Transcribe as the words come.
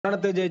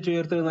മരണത്തെ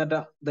ജയിച്ചുയർത്തെഴുന്നേറ്റ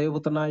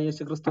ദൈവപുത്രനായ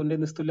യേശു ക്രിസ്തുവിന്റെ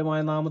നിസ്തുല്യമായ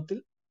നാമത്തിൽ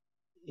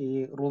ഈ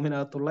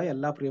റൂമിനകത്തുള്ള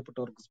എല്ലാ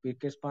പ്രിയപ്പെട്ടവർക്കും,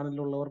 സ്പീക്കേഴ്സ്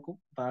പാനലിലുള്ളവർക്കും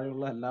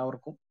താഴെയുള്ള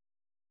എല്ലാവർക്കും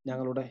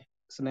ഞങ്ങളുടെ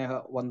സ്നേഹ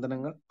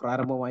വന്ദനങ്ങൾ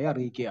പ്രാരംഭമായി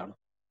അറിയിക്കുകയാണ്.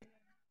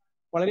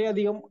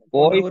 വളരെയധികം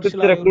വോയിസ്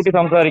കോൺട്രവേഴ്ഷ്യൽ ഇച്ചിരി ആയ കൂട്ടി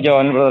സംസാരിക്കാവോ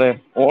അനിൽ ബ്രദറെ?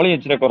 വോളിയം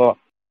ഇച്ചിരി കുറവാ.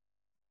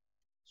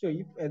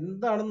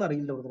 എന്താണെന്ന്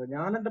അറിയില്ല ബ്രദറെ,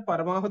 ഞാൻ എന്റെ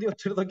പരമാവധി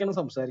ഒച്ചെടുത്തൊക്കെയാണ്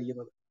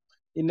സംസാരിക്കുന്നത്.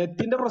 ഈ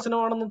നെറ്റിന്റെ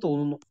പ്രശ്നമാണെന്ന്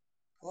തോന്നുന്നു.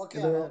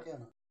 ഇത്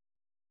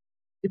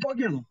ഇപ്പൊ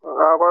ഓക്കെയാണോ?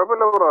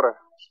 കുഴപ്പമില്ല ബ്രോറെ,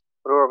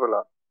 ഒരു കുഴപ്പമില്ല.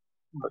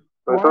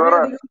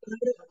 വളരെയധികം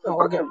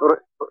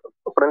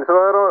പ്രിൻസ്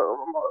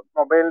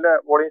മൊബൈലിന്റെ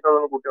വോളിയം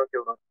ഒന്ന് കൂട്ടി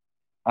നോക്കിയോ ബ്രോ?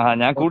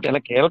 ഞാൻ കൂട്ടി അല്ല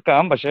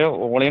കേൾക്കാം, പക്ഷെ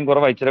വോളിയം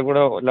കുറവാ. ഇച്ചിരി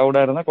കൂടെ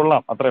ലൗഡായിരുന്ന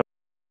കൊള്ളാം, അത്രേ.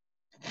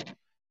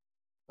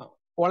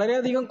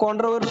 വളരെയധികം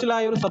കോൺട്രവേഴ്ഷ്യൽ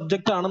ആയ ഒരു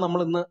സബ്ജക്റ്റ് ആണ്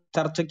നമ്മൾ ഇന്ന്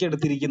ചർച്ചയ്ക്ക്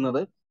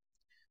എടുത്തിരിക്കുന്നത്.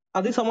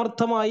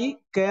 അതിസമർത്ഥമായി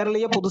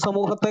കേരളീയ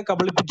പൊതുസമൂഹത്തെ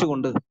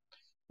കബളിപ്പിച്ചുകൊണ്ട്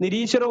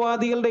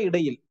നിരീശ്വരവാദികളുടെ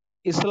ഇടയിൽ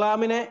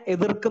ഇസ്ലാമിനെ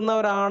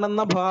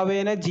എതിർക്കുന്നവരാണെന്ന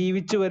ഭാവേന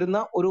ജീവിച്ചു വരുന്ന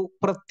ഒരു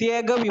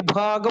പ്രത്യേക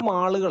വിഭാഗം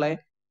ആളുകളെ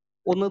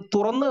ഒന്ന്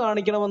തുറന്നു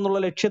കാണിക്കണമെന്നുള്ള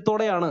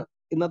ലക്ഷ്യത്തോടെയാണ്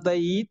ഇന്നത്തെ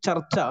ഈ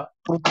ചർച്ച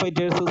ട്രൂത്ത്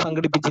ഫൈറ്റേഴ്സ്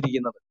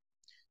സംഘടിപ്പിച്ചിരിക്കുന്നത്.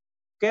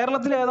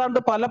 കേരളത്തിൽ ഏതാണ്ട്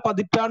പല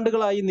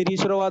പതിറ്റാണ്ടുകളായി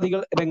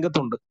നിരീശ്വരവാദികൾ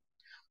രംഗത്തുണ്ട്.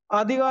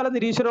 ആദ്യകാല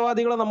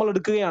നിരീശ്വരവാദികളെ നമ്മൾ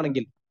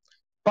എടുക്കുകയാണെങ്കിൽ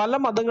പല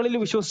മതങ്ങളിൽ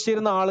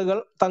വിശ്വസിച്ചിരുന്ന ആളുകൾ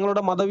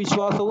തങ്ങളുടെ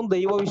മതവിശ്വാസവും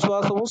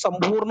ദൈവവിശ്വാസവും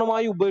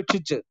സമ്പൂർണമായി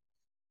ഉപേക്ഷിച്ച്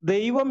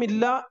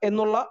ദൈവമില്ല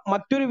എന്നുള്ള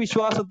മറ്റൊരു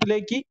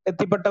വിശ്വാസത്തിലേക്ക്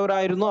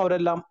എത്തിപ്പെട്ടവരായിരുന്നു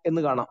അവരെല്ലാം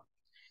എന്ന് കാണാം.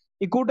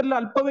 ഇക്കൂട്ടരിൽ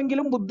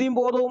അല്പമെങ്കിലും ബുദ്ധിയും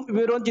ബോധവും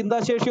വിവരവും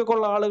ചിന്താശേഷിയൊക്കെ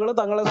ഉള്ള ആളുകൾ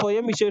തങ്ങളെ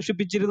സ്വയം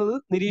വിശേഷിപ്പിച്ചിരുന്നത്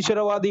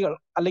നിരീശ്വരവാദികൾ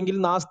അല്ലെങ്കിൽ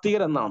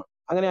നാസ്തികർ എന്നാണ്.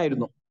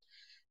 അങ്ങനെയായിരുന്നു.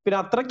 പിന്നെ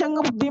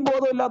അത്രയ്ക്കങ്ങ് ബുദ്ധിയും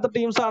ബോധവും ഇല്ലാത്ത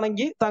ടീംസ്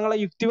ആണെങ്കിൽ തങ്ങളെ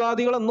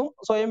യുക്തിവാദികളെന്നും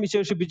സ്വയം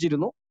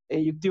വിശേഷിപ്പിച്ചിരുന്നു.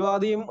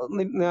 യുക്തിവാദിയും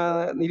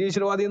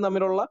നിരീശ്വരവാദിയും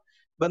തമ്മിലുള്ള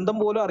ബന്ധം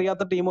പോലും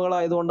അറിയാത്ത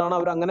ടീമുകളായതുകൊണ്ടാണ്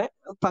അവർ അങ്ങനെ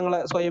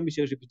തങ്ങളെ സ്വയം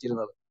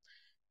വിശേഷിപ്പിച്ചിരുന്നത്.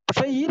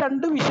 പക്ഷെ ഈ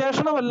രണ്ട്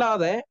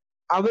വിശേഷണമല്ലാതെ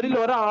അവരിൽ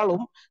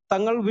ഒരാളും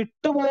തങ്ങൾ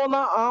വിട്ടുപോകുന്ന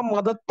ആ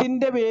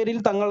മതത്തിന്റെ പേരിൽ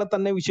തങ്ങളെ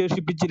തന്നെ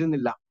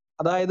വിശേഷിപ്പിച്ചിരുന്നില്ല.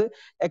 അതായത്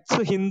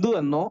എക്സ് ഹിന്ദു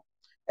എന്നോ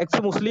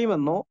എക്സ് മുസ്ലിം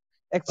എന്നോ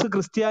എക്സ്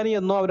ക്രിസ്ത്യാനി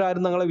എന്നോ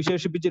അവരാരും തങ്ങളെ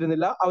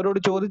വിശേഷിപ്പിച്ചിരുന്നില്ല. അവരോട്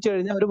ചോദിച്ചു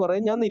കഴിഞ്ഞാൽ അവർ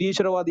പറയും ഞാൻ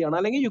നിരീശ്വരവാദിയാണ്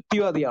അല്ലെങ്കിൽ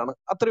യുക്തിവാദിയാണ്.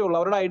 അത്രയേ ഉള്ളൂ.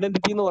 അവരുടെ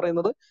ഐഡന്റിറ്റി എന്ന്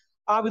പറയുന്നത്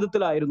ആ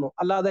വിധത്തിലായിരുന്നു.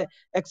 അല്ലാതെ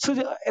എക്സ്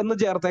എന്ന്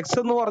ചേർത്ത് എക്സ്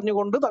എന്ന്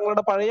പറഞ്ഞുകൊണ്ട്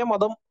തങ്ങളുടെ പഴയ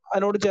മതം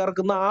അതിനോട്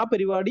ചേർക്കുന്ന ആ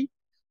പരിപാടി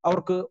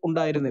അവർക്ക്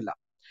ഉണ്ടായിരുന്നില്ല.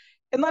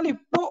 എന്നാൽ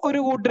ഇപ്പോ ഒരു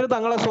കൂട്ടര്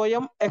തങ്ങളെ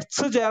സ്വയം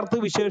എക്സ് ചേർത്ത്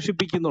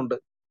വിശേഷിപ്പിക്കുന്നുണ്ട്.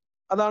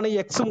 അതാണ് ഈ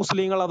എക്സ്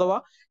മുസ്ലിങ്ങൾ അഥവാ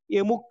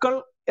എമുക്കൾ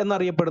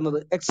എന്നറിയപ്പെടുന്നത്.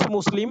 എക്സ്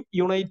മുസ്ലിം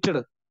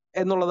യുണൈറ്റഡ്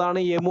എന്നുള്ളതാണ്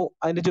എമു.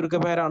 അതിന്റെ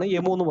ചുരുക്കപ്പേരാണ്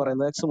എമു എന്ന്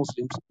പറയുന്നത്, എക്സ്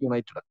മുസ്ലിംസ്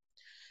യുണൈറ്റഡ്.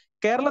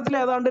 കേരളത്തിൽ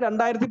ഏതാണ്ട്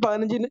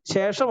 2015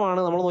 ശേഷമാണ്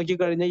നമ്മൾ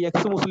നോക്കിക്കഴിഞ്ഞാൽ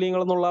എക്സ്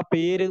മുസ്ലിങ്ങൾ എന്നുള്ള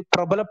പേര്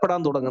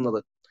പ്രബലപ്പെടാൻ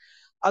തുടങ്ങുന്നത്.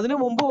 അതിനു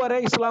മുമ്പ് വരെ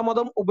ഇസ്ലാം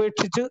മതം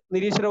ഉപേക്ഷിച്ച്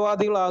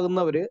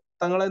നിരീശ്വരവാദികളാകുന്നവര്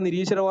തങ്ങളെ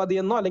നിരീശ്വരവാദി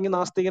എന്നോ അല്ലെങ്കിൽ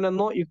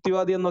നാസ്തികനെന്നോ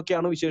യുക്തിവാദി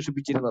എന്നൊക്കെയാണ്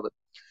വിശേഷിപ്പിച്ചിരുന്നത്.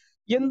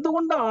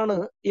 എന്തുകൊണ്ടാണ്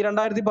ഈ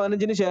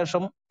 2015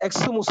 ശേഷം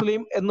എക്സ്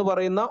മുസ്ലിം എന്ന്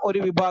പറയുന്ന ഒരു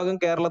വിഭാഗം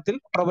കേരളത്തിൽ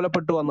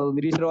പ്രബലപ്പെട്ടു വന്നത്?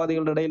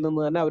 നിരീശ്വരവാദികളുടെ ഇടയിൽ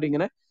നിന്ന് തന്നെ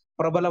അവരിങ്ങനെ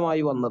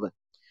പ്രബലമായി വന്നത്.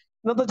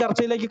 ഇന്നത്തെ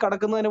ചർച്ചയിലേക്ക്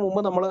കടക്കുന്നതിന്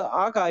മുമ്പ് നമ്മൾ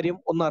ആ കാര്യം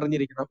ഒന്ന്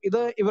അറിഞ്ഞിരിക്കണം.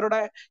 ഇത്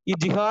ഇവരുടെ ഈ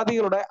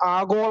ജിഹാദികളുടെ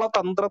ആഗോള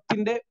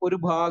തന്ത്രത്തിന്റെ ഒരു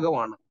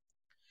ഭാഗമാണ്.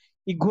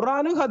 ഈ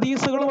ഖുറാനും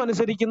ഹദീസുകളും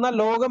അനുസരിക്കുന്ന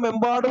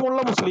ലോകമെമ്പാടുമുള്ള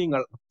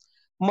മുസ്ലിങ്ങൾ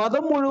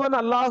മതം മുഴുവൻ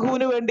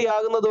അള്ളാഹുവിന്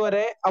വേണ്ടിയാകുന്നത്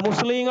വരെ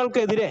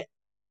അമുസ്ലിങ്ങൾക്കെതിരെ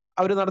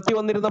അവർ നടത്തി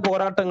വന്നിരുന്ന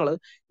പോരാട്ടങ്ങൾ,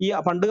 ഈ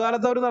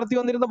പണ്ടുകാലത്ത് അവർ നടത്തി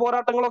വന്നിരുന്ന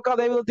പോരാട്ടങ്ങളൊക്കെ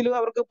അതേ വിധത്തിൽ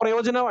അവർക്ക്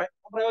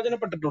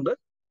പ്രയോജനപ്പെട്ടിട്ടുണ്ട്.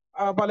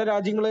 പല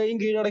രാജ്യങ്ങളെയും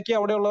കീഴടക്കി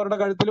അവിടെയുള്ളവരുടെ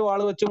കഴുത്തിൽ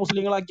വാള് വെച്ച്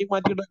മുസ്ലിങ്ങളാക്കി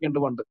മാറ്റിയിട്ടൊക്കെ ഉണ്ട്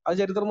പണ്ട്. അത്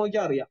ചരിത്രം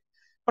നോക്കിയാൽ അറിയാം.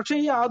 പക്ഷെ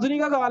ഈ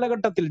ആധുനിക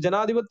കാലഘട്ടത്തിൽ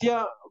ജനാധിപത്യ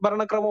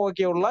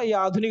ഭരണക്രമമൊക്കെയുള്ള ഈ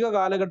ആധുനിക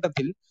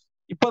കാലഘട്ടത്തിൽ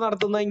ഇപ്പൊ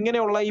നടത്തുന്ന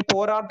ഇങ്ങനെയുള്ള ഈ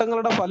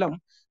പോരാട്ടങ്ങളുടെ ഫലം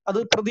അത്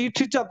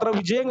പ്രതീക്ഷിച്ച അത്ര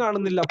വിജയം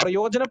കാണുന്നില്ല,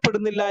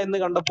 പ്രയോജനപ്പെടുന്നില്ല എന്ന്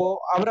കണ്ടപ്പോ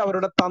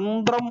അവരവരുടെ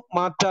തന്ത്രം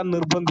മാറ്റാൻ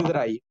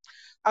നിർബന്ധിതരായി.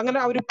 അങ്ങനെ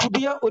അവർ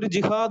പുതിയ ഒരു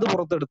ജിഹാദ്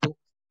പുറത്തെടുത്തു.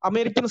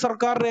 അമേരിക്കൻ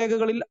സർക്കാർ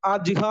രേഖകളിൽ ആ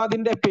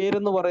ജിഹാദിന്റെ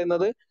പേരെന്ന്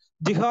പറയുന്നത്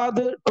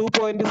ജിഹാദ്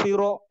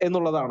 2.0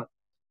 എന്നുള്ളതാണ്.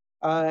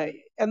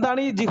 എന്താണ്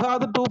ഈ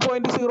ജിഹാദ്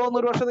 2.0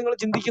 എന്നൊരു പക്ഷെ നിങ്ങൾ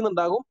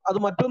ചിന്തിക്കുന്നുണ്ടാകും. അത്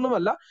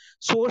മറ്റൊന്നുമല്ല,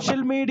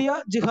 സോഷ്യൽ മീഡിയ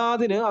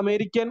ജിഹാദിന്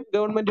അമേരിക്കൻ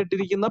ഗവൺമെന്റ്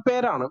ഇട്ടിരിക്കുന്ന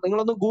പേരാണ്.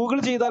 നിങ്ങളൊന്ന്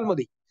ഗൂഗിൾ ചെയ്താൽ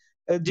മതി.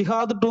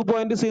 ജിഹാദ്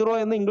 2.0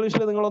 എന്ന്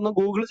ഇംഗ്ലീഷിൽ നിങ്ങളൊന്ന്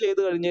ഗൂഗിൾ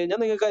ചെയ്ത് കഴിഞ്ഞു കഴിഞ്ഞാൽ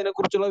നിങ്ങൾക്ക്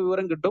അതിനെക്കുറിച്ചുള്ള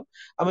വിവരം കിട്ടും.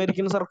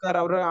 അമേരിക്കൻ സർക്കാർ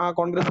അവരുടെ ആ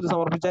കോൺഗ്രസിൽ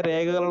സമർപ്പിച്ച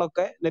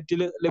രേഖകളിലൊക്കെ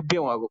നെറ്റിൽ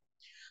ലഭ്യമാകും.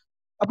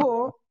 അപ്പോ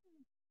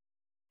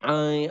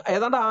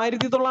ഏതാണ്ട്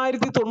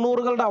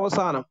 1990കളുടെ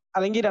അവസാനം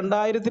അല്ലെങ്കിൽ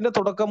 2000ത്തിന്റെ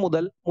തുടക്കം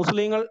മുതൽ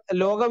മുസ്ലിങ്ങൾ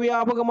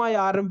ലോകവ്യാപകമായി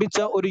ആരംഭിച്ച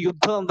ഒരു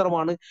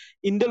യുദ്ധതന്ത്രമാണ്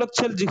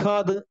ഇന്റലക്ച്വൽ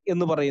ജിഹാദ്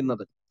എന്ന്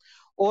പറയുന്നത്.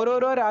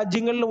 ഓരോരോ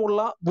രാജ്യങ്ങളിലുമുള്ള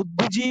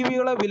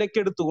ബുദ്ധിജീവികളെ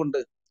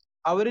വിലക്കെടുത്തുകൊണ്ട്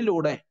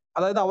അവരിലൂടെ,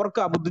 അതായത്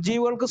അവർക്ക്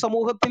ബുദ്ധിജീവികൾക്ക്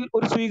സമൂഹത്തിൽ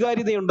ഒരു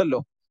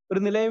സ്വീകാര്യതയുണ്ടല്ലോ, ഒരു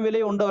നിലയും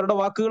വിലയുണ്ട്, അവരുടെ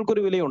വാക്കുകൾക്ക്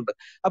ഒരു വിലയുണ്ട്.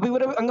 അപ്പൊ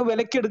ഇവരെ അങ്ങ്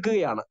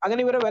വിലക്കെടുക്കുകയാണ്.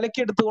 അങ്ങനെ ഇവരെ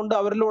വിലക്കെടുത്തുകൊണ്ട്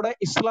അവരിലൂടെ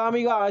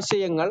ഇസ്ലാമിക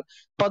ആശയങ്ങൾ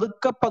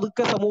പതുക്കെ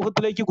പതുക്കെ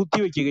സമൂഹത്തിലേക്ക്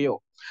കുത്തിവെക്കുകയോ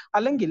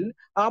അല്ലെങ്കിൽ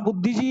ആ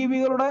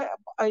ബുദ്ധിജീവികളെ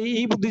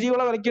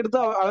വിലക്കെടുത്ത്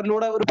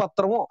അവരിലൂടെ ഒരു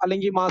പത്രമോ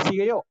അല്ലെങ്കിൽ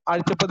മാസികയോ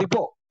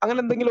ആഴ്ചപ്പതിപ്പോ അങ്ങനെ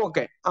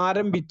എന്തെങ്കിലുമൊക്കെ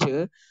ആരംഭിച്ച്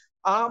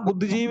ആ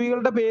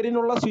ബുദ്ധിജീവികളുടെ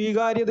പേരിനുള്ള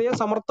സ്വീകാര്യതയെ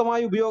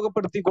സമർത്ഥമായി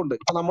ഉപയോഗപ്പെടുത്തിക്കൊണ്ട്,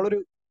 ഇപ്പൊ നമ്മളൊരു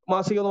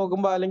മാസിക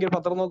നോക്കുമ്പോൾ അല്ലെങ്കിൽ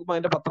പത്രം നോക്കുമ്പോൾ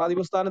അതിന്റെ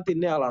പത്രാധിപ സ്ഥാനത്ത്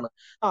ഇന്ന ആളാണ്,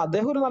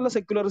 അദ്ദേഹം ഒരു നല്ല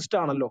സെക്യുലറിസ്റ്റ്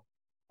ആണല്ലോ,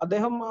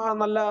 അദ്ദേഹം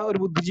നല്ല ഒരു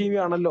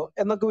ബുദ്ധിജീവിയാണല്ലോ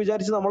എന്നൊക്കെ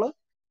വിചാരിച്ച് നമ്മൾ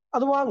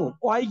അത് വാങ്ങും,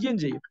 വായിക്കുകയും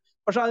ചെയ്യും.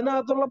 പക്ഷെ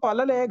അതിനകത്തുള്ള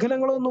പല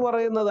ലേഖനങ്ങളും എന്ന്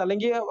പറയുന്നത്,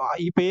 അല്ലെങ്കിൽ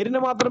ഈ പേരിന്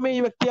മാത്രമേ ഈ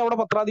വ്യക്തി അവിടെ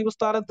പത്രാധിപ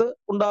സ്ഥാനത്ത്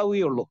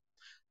ഉണ്ടാവുകയുള്ളൂ.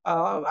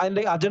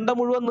 അതിന്റെ അജണ്ട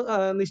മുഴുവൻ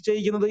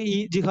നിശ്ചയിക്കുന്നത് ഈ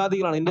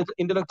ജിഹാദികളാണ്,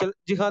 ഇന്റലക്ച്വൽ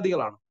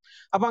ജിഹാദികളാണ്.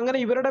 അപ്പൊ അങ്ങനെ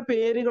ഇവരുടെ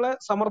പേരുകളെ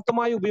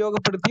സമർത്ഥമായി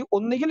ഉപയോഗപ്പെടുത്തി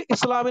ഒന്നുകിൽ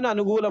ഇസ്ലാമിന്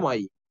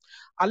അനുകൂലമായി,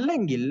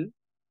 അല്ലെങ്കിൽ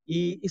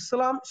ഈ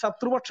ഇസ്ലാം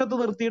ശത്രുപക്ഷത്ത്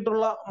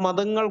നിർത്തിയിട്ടുള്ള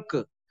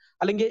മതങ്ങൾക്ക്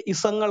അല്ലെങ്കിൽ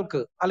ഇസങ്ങൾക്ക്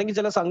അല്ലെങ്കിൽ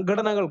ചില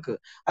സംഘടനകൾക്ക്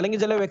അല്ലെങ്കിൽ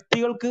ചില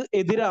വ്യക്തികൾക്ക്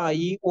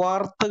എതിരായി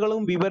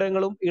വാർത്തകളും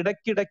വിവരങ്ങളും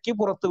ഇടയ്ക്കിടയ്ക്ക്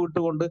പുറത്തു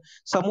വിട്ടുകൊണ്ട്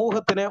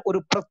സമൂഹത്തിനെ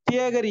ഒരു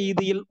പ്രത്യേക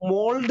രീതിയിൽ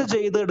മോൾഡ്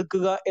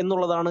ചെയ്തെടുക്കുക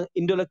എന്നുള്ളതാണ്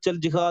ഇന്റലക്ച്വൽ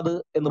ജിഹാദ്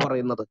എന്ന്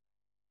പറയുന്നത്.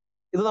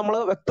 ഇത് നമ്മൾ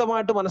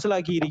വ്യക്തമായിട്ട്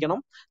മനസ്സിലാക്കിയിരിക്കണം.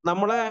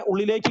 നമ്മളെ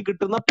ഉള്ളിലേക്ക്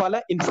കിട്ടുന്ന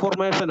പല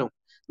ഇൻഫോർമേഷനും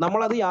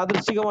നമ്മളത്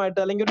യാദൃശ്ചികമായിട്ട്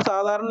അല്ലെങ്കിൽ ഒരു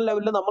സാധാരണ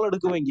ലെവലിൽ നമ്മൾ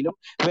എടുക്കുമെങ്കിലും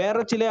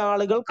വേറെ ചില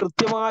ആളുകൾ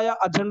കൃത്യമായ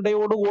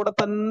അജണ്ടയോടുകൂടെ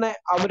തന്നെ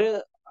അവര്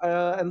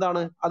എന്താണ്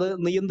അത്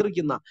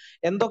നിയന്ത്രിക്കുന്ന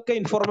എന്തൊക്കെ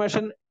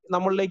ഇൻഫോർമേഷൻ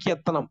നമ്മളിലേക്ക്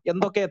എത്തണം,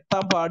 എന്തൊക്കെ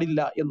എത്താൻ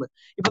പാടില്ല എന്ന്.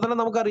 ഇപ്പൊ തന്നെ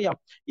നമുക്കറിയാം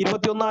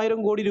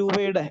 21,000 കോടി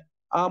രൂപയുടെ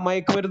ആ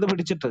മയക്കുമരുന്ന്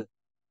പിടിച്ചിട്ട്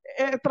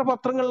എത്ര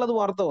പത്രങ്ങളിൽ അത്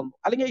വാർത്ത വന്നു.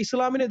 അല്ലെങ്കിൽ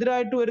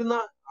ഇസ്ലാമിനെതിരായിട്ട് വരുന്ന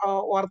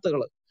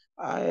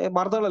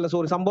വാർത്തകളല്ല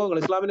സോറി സംഭവങ്ങൾ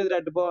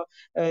ഇസ്ലാമിനെതിരായിട്ട് ഇപ്പൊ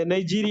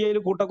നൈജീരിയയിൽ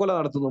കൂട്ടക്കൊല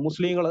നടത്തുന്നു,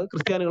 മുസ്ലിങ്ങള്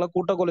ക്രിസ്ത്യാനികളെ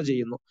കൂട്ടക്കൊല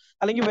ചെയ്യുന്നു,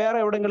 അല്ലെങ്കിൽ വേറെ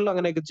എവിടെയെങ്കിലും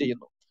അങ്ങനെയൊക്കെ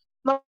ചെയ്യുന്നു.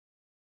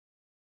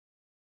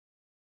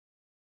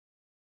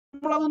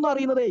 നമ്മളതൊന്നും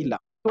അറിയുന്നതേ ഇല്ല,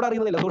 ഇവിടെ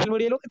അറിയുന്നതേ ഇല്ല. സോഷ്യൽ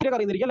മീഡിയയിലും ഇത്തിരി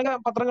അറിയുന്നിരിക്കും,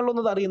 അല്ലെങ്കിൽ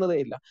പത്രങ്ങളിലൊന്നും ഇത് അറിയുന്നതേ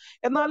ഇല്ല.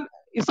 എന്നാൽ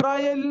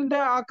ഇസ്രായേലിന്റെ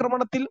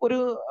ആക്രമണത്തിൽ ഒരു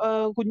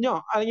കുഞ്ഞോ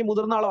അല്ലെങ്കിൽ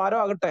മുതിർന്ന ആളോ ആരോ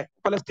ആകട്ടെ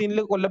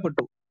പലസ്തീനിൽ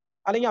കൊല്ലപ്പെട്ടു,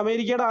 അല്ലെങ്കിൽ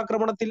അമേരിക്കയുടെ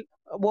ആക്രമണത്തിൽ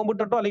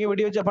ബോംബിട്ടോ അല്ലെങ്കിൽ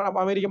വെടിവെച്ച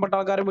അമേരിക്കൻ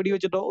പട്ടാൾക്കാരൻ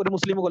വെടിവെച്ചിട്ടോ ഒരു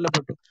മുസ്ലിം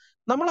കൊല്ലപ്പെട്ടു.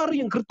 നമ്മൾ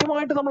അറിയും,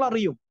 കൃത്യമായിട്ട് നമ്മൾ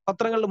അറിയും.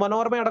 പത്രങ്ങളിൽ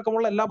മനോരമ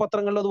അടക്കമുള്ള എല്ലാ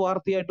പത്രങ്ങളിലും അത്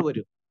വാർത്തയായിട്ട്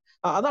വരും.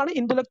 അതാണ്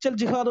ഇന്റലക്ച്വൽ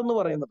ജിഹാദ് എന്ന്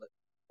പറയുന്നത്.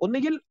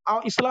 ഒന്നുകിൽ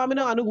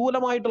ഇസ്ലാമിന്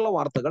അനുകൂലമായിട്ടുള്ള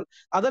വാർത്തകൾ,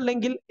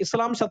 അതല്ലെങ്കിൽ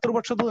ഇസ്ലാം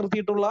ശത്രുപക്ഷത്ത്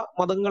നിർത്തിയിട്ടുള്ള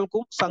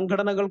മതങ്ങൾക്കും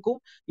സംഘടനകൾക്കും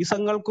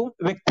ഇസങ്ങൾക്കും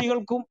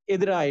വ്യക്തികൾക്കും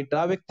എതിരായിട്ട്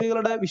ആ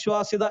വ്യക്തികളുടെ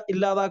വിശ്വാസ്യത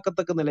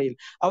ഇല്ലാതാക്കത്തക്ക നിലയിൽ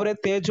അവരെ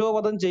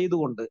തേജോവധം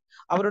ചെയ്തുകൊണ്ട്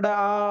അവരുടെ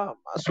ആ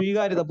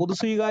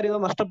പൊതുസ്വീകാര്യത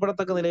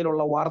നഷ്ടപ്പെടത്തക്ക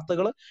നിലയിലുള്ള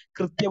വാർത്തകൾ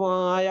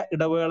കൃത്യമായ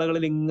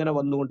ഇടവേളകളിൽ ഇങ്ങനെ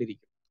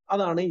വന്നുകൊണ്ടിരിക്കും.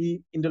 അതാണ് ഈ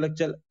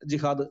ഇന്റലക്ച്വൽ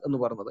ജിഹാദ് എന്ന്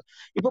പറയുന്നത്.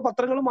 ഇപ്പൊ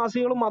പത്രങ്ങളും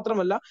മാസികകളും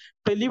മാത്രമല്ല,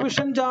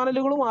 ടെലിവിഷൻ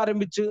ചാനലുകളും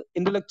ആരംഭിച്ച്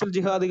ഇന്റലക്ച്വൽ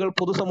ജിഹാദികൾ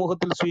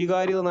പൊതുസമൂഹത്തിൽ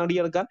സ്വീകാര്യത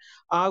നേടിയെടുക്കാൻ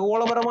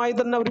ആഗോളപരമായി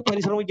തന്നെ അവർ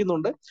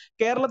പരിശ്രമിക്കുന്നുണ്ട്.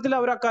 കേരളത്തിൽ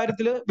അവർ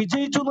അക്കാര്യത്തിൽ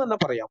വിജയിച്ചു എന്ന് തന്നെ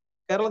പറയാം.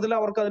 കേരളത്തിൽ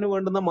അവർക്ക് അതിന്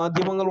വേണ്ടുന്ന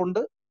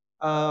മാധ്യമങ്ങളുണ്ട്,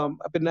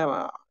 പിന്നെ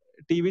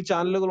TV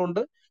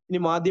ചാനലുകളുണ്ട്.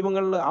 ഇനി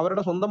മാധ്യമങ്ങളിൽ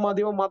അവരുടെ സ്വന്തം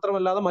മാധ്യമം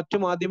മാത്രമല്ലാതെ മറ്റു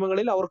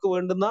മാധ്യമങ്ങളിൽ അവർക്ക്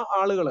വേണ്ടുന്ന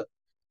ആളുകൾ,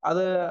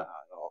 അത്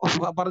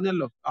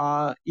പറഞ്ഞല്ലോ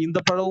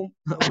ഈന്തപ്പഴവും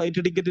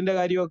ഫ്ലൈറ്റ് ടിക്കറ്റിന്റെ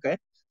കാര്യമൊക്കെ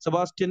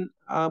സെബാസ്റ്റ്യൻ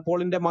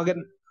പോളിന്റെ മകൻ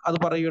അത്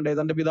പറയുകയുണ്ടായി,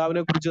 തന്റെ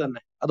പിതാവിനെ കുറിച്ച്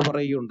തന്നെ അത്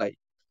പറയുകയുണ്ടായി.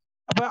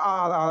 അപ്പൊ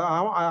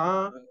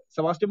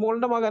സെബാസ്റ്റ്യൻ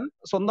പോളിന്റെ മകൻ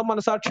സ്വന്തം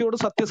മനസാക്ഷിയോട്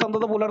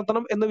സത്യസന്ധത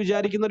പുലർത്തണം എന്ന്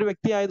വിചാരിക്കുന്ന ഒരു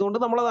വ്യക്തി ആയതുകൊണ്ട്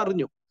നമ്മളത്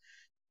അറിഞ്ഞു.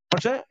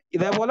 പക്ഷെ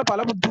ഇതേപോലെ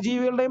പല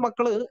ബുദ്ധിജീവികളുടെയും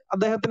മക്കള്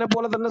അദ്ദേഹത്തിനെ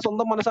പോലെ തന്നെ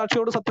സ്വന്തം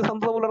മനസാക്ഷിയോട്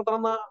സത്യസന്ധത പുലർത്തണം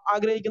എന്ന്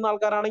ആഗ്രഹിക്കുന്ന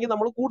ആൾക്കാരാണെങ്കിൽ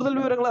നമ്മൾ കൂടുതൽ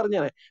വിവരങ്ങൾ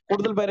അറിഞ്ഞാനെ,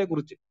 കൂടുതൽ പേരെ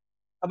കുറിച്ച്.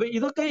 അപ്പൊ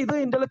ഇത്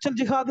ഇന്റലക്ച്വൽ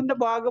ജിഹാദിന്റെ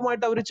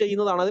ഭാഗമായിട്ട് അവർ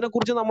ചെയ്യുന്നതാണ്.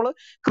 അതിനെക്കുറിച്ച് നമ്മൾ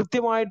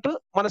കൃത്യമായിട്ട്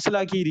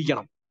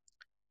മനസ്സിലാക്കിയിരിക്കണം.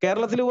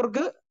 കേരളത്തിൽ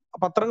ഇവർക്ക്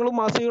പത്രങ്ങളും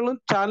മാസികകളും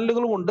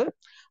ചാനലുകളും ഉണ്ട്.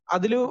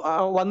 അതിൽ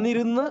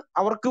വന്നിരുന്ന്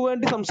അവർക്ക്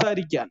വേണ്ടി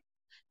സംസാരിക്കാൻ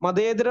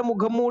മതേതര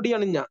മുഖം മൂടി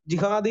അണിഞ്ഞ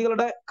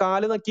ജിഹാദികളുടെ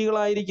കാല്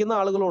നക്കികളായിരിക്കുന്ന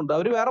ആളുകളുണ്ട്.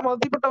 അവർ വേറെ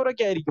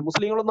മതത്തിൽപ്പെട്ടവരൊക്കെ ആയിരിക്കും,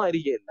 മുസ്ലിങ്ങളൊന്നും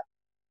ആയിരിക്കുകയില്ല.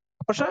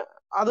 പക്ഷെ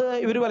അത്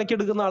ഇവർ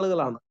വിലക്കെടുക്കുന്ന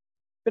ആളുകളാണ്.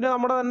 പിന്നെ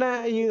നമ്മുടെ തന്നെ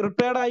ഈ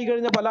റിട്ടയർഡ് ആയി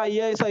കഴിഞ്ഞ പല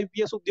IAS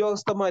IPS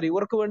ഉദ്യോഗസ്ഥന്മാർ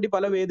ഇവർക്ക് വേണ്ടി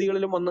പല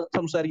വേദികളിലും വന്ന്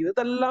സംസാരിക്കുന്നത്,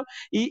 ഇതെല്ലാം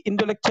ഈ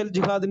ഇന്റലക്ച്വൽ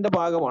ജിഹാദിന്റെ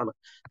ഭാഗമാണ്.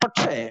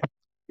 പക്ഷേ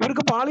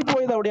ഇവർക്ക്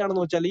പാളിപ്പോയത്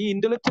എവിടെയാണെന്ന് വെച്ചാൽ, ഈ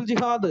ഇന്റലക്ച്വൽ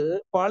ജിഹാദ്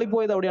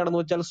പാളിപ്പോയത് എവിടെയാണെന്ന്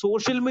വെച്ചാൽ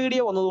സോഷ്യൽ മീഡിയ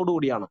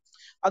വന്നതോടുകൂടിയാണ്.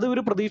 അത് ഇവർ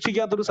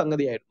പ്രതീക്ഷിക്കാത്തൊരു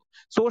സംഗതിയായിരുന്നു.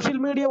 സോഷ്യൽ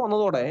മീഡിയ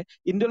വന്നതോടെ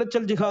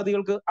ഇന്റലക്ച്വൽ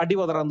ജിഹാദികൾക്ക്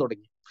അടിപതറാൻ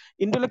തുടങ്ങി.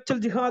 ഇന്റലക്ച്വൽ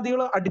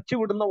ജിഹാദികൾ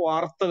അടിച്ചുവിടുന്ന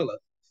വാർത്തകൾ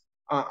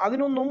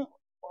അതിനൊന്നും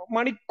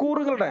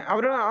മണിക്കൂറുകളുടെ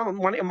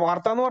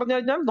വാർത്ത എന്ന് പറഞ്ഞു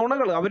കഴിഞ്ഞാൽ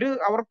നുണകൾ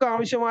അവർക്ക്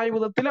ആവശ്യമായ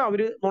വിധത്തിൽ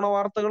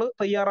നുണവാർത്തകൾ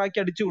തയ്യാറാക്കി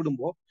അടിച്ചു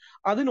വിടുമ്പോൾ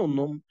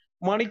അതിനൊന്നും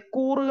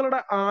മണിക്കൂറുകളുടെ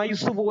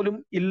ആയുസ് പോലും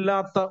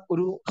ഇല്ലാത്ത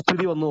ഒരു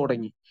സ്ഥിതി വന്നു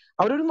തുടങ്ങി.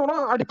 അവരൊരു നുണ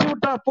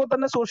അടിച്ചുവിട്ട അപ്പോൾ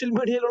തന്നെ സോഷ്യൽ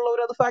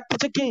മീഡിയയിലുള്ളവർ അത് ഫാക്ട്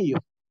ചെക്ക്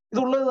ചെയ്യും.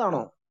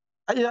 ഇതുള്ളതാണോ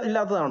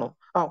ഇല്ലാത്തതാണോ?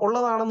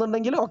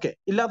 ഉള്ളതാണെന്നുണ്ടെങ്കിൽ ഓക്കെ,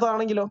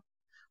 ഇല്ലാത്തതാണെങ്കിലോ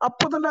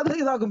അപ്പൊ തന്നെ അത്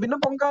ഇതാക്കും. പിന്നെ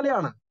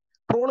പൊങ്കാലയാണ്,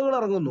 ട്രോളുകൾ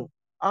ഇറങ്ങുന്നു,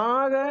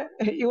 ആകെ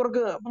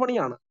ഇവർക്ക്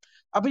പണിയാണ്.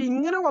 അപ്പൊ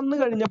ഇങ്ങനെ വന്നു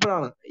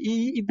കഴിഞ്ഞപ്പോഴാണ്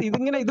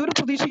ഇതൊരു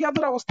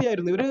പ്രതീക്ഷിക്കാത്തൊരു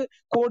അവസ്ഥയായിരുന്നു. ഇവര്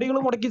കോടികൾ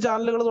മുടക്കി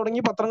ചാനലുകൾ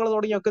തുടങ്ങി, പത്രങ്ങൾ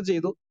തുടങ്ങി ഒക്കെ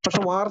ചെയ്തു.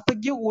 പക്ഷെ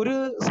വാർത്തയ്ക്ക് ഒരു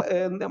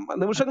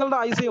നിമിഷങ്ങളുടെ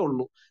ആയുസേ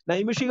ഉള്ളൂ.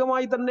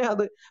 നൈമിഷികമായി തന്നെ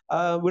അത്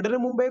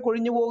വിടരും മുമ്പേ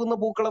കൊഴിഞ്ഞു പോകുന്ന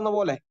പൂക്കൾ എന്ന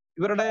പോലെ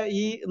ഇവരുടെ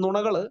ഈ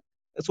നുണകള്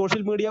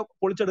സോഷ്യൽ മീഡിയ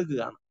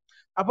പൊളിച്ചെടുക്കുകയാണ്.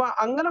 അപ്പൊ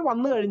അങ്ങനെ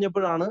വന്നു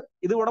കഴിഞ്ഞപ്പോഴാണ്,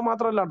 ഇത് ഇവിടെ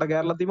മാത്രമല്ല കേട്ടോ,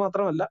 കേരളത്തിൽ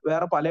മാത്രമല്ല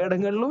വേറെ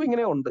പലയിടങ്ങളിലും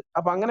ഇങ്ങനെ ഉണ്ട്.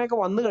 അപ്പൊ അങ്ങനെയൊക്കെ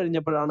വന്നു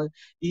കഴിഞ്ഞപ്പോഴാണ്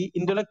ഈ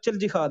ഇന്റലക്ച്വൽ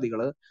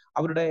ജിഹാദികള്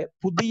അവരുടെ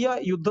പുതിയ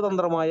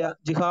യുദ്ധതന്ത്രമായ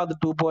ജിഹാദ്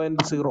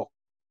 2.0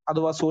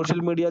 അഥവാ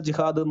സോഷ്യൽ മീഡിയ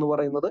ജിഹാദ് എന്ന്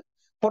പറയുന്നത്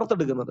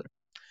പുറത്തെടുക്കുന്നത്.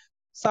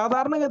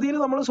 സാധാരണഗതിയിൽ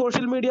നമ്മൾ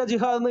സോഷ്യൽ മീഡിയ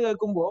ജിഹാദ് എന്ന്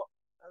കേൾക്കുമ്പോൾ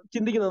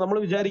ചിന്തിക്കുന്നത്, നമ്മൾ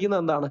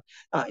വിചാരിക്കുന്നത് എന്താണ്?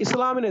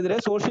 ഇസ്ലാമിനെതിരെ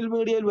സോഷ്യൽ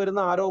മീഡിയയിൽ വരുന്ന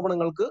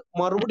ആരോപണങ്ങൾക്ക്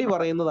മറുപടി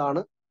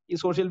പറയുന്നതാണ് ഈ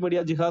സോഷ്യൽ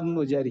മീഡിയ ജിഹാദ്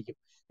എന്ന് വിചാരിക്കും.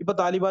 ഇപ്പൊ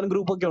താലിബാൻ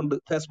ഗ്രൂപ്പ് ഒക്കെ ഉണ്ട്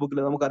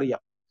ഫേസ്ബുക്കിൽ,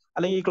 നമുക്കറിയാം.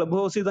 അല്ലെങ്കിൽ ഈ ക്ലബ്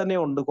ഹൗസിൽ തന്നെ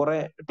ഉണ്ട് കുറെ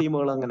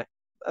ടീമുകൾ, അങ്ങനെ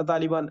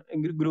താലിബാൻ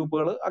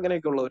ഗ്രൂപ്പുകൾ,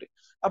 അങ്ങനെയൊക്കെ ഉള്ളവര്.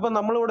 അപ്പൊ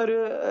നമ്മളിവിടെ ഒരു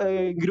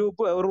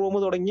ഗ്രൂപ്പ്, ഒരു റൂം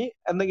തുടങ്ങി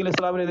എന്തെങ്കിലും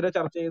ഇസ്ലാമിനെതിരെ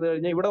ചർച്ച ചെയ്ത്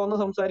കഴിഞ്ഞാൽ ഇവിടെ വന്ന്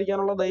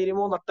സംസാരിക്കാനുള്ള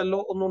ധൈര്യമോ നട്ടല്ലോ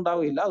ഒന്നും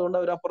ഉണ്ടാവില്ല. അതുകൊണ്ട്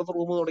അവർ അപ്പുറത്ത്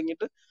റൂം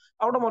തുടങ്ങിയിട്ട്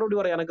അവിടെ മറുപടി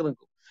പറയാനൊക്കെ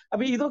നിൽക്കും.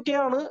 അപ്പൊ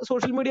ഇതൊക്കെയാണ്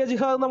സോഷ്യൽ മീഡിയ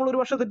ജിഹാദ്. നമ്മൾ ഒരു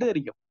പക്ഷെ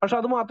തെറ്റിദ്ധരിക്കും. പക്ഷെ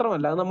അത്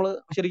മാത്രമല്ല, അത് നമ്മൾ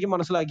ശരിക്കും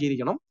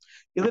മനസ്സിലാക്കിയിരിക്കണം.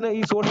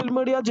 ഈ സോഷ്യൽ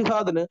മീഡിയ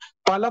ജിഹാദിന്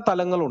പല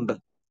തലങ്ങളുണ്ട്.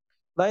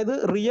 അതായത്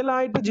റിയൽ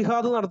ആയിട്ട്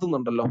ജിഹാദ്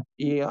നടത്തുന്നുണ്ടല്ലോ,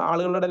 ഈ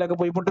ആളുകളുടെ ഇടയിലൊക്കെ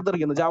പോയി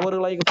പൊട്ടിത്തെറിക്കുന്നത്,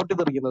 ജാവറുകളായി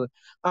പൊട്ടിത്തെറിക്കുന്നത്.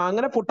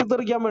 അങ്ങനെ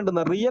പൊട്ടിത്തെറിക്കാൻ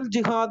വേണ്ടുന്ന റിയൽ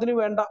ജിഹാദിന്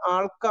വേണ്ട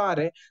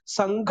ആൾക്കാരെ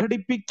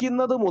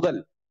സംഘടിപ്പിക്കുന്നത് മുതൽ,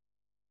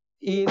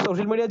 ഈ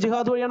സോഷ്യൽ മീഡിയ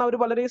ജിഹാദ് വഴിയാണ് അവർ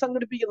പലരെയും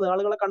സംഘടിപ്പിക്കുന്നത്,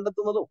 ആളുകളെ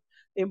കണ്ടെത്തുന്നതും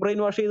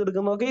ബ്രെയിൻ വാഷ്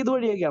ചെയ്തെടുക്കുന്നതും ഒക്കെ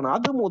ഇതുവഴിയൊക്കെയാണ്.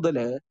 അത്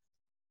മുതല്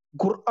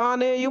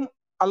ഖുർആനെയും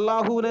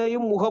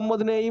അള്ളാഹുവിനെയും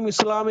മുഹമ്മദിനെയും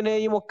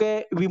ഇസ്ലാമിനെയും ഒക്കെ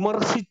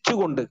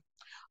വിമർശിച്ചുകൊണ്ട്,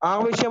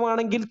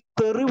 ആവശ്യമാണെങ്കിൽ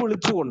തെറി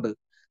വിളിച്ചുകൊണ്ട്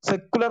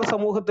സെക്കുലർ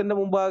സമൂഹത്തിന്റെ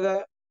മുമ്പാകെ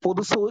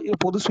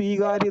പൊതു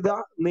സ്വീകാര്യത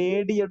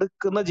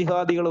നേടിയെടുക്കുന്ന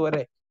ജിഹാദികൾ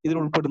വരെ ഇതിൽ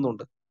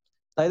ഉൾപ്പെടുന്നുണ്ട്.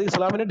 അതായത്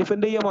ഇസ്ലാമിനെ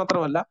ഡിഫെൻഡ് ചെയ്യുക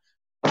മാത്രമല്ല,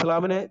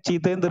 ഇസ്ലാമിനെ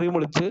ചീത്തയും തെറിയും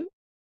വിളിച്ച്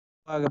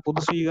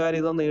പൊതു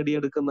സ്വീകാര്യത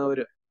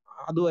നേടിയെടുക്കുന്നവര്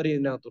അതുവരെ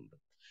ഇതിനകത്തുണ്ട്.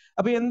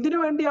 അപ്പൊ എന്തിനു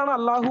വേണ്ടിയാണ്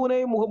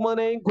അള്ളാഹുവിനെയും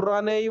മുഹമ്മദിനെയും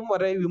ഖുർആനെയും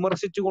വരെ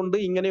വിമർശിച്ചുകൊണ്ട്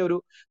ഇങ്ങനെ ഒരു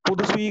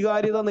പൊതു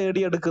സ്വീകാര്യത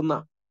നേടിയെടുക്കുന്ന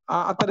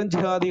അത്തരം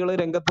ജിഹാദികൾ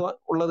രംഗത്ത്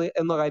ഉള്ളത്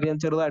എന്ന കാര്യം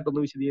ഞാൻ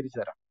ചെറുതായിട്ടൊന്ന് വിശദീകരിച്ചു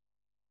തരാം.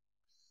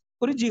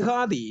 ഒരു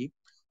ജിഹാദി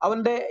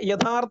അവന്റെ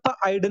യഥാർത്ഥ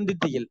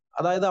ഐഡന്റിറ്റിയിൽ,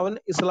 അതായത് അവൻ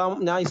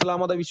ഞാൻ ഇസ്ലാം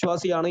മത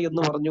വിശ്വാസിയാണ്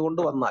എന്ന്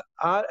പറഞ്ഞുകൊണ്ട് വന്നാൽ,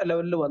 ആ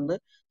ലെവലിൽ വന്ന്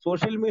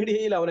സോഷ്യൽ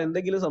മീഡിയയിൽ അവൻ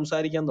എന്തെങ്കിലും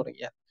സംസാരിക്കാൻ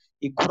തുടങ്ങിയാൽ,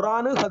 ഈ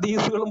ഖുറാന്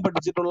ഹദീസുകളും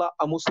പഠിച്ചിട്ടുള്ള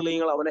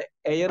അമുസ്ലിങ്ങൾ അവനെ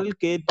എയറിൽ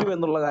കയറ്റും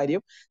എന്നുള്ള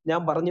കാര്യം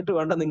ഞാൻ പറഞ്ഞിട്ട്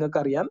വേണ്ട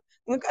നിങ്ങൾക്ക് അറിയാൻ.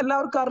 നിങ്ങൾക്ക്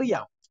എല്ലാവർക്കും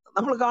അറിയാം,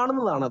 നമ്മൾ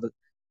കാണുന്നതാണത്.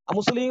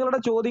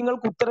 അമുസ്ലിങ്ങളുടെ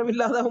ചോദ്യങ്ങൾക്ക്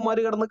ഉത്തരവില്ലാതെ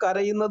അവന്മാര് കിടന്ന്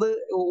കരയുന്നത്,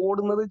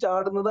 ഓടുന്നത്,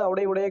 ചാടുന്നത്,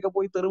 അവിടെ ഇവിടെയൊക്കെ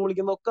പോയി തെറി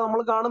വിളിക്കുന്നതൊക്കെ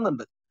നമ്മൾ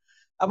കാണുന്നുണ്ട്.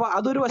 അപ്പൊ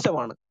അതൊരു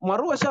വശമാണ്.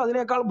 മറുവശം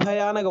അതിനേക്കാൾ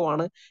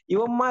ഭയാനകമാണ്.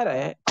 ഇവന്മാരെ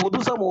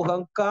പൊതുസമൂഹം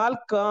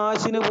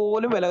കാശിന്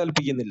പോലും വില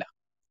കൽപ്പിക്കുന്നില്ല.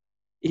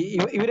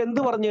 ഇവരെന്ത്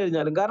പറഞ്ഞു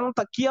കഴിഞ്ഞാലും, കാരണം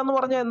തക്കിയ എന്ന്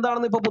പറഞ്ഞാൽ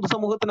എന്താണെന്ന് ഇപ്പൊ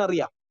പൊതുസമൂഹത്തിന്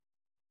അറിയാം.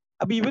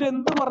 അപ്പൊ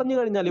ഇവരെന്ത് പറഞ്ഞു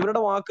കഴിഞ്ഞാൽ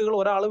ഇവരുടെ വാക്കുകൾ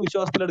ഒരാളും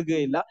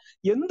വിശ്വാസത്തിലെടുക്കുകയില്ല.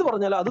 എന്ത്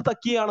പറഞ്ഞാലും അത്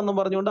തക്കിയാണെന്നും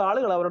പറഞ്ഞുകൊണ്ട്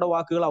ആളുകൾ അവരുടെ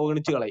വാക്കുകൾ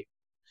അവഗണിച്ചു കളയും.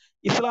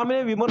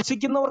 ഇസ്ലാമിനെ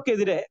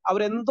വിമർശിക്കുന്നവർക്കെതിരെ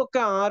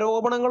അവരെന്തൊക്കെ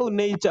ആരോപണങ്ങൾ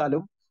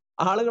ഉന്നയിച്ചാലും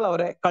ആളുകൾ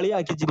അവരെ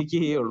കളിയാക്കി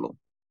ചിരിക്കുകയുള്ളൂ.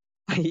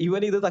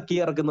 ഇവൻ ഇത് തക്കി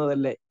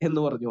ഇറക്കുന്നതല്ലേ എന്ന്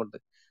പറഞ്ഞുകൊണ്ട്.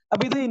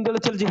 അപ്പൊ ഇത്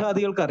ഇന്റലക്ച്വൽ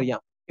ജിഹാദികൾക്ക് അറിയാം,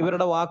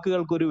 ഇവരുടെ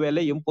വാക്കുകൾക്ക് ഒരു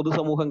വിലയും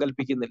പൊതുസമൂഹം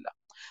കൽപ്പിക്കുന്നില്ല.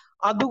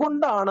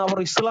 അതുകൊണ്ടാണ് അവർ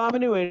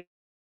ഇസ്ലാമിന്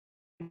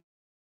വേണ്ടി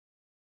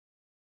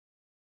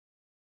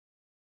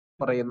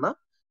പറയുന്ന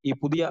ഈ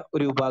പുതിയ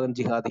ഒരു വിഭാഗം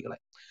ജിഹാദികളെ.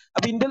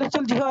 അപ്പൊ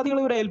ഇന്റലക്ച്വൽ ജിഹാദികൾ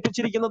ഇവരെ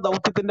ഏൽപ്പിച്ചിരിക്കുന്ന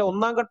ദൗത്യത്തിന്റെ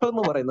ഒന്നാം ഘട്ടം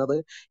എന്ന് പറയുന്നത്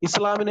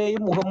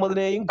ഇസ്ലാമിനെയും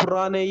മുഹമ്മദിനെയും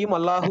ഖുർആനെയും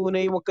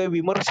അള്ളാഹുവിനെയും ഒക്കെ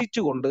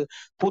വിമർശിച്ചുകൊണ്ട്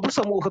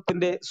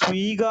പൊതുസമൂഹത്തിന്റെ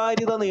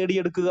സ്വീകാര്യത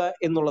നേടിയെടുക്കുക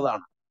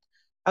എന്നുള്ളതാണ്.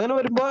 അങ്ങനെ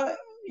വരുമ്പോ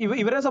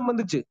ഇവരെ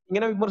സംബന്ധിച്ച്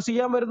ഇങ്ങനെ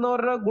വിമർശിക്കാൻ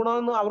വരുന്നവരുടെ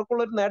ഗുണമെന്ന്,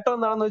 അവർക്കുള്ള ഒരു നേട്ടം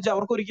എന്താണെന്ന് വെച്ചാൽ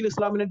അവർക്ക് ഒരിക്കലും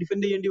ഇസ്ലാമിനെ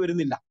ഡിഫെൻഡ് ചെയ്യേണ്ടി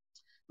വരുന്നില്ല.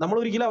 നമ്മൾ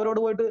ഒരിക്കലും അവരോട്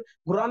പോയിട്ട്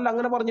ഖുർആനിൽ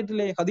അങ്ങനെ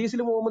പറഞ്ഞിട്ടില്ലേ,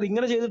 ഹദീസിൽ മുഹമ്മദ്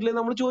ഇങ്ങനെ ചെയ്തിട്ടില്ലേ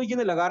നമ്മൾ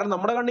ചോദിക്കുന്നില്ല. കാരണം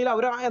നമ്മുടെ കണ്ണിൽ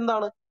അവർ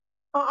എന്താണ്,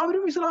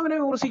 അവരും ഇസ്ലാമിനെ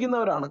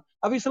വിമർശിക്കുന്നവരാണ്.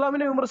 അപ്പൊ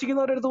ഇസ്ലാമിനെ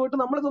വിമർശിക്കുന്നവരുടെ അടുത്ത് പോയിട്ട്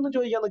നമ്മളിതൊന്നും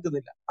ചോദിക്കാൻ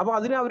നിൽക്കുന്നില്ല. അപ്പൊ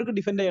അതിനെ അവർക്ക്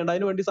ഡിഫെൻഡ് ചെയ്യേണ്ട,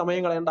 അതിനുവേണ്ടി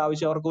സമയം കളയേണ്ട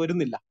ആവശ്യം അവർക്ക്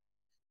വരുന്നില്ല.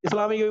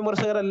 ഇസ്ലാമിക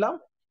വിമർശകരെല്ലാം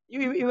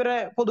ഇവരെ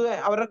പൊതുവെ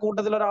അവരുടെ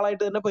കൂട്ടത്തിൽ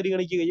ഒരാളായിട്ട് തന്നെ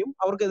പരിഗണിക്കുകയും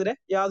അവർക്കെതിരെ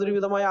യാതൊരു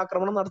വിധമായ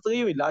ആക്രമണം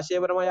നടത്തുകയുമില്ല,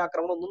 ആശയപരമായ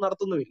ആക്രമണം ഒന്നും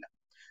നടത്തുന്നുമില്ല.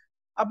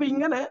 അപ്പൊ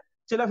ഇങ്ങനെ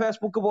ചില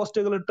ഫേസ്ബുക്ക്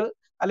പോസ്റ്റുകൾ ഇട്ട്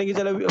അല്ലെങ്കിൽ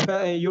ചില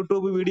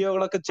യൂട്യൂബ്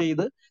വീഡിയോകളൊക്കെ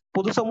ചെയ്ത്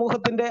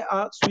പൊതുസമൂഹത്തിന്റെ ആ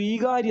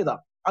സ്വീകാര്യത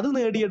അത്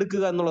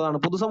നേടിയെടുക്കുക എന്നുള്ളതാണ്.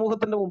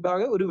 പൊതുസമൂഹത്തിന്റെ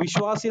മുമ്പാകെ ഒരു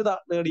വിശ്വാസ്യത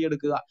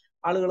നേടിയെടുക്കുക.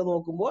 ആളുകൾ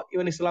നോക്കുമ്പോൾ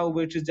ഇവൻ ഇസ്ലാം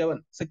ഉപേക്ഷിച്ചവൻ,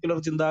 സെക്യുലർ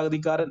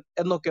ചിന്താഗതിക്കാരൻ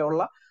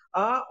എന്നൊക്കെയുള്ള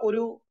ആ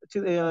ഒരു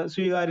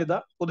സ്വീകാര്യത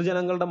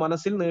പൊതുജനങ്ങളുടെ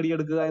മനസ്സിൽ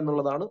നേടിയെടുക്കുക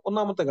എന്നുള്ളതാണ്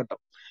ഒന്നാമത്തെ ഘട്ടം.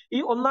 ഈ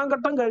ഒന്നാം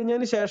ഘട്ടം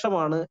കഴിഞ്ഞതിന്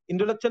ശേഷമാണ്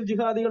ഇന്റലക്ച്വൽ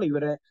ജിഹാദികൾ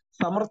ഇവരെ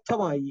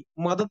സമർത്ഥമായി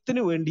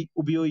മതത്തിനു വേണ്ടി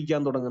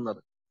ഉപയോഗിക്കാൻ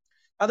തുടങ്ങുന്നത്.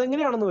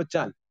 അതെങ്ങനെയാണെന്ന്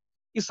വെച്ചാൽ,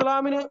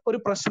 ഇസ്ലാമിന് ഒരു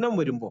പ്രശ്നം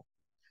വരുമ്പോൾ,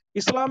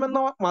 ഇസ്ലാം എന്ന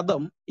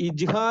മതം ഈ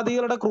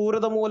ജിഹാദികളുടെ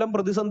ക്രൂരത മൂലം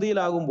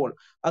പ്രതിസന്ധിയിലാകുമ്പോൾ,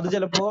 അത്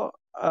ചിലപ്പോ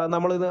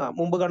നമ്മൾ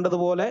മുമ്പ്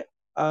കണ്ടതുപോലെ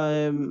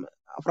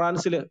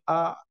ഫ്രാൻസിൽ ആ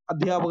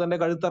അധ്യാപകന്റെ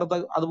കഴുത്തറുത്ത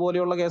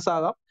അതുപോലെയുള്ള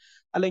കേസാകാം,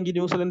 അല്ലെങ്കിൽ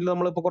ന്യൂസിലൻഡിൽ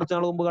നമ്മളിപ്പോ കുറച്ചു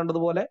നാൾ മുമ്പ്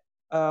കണ്ടതുപോലെ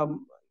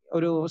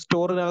ഒരു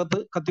സ്റ്റോറിനകത്ത്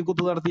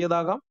കത്തിക്കുത്ത്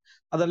നടത്തിയതാകാം,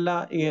 അതല്ല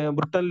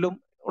ബ്രിട്ടനിലും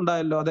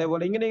ഉണ്ടായല്ലോ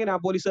അതേപോലെ ഇങ്ങനെ ആ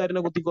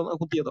പോലീസുകാരനെ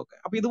കുത്തിയതൊക്കെ.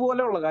 അപ്പൊ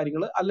ഇതുപോലെയുള്ള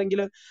കാര്യങ്ങൾ,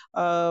 അല്ലെങ്കിൽ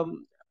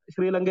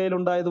ശ്രീലങ്കയിൽ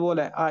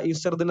ഉണ്ടായതുപോലെ ആ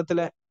ഈസ്റ്റർ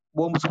ദിനത്തിലെ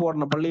ബോംബ്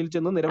സ്ഫോടനം, പള്ളിയിൽ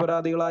ചെന്ന്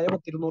നിരപരാധികളായ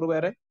 200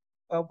 പേരെ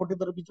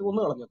പൊട്ടിത്തെറിപ്പിച്ച്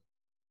കൊന്നു കളഞ്ഞത്.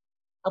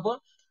 അപ്പൊ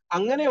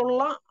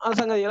അങ്ങനെയുള്ള ആ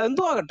സംഗതികൾ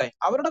എന്തോ ആകട്ടെ,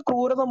 അവരുടെ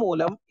ക്രൂരത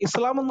മൂലം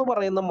ഇസ്ലാം എന്ന്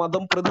പറയുന്ന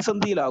മതം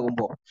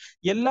പ്രതിസന്ധിയിലാകുമ്പോൾ,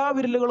 എല്ലാ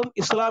വിരലുകളും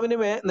ഇസ്ലാമിന്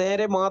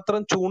നേരെ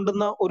മാത്രം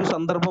ചൂണ്ടുന്ന ഒരു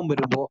സന്ദർഭം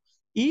വരുമ്പോ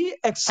ഈ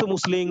എക്സ്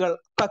മുസ്ലിങ്ങൾ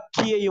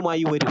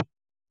തക്കിയയുമായി വരും.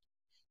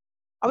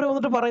 അവർ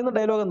വന്നിട്ട് പറയുന്ന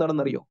ഡയലോഗ്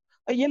എന്താണെന്നറിയോ?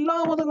 എല്ലാ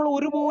മതങ്ങളും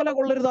ഒരുപോലെ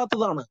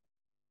കൊള്ളരുതാത്തതാണ്,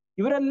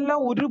 ഇവരെല്ലാം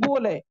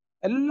ഒരുപോലെ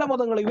എല്ലാ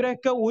മതങ്ങളും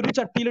ഇവരെയൊക്കെ ഒരു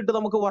ചട്ടിയിലിട്ട്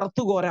നമുക്ക്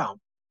വറുത്തു കോരാം.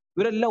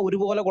 ഇവരെല്ലാം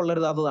ഒരുപോലെ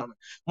കൊള്ളരുതാത്തതാണ്.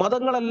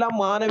 മതങ്ങളെല്ലാം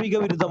മാനവിക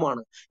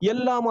വിരുദ്ധമാണ്.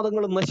 എല്ലാ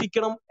മതങ്ങളും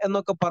നശിക്കണം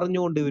എന്നൊക്കെ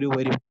പറഞ്ഞുകൊണ്ട് ഇവർ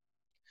വരും.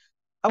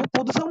 അപ്പൊ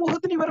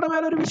പൊതുസമൂഹത്തിന് ഇവരുടെ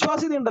മേലെ ഒരു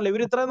വിശ്വാസ്യത ഉണ്ടല്ലോ.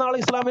 ഇവർ ഇത്രയും നാൾ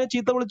ഇസ്ലാമിനെ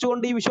ചീത്ത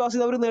വിളിച്ചുകൊണ്ട് ഈ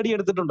വിശ്വാസ്യത അവർ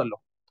നേടിയെടുത്തിട്ടുണ്ടല്ലോ.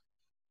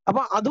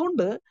 അപ്പൊ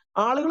അതുകൊണ്ട്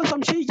ആളുകൾ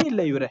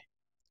സംശയിക്കില്ല ഇവരെ.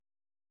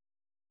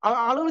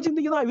 ആളുകൾ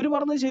ചിന്തിക്കുന്ന ഇവര്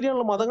പറഞ്ഞത്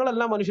ശരിയാണല്ലോ,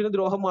 മതങ്ങളെല്ലാം മനുഷ്യന്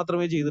ദ്രോഹം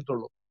മാത്രമേ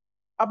ചെയ്തിട്ടുള്ളൂ.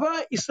 അപ്പൊ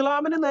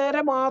ഇസ്ലാമിന്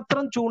നേരെ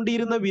മാത്രം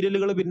ചൂണ്ടിയിരുന്ന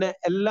വിരലുകൾ പിന്നെ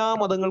എല്ലാ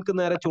മതങ്ങൾക്കും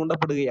നേരെ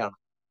ചൂണ്ടപ്പെടുകയാണ്.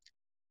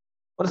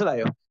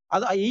 മനസ്സിലായോ?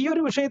 അത് ഈ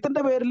ഒരു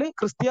വിഷയത്തിന്റെ പേരിൽ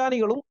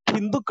ക്രിസ്ത്യാനികളും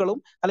ഹിന്ദുക്കളും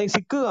അല്ലെങ്കിൽ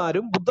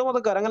സിഖുകാരും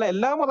ബുദ്ധമതക്കാരും അങ്ങനെ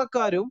എല്ലാ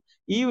മതക്കാരും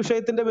ഈ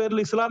വിഷയത്തിന്റെ പേരിൽ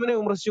ഇസ്ലാമിനെ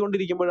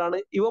വിമർശിച്ചുകൊണ്ടിരിക്കുമ്പോഴാണ്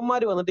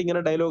ഇവന്മാര് വന്നിട്ട്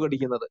ഇങ്ങനെ ഡയലോഗ്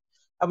അടിക്കുന്നത്.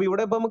 അപ്പൊ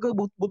ഇവിടെ ഇപ്പൊ നമുക്ക്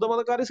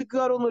ബുദ്ധമതക്കാരും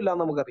സിഖുകാരും ഒന്നും ഇല്ല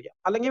നമുക്കറിയാം,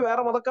 അല്ലെങ്കിൽ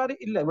വേറെ മതക്കാർ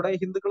ഇല്ല. ഇവിടെ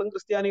ഹിന്ദുക്കളും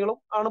ക്രിസ്ത്യാനികളും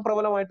ആണ്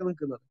പ്രബലമായിട്ട്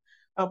നിൽക്കുന്നത്.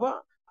 അപ്പൊ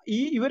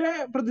ഇവരെ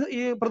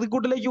ഈ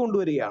പ്രതിക്കൂട്ടിലേക്ക്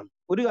കൊണ്ടുവരികയാണ്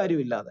ഒരു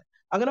കാര്യമില്ലാതെ.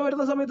 അങ്ങനെ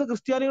വരുന്ന സമയത്ത്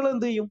ക്രിസ്ത്യാനികൾ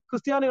എന്ത് ചെയ്യും?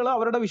 ക്രിസ്ത്യാനികൾ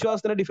അവരുടെ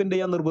വിശ്വാസത്തിനെ ഡിഫെൻഡ്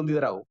ചെയ്യാൻ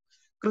നിർബന്ധിതരാകും.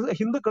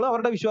 ഹിന്ദുക്കൾ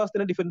അവരുടെ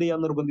വിശ്വാസത്തിനെ ഡിഫെൻഡ് ചെയ്യാൻ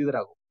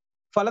നിർബന്ധിതരാകും.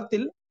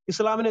 ഫലത്തിൽ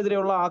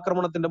ഇസ്ലാമിനെതിരെയുള്ള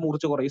ആക്രമണത്തിന്റെ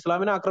മൂർച്ച കുറയും.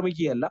 ഇസ്ലാമിനെ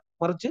ആക്രമിക്കുകയല്ല,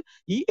 മറിച്ച്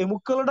ഈ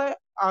എമുക്കളുടെ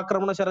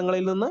ആക്രമണ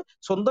ശരങ്ങളിൽ നിന്ന്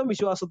സ്വന്തം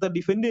വിശ്വാസത്തെ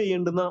ഡിഫെൻഡ്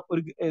ചെയ്യേണ്ടുന്ന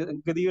ഒരു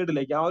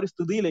ഗതികേടിലേക്ക്, ആ ഒരു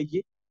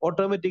സ്ഥിതിയിലേക്ക്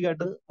ഓട്ടോമാറ്റിക്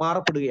ആയിട്ട്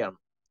മാറപ്പെടുകയാണ്.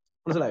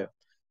 മനസ്സിലായോ?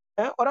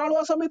 ഒരാളും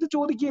ആ സമയത്ത്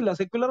ചോദിക്കുകയില്ല,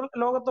 സെക്യുലർ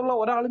ലോകത്തുള്ള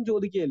ഒരാളും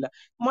ചോദിക്കുകയില്ല,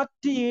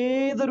 മറ്റ്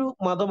ഏതൊരു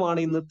മതമാണ്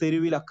ഇന്ന്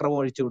തെരുവിൽ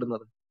അക്രമം അഴിച്ചു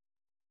വിടുന്നത്?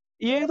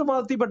 ഏത്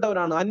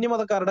മതത്തിൽപ്പെട്ടവരാണ്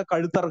അന്യമതക്കാരുടെ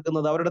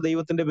കഴുത്തറക്കുന്നത്? അവരുടെ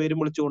ദൈവത്തിന്റെ പേരും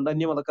വിളിച്ചുകൊണ്ട്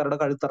അന്യമതക്കാരുടെ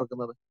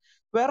കഴുത്തറക്കുന്നത്?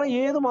 വേറെ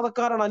ഏത്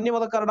മതക്കാരാണ്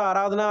അന്യമതക്കാരുടെ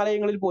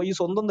ആരാധനാലയങ്ങളിൽ പോയി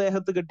സ്വന്തം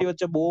ദേഹത്ത്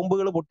കെട്ടിവെച്ച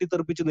ബോംബുകൾ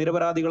പൊട്ടിത്തെറിപ്പിച്ച്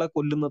നിരപരാധികളെ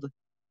കൊല്ലുന്നത്?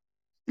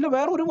 ഇല്ല,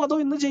 വേറെ ഒരു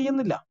മതവും ഇന്ന്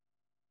ചെയ്യുന്നില്ല.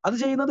 അത്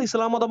ചെയ്യുന്നത്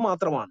ഇസ്ലാം മതം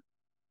മാത്രമാണ്.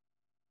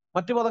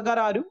 മറ്റു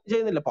മതക്കാരും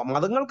ചെയ്യുന്നില്ല.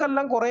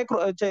 മതങ്ങൾക്കെല്ലാം കുറെ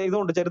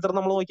ഇതുണ്ട്, ചരിത്രം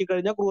നമ്മൾ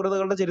നോക്കിക്കഴിഞ്ഞാൽ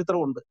ക്രൂരതകളുടെ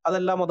ചരിത്രമുണ്ട്.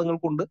 അതെല്ലാ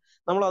മതങ്ങൾക്കുണ്ട്.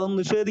 നമ്മൾ അതൊന്നും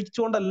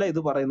നിഷേധിച്ചുകൊണ്ടല്ല ഇത്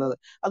പറയുന്നത്.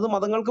 അത്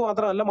മതങ്ങൾക്ക്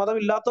മാത്രമല്ല,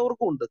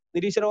 മതമില്ലാത്തവർക്കും ഉണ്ട്.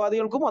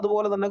 നിരീശ്വരവാദികൾക്കും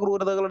അതുപോലെ തന്നെ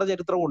ക്രൂരതകളുടെ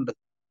ചരിത്രമുണ്ട്.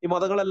 ഈ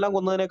മതങ്ങളെല്ലാം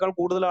കൊന്നതിനേക്കാൾ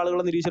കൂടുതൽ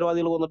ആളുകൾ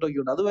നിരീശ്വരവാദികൾ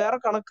കൊന്നിട്ടൊക്കെയുണ്ട്. അത് വേറെ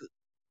കണക്ക്,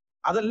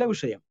 അതല്ല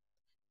വിഷയം.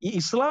 ഈ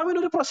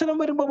ഇസ്ലാമിനൊരു പ്രശ്നം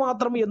വരുമ്പോൾ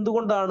മാത്രം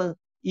എന്തുകൊണ്ടാണ്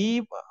ഈ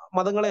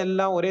മതങ്ങളെ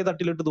എല്ലാം ഒരേ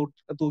തട്ടിലിട്ട്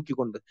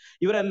തൂക്കിക്കൊണ്ട്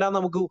ഇവരെല്ലാം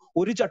നമുക്ക്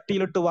ഒരു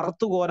ചട്ടിയിലിട്ട്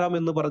വറുത്തു കോരാം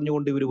എന്ന്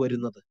പറഞ്ഞുകൊണ്ട് ഇവർ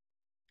വരുന്നത്?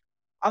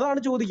 അതാണ്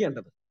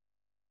ചോദിക്കേണ്ടത്.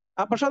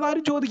 പക്ഷെ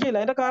അതാരും ചോദിക്കില്ല.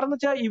 അതിന്റെ കാരണം എന്ന്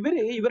വെച്ചാൽ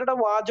ഇവരുടെ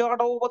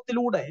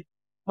വാചാടോപത്തിലൂടെ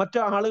മറ്റു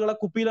ആളുകളെ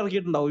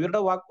കുപ്പിയിലിറക്കിയിട്ടുണ്ടാവും.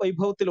 ഇവരുടെ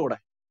വാഗ്വൈഭവത്തിലൂടെ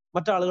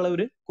മറ്റാളുകളെ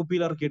ഇവര്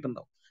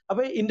കുപ്പിയിലിറക്കിയിട്ടുണ്ടാവും.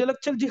 അപ്പൊ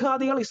ഇന്റലക്ച്വൽ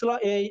ജിഹാദികൾ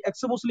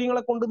എക്സ്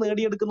മുസ്ലിങ്ങളെ കൊണ്ട്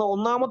നേടിയെടുക്കുന്ന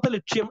ഒന്നാമത്തെ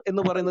ലക്ഷ്യം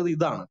എന്ന് പറയുന്നത്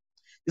ഇതാണ്.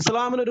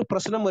 ഇസ്ലാമിനൊരു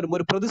പ്രശ്നം വരുമ്പോൾ,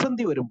 ഒരു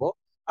പ്രതിസന്ധി വരുമ്പോൾ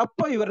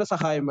അപ്പൊ ഇവരുടെ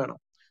സഹായം വേണം.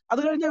 അത്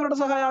കഴിഞ്ഞാൽ ഇവരുടെ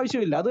സഹായം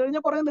ആവശ്യമില്ല. അത്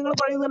കഴിഞ്ഞാൽ പറയും നിങ്ങൾ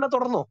പഴയത് തന്നെ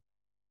തുടർന്നോ.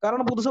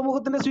 കാരണം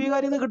പൊതുസമൂഹത്തിന്റെ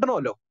സ്വീകാര്യത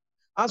കിട്ടണമല്ലോ.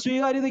 ആ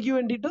സ്വീകാര്യതയ്ക്ക്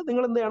വേണ്ടിയിട്ട്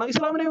നിങ്ങൾ എന്ത് ചെയ്യണം?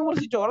 ഇസ്ലാമിനെ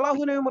വിമർശിച്ചോ,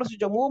 അള്ളാഹുവിനെ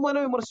വിമർശിച്ചോ,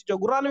 മുഹമ്മദിനെ വിമർശിച്ചോ,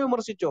 ഖുറാനെ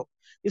വിമർശിച്ചോ,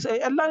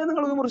 എല്ലാവരും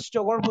നിങ്ങൾ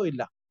വിമർശിച്ചോ,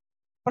 കുഴപ്പമില്ല.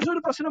 പക്ഷെ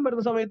ഒരു പ്രശ്നം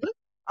വരുന്ന സമയത്ത്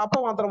അപ്പൊ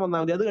മാത്രം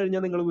വന്നാൽ മതി. അത്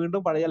കഴിഞ്ഞാൽ നിങ്ങൾ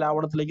വീണ്ടും പഴയ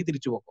ലാവണത്തിലേക്ക്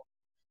തിരിച്ചു പോകും.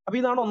 അപ്പൊ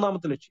ഇതാണ്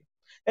ഒന്നാമത്തെ ലക്ഷ്യം.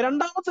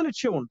 രണ്ടാമത്തെ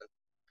ലക്ഷ്യമുണ്ട്.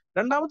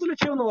 രണ്ടാമത്തെ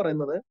ലക്ഷ്യം എന്ന്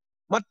പറയുന്നത്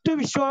മറ്റ്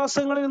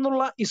വിശ്വാസങ്ങളിൽ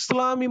നിന്നുള്ള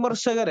ഇസ്ലാം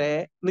വിമർശകരെ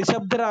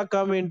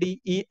നിശബ്ദരാക്കാൻ വേണ്ടി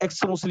ഈ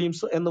എക്സ്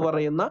മുസ്ലിംസ് എന്ന്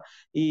പറയുന്ന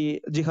ഈ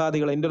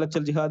ജിഹാദികൾ,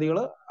 ഇന്റലക്ച്വൽ ജിഹാദികൾ,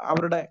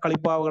 അവരുടെ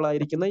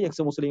കളിപ്പാവുകളായിരിക്കുന്ന ഈ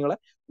എക്സ് മുസ്ലിങ്ങളെ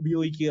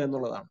ഉപയോഗിക്കുക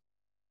എന്നുള്ളതാണ്.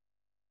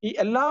 ഈ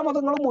എല്ലാ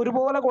മതങ്ങളും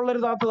ഒരുപോലെ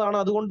കൊള്ളരുതാത്തതാണ്.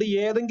 അതുകൊണ്ട്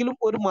ഏതെങ്കിലും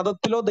ഒരു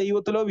മതത്തിലോ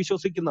ദൈവത്തിലോ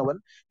വിശ്വസിക്കുന്നവൻ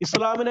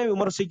ഇസ്ലാമിനെ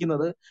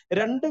വിമർശിക്കുന്നത്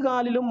രണ്ട്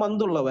കാലിലും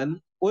മന്തുള്ളവൻ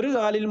ഒരു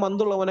കാലിൽ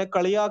മന്തുള്ളവനെ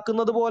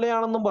കളിയാക്കുന്നത്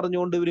പോലെയാണെന്നും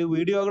പറഞ്ഞുകൊണ്ട് ഇവര്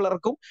വീഡിയോകൾ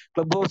ഇറക്കും,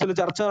 ക്ലബ് ഹൗസിൽ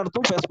ചർച്ച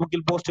നടത്തും,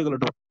 ഫേസ്ബുക്കിൽ പോസ്റ്റുകൾ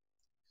ഇടും.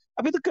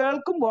 അപ്പൊ ഇത്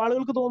കേൾക്കുമ്പോൾ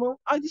ആളുകൾക്ക് തോന്നും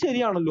അത്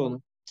ശരിയാണല്ലോ എന്ന്.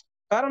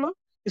 കാരണം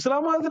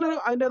ഇസ്ലാം മതത്തിന്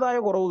അതിൻ്റെതായ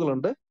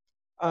കുറവുകളുണ്ട്,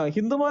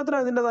 ഹിന്ദു മതത്തിന്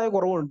അതിൻ്റെതായ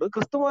കുറവുണ്ട്,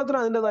 ക്രിസ്തു മതത്തിന്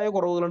അതിൻ്റെതായ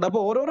കുറവുകളുണ്ട്. അപ്പൊ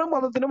ഓരോരോ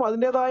മതത്തിനും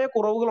അതിൻ്റെതായ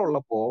കുറവുകൾ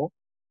ഉള്ളപ്പോ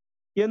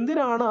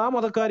എന്തിനാണ് ആ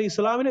മതക്കാർ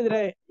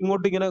ഇസ്ലാമിനെതിരെ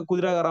ഇങ്ങോട്ട് ഇങ്ങനെ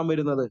കുതിര കയറാൻ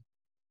വരുന്നത്?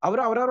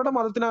 അവരവരുടെ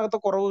മതത്തിനകത്തെ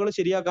കുറവുകൾ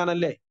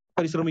ശരിയാക്കാനല്ലേ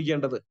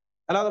പരിശ്രമിക്കേണ്ടത്,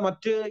 അല്ലാതെ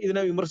മറ്റ്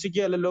ഇതിനെ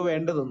വിമർശിക്കുകയല്ലോ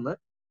വേണ്ടതെന്ന്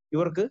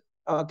ഇവർക്ക്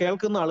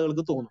കേൾക്കുന്ന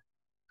ആളുകൾക്ക് തോന്നും.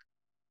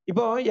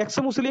 ഇപ്പൊ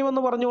എക്സ് മുസ്ലിം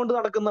എന്ന് പറഞ്ഞുകൊണ്ട്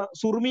നടക്കുന്ന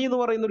സുർമി എന്ന്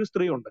പറയുന്ന ഒരു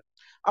സ്ത്രീ ഉണ്ട്.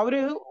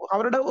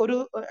 അവരുടെ ഒരു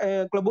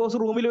ക്ലബ് ഹൗസ്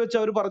റൂമിൽ വെച്ച്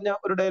അവർ പറഞ്ഞ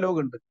ഒരു ഡയലോഗ്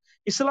ഉണ്ട്: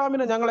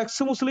 ഇസ്ലാമിനെ ഞങ്ങൾ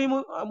എക്സ്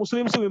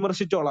മുസ്ലിംസ്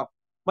വിമർശിച്ചോളാം,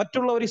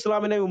 മറ്റുള്ളവർ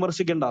ഇസ്ലാമിനെ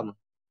വിമർശിക്കണ്ടെന്ന്.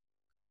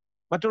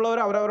 മറ്റുള്ളവർ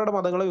അവരവരുടെ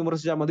മതങ്ങളെ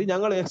വിമർശിച്ചാൽ മതി,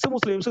 ഞങ്ങൾ എക്സ്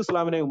മുസ്ലിംസ്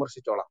ഇസ്ലാമിനെ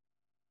വിമർശിച്ചോളാം.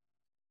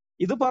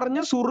 ഇത് പറഞ്ഞ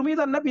സുർമി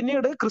തന്നെ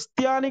പിന്നീട്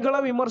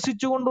ക്രിസ്ത്യാനികളെ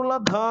വിമർശിച്ചുകൊണ്ടുള്ള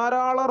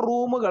ധാരാളം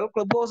റൂമുകൾ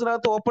ക്ലബ്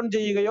ഹൗസിനകത്ത് ഓപ്പൺ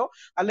ചെയ്യുകയോ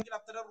അല്ലെങ്കിൽ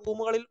അത്തരം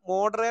റൂമുകളിൽ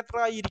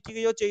മോഡറേറ്ററായി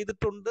ഇരിക്കുകയോ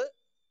ചെയ്തിട്ടുണ്ട്.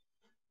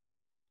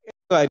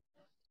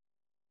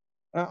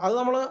 അത്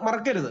നമ്മൾ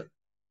മറക്കരുത്.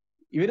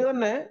 ഇവര്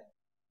തന്നെ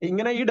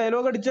ഇങ്ങനെ ഈ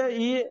ഡയലോഗ് അടിച്ച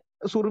ഈ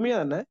സുർമിയ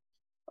തന്നെ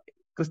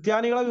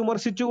ക്രിസ്ത്യാനികളെ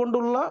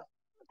വിമർശിച്ചുകൊണ്ടുള്ള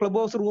ക്ലബ്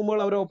ഹൗസ് റൂമുകൾ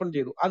അവർ ഓപ്പൺ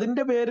ചെയ്തു.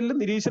 അതിന്റെ പേരിൽ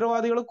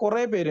നിരീശ്വരവാദികൾ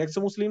കുറെ പേര്,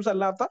 എക്സ് മുസ്ലിംസ്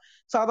അല്ലാത്ത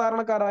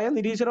സാധാരണക്കാരായ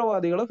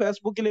നിരീശ്വരവാദികൾ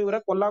ഫേസ്ബുക്കിൽ ഇവരെ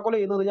കൊല്ലാക്കൊല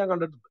ചെയ്യുന്നത് ഞാൻ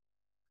കണ്ടിട്ടുണ്ട്.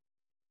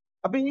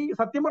 അപ്പൊ ഈ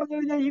സത്യം പറഞ്ഞു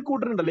കഴിഞ്ഞാൽ ഈ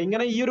കൂട്ടരുണ്ടല്ലോ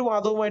ഇങ്ങനെ ഈ ഒരു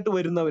വാദവുമായിട്ട്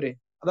വരുന്നവര്,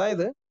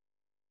 അതായത്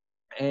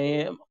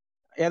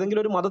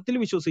ഏതെങ്കിലും ഒരു മതത്തിൽ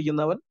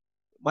വിശ്വസിക്കുന്നവൻ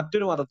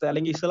മറ്റൊരു മതത്തെ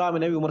അല്ലെങ്കിൽ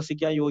ഇസ്ലാമിനെ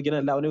വിമർശിക്കാൻ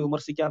യോഗ്യനല്ല, അവനെ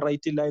വിമർശിക്കാൻ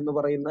റൈറ്റ് ഇല്ല എന്ന്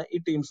പറയുന്ന ഈ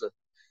ടീംസ്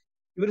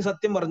ഇവർ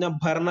സത്യം പറഞ്ഞ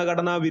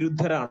ഭരണഘടനാ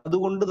വിരുദ്ധരാണ്.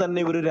 അതുകൊണ്ട് തന്നെ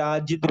ഇവർ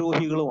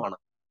രാജ്യദ്രോഹികളുമാണ്.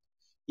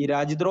 ഈ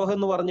രാജ്യദ്രോഹം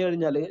എന്ന് പറഞ്ഞു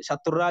കഴിഞ്ഞാല്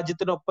ശത്രു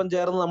രാജ്യത്തിനൊപ്പം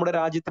ചേർന്ന് നമ്മുടെ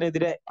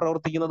രാജ്യത്തിനെതിരെ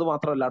പ്രവർത്തിക്കുന്നത്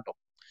മാത്രമല്ല കേട്ടോ.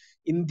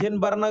 ഇന്ത്യൻ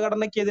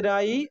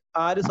ഭരണഘടനയ്ക്കെതിരായി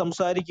ആര്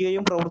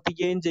സംസാരിക്കുകയും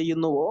പ്രവർത്തിക്കുകയും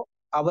ചെയ്യുന്നുവോ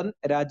അവൻ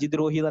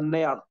രാജ്യദ്രോഹി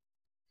തന്നെയാണ്.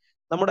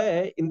 നമ്മുടെ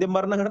ഇന്ത്യൻ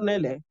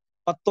ഭരണഘടനയിലെ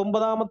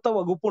 19ാമത്തെ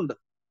വകുപ്പുണ്ട്.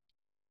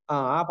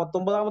 ആ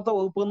 19ാമത്തെ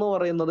വകുപ്പ് എന്ന്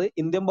പറയുന്നത്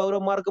ഇന്ത്യൻ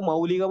പൗരന്മാർക്ക്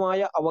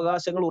മൗലികമായ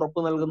അവകാശങ്ങൾ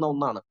ഉറപ്പു നൽകുന്ന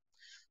ഒന്നാണ്.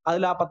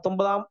 അതിൽ ആ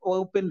 19ാം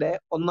വകുപ്പിന്റെ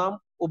 1ാം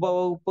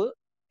ഉപവകുപ്പ്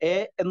എ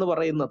എന്ന്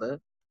പറയുന്നത്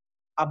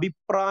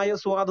അഭിപ്രായ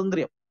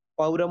സ്വാതന്ത്ര്യം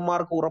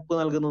പൗരന്മാർക്ക് ഉറപ്പ്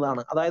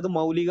നൽകുന്നതാണ്. അതായത്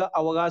മൗലിക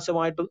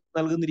അവകാശമായിട്ട്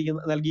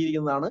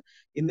നൽകിയിരിക്കുന്നതാണ്.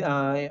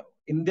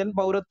 ഇന്ത്യൻ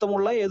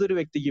പൗരത്വമുള്ള ഏതൊരു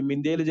വ്യക്തിക്കും,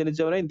 ഇന്ത്യയിൽ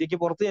ജനിച്ചവനോ ഇന്ത്യക്ക്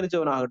പുറത്ത്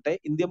ജനിച്ചവനാകട്ടെ,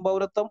 ഇന്ത്യൻ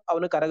പൗരത്വം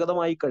അവന്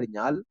കരഗതമായി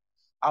കഴിഞ്ഞാൽ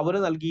അവന്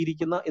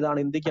നൽകിയിരിക്കുന്ന ഇതാണ്: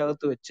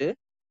 ഇന്ത്യക്കകത്ത് വെച്ച്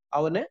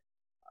അവന്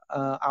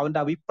അവന്റെ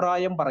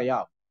അഭിപ്രായം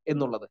പറയാം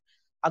എന്നുള്ളത്.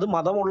 അത്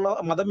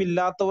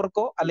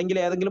മതമില്ലാത്തവർക്കോ അല്ലെങ്കിൽ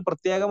ഏതെങ്കിലും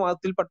പ്രത്യേക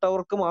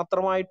മതത്തിൽപ്പെട്ടവർക്ക്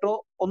മാത്രമായിട്ടോ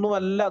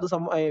ഒന്നുമല്ല അത്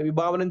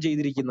വിഭാവനം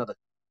ചെയ്തിരിക്കുന്നത്.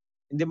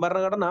 ഇന്ത്യൻ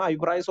ഭരണഘടന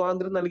അഭിപ്രായ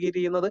സ്വാതന്ത്ര്യം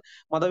നൽകിയിരിക്കുന്നത്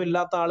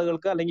മതമില്ലാത്ത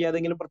ആളുകൾക്ക് അല്ലെങ്കിൽ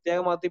ഏതെങ്കിലും പ്രത്യേക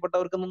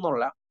മതത്തിൽപ്പെട്ടവർക്ക്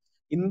നിന്നുള്ള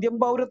ഇന്ത്യൻ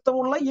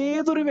പൗരത്വമുള്ള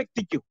ഏതൊരു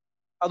വ്യക്തിക്കും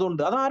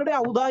അതുണ്ട്. അതാരുടെ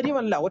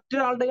ഔദാര്യമല്ല,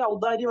 ഒറ്റൊരാളുടെ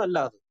ഔദാര്യമല്ല,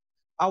 അത്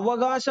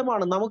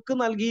അവകാശമാണ്. നമുക്ക്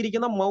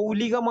നൽകിയിരിക്കുന്ന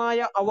മൗലികമായ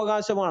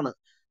അവകാശമാണ്.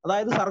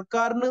 അതായത്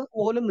സർക്കാരിന്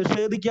പോലും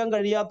നിഷേധിക്കാൻ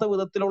കഴിയാത്ത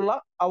വിധത്തിലുള്ള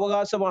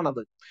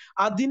അവകാശമാണത്.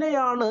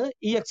 അതിനെയാണ്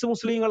ഈ എക്സ്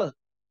മുസ്ലിങ്ങൾ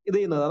ഇത്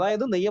ചെയ്യുന്നത്.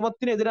 അതായത്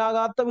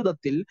നിയമത്തിനെതിരാകാത്ത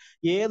വിധത്തിൽ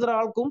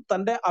ഏതൊരാൾക്കും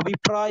തന്റെ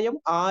അഭിപ്രായം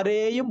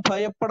ആരെയും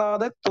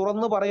ഭയപ്പെടാതെ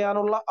തുറന്നു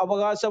പറയാനുള്ള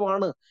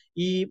അവകാശമാണ്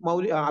ഈ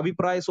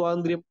അഭിപ്രായ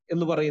സ്വാതന്ത്ര്യം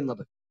എന്ന്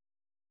പറയുന്നത്.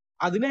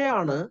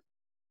 അതിനെയാണ്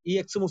ഈ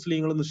എക്സ്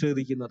മുസ്ലിങ്ങൾ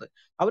നിഷേധിക്കുന്നത്.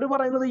 അവർ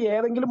പറയുന്നത്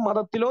ഏതെങ്കിലും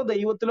മതത്തിലോ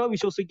ദൈവത്തിലോ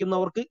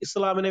വിശ്വസിക്കുന്നവർക്ക്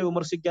ഇസ്ലാമിനെ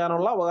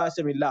വിമർശിക്കാനുള്ള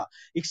അവകാശമില്ല.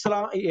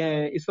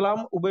 ഇസ്ലാം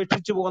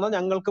ഉപേക്ഷിച്ചു പോകുന്ന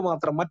ഞങ്ങൾക്ക്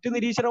മാത്രം, മറ്റു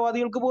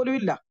നിരീശ്വരവാദികൾക്ക് പോലും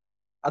ഇല്ല.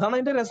 അതാണ്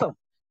അതിന്റെ രസം.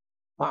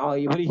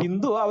 ഒരു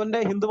ഹിന്ദു അവന്റെ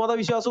ഹിന്ദുമത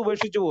വിശ്വാസം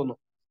ഉപേക്ഷിച്ചു പോകുന്നു,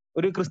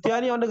 ഒരു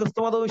ക്രിസ്ത്യാനി അവന്റെ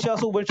ക്രിസ്തുമത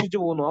വിശ്വാസം ഉപേക്ഷിച്ചു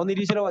പോകുന്നു, അവൻ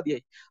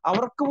നിരീശ്വരവാദിയായി.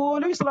 അവർക്ക്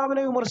പോലും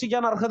ഇസ്ലാമിനെ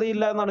വിമർശിക്കാൻ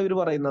അർഹതയില്ല എന്നാണ് ഇവർ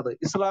പറയുന്നത്.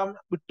 ഇസ്ലാം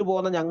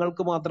വിട്ടുപോകുന്ന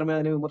ഞങ്ങൾക്ക് മാത്രമേ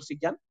അതിനെ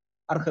വിമർശിക്കാൻ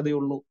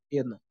അർഹതയുള്ളൂ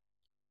എന്ന്.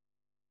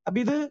 അപ്പൊ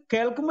ഇത്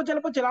കേൾക്കുമ്പോൾ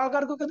ചിലപ്പോൾ ചില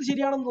ആൾക്കാർക്കൊക്കെ ഇത്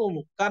ശരിയാണെന്ന്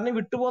തോന്നുന്നു. കാരണം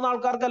വിട്ടുപോകുന്ന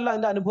ആൾക്കാർക്കല്ല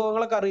അതിന്റെ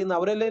അനുഭവങ്ങളൊക്കെ അറിയുന്നത്.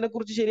 അവരല്ലേ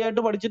ഇതിനെക്കുറിച്ച്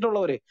ശരിയായിട്ട്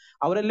പഠിച്ചിട്ടുള്ളവര്,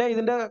 അവരല്ലേ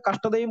ഇതിന്റെ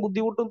കഷ്ടതയും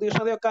ബുദ്ധിമുട്ടും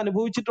തീഷ്ണതയും ഒക്കെ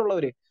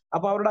അനുഭവിച്ചിട്ടുള്ളവര്.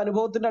 അപ്പൊ അവരുടെ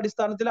അനുഭവത്തിന്റെ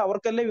അടിസ്ഥാനത്തിൽ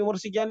അവർക്കല്ലേ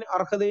വിമർശിക്കാൻ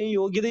അർഹതയും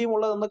യോഗ്യതയും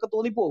ഉള്ളതെന്നൊക്കെ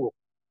തോന്നിപ്പോകും.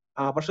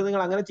 പക്ഷെ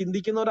നിങ്ങൾ അങ്ങനെ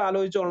ചിന്തിക്കുന്നവർ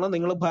ആലോചിച്ചോളണം,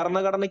 നിങ്ങൾ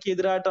ഭരണഘടനയ്ക്ക്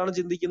എതിരായിട്ടാണ്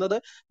ചിന്തിക്കുന്നത്.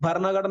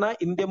 ഭരണഘടന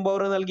ഇന്ത്യൻ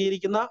പൗരന്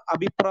നൽകിയിരിക്കുന്ന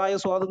അഭിപ്രായ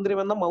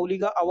സ്വാതന്ത്ര്യം എന്ന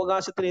മൗലിക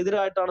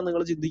അവകാശത്തിനെതിരായിട്ടാണ്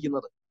നിങ്ങൾ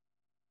ചിന്തിക്കുന്നത്.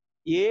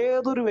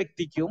 ഏതൊരു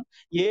വ്യക്തിക്കും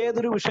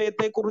ഏതൊരു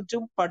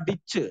വിഷയത്തെക്കുറിച്ചും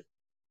പഠിച്ച്,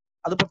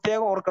 അത്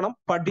പ്രത്യേകം ഓർക്കണം,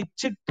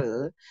 പഠിച്ചിട്ട്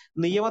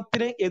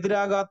നിയമത്തിന്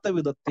എതിരാകാത്ത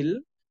വിധത്തിൽ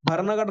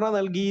ഭരണഘടന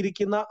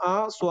നൽകിയിരിക്കുന്ന ആ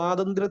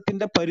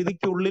സ്വാതന്ത്ര്യത്തിന്റെ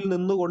പരിധിക്കുള്ളിൽ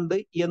നിന്നുകൊണ്ട്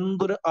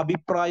എന്തൊരു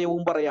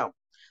അഭിപ്രായവും പറയാം.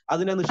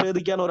 അതിനെ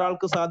നിഷേധിക്കാൻ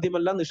ഒരാൾക്ക്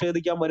സാധ്യമല്ല.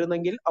 നിഷേധിക്കാൻ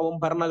വരുന്നെങ്കിൽ അവൻ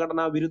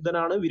ഭരണഘടനാ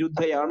വിരുദ്ധനാണ്,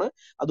 വിരുദ്ധയാണ്,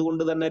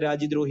 അതുകൊണ്ട് തന്നെ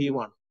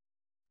രാജ്യദ്രോഹിയുമാണ്.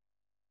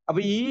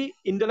 അപ്പൊ ഈ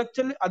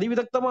ഇന്റലക്ച്വൽ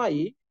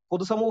അതിവിദഗ്ധമായി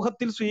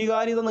പൊതുസമൂഹത്തിൽ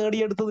സ്വീകാര്യത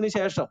നേടിയെടുത്തതിന്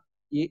ശേഷം,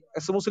 ഈ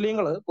എസ്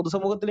മുസ്ലിങ്ങള്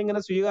പൊതുസമൂഹത്തിൽ ഇങ്ങനെ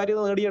സ്വീകാര്യത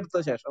നേടിയെടുത്ത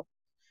ശേഷം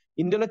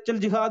ഇന്റലക്ച്വൽ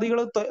ജിഹാദികൾ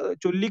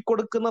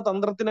ചൊല്ലിക്കൊടുക്കുന്ന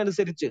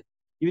തന്ത്രത്തിനനുസരിച്ച്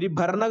ഇവർ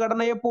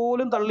ഭരണഘടനയെ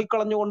പോലും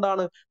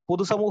തള്ളിക്കളഞ്ഞുകൊണ്ടാണ്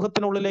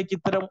പൊതുസമൂഹത്തിനുള്ളിലേക്ക്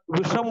ഇത്തരം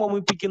വിഷം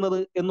വമിപ്പിക്കുന്നത്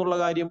എന്നുള്ള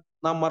കാര്യം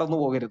നാം മറന്നു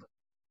പോകരുത്.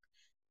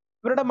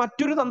 ഇവരുടെ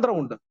മറ്റൊരു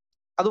തന്ത്രമുണ്ട്,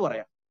 അത്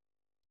പറയാം.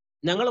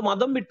 ഞങ്ങൾ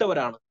മതം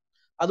വിട്ടവരാണ്,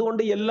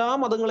 അതുകൊണ്ട് എല്ലാ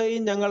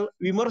മതങ്ങളെയും ഞങ്ങൾ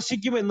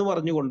വിമർശിക്കും എന്ന്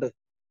പറഞ്ഞുകൊണ്ട്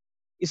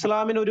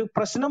ഇസ്ലാമിന് ഒരു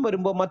പ്രശ്നം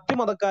വരുമ്പോൾ മറ്റു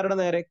മതക്കാരുടെ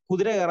നേരെ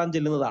കുതിര കയറാൻ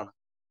ചെല്ലുന്നതാണ്.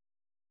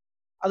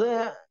 അത്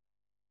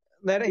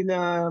നേരെ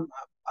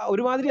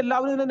ഒരുമാതിരി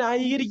എല്ലാവരും ഇതിനെ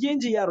ന്യായീകരിക്കുകയും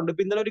ചെയ്യാറുണ്ട്.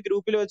 ഇപ്പൊ ഇന്നലെ ഒരു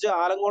ഗ്രൂപ്പിൽ വെച്ച്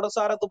ആലങ്കോട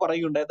സാറത്ത്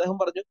പറയുന്നുണ്ട്. അദ്ദേഹം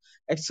പറഞ്ഞു,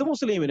 എക്സ്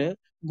മുസ്ലിമിന്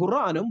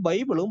ഖുർആനും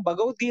ബൈബിളും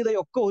ഭഗവത്ഗീതയും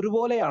ഒക്കെ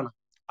ഒരുപോലെയാണ്,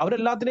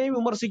 അവരെല്ലാത്തിനെയും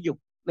വിമർശിക്കും,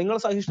 നിങ്ങൾ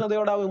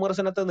സഹിഷ്ണുതയോടെ ആ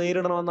വിമർശനത്തെ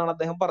നേരിടണമെന്നാണ്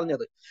അദ്ദേഹം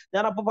പറഞ്ഞത്.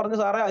 ഞാൻ അപ്പൊ പറഞ്ഞു,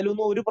 സാറേ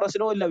അതിലൊന്നും ഒരു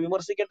പ്രശ്നവും ഇല്ല,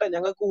 വിമർശിക്കട്ടെ,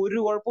 ഞങ്ങൾക്ക് ഒരു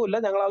കുഴപ്പമില്ല,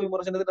 ഞങ്ങൾ ആ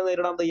വിമർശനത്തിനെ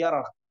നേരിടാൻ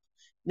തയ്യാറാണ്.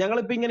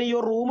 ഞങ്ങളിപ്പോ ഇങ്ങനെ ഈ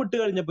റൂം ഇട്ട്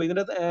കഴിഞ്ഞപ്പോ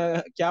ഇതിന്റെ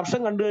ക്യാപ്ഷൻ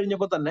കണ്ടു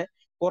കഴിഞ്ഞപ്പോ തന്നെ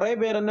കുറെ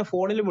പേര് എന്നെ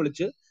ഫോണിൽ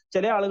വിളിച്ച്,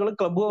 ചില ആളുകൾ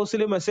ക്ലബ്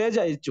ഹൗസിൽ മെസ്സേജ്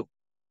അയച്ചു.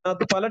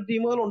 അതിനകത്ത് പല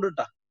ടീമുകളുണ്ട്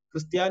കേട്ടാ,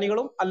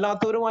 ക്രിസ്ത്യാനികളും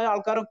അല്ലാത്തവരുമായ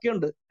ആൾക്കാരൊക്കെ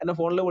ഉണ്ട്. എന്നെ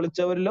ഫോണിൽ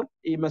വിളിച്ചവരിലും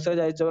ഈ മെസ്സേജ്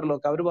അയച്ചവരിലും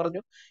ഒക്കെ. അവർ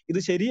പറഞ്ഞു, ഇത്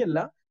ശരിയല്ല,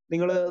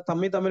 നിങ്ങൾ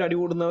തമ്മിൽ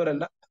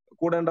അടികൂടുന്നവരല്ല,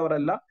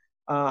 കൂടേണ്ടവരല്ല,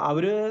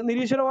 അവര്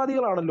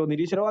നിരീശ്വരവാദികളാണല്ലോ,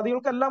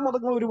 നിരീശ്വരവാദികൾക്ക് എല്ലാ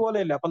മതങ്ങളും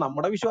ഒരുപോലെയല്ല, അപ്പൊ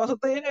നമ്മുടെ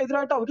വിശ്വാസത്തെ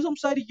എതിരായിട്ട് അവര്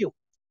സംസാരിക്കും,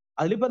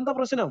 അതിലിപ്പോ എന്താ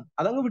പ്രശ്നം,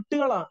 അതങ്ങ്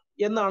വിട്ടുകളാ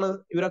എന്നാണ്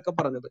ഇവരൊക്കെ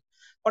പറഞ്ഞത്.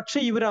 പക്ഷെ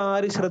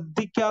ഇവരാരും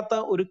ശ്രദ്ധിക്കാത്ത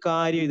ഒരു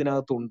കാര്യം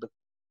ഇതിനകത്തുണ്ട്.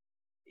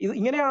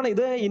 ഇങ്ങനെയാണ്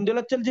ഇത്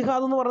ഇന്റലക്ച്വൽ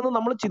ജിഹാദ് എന്ന് പറയുന്നത്.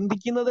 നമ്മൾ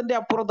ചിന്തിക്കുന്നതിന്റെ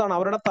അപ്പുറത്താണ്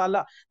അവരുടെ തല.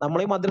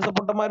 നമ്മളീ മദ്രസ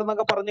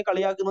പൊട്ടന്മാരെന്നൊക്കെ പറഞ്ഞ്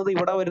കളിയാക്കുന്നത്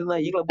ഇവിടെ വരുന്ന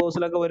ഈ ക്ലബ്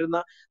ഹൗസിലൊക്കെ വരുന്ന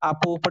ആ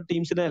പൂപ്പ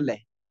ടീംസിനെ അല്ലേ.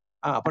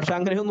 പക്ഷെ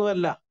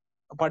അങ്ങനെയൊന്നുമല്ല,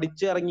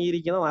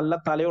 പഠിച്ചിറങ്ങിയിരിക്കുന്ന നല്ല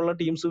തലയുള്ള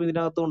ടീംസും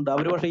ഇതിനകത്തുണ്ട്.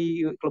 അവര് പക്ഷെ ഈ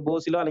ക്ലബ്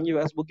ഹൗസിലോ അല്ലെങ്കിൽ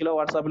ഫേസ്ബുക്കിലോ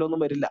വാട്സാപ്പിലോ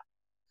ഒന്നും വരില്ല.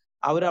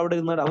 അവരവിടെ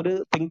ഇരുന്ന്, അവര്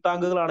തിങ്ക്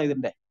ടാങ്കുകളാണ്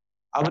ഇതിന്റെ.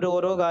 അവർ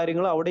ഓരോ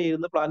കാര്യങ്ങളും അവിടെ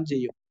ഇരുന്ന് പ്ലാൻ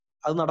ചെയ്യും.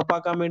 അത്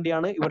നടപ്പാക്കാൻ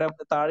വേണ്ടിയാണ് ഇവിടെ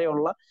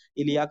താഴെയുള്ള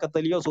ഈ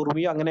ലിയാഖത്തലിയോ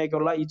സുർമിയോ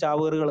അങ്ങനെയൊക്കെയുള്ള ഈ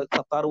ചാവേറുകൾ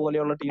ഖത്താർ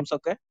പോലെയുള്ള ടീംസ്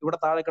ഒക്കെ ഇവിടെ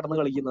താഴെ കിടന്ന്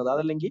കളിക്കുന്നത്.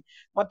 അതല്ലെങ്കിൽ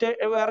മറ്റേ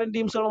വേറെ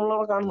ടീംസുകൾ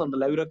നമ്മൾ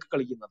കാണുന്നുണ്ടല്ലോ ഇവരൊക്കെ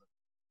കളിക്കുന്നത്.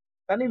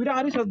 കാരണം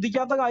ഇവരാരും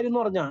ശ്രദ്ധിക്കാത്ത കാര്യം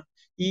എന്ന് പറഞ്ഞാൽ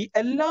ഈ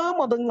എല്ലാ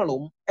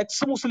മതങ്ങളും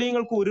എക്സ്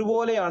മുസ്ലിങ്ങൾക്ക്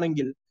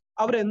ഒരുപോലെയാണെങ്കിൽ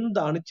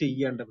അവരെന്താണ്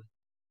ചെയ്യേണ്ടത്?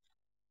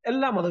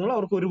 എല്ലാ മതങ്ങളും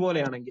അവർക്ക്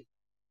ഒരുപോലെയാണെങ്കിൽ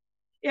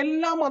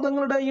എല്ലാ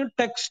മതങ്ങളുടെയും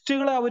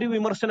ടെക്സ്റ്റുകളെ അവർ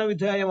വിമർശന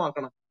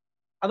വിധേയമാക്കണം.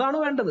 അതാണ്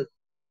വേണ്ടത്.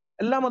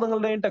 എല്ലാ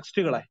മതങ്ങളുടെയും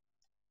ടെക്സ്റ്റുകളെ.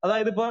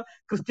 അതായത് ഇപ്പൊ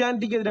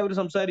ക്രിസ്ത്യാനിറ്റിക്കെതിരെ അവർ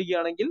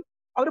സംസാരിക്കുകയാണെങ്കിൽ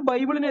അവർ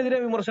ബൈബിളിനെതിരെ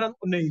വിമർശനം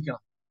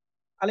ഉന്നയിക്കണം.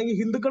 അല്ലെങ്കിൽ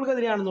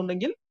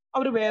ഹിന്ദുക്കൾക്കെതിരെയാണെന്നുണ്ടെങ്കിൽ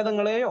അവർ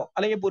വേദങ്ങളെയോ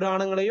അല്ലെങ്കിൽ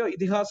പുരാണങ്ങളെയോ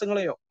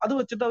ഇതിഹാസങ്ങളെയോ അത്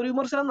വെച്ചിട്ട് അവർ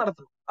വിമർശനം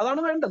നടത്തണം.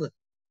 അതാണ് വേണ്ടത്.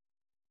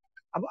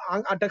 അപ്പൊ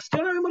ആ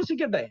ടെക്സ്റ്റുകളെ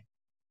വിമർശിക്കട്ടെ.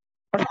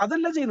 പക്ഷെ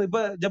അതല്ല ചെയ്യുന്നത്.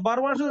 ഇപ്പൊ ജബ്ബാർ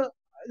മാഷ്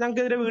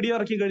ഞങ്ങൾക്കെതിരെ വീഡിയോ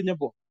ഇറക്കി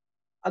കഴിഞ്ഞപ്പോ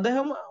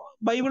അദ്ദേഹം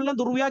ബൈബിളിനെ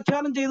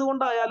ദുർവ്യാഖ്യാനം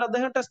ചെയ്തുകൊണ്ടായാൽ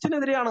അദ്ദേഹം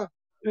ടെസ്റ്റിനെതിരെയാണ്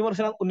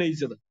വിമർശനം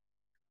ഉന്നയിച്ചത്.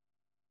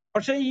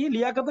 പക്ഷെ ഈ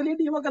ലിയാഖത്തലി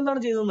ടീമൊക്കെ എന്താണ്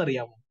ചെയ്തതെന്ന്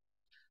അറിയാമോ?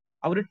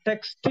 അവർ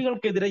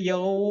ടെക്സ്റ്റുകൾക്കെതിരെ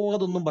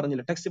യാതൊന്നും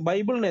പറഞ്ഞില്ല. ടെക്സ്റ്റ്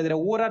ബൈബിളിനെതിരെ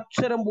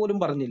ഒരക്ഷരം പോലും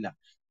പറഞ്ഞില്ല.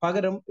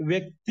 പകരം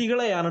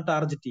വ്യക്തികളെയാണ്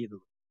ടാർഗറ്റ്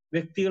ചെയ്തത്.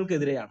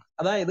 വ്യക്തികൾക്കെതിരെയാണ്.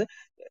 അതായത്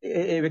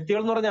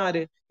വ്യക്തികൾ എന്ന് പറഞ്ഞാൽ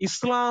ആര്?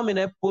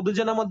 ഇസ്ലാമിനെ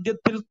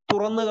പൊതുജനമധ്യത്തിൽ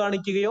തുറന്നു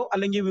കാണിക്കുകയോ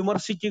അല്ലെങ്കിൽ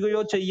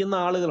വിമർശിക്കുകയോ ചെയ്യുന്ന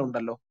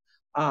ആളുകളുണ്ടല്ലോ,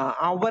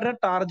 അവരെ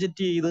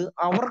ടാർഗറ്റ് ചെയ്ത്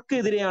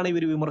അവർക്കെതിരെയാണ്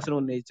ഇവർ വിമർശനം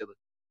ഉന്നയിച്ചത്.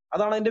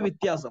 അതാണ് അതിന്റെ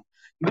വ്യത്യാസം.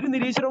 ഇവർ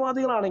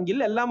നിരീശ്വരവാദികളാണെങ്കിൽ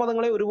എല്ലാ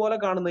മതങ്ങളെയും ഒരുപോലെ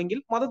കാണുന്നെങ്കിൽ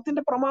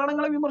മതത്തിന്റെ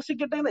പ്രമാണങ്ങളെ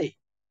വിമർശിക്കട്ടെ എന്നേ.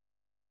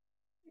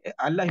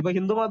 അല്ല ഇപ്പൊ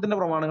ഹിന്ദു മതത്തിന്റെ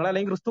പ്രമാണങ്ങൾ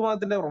അല്ലെങ്കിൽ ക്രിസ്തു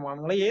മതത്തിന്റെ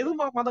പ്രമാണങ്ങൾ ഏത്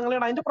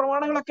മതങ്ങളെയാണ് അതിന്റെ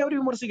പ്രമാണങ്ങളൊക്കെ അവർ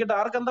വിമർശിക്കട്ടെ.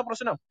 ആർക്കെന്താ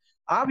പ്രശ്നം?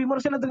 ആ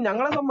വിമർശനത്തിന്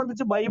ഞങ്ങളെ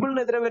സംബന്ധിച്ച്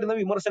ബൈബിളിനെതിരെ വരുന്ന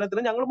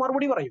വിമർശനത്തിന് ഞങ്ങൾ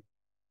മറുപടി പറയും.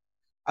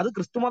 അത്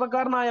ക്രിസ്തു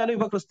മതക്കാരനായാലും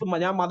ഇപ്പൊ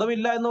ഞാൻ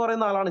മതമില്ല എന്ന്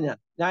പറയുന്ന ആളാണ്.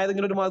 ഞാൻ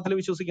ഏതെങ്കിലും ഒരു മതത്തിൽ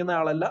വിശ്വസിക്കുന്ന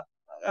ആളല്ല.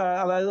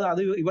 അതായത്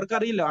അത്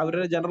ഇവർക്കറിയില്ല,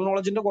 അവരുടെ ജനറൽ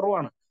നോളജിന്റെ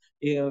കുറവാണ്.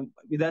 ഈ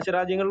വിദേശ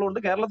രാജ്യങ്ങളിലുണ്ട്,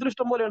 കേരളത്തിൽ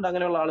ഇഷ്ടം പോലെ ഉണ്ട്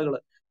അങ്ങനെയുള്ള ആളുകൾ.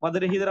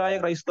 മതരഹിതരായ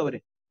ക്രൈസ്തവര്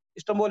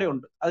ഇഷ്ടം പോലെ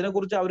ഉണ്ട്.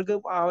 അതിനെക്കുറിച്ച് അവർക്ക്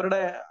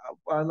അവരുടെ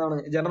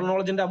ജനറൽ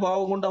നോളജിന്റെ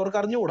അഭാവം കൊണ്ട് അവർക്ക്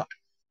അറിഞ്ഞുകൂടാ.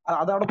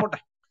 അതവിടെ പോട്ടെ.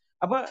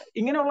 അപ്പൊ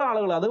ഇങ്ങനെയുള്ള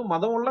ആളുകൾ, അത്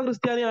മതമുള്ള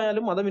ക്രിസ്ത്യാനി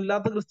ആയാലും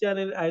മതമില്ലാത്ത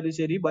ക്രിസ്ത്യാനി ആയാലും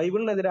ശരി,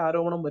 ബൈബിളിനെതിരെ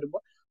ആരോപണം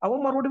വരുമ്പോൾ അവൻ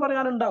മറുപടി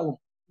പറയാനുണ്ടാകും.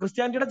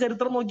 ക്രിസ്ത്യാനിറ്റിയുടെ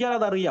ചരിത്രം നോക്കിയാൽ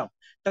അതറിയാം.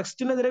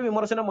 ടെക്സ്റ്റിനെതിരെ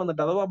വിമർശനം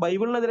വന്നിട്ട് അഥവാ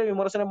ബൈബിളിനെതിരെ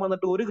വിമർശനം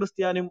വന്നിട്ട് ഒരു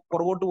ക്രിസ്ത്യാനും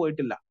പുറകോട്ട്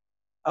പോയിട്ടില്ല.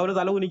 അവർ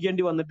തല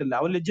കുനിക്കേണ്ടി വന്നിട്ടില്ല.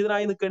 അവർ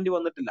ലജ്ജിതനായി നിൽക്കേണ്ടി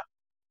വന്നിട്ടില്ല.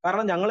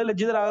 കാരണം ഞങ്ങൾ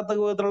ലജ്ജിതരാകത്ത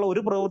വിധത്തിലുള്ള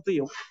ഒരു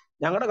പ്രവൃത്തിയും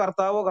ഞങ്ങളുടെ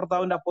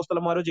കർത്താവിന്റെ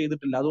അപ്പോസ്തലന്മാരോ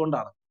ചെയ്തിട്ടില്ല.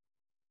 അതുകൊണ്ടാണ്.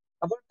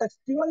 അപ്പൊ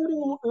ടെക്സ്റ്റുകളെ ഇവർ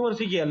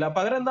വിമർശിക്കുകയല്ല,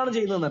 പകരം എന്താണ്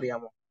ചെയ്യുന്നതെന്ന്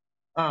അറിയാമോ?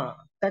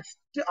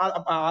 ടെക്സ്റ്റ്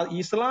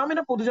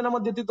ഇസ്ലാമിനെ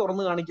പൊതുജനമധ്യത്തിൽ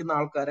തുറന്നു കാണിക്കുന്ന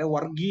ആൾക്കാരെ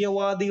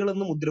വർഗീയവാദികൾ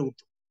എന്ന് മുദ്ര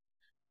കുത്തും.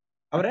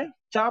 അവരെ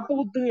ചാപ്പ്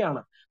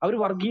കുത്തുകയാണ്. അവർ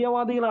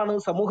വർഗീയവാദികളാണ്,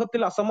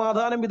 സമൂഹത്തിൽ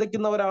അസമാധാനം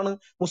വിതയ്ക്കുന്നവരാണ്,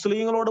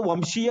 മുസ്ലിങ്ങളോട്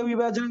വംശീയ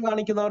വിവേചനം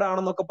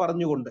കാണിക്കുന്നവരാണെന്നൊക്കെ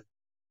പറഞ്ഞുകൊണ്ട്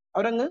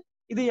അവരങ്ങ്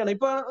ഇത് ചെയ്യണം.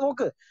 ഇപ്പൊ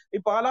നോക്ക്, ഈ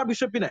പാലാ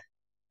ബിഷപ്പിനെ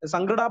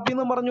സംഘടാപ്പി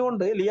എന്ന്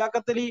പറഞ്ഞുകൊണ്ട്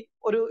ലിയാഖത്തലി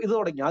ഒരു ഇത്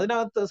തുടങ്ങി.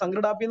 അതിനകത്ത്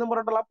സംഘടാപ്പി എന്ന്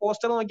പറഞ്ഞിട്ടുള്ള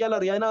പോസ്റ്റർ നോക്കിയാൽ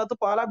അറിയാം, അതിനകത്ത്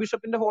പാലാ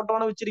ബിഷപ്പിന്റെ ഫോട്ടോ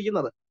ആണ്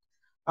വെച്ചിരിക്കുന്നത്.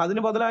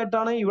 അതിന്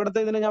ബദലായിട്ടാണ് ഇവിടുത്തെ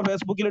ഇതിനെ ഞാൻ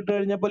ഫേസ്ബുക്കിൽ ഇട്ട്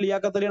കഴിഞ്ഞപ്പോൾ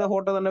ലിയാഖത്തലിയുടെ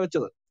ഫോട്ടോ തന്നെ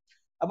വെച്ചത്.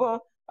 അപ്പോ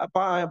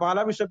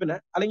പാലാ ബിഷപ്പിനെ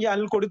അല്ലെങ്കിൽ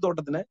അനിൽ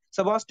കൊടിത്തോട്ടത്തിനെ,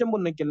 സെബാസ്റ്റ്യൻ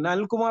പുന്നയ്ക്കലിനെ,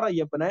 അനിൽകുമാർ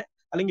അയ്യപ്പനെ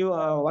അല്ലെങ്കിൽ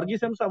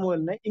വർഗീസ് എം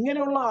സാമുവലിനെ,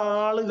 ഇങ്ങനെയുള്ള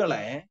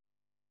ആളുകളെ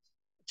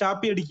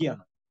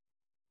ചാപ്പിയടിക്കുകയാണ്.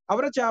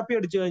 അവരെ ചാപ്പി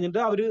അടിച്ചു കഴിഞ്ഞിട്ട്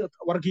അവര്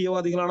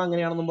വർഗീയവാദികളാണ്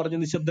അങ്ങനെയാണെന്നും പറഞ്ഞ്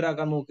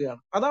നിശബ്ദരാക്കാൻ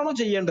നോക്കുകയാണ്. അതാണോ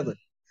ചെയ്യേണ്ടത്?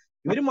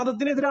 ഇവര്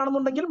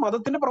മതത്തിനെതിരാണെന്നുണ്ടെങ്കിൽ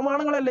മതത്തിന്റെ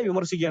പ്രമാണങ്ങളല്ലേ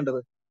വിമർശിക്കേണ്ടത്?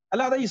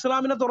 അല്ലാതെ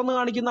ഇസ്ലാമിനെ തുറന്നു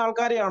കാണിക്കുന്ന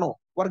ആൾക്കാരെയാണോ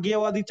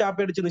വർഗീയവാദി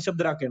ചാപ്പി അടിച്ച്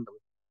നിശബ്ദരാക്കേണ്ടത്?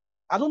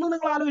 അതൊന്നും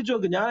നിങ്ങൾ ആലോചിച്ച്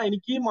നോക്ക്.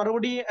 എനിക്ക്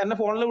മറുപടി എന്നെ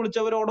ഫോണിൽ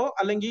വിളിച്ചവരോടോ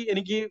അല്ലെങ്കിൽ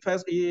എനിക്ക്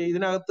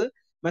ഇതിനകത്ത്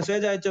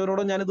മെസ്സേജ്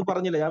അയച്ചവരോടോ ഞാനിത്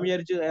പറഞ്ഞില്ല. ഞാൻ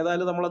വിചാരിച്ചു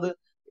ഏതായാലും നമ്മളത്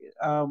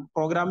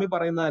പ്രോഗ്രാമിൽ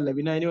പറയുന്നതല്ലേ,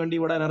 പിന്നെ അതിന് വേണ്ടി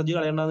ഇവിടെ എനർജി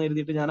കളയണ്ടെന്ന്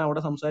എഴുതിയിട്ട് ഞാൻ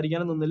അവിടെ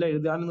സംസാരിക്കാനും നിന്നില്ല,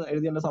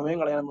 എഴുതി എന്റെ സമയം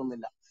കളയാനും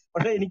നിന്നില്ല.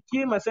 പക്ഷെ എനിക്ക്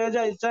മെസ്സേജ്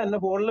അയച്ച എന്നെ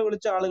ഫോണിൽ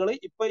വിളിച്ച ആളുകൾ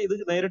ഇപ്പൊ ഇത്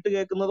നേരിട്ട്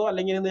കേൾക്കുന്നതോ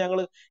അല്ലെങ്കിൽ ഇത് ഞങ്ങൾ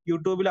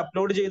യൂട്യൂബിൽ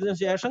അപ്ലോഡ് ചെയ്തതിനു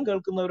ശേഷം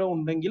കേൾക്കുന്നവരോ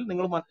ഉണ്ടെങ്കിൽ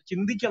നിങ്ങൾ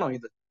ചിന്തിക്കണം.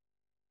 ഇത്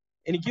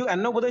എനിക്ക്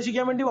എന്നെ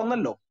ഉപദേശിക്കാൻ വേണ്ടി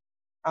വന്നല്ലോ.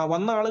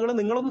 വന്ന ആളുകൾ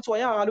നിങ്ങളൊന്ന്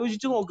സ്വയം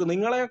ആലോചിച്ച് നോക്ക്.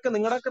 നിങ്ങൾ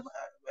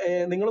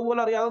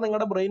പോലും അറിയാതെ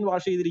നിങ്ങളുടെ ബ്രെയിൻ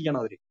വാഷ് ചെയ്തിരിക്കുകയാണ്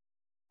അവര്.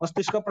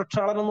 മസ്തിഷ്ക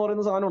പ്രക്ഷാളനം എന്ന്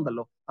പറയുന്ന സാധനം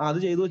ഉണ്ടല്ലോ, അത്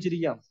ചെയ്തു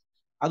വെച്ചിരിക്കുകയാണ്.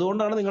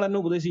 അതുകൊണ്ടാണ് നിങ്ങൾ എന്നെ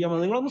ഉപദേശിക്കാൻ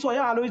വന്നത്. നിങ്ങളൊന്ന്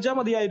സ്വയം ആലോചിച്ചാൽ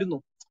മതിയായിരുന്നു.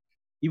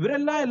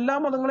 ഇവരെല്ലാം എല്ലാ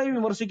മതങ്ങളെയും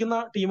വിമർശിക്കുന്ന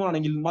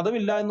ടീമാണെങ്കിൽ,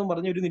 മതമില്ല എന്നും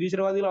പറഞ്ഞ് ഒരു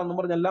നിരീശ്വരവാദികളാണെന്നും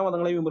പറഞ്ഞ് എല്ലാ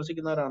മതങ്ങളെയും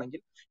വിമർശിക്കുന്നവരാണെങ്കിൽ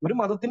ഇവർ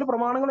മതത്തിന്റെ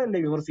പ്രമാണങ്ങളല്ലേ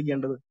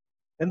വിമർശിക്കേണ്ടത്?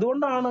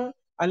 എന്തുകൊണ്ടാണ്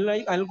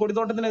അനിൽ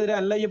കൊടിത്തോട്ടത്തിനെതിരെ,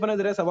 അനിൽ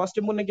അയ്യപ്പനെതിരെ,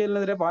 സെബാസ്റ്റ്യൻ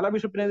പുന്നയ്ക്കലിനെതിരെ, പാലാ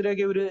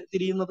ബിഷപ്പിനെതിരെയൊക്കെ ഇവര്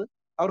തിരിയുന്നത്,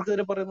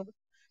 അവർക്കെതിരെ പറയുന്നത്?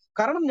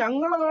 കാരണം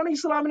ഞങ്ങളാണ്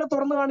ഇസ്ലാമിനെ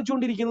തുറന്നു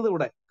കാണിച്ചുകൊണ്ടിരിക്കുന്നത്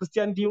ഇവിടെ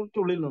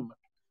ക്രിസ്ത്യാനിറ്റിക്കുള്ളിൽ നിന്ന്.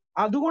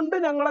 അതുകൊണ്ട്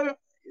ഞങ്ങളെ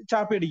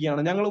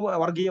ചാപ്പിയടിക്കുകയാണ്, ഞങ്ങൾ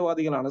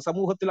വർഗീയവാദികളാണ്,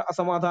 സമൂഹത്തിൽ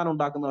അസമാധാനം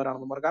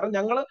ഉണ്ടാക്കുന്നവരാണെന്ന് പറയും. കാരണം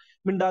ഞങ്ങൾ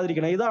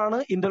മിണ്ടാതിരിക്കണം. ഇതാണ്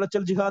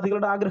ഇന്റലക്ച്വൽ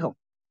ജിഹാദികളുടെ ആഗ്രഹം.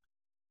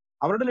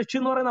 അവരുടെ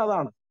ലക്ഷ്യം എന്ന് പറയുന്നത്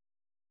അതാണ്.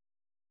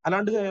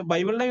 അല്ലാണ്ട്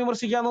ബൈബിളിനെ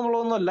വിമർശിക്കുക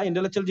എന്നുള്ളതൊന്നുമല്ല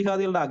ഇന്റലക്ച്വൽ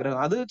ജിഹാദികളുടെ ആഗ്രഹം.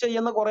 അത്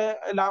ചെയ്യുന്ന കുറെ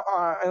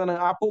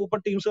ആപ്പ് ഉപ്പ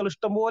ടീംസുകൾ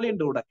ഇഷ്ടം പോലെ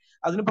ഉണ്ട് ഇവിടെ.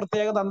 അതിന്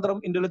പ്രത്യേക തന്ത്രം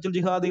ഇന്റലക്ച്വൽ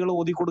ജിഹാദികൾ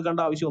ഓതി കൊടുക്കേണ്ട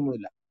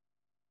ആവശ്യമൊന്നുമില്ല.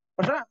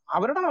 പക്ഷെ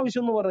അവരുടെ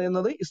ആവശ്യം എന്ന്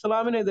പറയുന്നത്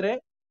ഇസ്ലാമിനെതിരെ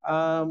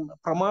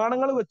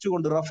പ്രമാണങ്ങൾ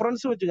വെച്ചുകൊണ്ട്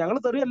റെഫറൻസ് വെച്ച് ഞങ്ങൾ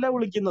തെറിയല്ല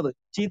വിളിക്കുന്നത്,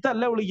 ചീത്ത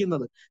അല്ല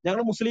വിളിക്കുന്നത്,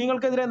 ഞങ്ങൾ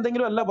മുസ്ലിങ്ങൾക്കെതിരെ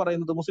എന്തെങ്കിലും അല്ല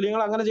പറയുന്നത്,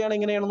 മുസ്ലിങ്ങൾ അങ്ങനെ ചെയ്യണം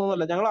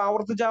ഇങ്ങനെയാണെന്നൊന്നുമല്ല, ഞങ്ങൾ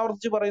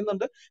ആവർത്തിച്ച്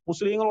പറയുന്നുണ്ട്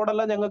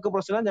മുസ്ലിങ്ങളോടല്ല ഞങ്ങൾക്ക്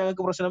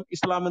പ്രശ്നം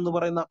ഇസ്ലാം എന്ന്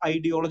പറയുന്ന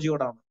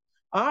ഐഡിയോളജിയോടാണ്.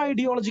 ആ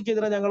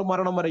ഐഡിയോളജിക്കെതിരെ ഞങ്ങൾ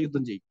മരണം വരെ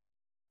യുദ്ധം ചെയ്യും,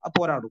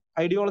 പോരാടും.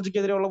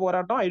 ഐഡിയോളജിക്കെതിരെയുള്ള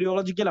പോരാട്ടം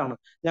ഐഡിയോളജിക്കലാണ്.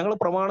 ഞങ്ങൾ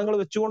പ്രമാണങ്ങൾ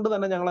വെച്ചുകൊണ്ട്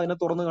തന്നെ ഞങ്ങൾ അതിനെ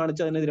തുറന്നു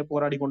കാണിച്ച് അതിനെതിരെ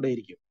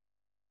പോരാടിക്കൊണ്ടേയിരിക്കും.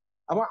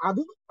 അപ്പൊ അത്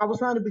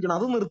അവസാനിപ്പിക്കണം,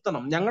 അത്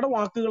നിർത്തണം. ഞങ്ങളുടെ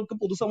വാക്കുകൾക്ക്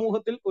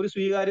പൊതുസമൂഹത്തിൽ ഒരു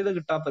സ്വീകാര്യത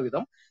കിട്ടാത്ത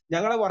വിധം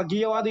ഞങ്ങളെ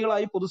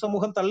വർഗീയവാദികളായി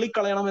പൊതുസമൂഹം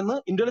തള്ളിക്കളയണമെന്ന്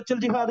ഇന്റലക്ച്വൽ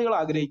ജിഹാദികൾ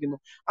ആഗ്രഹിക്കുന്നു.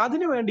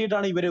 അതിനു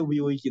വേണ്ടിയിട്ടാണ് ഇവരെ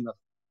ഉപയോഗിക്കുന്നത്.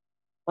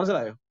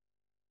 മനസ്സിലായോ?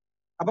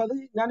 അപ്പൊ അത്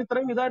ഞാൻ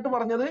ഇത്രയും ഇതായിട്ട്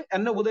പറഞ്ഞത്,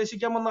 എന്നെ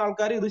ഉപദേശിക്കാൻ വന്ന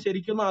ആൾക്കാർ ഇത്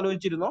ശരിക്കും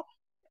ആലോചിച്ചിരുന്നോ?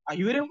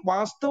 ഇവര്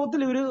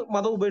വാസ്തവത്തിൽ ഇവര്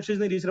മതം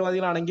ഉപേക്ഷിച്ച്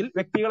നിരീശ്വരവാദികളാണെങ്കിൽ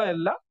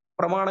വ്യക്തികളെയല്ല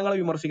പ്രമാണങ്ങളെ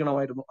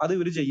വിമർശിക്കണമായിരുന്നു. അത്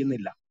ഇവര്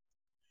ചെയ്യുന്നില്ല.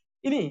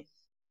 ഇനി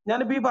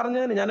ഞാനിപ്പോ ഈ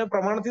പറഞ്ഞതിന് ഞാൻ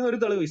പ്രമാണത്തിൽ നിന്ന് ഒരു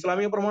തെളിവ്,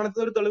 ഇസ്ലാമിക പ്രമാണത്തിൽ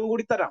നിന്ന് ഒരു തെളിവ്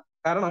കൂടി തരാം.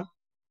 കാരണം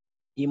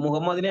ഈ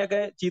മുഹമ്മദിനെയൊക്കെ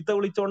ചീത്ത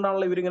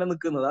വിളിച്ചുകൊണ്ടാണല്ലോ ഇവരിങ്ങനെ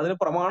നിൽക്കുന്നത്. അതിന്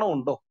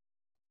പ്രമാണമുണ്ടോ?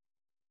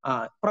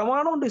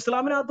 പ്രമാണമുണ്ട്.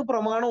 ഇസ്ലാമിനകത്ത്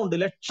പ്രമാണമുണ്ട്.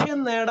 ലക്ഷ്യം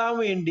നേടാൻ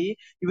വേണ്ടി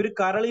ഇവർ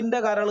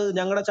കരളിന്റെ കരള്,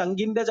 ഞങ്ങളുടെ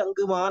ചങ്കിന്റെ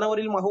ചങ്ക്,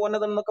 മാനവരിൽ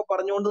മഹോന്നതൻ എന്നൊക്കെ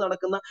പറഞ്ഞുകൊണ്ട്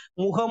നടക്കുന്ന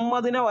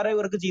മുഹമ്മദിനെ വരെ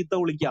ഇവർക്ക് ചീത്ത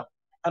വിളിക്കാം.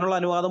 അതിനുള്ള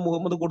അനുവാദം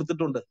മുഹമ്മദ്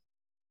കൊടുത്തിട്ടുണ്ട്.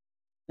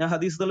 ഞാൻ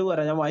ഹദീസ് തെളിവ്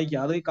വരാം, ഞാൻ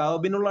വായിക്കാം. അത്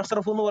കഅബിനുൽ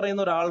അഷ്റഫ് എന്ന്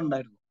പറയുന്ന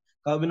ഒരാളുണ്ടായിരുന്നു.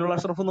 കഅബിനുൽ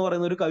അഷ്റഫ് എന്ന്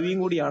പറയുന്ന ഒരു കവിയും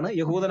കൂടിയാണ്,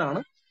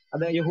 യഹൂദനാണ്.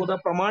 അദ്ദേഹം യഹൂദ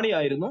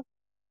പ്രമാണിയായിരുന്നു.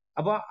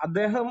 അപ്പൊ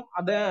അദ്ദേഹം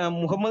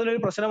മുഹമ്മദിന്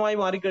ഒരു പ്രശ്നമായി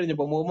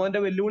മാറിക്കഴിഞ്ഞപ്പോ, മുഹമ്മദിന്റെ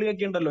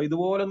വെല്ലുവിളിയൊക്കെ ഉണ്ടല്ലോ,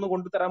 ഇതുപോലെ ഒന്ന്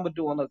കൊണ്ടുതരാൻ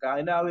പറ്റുമോ എന്നൊക്കെ,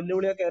 അതിന്റെ ആ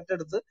വെല്ലുവിളിയൊക്കെ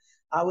ഏറ്റെടുത്ത്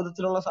ആ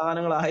വിധത്തിലുള്ള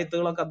സാധനങ്ങൾ,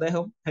 ആയത്തുകളൊക്കെ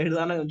അദ്ദേഹം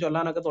എഴുതാനോ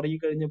ചൊല്ലാനൊക്കെ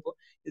തുടങ്ങിക്കഴിഞ്ഞപ്പോ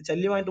ഇത്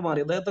ശല്യമായിട്ട്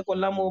മാറി. അദ്ദേഹത്തെ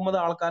കൊല്ലാൻ മുഹമ്മദ്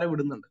ആൾക്കാരെ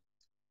വിടുന്നുണ്ട്.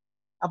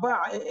 അപ്പൊ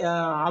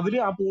അവര്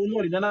ആ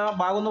പോകുന്ന, ഞാൻ ആ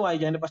ഭാഗം ഒന്ന്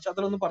വായിക്കാം, അതിന്റെ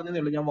പശ്ചാത്തലം ഒന്ന്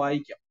പറഞ്ഞതേ ഉള്ളൂ, ഞാൻ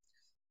വായിക്കാം.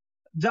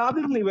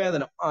 ജാബിർ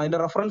നിവേദനം, അതിന്റെ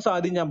റെഫറൻസ്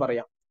ആദ്യം ഞാൻ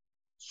പറയാം.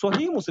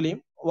 സ്വഹീഹ് മുസ്ലിം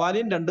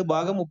വാല്യം 2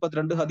 ഭാഗം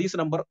 32 ഹദീസ്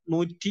നമ്പർ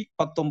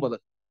 119,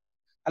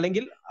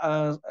 അല്ലെങ്കിൽ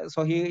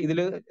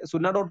ഇതില്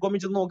sunna.com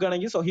ചെന്ന്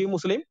നോക്കുകയാണെങ്കിൽ സ്വഹീഹ്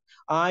മുസ്ലിം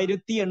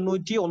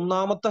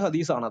 1801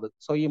 ഹദീസാണത്,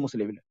 സ്വഹീഹ്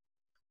മുസ്ലിമില്.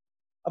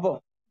 അപ്പോ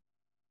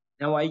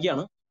ഞാൻ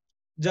വായിക്കുകയാണ്.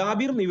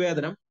 ജാബിർ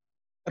നിവേദനം,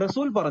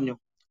 റസൂൽ പറഞ്ഞു,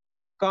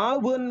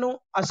 കഅബ്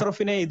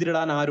അഷ്റഫിനെ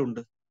എതിരിടാൻ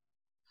ആരുണ്ട്?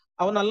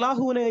 അവൻ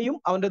അല്ലാഹുവിനെയും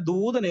അവന്റെ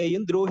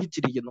ദൂതനെയും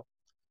ദ്രോഹിച്ചിരിക്കുന്നു.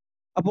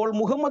 അപ്പോൾ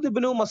മുഹമ്മദ്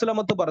ഇബ്നു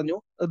മസ്ലമത്ത് പറഞ്ഞു,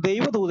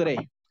 ദൈവദൂതരെ,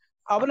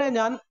 അവനെ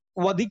ഞാൻ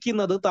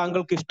വധിക്കുന്നത്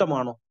താങ്കൾക്ക്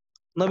ഇഷ്ടമാണോ?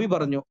 നബി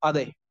പറഞ്ഞു,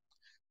 അതെ.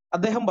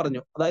 അദ്ദേഹം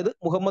പറഞ്ഞു, അതായത്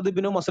മുഹമ്മദ്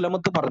ഇബ്നു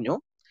മസ്ലമത്ത് പറഞ്ഞു,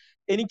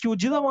 എനിക്ക്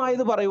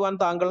ഉചിതമായത് പറയുവാൻ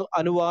താങ്കൾ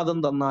അനുവാദം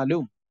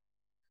തന്നാലും.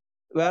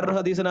 വേറൊരു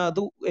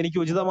ഹദീസിനകത്ത് എനിക്ക്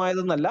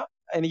ഉചിതമായതെന്നല്ല,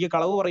 എനിക്ക്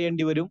കളവ്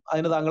പറയേണ്ടി വരും,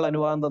 അതിന് താങ്കൾ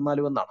അനുവാദം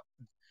തന്നാലും എന്നാണ്.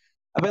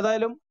 അപ്പൊ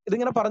ഏതായാലും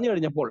ഇതിങ്ങനെ പറഞ്ഞു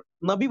കഴിഞ്ഞപ്പോൾ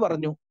നബി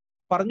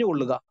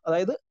പറഞ്ഞുകൊള്ളുക,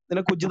 അതായത്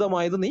നിനക്ക്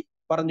ഉചിതമായത് നീ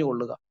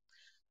പറഞ്ഞുകൊള്ളുക.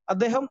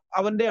 അദ്ദേഹം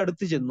അവന്റെ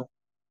അടുത്ത് ചെന്നു.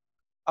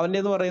 അവന്റെ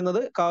എന്ന് പറയുന്നത്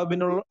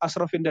കഅബിനുൽ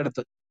അഷ്റഫിന്റെ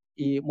അടുത്ത്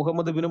ഈ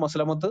മുഹമ്മദ് ഇബ്നു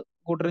മസ്ലമത്ത്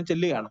കൂട്ടരും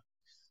ചെല്ലുകയാണ്.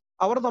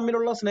 അവർ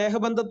തമ്മിലുള്ള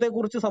സ്നേഹബന്ധത്തെ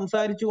കുറിച്ച്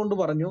സംസാരിച്ചു കൊണ്ട്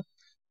പറഞ്ഞു,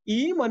 ഈ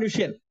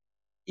മനുഷ്യൻ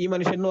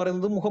എന്ന്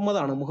പറയുന്നത്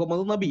മുഹമ്മദാണ്,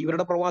 മുഹമ്മദ് നബി,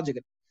 ഇവരുടെ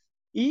പ്രവാചകൻ.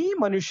 ഈ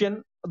മനുഷ്യൻ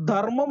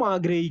ധർമ്മം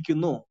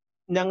ആഗ്രഹിക്കുന്നു,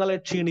 ഞങ്ങളെ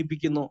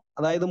ക്ഷീണിപ്പിക്കുന്നു.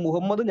 അതായത്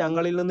മുഹമ്മദ്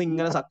ഞങ്ങളിൽ നിന്ന്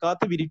ഇങ്ങനെ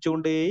സക്കാത്ത്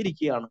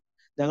പിരിച്ചുകൊണ്ടേയിരിക്കുകയാണ്,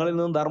 ഞങ്ങളിൽ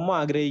നിന്ന് ധർമ്മം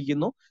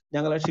ആഗ്രഹിക്കുന്നു,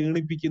 ഞങ്ങളെ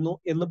ക്ഷീണിപ്പിക്കുന്നു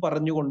എന്ന്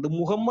പറഞ്ഞുകൊണ്ട്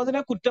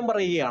മുഹമ്മദിനെ കുറ്റം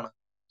പറയുകയാണ്.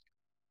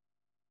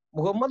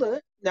 മുഹമ്മദ്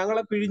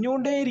ഞങ്ങളെ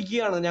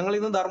പിഴിഞ്ഞുകൊണ്ടേയിരിക്കുകയാണ്, ഞങ്ങളിൽ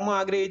നിന്ന് ധർമ്മം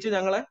ആഗ്രഹിച്ച്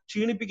ഞങ്ങളെ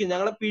ക്ഷീണിപ്പിക്കും,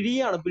 ഞങ്ങളെ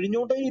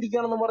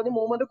പിഴിഞ്ഞുകൊണ്ടേയിരിക്കുകയാണെന്ന് പറഞ്ഞ്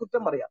മുഹമ്മദിനെ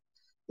കുറ്റം പറയാം.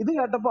 ഇത്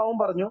കേട്ടപ്പോ അവൻ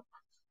പറഞ്ഞു,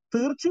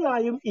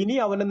 തീർച്ചയായും ഇനി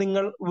അവനെ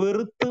നിങ്ങൾ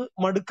വെറുത്ത്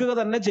മടുക്കുക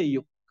തന്നെ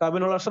ചെയ്യും.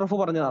 കഅബിനുൽ അഷ്റഫ്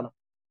പറഞ്ഞതാണ്.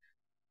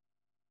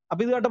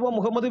 അപ്പൊ ഇത് കേട്ടപ്പോ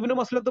മുഹമ്മദ് ഇബ്നു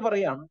മസ്ലമത്ത്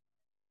പറയാണ്,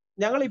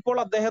 ഞങ്ങൾ ഇപ്പോൾ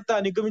അദ്ദേഹത്തെ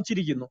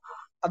അനുഗമിച്ചിരിക്കുന്നു.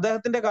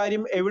 അദ്ദേഹത്തിന്റെ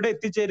കാര്യം എവിടെ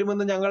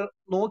എത്തിച്ചേരുമെന്ന് ഞങ്ങൾ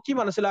നോക്കി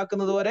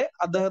മനസ്സിലാക്കുന്നത് വരെ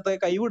അദ്ദേഹത്തെ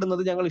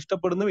കൈവിടുന്നത് ഞങ്ങൾ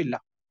ഇഷ്ടപ്പെടുന്നുമില്ല.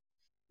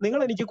 നിങ്ങൾ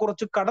എനിക്ക്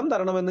കുറച്ച് കടം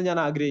തരണമെന്ന് ഞാൻ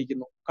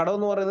ആഗ്രഹിക്കുന്നു. കടം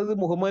എന്ന് പറയുന്നത്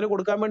മുഹമ്മദിന്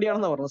കൊടുക്കാൻ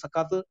വേണ്ടിയാണെന്ന് പറഞ്ഞത്,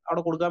 സക്കാത്ത്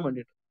അവിടെ കൊടുക്കാൻ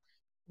വേണ്ടിയിട്ട്.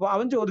 അപ്പൊ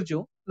അവൻ ചോദിച്ചു,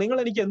 നിങ്ങൾ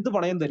എനിക്ക് എന്ത്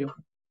പണയം തരും?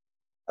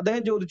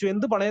 അദ്ദേഹം ചോദിച്ചു,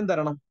 എന്ത് പണയം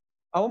തരണം?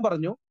 അവൻ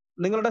പറഞ്ഞു,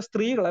 നിങ്ങളുടെ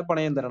സ്ത്രീകളെ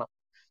പണയം തരണം.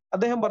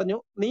 അദ്ദേഹം പറഞ്ഞു,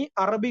 നീ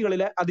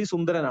അറബികളിലെ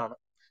അതിസുന്ദരനാണ്,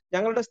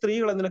 ഞങ്ങളുടെ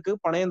സ്ത്രീകളെ നിനക്ക്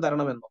പണയം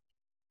തരണമെന്നോ?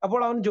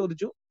 അപ്പോൾ അവൻ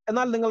ചോദിച്ചു,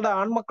 എന്നാൽ നിങ്ങളുടെ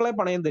ആൺമക്കളെ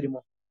പണയം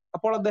തരുമോ?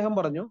 അപ്പോൾ അദ്ദേഹം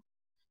പറഞ്ഞു,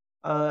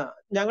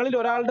 ഞങ്ങളുടെ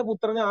ഒരാളുടെ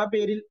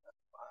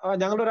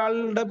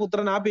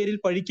പുത്രൻ ആ പേരിൽ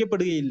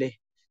പഴിക്കപ്പെടുകയില്ലേ?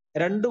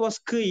 2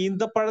 വസ്ക്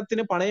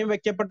ഈന്തപ്പഴത്തിന് പണയം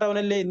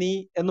വെക്കപ്പെട്ടവനല്ലേ നീ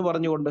എന്ന്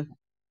പറഞ്ഞുകൊണ്ട്.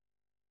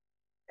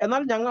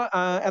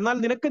 എന്നാൽ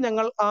നിനക്ക്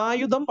ഞങ്ങൾ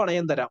ആയുധം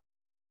പണയം തരാം.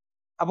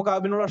 അപ്പൊ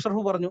കഅബിനുൽ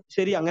അഷ്റഫ് പറഞ്ഞു,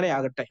 ശരി, അങ്ങനെ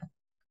ആകട്ടെ.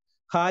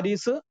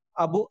 ഹാരിസ്,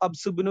 അബു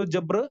അബ്സ് ഇബ്നു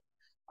ജബ്ർ,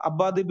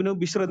 അബ്ബാദ് ഇബ്നു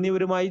ബിഷ്ർ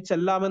എന്നിവരുമായി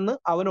ചെല്ലാമെന്ന്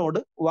അവനോട്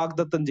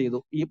വാഗ്ദത്തം ചെയ്തു.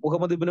 ഈ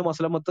മുഹമ്മദ് ഇബ്നു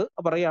മസ്ലമത്ത്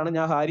പറയാണ്,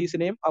 ഞാൻ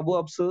ഹാരിസിനെയും അബു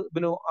അബ്സ്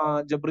ഇബ്നു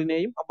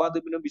ജബ്രിനെയും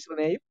അബ്ബാദ് ഇബ്നു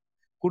ബിഷ്റിനെയും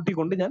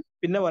കൂട്ടിക്കൊണ്ട് ഞാൻ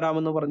പിന്നെ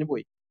വരാമെന്ന് പറഞ്ഞു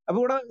പോയി. അപ്പൊ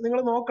ഇവിടെ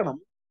നിങ്ങൾ നോക്കണം,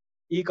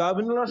 ഈ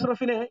കഅബിനുൽ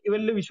അഷ്റഫിന്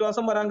ഇവരിൽ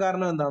വിശ്വാസം വരാൻ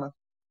കാരണം എന്താണ്?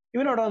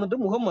 ഇവനവിടെ വന്നിട്ട്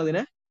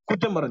മുഹമ്മദിനെ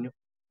കുറ്റം പറഞ്ഞു.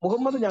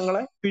 മുഹമ്മദ്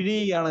ഞങ്ങളെ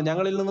പിഴിയുകയാണ്,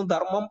 ഞങ്ങളിൽ നിന്ന്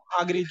ധർമ്മം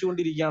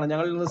ആഗ്രഹിച്ചുകൊണ്ടിരിക്കുകയാണ്,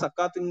 ഞങ്ങളിൽ നിന്ന്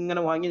സക്കാത്ത്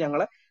ഇങ്ങനെ വാങ്ങി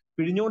ഞങ്ങളെ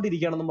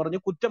പിഴിഞ്ഞുകൊണ്ടിരിക്കുകയാണെന്ന് പറഞ്ഞ്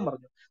കുറ്റം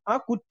പറഞ്ഞു. ആ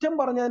കുറ്റം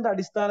പറഞ്ഞതിന്റെ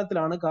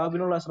അടിസ്ഥാനത്തിലാണ്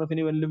കഅബിനുൽ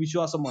അഷ്റഫിന് ഇവരിൽ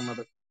വിശ്വാസം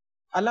വന്നത്.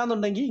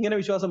 അല്ലാന്നുണ്ടെങ്കിൽ ഇങ്ങനെ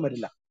വിശ്വാസം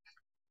വരില്ല.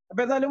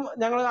 അപ്പൊ എന്തായാലും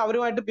ഞങ്ങൾ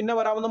അവരുമായിട്ട് പിന്നെ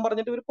വരാമെന്നും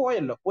പറഞ്ഞിട്ട് ഇവർ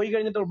പോയല്ലോ. പോയി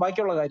കഴിഞ്ഞിട്ട്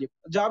ബാക്കിയുള്ള കാര്യം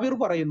ജാബീർ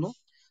പറയുന്നു,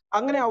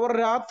 അങ്ങനെ അവർ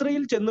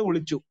രാത്രിയിൽ ചെന്ന്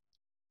വിളിച്ചു.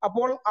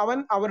 അപ്പോൾ അവൻ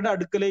അവരുടെ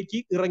അടുക്കലേക്ക്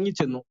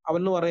ഇറങ്ങിച്ചെന്നു. അവൻ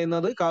എന്ന്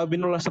പറയുന്നത്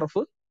കാബിനുള്ള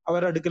അഷ്റഫ്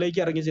അവരുടെ അടുക്കലേക്ക്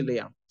ഇറങ്ങി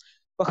ചെല്ലുകയാണ്.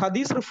 അപ്പൊ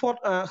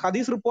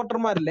ഹദീസ്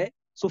റിപ്പോർട്ടർമാരിലെ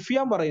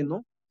സുഫിയാൻ പറയുന്നു,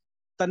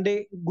 തന്റെ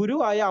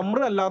ഗുരുവായ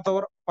അമ്ര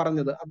അല്ലാത്തവർ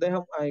പറഞ്ഞത്,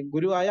 അദ്ദേഹം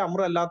ഗുരുവായ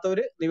അമ്ര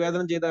അല്ലാത്തവര്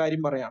നിവേദനം ചെയ്ത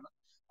കാര്യം പറയാണ്.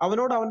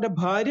 അവനോട് അവന്റെ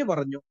ഭാര്യ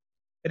പറഞ്ഞു,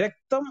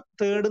 രക്തം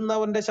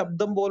തേടുന്നവന്റെ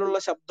ശബ്ദം പോലുള്ള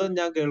ശബ്ദം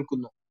ഞാൻ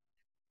കേൾക്കുന്നു.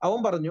 അവൻ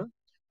പറഞ്ഞു,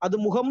 അത്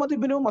മുഹമ്മദ്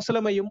ഇബ്നു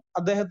മസ്ലമയും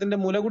അദ്ദേഹത്തിന്റെ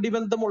മുലകുടി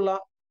ബന്ധമുള്ള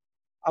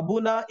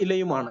അബൂന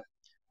ഇലയുമാണ്.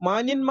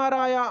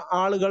 മാന്യന്മാരായ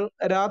ആളുകൾ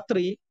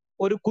രാത്രി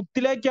ഒരു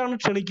കുത്തിലേക്കാണ്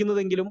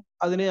ക്ഷണിക്കുന്നതെങ്കിലും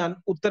അതിന് ഞാൻ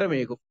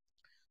ഉത്തരമേകും.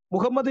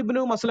 മുഹമ്മദ്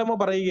ഇബ്നു മസ്ലമ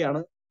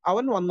പറയുകയാണ്,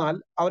 അവൻ വന്നാൽ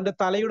അവന്റെ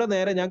തലയുടെ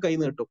നേരെ ഞാൻ കൈ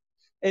നീട്ടും.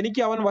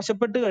 എനിക്ക് അവൻ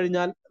വശപ്പെട്ട്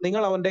കഴിഞ്ഞാൽ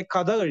നിങ്ങൾ അവന്റെ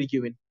കഥ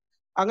കഴിക്കുവിൻ.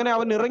 അങ്ങനെ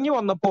അവൻ ഇറങ്ങി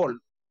വന്നപ്പോൾ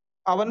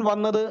അവൻ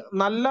വന്നത്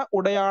നല്ല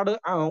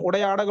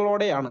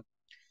ഉടയാടകളോടെയാണ്.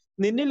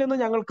 നിന്നിൽ നിന്ന്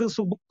ഞങ്ങൾക്ക്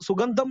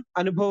സുഗന്ധം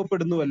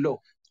അനുഭവപ്പെടുന്നുവല്ലോ.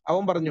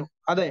 അവൻ പറഞ്ഞു,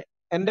 അതെ,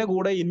 എന്റെ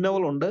കൂടെ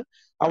ഇന്നവളുണ്ട്,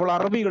 അവൾ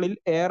അറബികളിൽ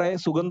ഏറെ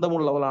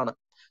സുഗന്ധമുള്ളവളാണ്.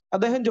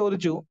 അദ്ദേഹം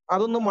ചോദിച്ചു,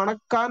 അതൊന്ന്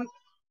മണക്കാൻ.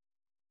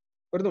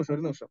 ഒരു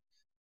നിമിഷം.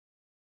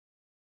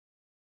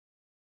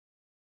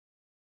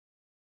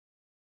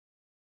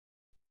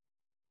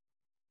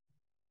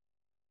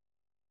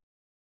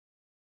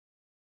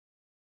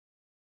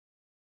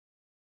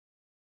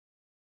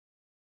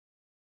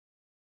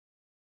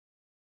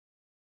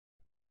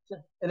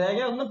 രേഖ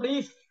ഒന്ന്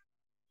പ്ലീസ്,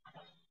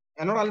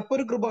 എന്നോട് അല്പം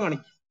ഒരു കൃപ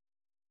കാണിക്കും.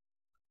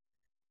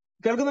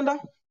 കേൾക്കുന്നുണ്ടോ?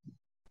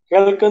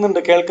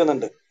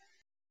 കേൾക്കുന്നുണ്ട്.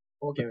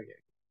 ഓക്കെ.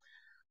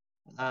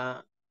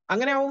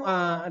 അങ്ങനെ ആവും.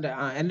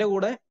 എന്റെ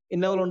കൂടെ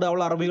ഇന്നവളുണ്ട്, അവൾ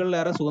അറബികളിൽ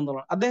ഏറെ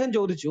സുഗന്ധമാണ്. അദ്ദേഹം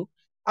ചോദിച്ചു,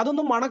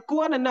 അതൊന്ന്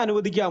മണക്കുവാൻ എന്നെ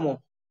അനുവദിക്കാമോ?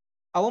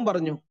 അവൻ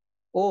പറഞ്ഞു,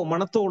 ഓ,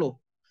 മണത്തോളൂ.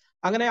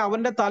 അങ്ങനെ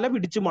അവന്റെ തല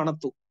പിടിച്ച്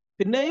മണത്തു.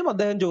 പിന്നെയും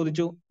അദ്ദേഹം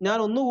ചോദിച്ചു, ഞാൻ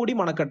ഒന്നുകൂടി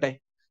മണക്കട്ടെ?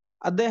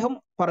 അദ്ദേഹം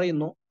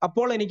പറയുന്നു,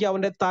 അപ്പോൾ എനിക്ക്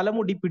അവന്റെ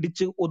തലമുടി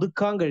പിടിച്ച്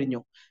ഒതുക്കാൻ കഴിഞ്ഞു.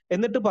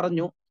 എന്നിട്ട്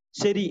പറഞ്ഞു,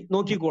 ശരി,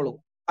 നോക്കിക്കോളൂ.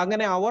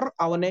 അങ്ങനെ അവർ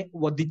അവനെ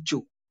വധിച്ചു.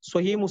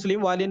 സ്വഹീഹ് മുസ്ലിം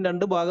വാല്യം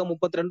 2 ഭാഗം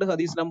 32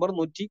 ഹദീസ് നമ്പർ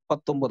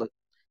 119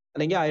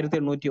 അല്ലെങ്കിൽ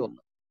 1801.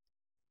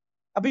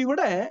 അപ്പൊ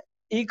ഇവിടെ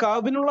ഈ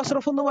കാബിനുള്ള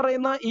അഷ്റഫ് എന്ന്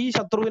പറയുന്ന ഈ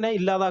ശത്രുവിനെ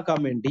ഇല്ലാതാക്കാൻ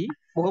വേണ്ടി,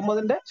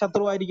 മുഹമ്മദിന്റെ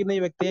ശത്രുവായിരിക്കുന്ന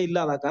ഈ വ്യക്തിയെ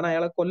ഇല്ലാതാക്കാൻ,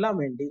 അയാളെ കൊല്ലാൻ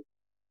വേണ്ടി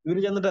ഇവര്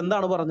ചെന്നിട്ട്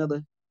എന്താണ് പറഞ്ഞത്?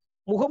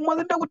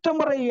 മുഹമ്മദിന്റെ കുറ്റം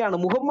പറയുകയാണ്.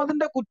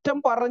 മുഹമ്മദിന്റെ കുറ്റം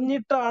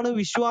പറഞ്ഞിട്ടാണ്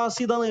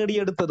വിശ്വാസ്യത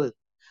നേടിയെടുത്തത്.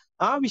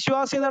 ആ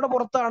വിശ്വാസ്യതയുടെ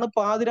പുറത്താണ്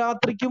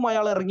പാതിരാത്രിക്കും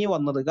അയാൾ ഇറങ്ങി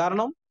വന്നത്.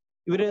 കാരണം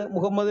ഇവര്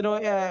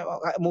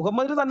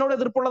മുഹമ്മദിന് തന്നോട്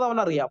എതിർപ്പുള്ളത്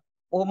അവനറിയാം.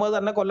 മുഹമ്മദ്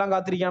തന്നെ കൊല്ലാൻ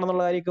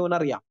കാത്തിരിക്കുകയാണെന്നുള്ള കാര്യമൊക്കെ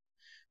അവനറിയാം.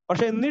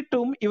 പക്ഷെ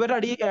എന്നിട്ടും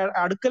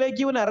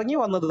അടുക്കലേക്ക് ഇവൻ ഇറങ്ങി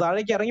വന്നത്,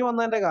 താഴേക്ക് ഇറങ്ങി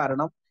വന്നതിന്റെ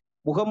കാരണം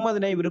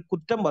മുഹമ്മദിനെ ഇവർ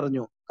കുറ്റം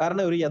പറഞ്ഞു.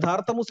 കാരണം ഒരു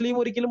യഥാർത്ഥ മുസ്ലിം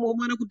ഒരിക്കലും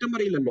മുഹമ്മദിനെ കുറ്റം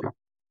പറയില്ലല്ലോ.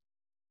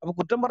 അപ്പൊ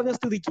കുറ്റം പറഞ്ഞ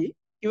സ്ഥിതിക്ക്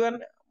ഇവൻ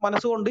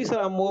മനസ്സുകൊണ്ട്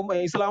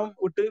ഇസ്ലാം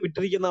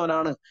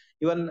വിട്ടിരിക്കുന്നവനാണ്,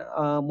 ഇവൻ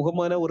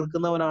മുഹമ്മദിനെ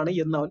വെറുക്കുന്നവനാണ്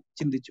എന്ന് അവൻ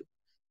ചിന്തിച്ചു.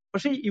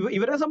 പക്ഷെ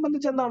ഇവരെ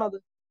സംബന്ധിച്ച് എന്താണത്?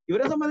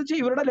 ഇവരെ സംബന്ധിച്ച്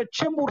ഇവരുടെ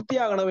ലക്ഷ്യം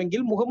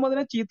പൂർത്തിയാകണമെങ്കിൽ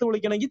മുഹമ്മദിനെ ചീത്ത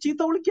വിളിക്കണമെങ്കിൽ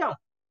ചീത്ത വിളിക്കാം.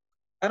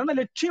 കാരണം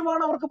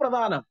ലക്ഷ്യമാണ് അവർക്ക്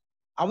പ്രധാനം.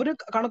 അവര്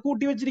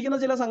കണക്കൂട്ടി വെച്ചിരിക്കുന്ന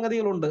ചില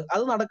സംഗതികളുണ്ട്.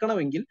 അത്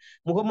നടക്കണമെങ്കിൽ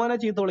മുഹമ്മദിനെ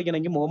ചീത്ത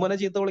വിളിക്കണമെങ്കിൽ മുഹമ്മദിനെ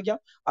ചീത്ത വിളിക്കാം,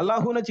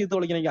 അള്ളാഹുവിനെ ചീത്ത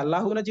വിളിക്കണമെങ്കിൽ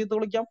അള്ളാഹുവിനെ ചീത്ത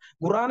വിളിക്കാം,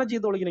 ഖുറാനെ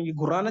ചീത്ത വിളിക്കണമെങ്കിൽ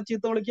ഖുറാനെ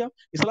ചീത്ത വിളിക്കാം,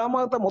 ഇസ്ലാം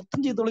മതത്തെ മൊത്തം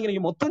ചീത്ത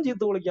വിളിക്കണമെങ്കിൽ മൊത്തം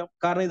ചീത്ത വിളിക്കാം.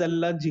 കാരണം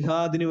ഇതെല്ലാം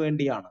ജിഹാദിന്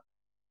വേണ്ടിയാണ്.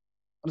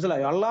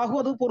 മനസ്സിലായോ? അള്ളാഹു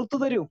അത് പുറത്തു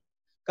തരും.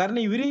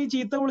 കാരണം ഇവര് ഈ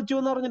ചീത്ത വിളിച്ചു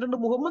എന്ന് പറഞ്ഞിട്ടുണ്ട്,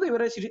 മുഹമ്മദ്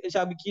ഇവരെ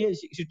ശാപിക്കുകയോ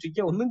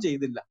ശിക്ഷിക്കുകയോ ഒന്നും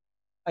ചെയ്തില്ല.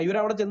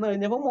 ഇവരവിടെ ചെന്ന്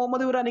കഴിഞ്ഞപ്പോൾ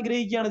മുഹമ്മദ് ഇവർ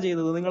അനുഗ്രഹിക്കുകയാണ്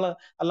ചെയ്തത്. നിങ്ങൾ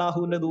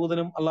അള്ളാഹുവിന്റെ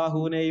ദൂതനും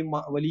അള്ളാഹുവിനെയും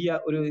വലിയ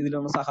ഒരു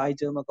ഇതിലാണ്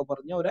സഹായിച്ചതെന്നൊക്കെ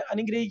പറഞ്ഞ് അവരെ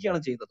അനുഗ്രഹിക്കുകയാണ്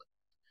ചെയ്തത്.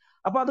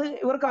 അപ്പൊ അത്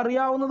ഇവർക്ക്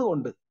അറിയാവുന്നത്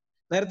കൊണ്ട്,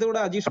 നേരത്തെ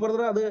ഇവിടെ അജീഷ്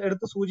ബ്രദർ അത്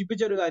എടുത്ത്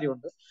സൂചിപ്പിച്ച ഒരു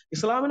കാര്യമുണ്ട്.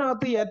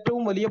 ഇസ്ലാമിനകത്ത്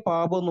ഏറ്റവും വലിയ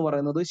പാപം എന്ന്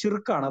പറയുന്നത്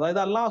ശിർക്കാണ്.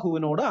 അതായത്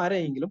അള്ളാഹുവിനോട്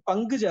ആരെയെങ്കിലും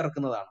പങ്കു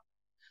ചേർക്കുന്നതാണ്.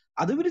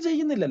 അത് ഇവര്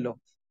ചെയ്യുന്നില്ലല്ലോ.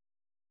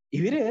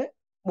 ഇവര്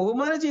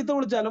മുഹമ്മദിനെ ചീത്ത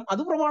വിളിച്ചാലും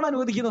അത് പ്രമാണം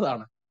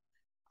അനുവദിക്കുന്നതാണ്.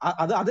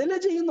 അതല്ലേ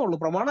ചെയ്യുന്നുള്ളൂ.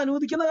 പ്രമാണം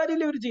അനുവദിക്കുന്ന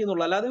കാര്യമല്ലേ ഇവർ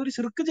ചെയ്യുന്നുള്ളൂ. അല്ലാതെ ഇവർ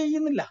ശിർക്ക്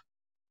ചെയ്യുന്നില്ല.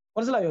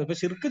 മനസ്സിലായോ? ഇപ്പൊ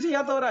ശിർക്ക്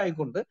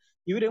ചെയ്യാത്തവരായിക്കൊണ്ട്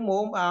ഇവര്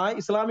ആ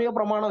ഇസ്ലാമിക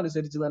പ്രമാണം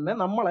അനുസരിച്ച് തന്നെ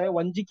നമ്മളെ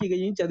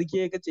വഞ്ചിക്കുകയും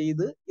ചതിക്കുകയൊക്കെ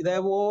ചെയ്ത്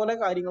ഇതേപോലെ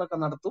കാര്യങ്ങളൊക്കെ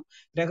നടത്തും.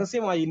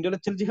 രഹസ്യമായി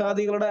ഇന്റലക്ച്വൽ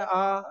ജിഹാദികളുടെ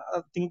ആ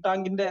തിങ്ക്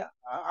ടാങ്കിന്റെ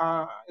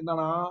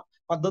ആ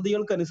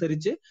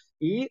പദ്ധതികൾക്കനുസരിച്ച്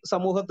ഈ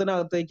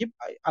സമൂഹത്തിനകത്തേക്ക്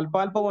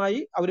അല്പാൽപമായി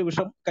അവർ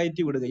വിഷം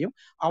കയറ്റി വിടുകയും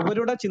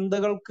അവരുടെ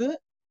ചിന്തകൾക്ക്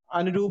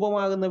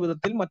അനുരൂപമാകുന്ന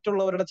വിധത്തിൽ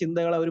മറ്റുള്ളവരുടെ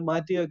ചിന്തകളെ അവർ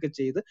മാറ്റുകയൊക്കെ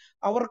ചെയ്ത്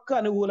അവർക്ക്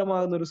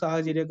അനുകൂലമാകുന്ന ഒരു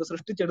സാഹചര്യമൊക്കെ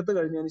സൃഷ്ടിച്ചെടുത്തു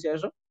കഴിഞ്ഞതിന്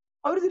ശേഷം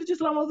അവർ തിരിച്ച്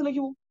ഇസ്ലാം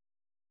മതത്തിലേക്ക് പോകും.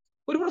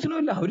 ഒരു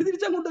പ്രശ്നമില്ല, അവര്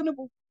തിരിച്ചങ്ങോട്ട് തന്നെ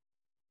പോകും.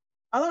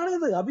 അതാണ്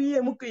ഇത്. അപ്പൊ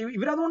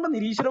ഇവരതുകൊണ്ട്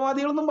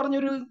നിരീശ്വരവാദികളെന്നും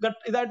പറഞ്ഞൊരു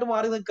ഇതായിട്ട്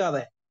മാറി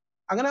നിൽക്കാതെ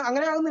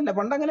അങ്ങനെ ആകുന്നില്ല.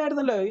 പണ്ട് അങ്ങനെ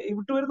ആയിരുന്നല്ലോ,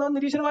 വിട്ടുവരുന്നവൻ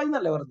നിരീശ്വരവാദി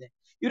എന്നല്ലേ പറഞ്ഞേ.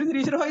 ഇവര്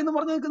നിരീശ്വരവാദി എന്ന്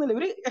പറഞ്ഞു നിൽക്കുന്നില്ല.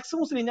 ഇവര്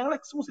ഞങ്ങൾ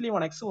എക്സ്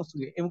മുസ്ലിമാണ്,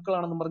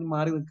 എമുക്കളാണെന്നും പറഞ്ഞ്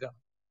മാറി നിൽക്കുകയാണ്.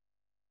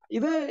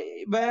 ഇത്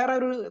വേറെ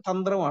ഒരു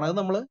തന്ത്രമാണ്, അത്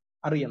നമ്മൾ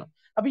അറിയണം.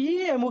 അപ്പൊ ഈ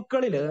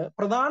എമുക്കളില്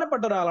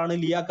പ്രധാനപ്പെട്ട ഒരാളാണ്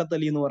ലിയാഖത്ത്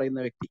അലി എന്ന് പറയുന്ന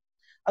വ്യക്തി.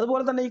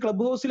 അതുപോലെ തന്നെ ഈ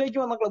ക്ലബ് ഹൗസിലേക്ക്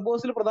വന്ന ക്ലബ്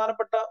ഹൗസിൽ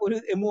പ്രധാനപ്പെട്ട ഒരു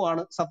എമു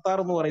ആണ് സത്താർ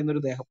എന്ന് പറയുന്ന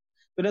ഒരു ദേഹം.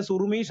 പിന്നെ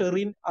സുറുമി,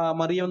 ഷെറീൻ,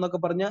 മറിയം എന്നൊക്കെ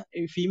പറഞ്ഞ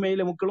ഫീമെയിൽ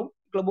എമുക്കളും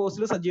ക്ലബ്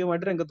ഹൗസിൽ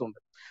സജീവമായിട്ട് രംഗത്തുണ്ട്.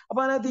 അപ്പൊ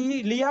അതിനകത്ത് ഈ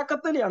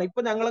ലിയാഖത്ത് അലിയാണ്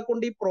ഇപ്പൊ ഞങ്ങളെ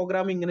കൊണ്ട് ഈ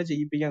പ്രോഗ്രാം ഇങ്ങനെ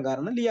ചെയ്യിപ്പിക്കാൻ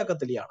കാരണം.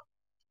 ലിയാഖത്ത് അലിയാണ്.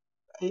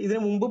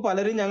 ഇതിനു മുമ്പ്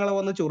പലരും ഞങ്ങളെ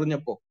വന്ന്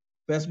ചൊറിഞ്ഞപ്പോ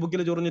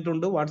ഫേസ്ബുക്കിൽ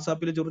ചൊറിഞ്ഞിട്ടുണ്ട്,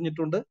 വാട്സാപ്പിൽ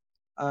ചൊറിഞ്ഞിട്ടുണ്ട്,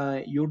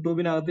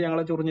 യൂട്യൂബിനകത്ത്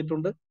ഞങ്ങളെ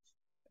ചൊറിഞ്ഞിട്ടുണ്ട്,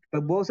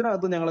 ക്ലബ്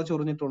ഹൗസിനകത്ത് ഞങ്ങളെ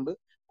ചൊറിഞ്ഞിട്ടുണ്ട്.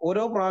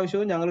 ഓരോ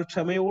പ്രാവശ്യവും ഞങ്ങൾ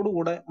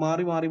ക്ഷമയോടുകൂടെ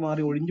മാറി മാറി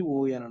മാറി ഒഴിഞ്ഞു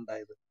പോവുകയാണ്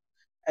ഉണ്ടായത്.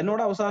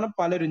 എന്നോട് അവസാനം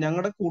പലരും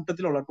ഞങ്ങളുടെ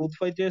കൂട്ടത്തിലുള്ള ട്രൂത്ത്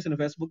ഫൈറ്റേഴ്സിന്,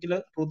 ഫേസ്ബുക്കിലെ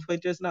ട്രൂത്ത്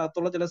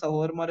ഫൈറ്റേഴ്സിനകത്തുള്ള ചില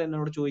സഹോദരന്മാർ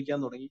എന്നോട് ചോദിക്കാൻ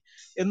തുടങ്ങി,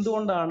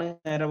 എന്തുകൊണ്ടാണ്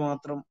നേരെ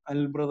മാത്രം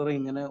അനിൽ ബ്രദർ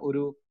ഇങ്ങനെ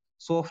ഒരു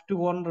സോഫ്റ്റ്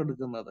കോർണർ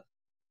എടുക്കുന്നത്?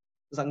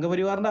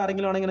 സംഘപരിവാറിന്റെ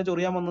ആരെങ്കിലും ആണ് ഇങ്ങനെ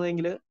ചൊറിയാൻ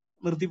വന്നതെങ്കിൽ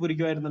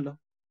നിർത്തിപ്പൊരിക്കുമായിരുന്നല്ലോ.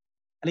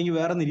 അല്ലെങ്കിൽ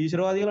വേറെ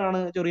നിരീശ്വരവാദികളാണ്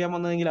ചൊറിയാൻ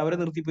വന്നതെങ്കിൽ അവരെ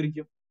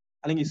നിർത്തിപ്പൊരിക്കും.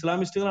 അല്ലെങ്കിൽ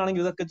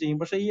ഇസ്ലാമിസ്റ്റുകളാണെങ്കിൽ ഇതൊക്കെ ചെയ്യും.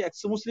 പക്ഷെ ഈ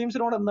എക്സ്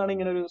മുസ്ലിംസിനോട് എന്താണ്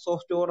ഇങ്ങനെ ഒരു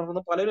സോഫ്റ്റ് കോർണർ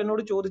എന്ന് പലരും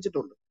എന്നോട്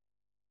ചോദിച്ചിട്ടുണ്ട്.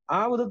 ആ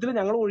വിധത്തിൽ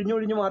ഞങ്ങൾ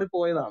ഒഴിഞ്ഞൊഴിഞ്ഞു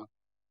മാറിപ്പോയതാണ്.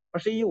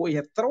 പക്ഷെ ഈ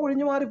എത്ര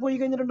ഒഴിഞ്ഞു മാറിപ്പോയി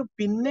കഴിഞ്ഞിട്ടുണ്ട്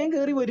പിന്നെയും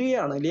കയറി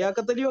വരികയാണ്.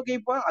 ലിയാഖത്ത് അലിയൊക്കെ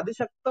ഇപ്പൊ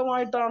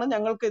അതിശക്തമായിട്ടാണ്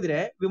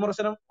ഞങ്ങൾക്കെതിരെ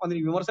വിമർശനം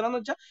വന്നിരിക്കുന്നത്. വിമർശനം എന്ന്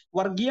വെച്ചാൽ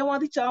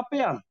വർഗീയവാദി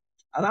ചാപ്പയാണ്.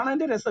 അതാണ്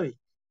അതിന്റെ രസമേ.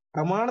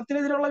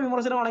 പ്രമാണത്തിനെതിരെയുള്ള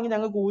വിമർശനമാണെങ്കിൽ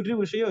ഞങ്ങൾക്ക് ഒരു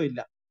വിഷയവും ഇല്ല,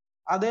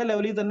 അതേ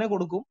ലെവലിൽ തന്നെ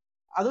കൊടുക്കും.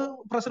 അത്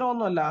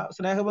പ്രശ്നമൊന്നുമല്ല,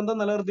 സ്നേഹബന്ധം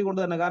നിലനിർത്തിക്കൊണ്ട്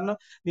തന്നെ. കാരണം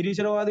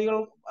നിരീശ്വരവാദികൾ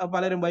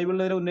പലരും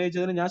ബൈബിളിനെതിരെ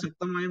ഉന്നയിച്ചതിന് ഞാൻ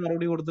ശക്തമായ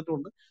മറുപടി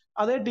കൊടുത്തിട്ടുണ്ട്.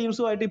 അതേ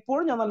ടീംസുമായിട്ട്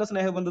ഇപ്പോഴും ഞാൻ നല്ല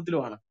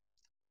സ്നേഹബന്ധത്തിലുമാണ്.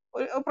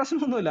 ഒരു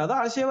പ്രശ്നമൊന്നുമില്ല. അത്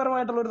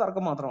ആശയപരമായിട്ടുള്ള ഒരു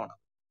തർക്കം മാത്രമാണ്.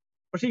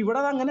 പക്ഷെ ഇവിടെ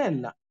അത്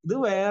അങ്ങനെയല്ല. ഇത്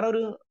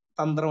വേറൊരു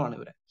തന്ത്രമാണ്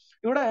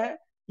ഇവിടെ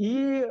ഈ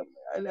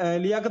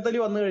ലിയാഖത്ത് അലി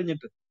വന്നു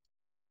കഴിഞ്ഞിട്ട്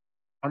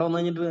അവിടെ വന്നു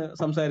കഴിഞ്ഞിട്ട്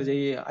സംസാരിച്ച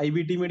ഈ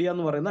IBT മീഡിയ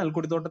എന്ന് പറയുന്ന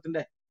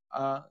അൽക്കൊടിത്തോട്ടത്തിന്റെ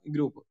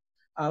ഗ്രൂപ്പ്,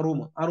 ആ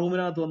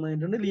റൂമിനകത്ത് വന്നു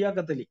കഴിഞ്ഞിട്ടുണ്ട്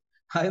ലിയാഖത്ത് അലി.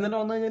 ആദ്യം തന്നെ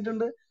വന്നു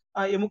കഴിഞ്ഞിട്ടുണ്ട്,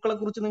 എമുക്കളെ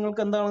കുറിച്ച്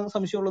നിങ്ങൾക്ക് എന്താണ്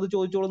സംശയമുള്ളത്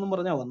ചോദിച്ചോളൂ എന്നും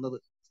പറഞ്ഞാ വന്നത്.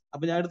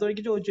 അപ്പൊ ഞാൻ അടുത്ത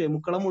വഴിക്ക് ചോദിച്ചു,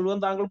 എമുക്കളെ മുഴുവൻ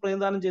താങ്കൾ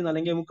പ്രതിനിധാനം ചെയ്യുന്ന,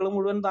 അല്ലെങ്കിൽ എമുക്കളെ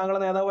മുഴുവൻ താങ്കളെ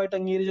നേതാവായിട്ട്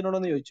അംഗീകരിച്ചിട്ടുണ്ടോ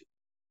എന്ന് ചോദിച്ചു.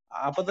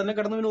 അപ്പൊ തന്നെ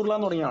കിടന്നു പിന്നെ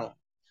ഉരുളാൻ തുടങ്ങിയാണോ.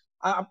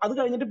 അത്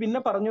കഴിഞ്ഞിട്ട് പിന്നെ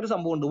പറഞ്ഞൊരു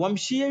സംഭവമുണ്ട്,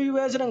 വംശീയ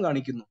വിവേചനം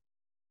കാണിക്കുന്നു.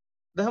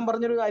 അദ്ദേഹം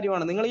പറഞ്ഞൊരു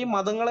കാര്യമാണ്, നിങ്ങൾ ഈ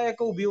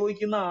മതങ്ങളെയൊക്കെ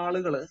ഉപയോഗിക്കുന്ന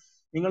ആളുകള്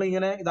നിങ്ങൾ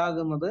ഇങ്ങനെ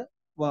ഇതാകുന്നത്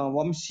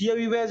വംശീയ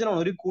വിവേചനമാണ്,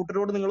 ഒരു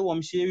കൂട്ടരോട് നിങ്ങൾ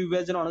വംശീയ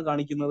വിവേചനമാണ്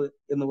കാണിക്കുന്നത്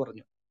എന്ന്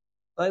പറഞ്ഞു.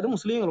 അതായത്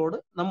മുസ്ലിങ്ങളോട്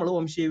നമ്മൾ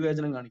വംശീയ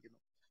വിവേചനം കാണിക്കുന്നു.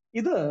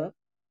 ഇത്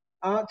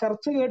ആ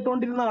ചർച്ച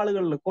കേട്ടുകൊണ്ടിരുന്ന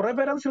ആളുകളിൽ കുറെ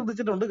പേര് അത്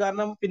ശ്രദ്ധിച്ചിട്ടുണ്ട്.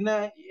 കാരണം പിന്നെ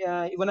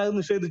ഇവനത്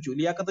നിഷേധിച്ചു,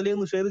 ലിയാഖത്ത് അലി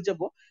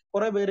നിഷേധിച്ചപ്പോ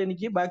കുറെ പേര്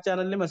എനിക്ക് ബാക്ക്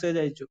ചാനലിൽ മെസ്സേജ്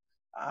അയച്ചു.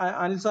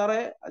 അനിൽ സാറെ,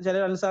 ചില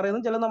അനിൽ സാറേ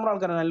എന്നും ചില നമ്മുടെ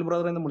ആൾക്കാരാണ് അനിൽ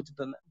ബ്രദറെ എന്ന്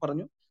വിളിച്ചിട്ട് തന്നെ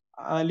പറഞ്ഞു,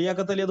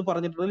 ലിയാഖത്ത് അലി അത്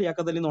പറഞ്ഞിട്ടുണ്ട്,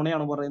 ലിയാഖത്ത് അലി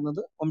നുണയാണ് പറയുന്നത്,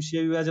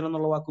 വംശീയ വിവേചനം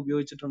എന്നുള്ള വാക്ക്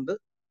ഉപയോഗിച്ചിട്ടുണ്ട്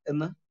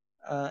എന്ന്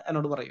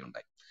എന്നോട്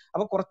പറയുകയുണ്ടായി.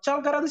 അപ്പൊ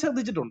കുറച്ചാൾക്കാർ അത്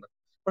ശ്രദ്ധിച്ചിട്ടുണ്ട്,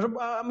 പക്ഷെ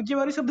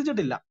മിക്കവാറും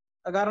ശ്രദ്ധിച്ചിട്ടില്ല.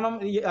 കാരണം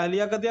ഈ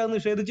ലിയാഖത്ത് അത്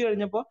നിഷേധിച്ചു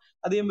കഴിഞ്ഞപ്പോൾ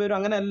അധികം പേരും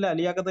അങ്ങനെയല്ല,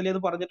 ലിയാഖത്ത് അലി അത്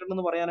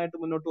പറഞ്ഞിട്ടുണ്ടെന്ന് പറയാനായിട്ട്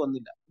മുന്നോട്ട്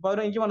വന്നില്ല. അപ്പൊ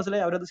എനിക്ക്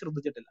മനസ്സിലായി അവരത്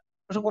ശ്രദ്ധിച്ചിട്ടില്ല.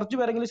 പക്ഷെ കുറച്ച്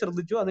പേരെങ്കിലും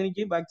ശ്രദ്ധിച്ചു,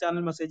 അതെനിക്ക് ബാക്ക്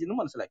ചാനൽ മെസ്സേജിൽ നിന്ന്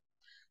മനസ്സിലായി.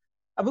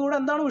 അപ്പൊ ഇവിടെ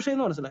എന്താണ് വിഷയം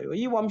എന്ന് മനസ്സിലായോ?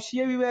 ഈ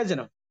വംശീയ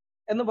വിവേചനം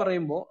എന്ന്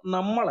പറയുമ്പോൾ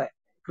നമ്മളെ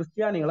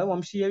ക്രിസ്ത്യാനികളെ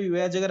വംശീയ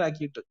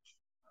വിവേചകരാക്കിയിട്ട്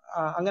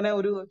അങ്ങനെ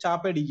ഒരു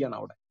ചാപ്പയടിക്കുകയാണ്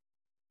അവിടെ.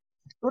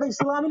 ഇവിടെ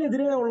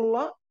ഇസ്ലാമിനെതിരെയുള്ള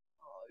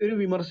ഒരു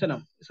വിമർശനം,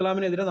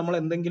 ഇസ്ലാമിനെതിരെ നമ്മൾ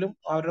എന്തെങ്കിലും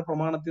അവരുടെ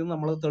പ്രമാണത്തിൽ നിന്ന്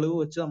നമ്മൾ തെളിവ്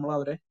വെച്ച് നമ്മൾ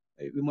അവരെ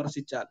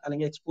വിമർശിച്ചാൽ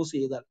അല്ലെങ്കിൽ എക്സ്പോസ്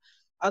ചെയ്താൽ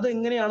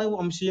അതെങ്ങനെയാണ്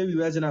വംശീയ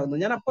വിവേചനമാകുന്നത്?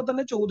 ഞാൻ അപ്പൊ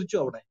തന്നെ ചോദിച്ചു,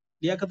 അവിടെ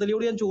ലിയാഖത്ത്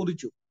അലിയോട് ഞാൻ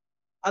ചോദിച്ചു,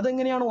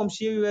 അതെങ്ങനെയാണ്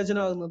വംശീയ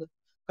വിവേചനമാകുന്നത്?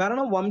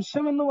 കാരണം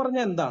വംശം എന്ന്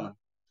പറഞ്ഞാൽ എന്താണ്?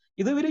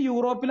 ഇത് ഇവര്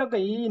യൂറോപ്പിലൊക്കെ,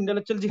 ഈ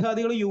ഇന്റലക്ച്വൽ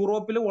ജിഹാദികൾ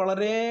യൂറോപ്പിൽ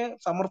വളരെ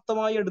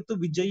സമർത്ഥമായി എടുത്ത്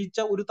വിജയിച്ച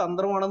ഒരു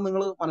തന്ത്രമാണെന്ന്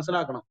നിങ്ങൾ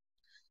മനസ്സിലാക്കണം.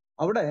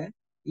 അവിടെ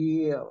ഈ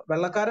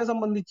വെള്ളക്കാരെ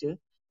സംബന്ധിച്ച്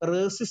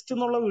റേസിസ്റ്റ്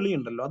എന്നുള്ള വിളി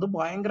ഉണ്ടല്ലോ, അത്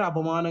ഭയങ്കര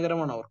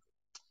അപമാനകരമാണ് അവർക്ക്.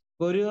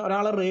 ഇപ്പൊ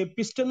ഒരാളെ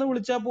റേപ്പിസ്റ്റ് എന്ന്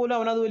വിളിച്ചാൽ പോലും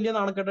അവനത് വലിയ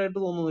നാണക്കേടായിട്ട്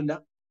തോന്നുന്നില്ല.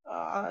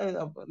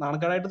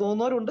 നാണക്കേടായിട്ട്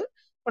തോന്നുന്നവരുണ്ട്,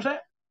 പക്ഷെ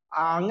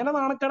അങ്ങനെ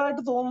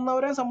നാണക്കേടായിട്ട്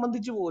തോന്നുന്നവരെ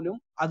സംബന്ധിച്ച് പോലും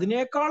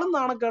അതിനേക്കാളും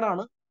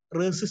നാണക്കേടാണ്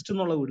റേസിസ്റ്റ്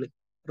എന്നുള്ള വിളി,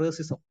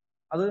 റേസിസം.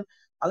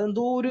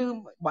 അതെന്തോ ഒരു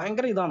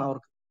ഭയങ്കര ഇതാണ്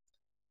അവർക്ക്.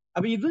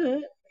 അപ്പൊ ഇത്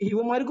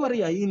യുവമാർക്കും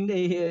അറിയാം. ഈ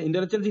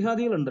ഇന്റലക്ച്വൽ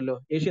ജിഹാദികൾ ഉണ്ടല്ലോ,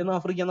 ഏഷ്യ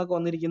ആഫ്രിക്ക എന്നൊക്കെ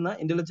വന്നിരിക്കുന്ന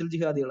ഇന്റലക്ച്വൽ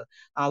ജിഹാദികൾ,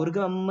 അവർക്ക്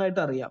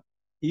നന്നായിട്ട് അറിയാം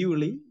ഈ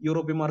വിളി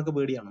യൂറോപ്യന്മാർക്ക്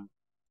പേടിയാണെന്ന്.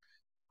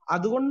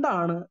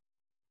 അതുകൊണ്ടാണ്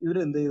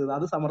ഇവരെന്ത് ചെയ്തത്?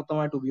 അത്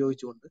സമർത്ഥമായിട്ട്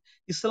ഉപയോഗിച്ചുകൊണ്ട്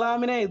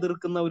ഇസ്ലാമിനെ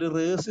എതിർക്കുന്ന ഒരു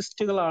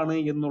റേസിസ്റ്റുകളാണ്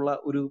എന്നുള്ള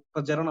ഒരു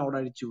പ്രചരണം അവിടെ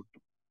അഴിച്ചു വിട്ടു.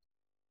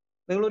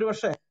 നിങ്ങളൊരു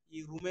പക്ഷേ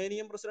ഈ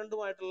റുമേനിയൻ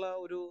പ്രസിഡന്റുമായിട്ടുള്ള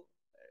ഒരു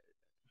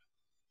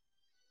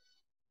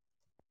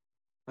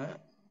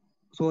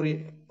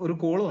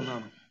കോള്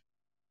വന്നാണ്.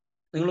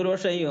 നിങ്ങളൊരു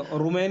പക്ഷേ ഈ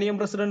റുമേനിയൻ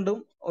പ്രസിഡന്റും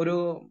ഒരു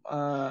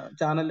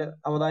ചാനൽ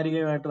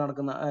അവതാരികയുമായിട്ട്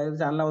നടക്കുന്ന, അതായത്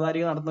ചാനൽ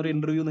അവതാരിക നടത്തുന്ന ഒരു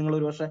ഇന്റർവ്യൂ നിങ്ങൾ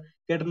ഒരു പക്ഷേ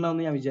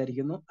കേട്ടിട്ടുണ്ടാവുമെന്ന് ഞാൻ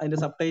വിചാരിക്കുന്നു. അതിന്റെ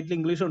സബ് ടൈറ്റിൽ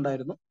ഇംഗ്ലീഷ്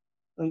ഉണ്ടായിരുന്നു,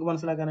 നിങ്ങൾക്ക്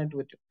മനസ്സിലാക്കാനായിട്ട്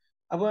പറ്റും.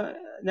 അപ്പൊ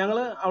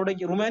ഞങ്ങള്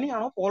അവിടേക്ക്, റുമാനിയ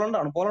ആണോ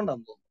പോളണ്ടാണെന്ന്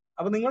തോന്നുന്നു.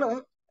 അപ്പൊ നിങ്ങൾ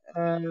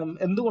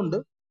എന്തുകൊണ്ട്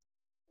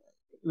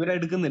ഇവരെ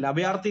എടുക്കുന്നില്ല,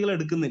 അഭയാർത്ഥികളെ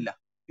എടുക്കുന്നില്ല,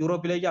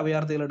 യൂറോപ്പിലേക്ക്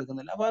അഭയാർത്ഥികളെ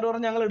എടുക്കുന്നില്ല? അപ്പൊ അവർ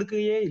പറഞ്ഞു ഞങ്ങൾ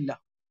എടുക്കുകയേ ഇല്ല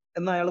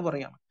എന്ന് അയാൾ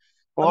പറയാണ്.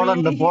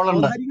 പോളണ്ട്.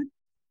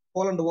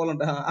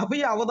 അപ്പൊ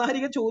ഈ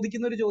അവതാരിക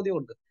ചോദിക്കുന്ന ഒരു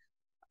ചോദ്യമുണ്ട്,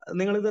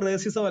 നിങ്ങൾ ഇത്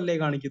റേസിസം അല്ലേ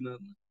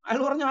കാണിക്കുന്നതെന്ന്. അയാൾ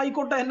പറഞ്ഞു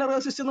ആയിക്കോട്ടെ, എന്നെ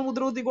റേസിസ്റ്റ് എന്ന്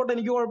മുദ്രകുത്തിക്കോട്ടെ,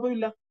 എനിക്ക്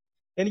കുഴപ്പമില്ല.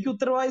 എനിക്ക്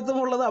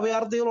ഉത്തരവാദിത്വമുള്ളത്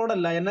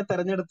അഭയാർത്ഥികളോടല്ല, എന്നെ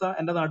തെരഞ്ഞെടുത്ത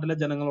എന്റെ നാട്ടിലെ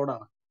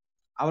ജനങ്ങളോടാണ്.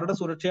 അവരുടെ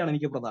സുരക്ഷയാണ്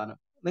എനിക്ക് പ്രധാനം.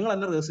 നിങ്ങൾ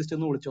എന്നെ റേസിസ്റ്റ്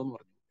എന്ന് വിളിച്ചോന്ന്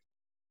പറഞ്ഞു.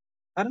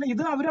 കാരണം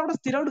ഇത് അവരവിടെ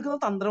സ്ഥിരം എടുക്കുന്ന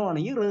തന്ത്രമാണ്,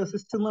 ഈ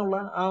റേസിസ്റ്റ് എന്നുള്ള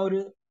ആ ഒരു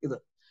ഇത്.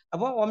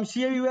 അപ്പൊ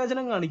വംശീയ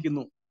വിവേചനം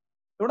കാണിക്കുന്നു.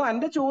 ഇവിടെ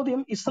എന്റെ ചോദ്യം,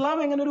 ഇസ്ലാം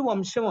എങ്ങനെ ഒരു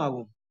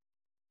വംശമാകും?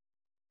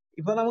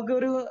 ഇപ്പൊ നമുക്ക്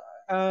ഒരു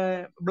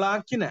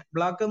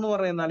ബ്ലാക്ക് എന്ന്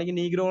പറയുന്ന, അല്ലെങ്കിൽ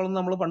നീഗ്രോകൾ എന്ന്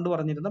നമ്മൾ പണ്ട്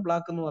പറഞ്ഞിരുന്ന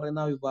ബ്ലാക്ക് എന്ന് പറയുന്ന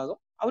ആ വിഭാഗം,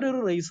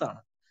 അവരൊരു റേസ്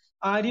ആണ്.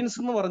 ആര്യൻസ്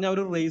എന്ന് പറഞ്ഞ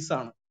ഒരു റേസ്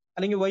ആണ്.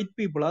 അല്ലെങ്കിൽ വൈറ്റ്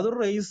പീപ്പിൾ അതൊരു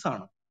റേസ്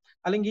ആണ്.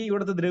 അല്ലെങ്കിൽ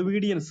ഇവിടുത്തെ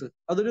ദ്രവീഡിയൻസ്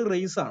അതൊരു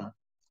റേസ് ആണ്.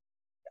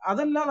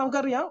 അതെല്ലാം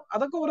നമുക്കറിയാം,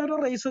 അതൊക്കെ ഓരോരോ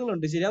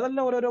റേസുകളുണ്ട്, ശരി,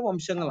 അതെല്ലാം ഓരോരോ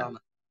വംശങ്ങളാണ്.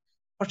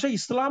 പക്ഷെ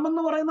ഇസ്ലാം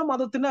എന്ന് പറയുന്ന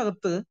മതത്തിന്റെ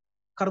അകത്ത്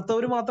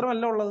കറുത്തവര്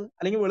മാത്രമല്ല ഉള്ളത്,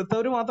 അല്ലെങ്കിൽ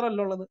വെളുത്തവര്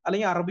മാത്രമല്ല ഉള്ളത്,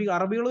 അല്ലെങ്കിൽ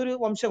അറബികൾ ഒരു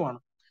വംശമാണ്.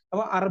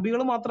 അപ്പൊ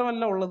അറബികൾ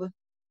മാത്രമല്ല ഉള്ളത്,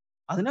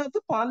 അതിനകത്ത്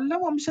പല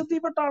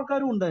വംശത്തിൽപ്പെട്ട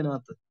ആൾക്കാരും ഉണ്ട്.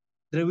 അതിനകത്ത്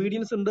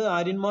ദ്രവീഡിയൻസ് ഉണ്ട്,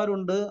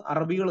 ആര്യന്മാരുണ്ട്,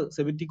 അറബികൾ,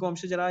 സെമിറ്റിക്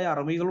വംശജരായ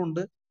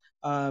അറബികളുണ്ട്,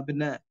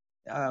 പിന്നെ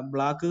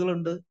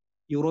ബ്ലാക്കുകളുണ്ട്,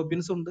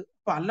 യൂറോപ്യൻസ് ഉണ്ട്,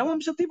 പല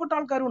വംശത്തിൽപ്പെട്ട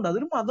ആൾക്കാരും ഉണ്ട്.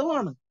 അതൊരു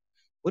മതമാണ്.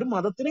 ഒരു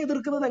മതത്തിനെ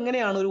എതിർക്കുന്നത്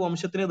എങ്ങനെയാണ് ഒരു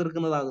വംശത്തിനെ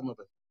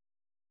എതിർക്കുന്നതാകുന്നത്?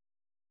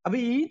 അപ്പൊ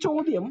ഈ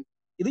ചോദ്യം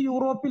ഇത്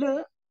യൂറോപ്പില്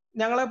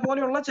ഞങ്ങളെ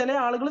പോലെയുള്ള ചില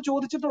ആളുകൾ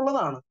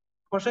ചോദിച്ചിട്ടുള്ളതാണ്.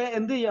 പക്ഷെ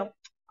എന്ത് ചെയ്യാം,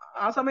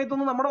 ആ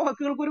സമയത്തൊന്നും നമ്മുടെ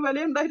വാക്കുകൾക്ക് ഒരു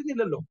വില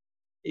ഉണ്ടായിരുന്നില്ലല്ലോ.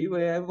 ഈ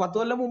 10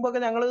 കൊല്ലം മുമ്പൊക്കെ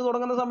ഞങ്ങൾ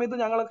തുടങ്ങുന്ന സമയത്ത്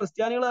ഞങ്ങളെ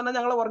ക്രിസ്ത്യാനികൾ തന്നെ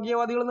ഞങ്ങളെ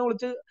വർഗീയവാദികൾ എന്ന്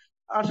വിളിച്ച്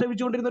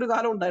ആക്ഷേപിച്ചുകൊണ്ടിരുന്ന ഒരു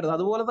കാലം ഉണ്ടായിരുന്നു.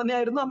 അതുപോലെ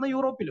തന്നെയായിരുന്നു അന്ന്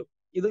യൂറോപ്പിലും.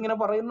 ഇതിങ്ങനെ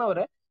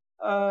പറയുന്നവരെ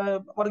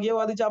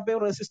വർഗീയവാദി, ചാപ്പയോ,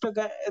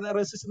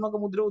 റേസിസ്റ്റ് എന്നൊക്കെ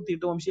മുദ്ര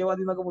കുത്തിയിട്ട്,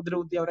 വംശീയവാദി എന്നൊക്കെ മുദ്ര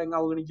കുത്തി അവരെ അങ്ങ്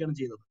അവഗണിക്കുകയാണ്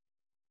ചെയ്തത്.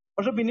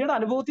 പക്ഷെ പിന്നീട്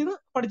അനുഭവത്തിൽ നിന്ന്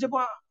പഠിച്ചപ്പോ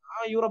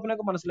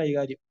യൂറോപ്പിനൊക്കെ മനസ്സിലായി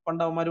കാര്യം,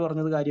 പണ്ടവന്മാര്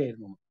പറഞ്ഞത്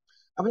കാര്യമായിരുന്നു.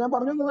 അപ്പൊ ഞാൻ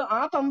പറഞ്ഞു,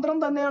 ആ തന്ത്രം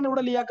തന്നെയാണ്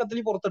ഇവിടെ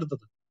ലിയാഖത്ത്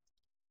പുറത്തെടുത്തത്.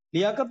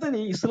 ലിയാഖത്ത്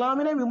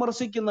ഇസ്ലാമിനെ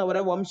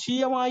വിമർശിക്കുന്നവരെ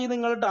വംശീയമായി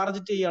നിങ്ങൾ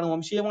ടാർഗറ്റ് ചെയ്യുകയാണ്,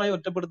 വംശീയമായി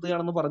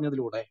ഒറ്റപ്പെടുത്തുകയാണെന്ന്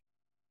പറഞ്ഞതിലൂടെ,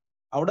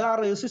 അവിടെ ആ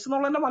റേസിസ്റ്റ്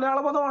എന്നുള്ളതിന്റെ മലയാള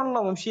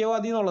പദമാണല്ലോ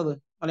വംശീയവാദി എന്നുള്ളത്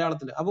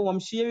മലയാളത്തിൽ. അപ്പൊ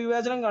വംശീയ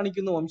വിവേചനം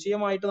കാണിക്കുന്നു,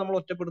 വംശീയമായിട്ട് നമ്മൾ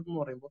ഒറ്റപ്പെടുത്തുന്നു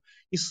എന്ന് പറയുമ്പോൾ,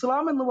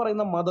 ഇസ്ലാം എന്ന്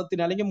പറയുന്ന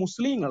മതത്തിന് അല്ലെങ്കിൽ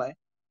മുസ്ലിങ്ങളെ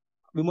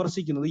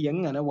വിമർശിക്കുന്നത്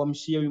എങ്ങനെ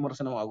വംശീയ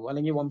വിമർശനമാകും,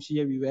 അല്ലെങ്കിൽ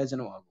വംശീയ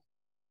വിവേചനമാകും?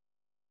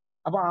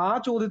 അപ്പൊ ആ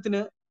ചോദ്യത്തിന്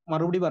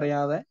മറുപടി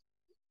പറയാതെ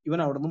ഇവൻ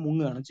അവിടുന്ന്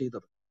മുങ്ങുകയാണ്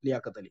ചെയ്തത്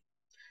ലിയാഖത്ത് അലി.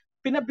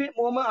 പിന്നെ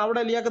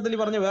അവിടെ ലിയാഖത്ത് അലി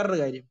പറഞ്ഞ വേറൊരു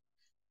കാര്യം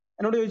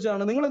എന്നോട്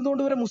ചോദിച്ചതാണ്, നിങ്ങൾ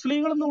എന്തുകൊണ്ട് ഇവരെ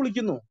മുസ്ലിങ്ങൾ എന്ന്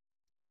വിളിക്കുന്നു?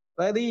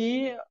 അതായത് ഈ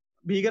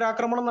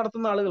ഭീകരാക്രമണം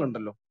നടത്തുന്ന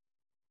ആളുകളുണ്ടല്ലോ,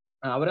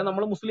 അവരെ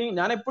നമ്മൾ മുസ്ലിം,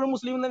 ഞാൻ എപ്പോഴും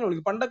മുസ്ലിം എന്ന് തന്നെ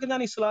വിളിക്കും. പണ്ടൊക്കെ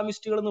ഞാൻ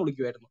ഇസ്ലാമിസ്റ്റുകൾ എന്ന്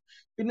വിളിക്കുമായിരുന്നു.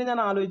 പിന്നെ ഞാൻ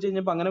ആലോചിച്ച്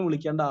കഴിഞ്ഞപ്പോൾ അങ്ങനെ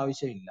വിളിക്കേണ്ട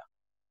ആവശ്യമില്ല,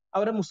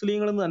 അവരെ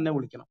മുസ്ലിങ്ങൾ എന്ന് തന്നെ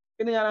വിളിക്കണം.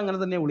 പിന്നെ ഞാൻ അങ്ങനെ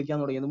തന്നെ വിളിക്കാൻ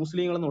തുടങ്ങിയത്,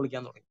 മുസ്ലിങ്ങൾ എന്ന്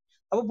വിളിക്കാൻ തുടങ്ങി.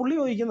 അപ്പൊ പുള്ളി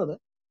ചോദിക്കുന്നത്,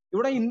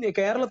 ഇവിടെ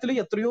കേരളത്തിൽ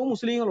എത്രയോ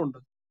മുസ്ലിങ്ങളുണ്ട്,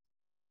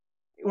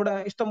 ഇവിടെ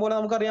ഇഷ്ടം പോലെ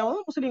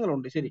നമുക്കറിയാവുന്ന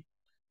മുസ്ലിങ്ങളുണ്ട്, ശരി.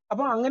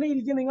 അപ്പൊ അങ്ങനെ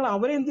ഇരിക്കും, നിങ്ങൾ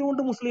അവരെ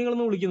എന്തുകൊണ്ട് മുസ്ലിങ്ങൾ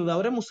എന്ന് വിളിക്കുന്നത്?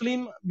 അവരെ മുസ്ലിം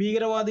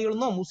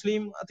ഭീകരവാദികളെന്നോ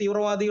മുസ്ലിം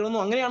തീവ്രവാദികളെന്നോ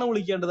അങ്ങനെയാണ്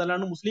വിളിക്കേണ്ടത്,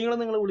 അല്ലാണ്ട് മുസ്ലിങ്ങളെ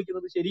നിങ്ങൾ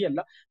വിളിക്കുന്നത് ശരിയല്ല.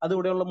 അത്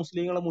ഇവിടെയുള്ള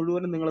മുസ്ലിങ്ങളെ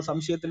മുഴുവനും നിങ്ങൾ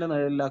സംശയത്തിന്റെ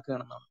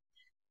നിഴലിലാക്കുകയാണെന്നാണ്.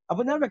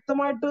 അപ്പൊ ഞാൻ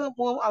വ്യക്തമായിട്ട്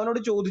അവനോട്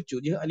ചോദിച്ചു,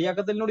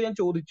 ലിയാഖത്തലിനോട് ഞാൻ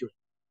ചോദിച്ചു,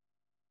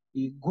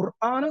 ഈ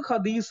ഖുർആനും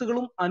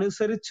ഹദീസുകളും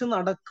അനുസരിച്ച്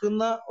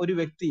നടക്കുന്ന ഒരു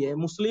വ്യക്തിയെ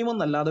മുസ്ലിം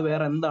എന്നല്ലാതെ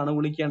വേറെ എന്താണ്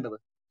വിളിക്കേണ്ടത്?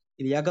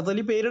 ലിയാഖത്ത്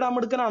അലി പേരിടാൻ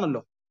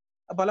മിടുക്കനാണല്ലോ,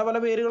 പല പല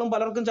പേരുകളും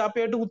പലർക്കും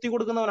ചാപ്പയായിട്ട് കുത്തി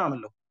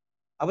കൊടുക്കുന്നവനാണല്ലോ.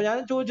 അപ്പൊ ഞാൻ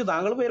ചോദിച്ചു,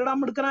 താങ്കൾ പേരിടാൻ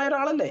മിടുക്കനായ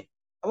ഒരാളല്ലേ,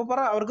 അപ്പൊ പറ,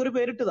 അവർക്കൊരു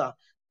പേരിട്ടതാ.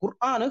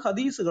 ഖുർആന്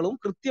ഹദീസുകളും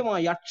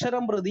കൃത്യമായി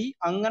അക്ഷരം പ്രതി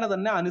അങ്ങനെ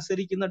തന്നെ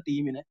അനുസരിക്കുന്ന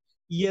ടീമിനെ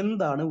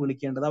എന്താണ്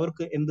വിളിക്കേണ്ടത്?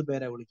 അവർക്ക് എന്ത്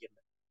പേരാ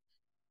വിളിക്കേണ്ടത്?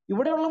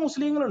 ഇവിടെയുള്ള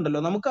മുസ്ലിങ്ങൾ ഉണ്ടല്ലോ,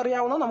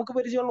 നമുക്കറിയാവുന്ന, നമുക്ക്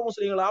പരിചയമുള്ള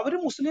മുസ്ലിങ്ങൾ, അവര്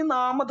മുസ്ലിം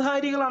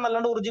നാമധാരികളാണ്,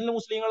 അല്ലാണ്ട് ഒറിജിനൽ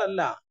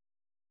മുസ്ലിങ്ങളല്ല.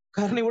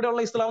 കാരണം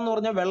ഇവിടെയുള്ള ഇസ്ലാം എന്ന്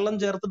പറഞ്ഞാൽ വെള്ളം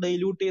ചേർത്ത്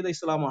ഡൈല്യൂട്ട് ചെയ്ത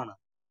ഇസ്ലാമാണ്,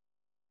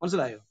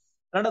 മനസ്സിലായോ?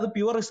 അല്ലാണ്ട് അത്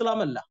പ്യുവർ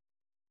ഇസ്ലാം അല്ല,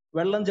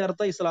 വെള്ളം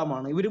ചേർത്ത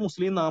ഇസ്ലാമാണ്. ഇവര്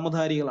മുസ്ലിം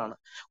നാമധാരികളാണ്.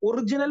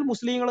 ഒറിജിനൽ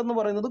മുസ്ലിങ്ങൾ എന്ന്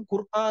പറയുന്നത്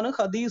ഖുർആന്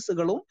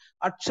ഹദീസുകളും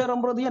അക്ഷരം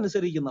പ്രതി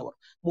അനുസരിക്കുന്നവർ,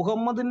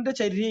 മുഹമ്മദിന്റെ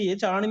ചര്യയെ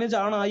ചാണിന്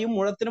ചാണായും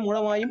മുഴത്തിന്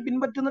മുഴമായും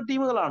പിൻപറ്റുന്ന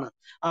ടീമുകളാണ്.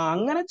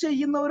 അങ്ങനെ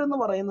ചെയ്യുന്നവരെന്ന്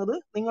പറയുന്നത്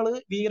നിങ്ങൾ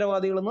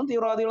ഭീകരവാദികളെന്നും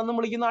തീവ്രവാദികളെന്നും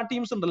വിളിക്കുന്ന ആ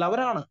ടീംസ് ഉണ്ടല്ലോ,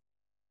 അവരാണ്.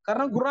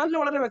 കാരണം ഖുർആനിൽ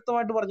വളരെ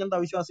വ്യക്തമായിട്ട് പറഞ്ഞിട്ടുണ്ട്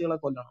അവിശ്വാസികളെ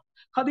കൊല്ലണം,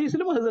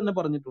 ഹദീസിലും അത് തന്നെ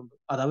പറഞ്ഞിട്ടുണ്ട്,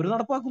 അത് അവർ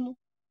നടപ്പാക്കുന്നു.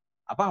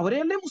 അപ്പൊ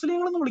അവരെയല്ലേ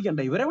മുസ്ലിങ്ങൾ എന്ന്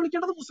വിളിക്കണ്ടേ? ഇവരെ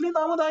വിളിക്കേണ്ടത് മുസ്ലിം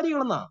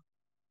നാമധാരികളെന്നാ.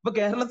 ഇപ്പൊ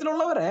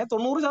കേരളത്തിലുള്ളവരെ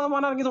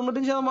 90% അല്ലെങ്കിൽ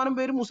 95%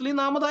 പേര് മുസ്ലിം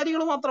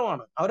നാമധാരികൾ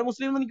മാത്രമാണ്. അവരെ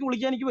മുസ്ലിം എന്ന് എനിക്ക്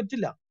വിളിക്കാൻ എനിക്ക്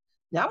പറ്റില്ല.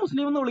 ഞാൻ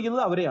മുസ്ലിം എന്ന്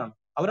വിളിക്കുന്നത് അവരെയാണ്,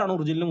 അവരാണ്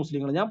ഒറിജിനൽ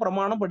മുസ്ലിങ്ങൾ. ഞാൻ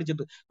പ്രമാണം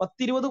പഠിച്ചിട്ട്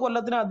 10-20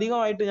 കൊല്ലത്തിന്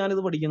അധികമായിട്ട് ഞാൻ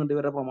ഇത് പഠിക്കുന്നുണ്ട്,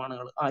 ഇവരുടെ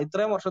പ്രമാണങ്ങൾ.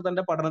 ഇത്രയും വർഷത്തെ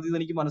എന്റെ പഠനത്തിൽ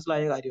നിന്ന് എനിക്ക്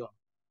മനസ്സിലായ കാര്യമാണ്.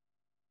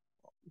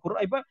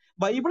 ഇപ്പൊ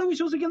ബൈബിള്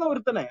വിശ്വസിക്കുന്ന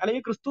ഒരുത്തനെ,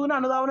 അല്ലെങ്കിൽ ക്രിസ്തുവിനെ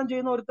അനുധാവനം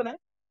ചെയ്യുന്ന ഒരുത്തനെ,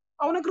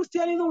 അവനെ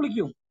ക്രിസ്ത്യാനി എന്ന്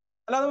വിളിക്കും,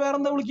 അല്ലാതെ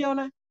വേറെന്താ വിളിക്കുക?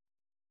 അവനെ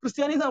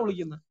ക്രിസ്ത്യാനി എന്നാ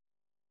വിളിക്കുന്നത്.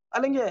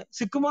 അല്ലെങ്കിൽ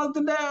സിഖ്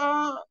മതത്തിന്റെ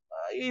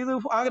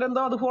ആ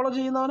ഗ്രന്ഥം അത് ഫോളോ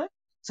ചെയ്യുന്നവനെ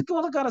സിഖ്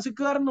മതക്കാരൻ,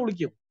 സിഖുകാരൻ എന്ന്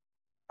വിളിക്കും.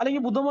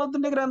 അല്ലെങ്കിൽ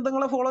ബുദ്ധമതത്തിന്റെ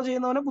ഗ്രന്ഥങ്ങളെ ഫോളോ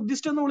ചെയ്യുന്നവനെ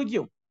ബുദ്ധിസ്റ്റ് എന്ന്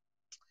വിളിക്കും.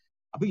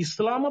 അപ്പൊ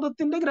ഇസ്ലാം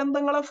മതത്തിന്റെ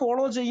ഗ്രന്ഥങ്ങളെ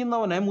ഫോളോ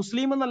ചെയ്യുന്നവനെ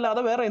മുസ്ലിം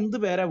എന്നല്ലാതെ വേറെ എന്ത്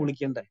പേരാ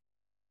വിളിക്കണ്ടേ?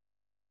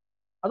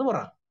 അത് പറ.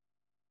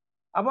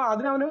 അപ്പൊ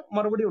അതിനവന്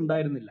മറുപടി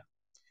ഉണ്ടായിരുന്നില്ല.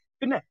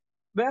 പിന്നെ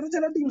വേറെ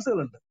ചില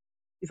ടീംസുകളുണ്ട്,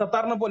 ഈ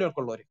സത്താറിനെ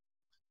പോലെയൊക്കെ ഉള്ളവര്.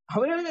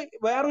 അവര്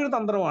വേറൊരു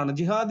തന്ത്രമാണ്,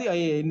 ജിഹാദി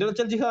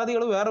ഇന്റലക്ച്വൽ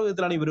ജിഹാദികൾ വേറെ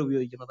വിധത്തിലാണ് ഇവർ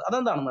ഉപയോഗിക്കുന്നത്.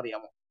 അതെന്താണെന്ന്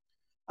അറിയാമോ?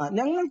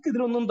 ഞങ്ങൾക്ക്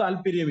ഇതിലൊന്നും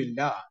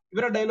താല്പര്യമില്ല.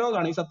 ഇവരുടെ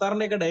ഡയലോഗാണ്, ഈ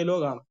സത്താറിന്റെയൊക്കെ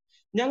ഡയലോഗാണ്.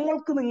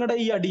 ഞങ്ങൾക്ക് നിങ്ങളുടെ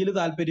ഈ അടിയിൽ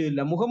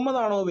താല്പര്യമില്ല, മുഹമ്മദ്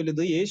ആണോ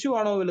വലുത് യേശു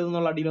ആണോ വലുത്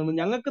എന്നുള്ള അടിയിലൊന്നും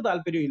ഞങ്ങൾക്ക്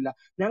താല്പര്യമില്ല,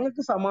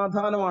 ഞങ്ങൾക്ക്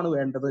സമാധാനമാണ്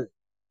വേണ്ടത്.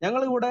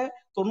 ഞങ്ങൾ ഇവിടെ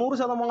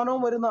 90%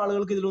 വരുന്ന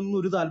ആളുകൾക്ക് ഇതിലൊന്നും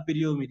ഒരു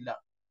താല്പര്യവുമില്ല.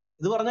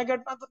 ഇത് പറഞ്ഞാൽ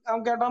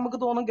കേട്ടാൽ നമുക്ക്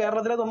തോന്നും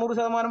കേരളത്തിലെ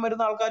 90%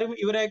 വരുന്ന ആൾക്കാരും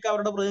ഇവരെയൊക്കെ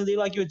അവരുടെ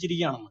പ്രതിനിധികളാക്കി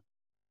വെച്ചിരിക്കുകയാണെന്ന്.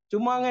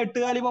 ചുമ്മാ അങ്ങ്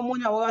എട്ടുകാലി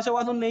മമ്മൂഞ്ഞ്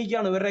അവകാശവാദം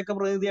ഉന്നയിക്കുകയാണ്. ഇവരുടെയൊക്കെ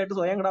പ്രതിനിധിയായിട്ട്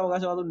സ്വയം കൂടെ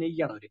അവകാശവാദം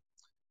ഉന്നയിക്കുകയാണ് അവര്.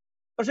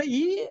 പക്ഷെ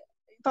ഈ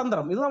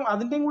തന്ത്രം ഇത്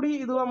അതിന്റെയും കൂടി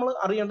ഇത് നമ്മൾ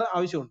അറിയേണ്ട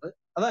ആവശ്യമുണ്ട്.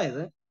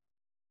 അതായത്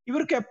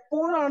ഇവർക്ക്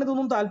എപ്പോഴാണ്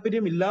ഇതൊന്നും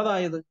താല്പര്യം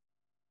ഇല്ലാതായത്?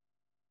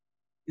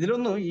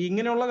 ഇതിലൊന്നും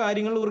ഇങ്ങനെയുള്ള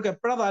കാര്യങ്ങൾ ഇവർക്ക്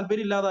എപ്പോഴാണ്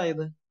താല്പര്യം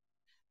ഇല്ലാതായത്?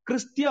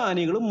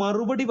 ക്രിസ്ത്യാനികൾ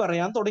മറുപടി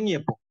പറയാൻ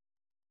തുടങ്ങിയപ്പോ,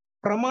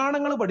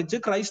 പ്രമാണങ്ങൾ പഠിച്ച്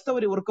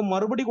ക്രൈസ്തവർ ഇവർക്ക്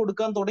മറുപടി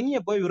കൊടുക്കാൻ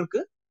തുടങ്ങിയപ്പോ ഇവർക്ക്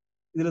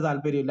ഇതിൽ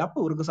താല്പര്യമില്ല. അപ്പൊ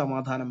ഇവർക്ക്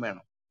സമാധാനം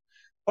വേണം.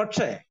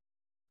 പക്ഷേ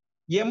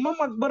എം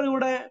അക്ബർ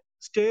ഇവിടെ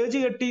സ്റ്റേജ്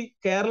കെട്ടി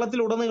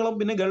കേരളത്തിലുടനീളം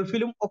പിന്നെ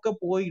ഗൾഫിലും ഒക്കെ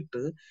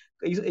പോയിട്ട്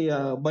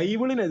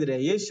ബൈബിളിനെതിരെ,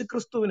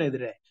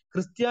 യേശുക്രിസ്തുവിനെതിരെ,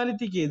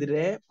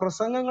 ക്രിസ്ത്യാനിറ്റിക്കെതിരെ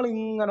പ്രസംഗങ്ങൾ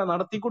ഇങ്ങനെ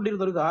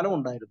നടത്തിക്കൊണ്ടിരുന്ന ഒരു കാലം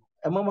ഉണ്ടായിരുന്നു.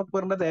 എം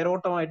അക്ബറിന്റെ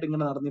തേരോട്ടമായിട്ട്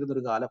ഇങ്ങനെ നടന്നിരുന്ന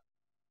ഒരു കാലം.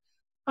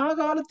 ആ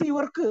കാലത്ത്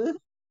ഇവർക്ക്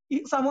ഈ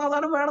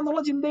സമാധാനം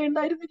വേണമെന്നുള്ള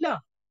ചിന്തയുണ്ടായിരുന്നില്ല.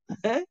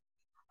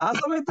 ആ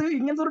സമയത്ത്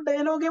ഇങ്ങനത്തെ ഒരു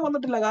ഡയലോഗേ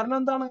വന്നിട്ടില്ല. കാരണം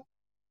എന്താണ്?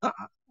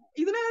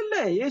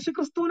 ഇതിനെയല്ലേ,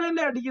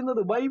 യേശുക്രിസ്തുവിനല്ലേ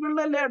അടിക്കുന്നത്,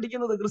 ബൈബിളിനല്ലേ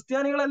അടിക്കുന്നത്,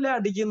 ക്രിസ്ത്യാനികളല്ലേ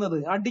അടിക്കുന്നത്.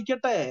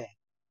 അടിക്കട്ടെ,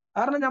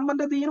 കാരണം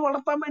ഞമ്മന്റെ ദീൻ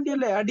വളർത്താൻ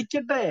വേണ്ടിയല്ലേ,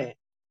 അടിക്കട്ടെ.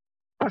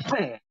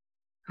 പക്ഷേ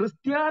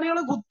ക്രിസ്ത്യാനികൾ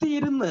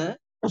കുത്തിയിരുന്ന്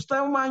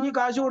പുസ്തകം വാങ്ങി,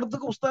 കാശ് കൊടുത്ത്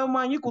പുസ്തകം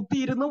വാങ്ങി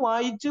കുത്തിയിരുന്ന്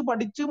വായിച്ച്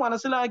പഠിച്ച്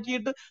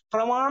മനസ്സിലാക്കിയിട്ട്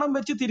പ്രമാണം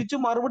വെച്ച് തിരിച്ച്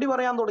മറുപടി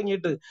പറയാൻ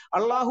തുടങ്ങിയിട്ട്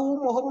അള്ളാഹുവും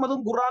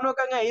മുഹമ്മദും ഖുറാനും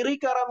ഒക്കെ അങ്ങ് ഏറി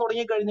കയറാൻ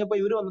തുടങ്ങി കഴിഞ്ഞപ്പോ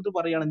ഇവര് വന്നിട്ട്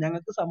പറയാണ്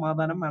ഞങ്ങൾക്ക്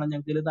സമാധാനം വേണം,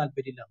 ഞങ്ങൾക്ക് ഇതിൽ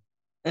താല്പര്യമില്ല.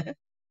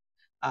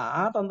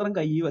 ആ തന്ത്രം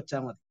കൈ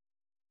വെച്ചാൽ മതി.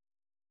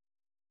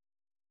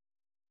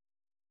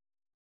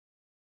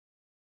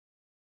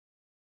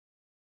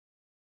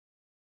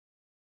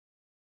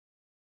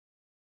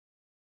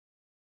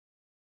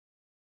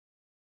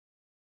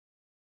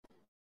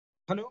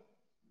 ഹലോ,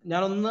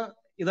 ഞാനൊന്ന്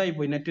ഇതായി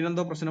പോയി,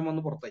 നെറ്റിനെന്തോ പ്രശ്നം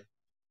വന്ന് പുറത്തായി.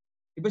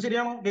 ഇപ്പൊ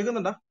ശരിയാണോ?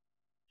 കേൾക്കുന്നുണ്ടോ?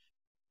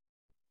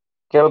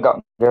 കേൾക്കാം.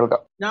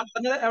 ഞാൻ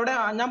പറഞ്ഞത് എവിടെ?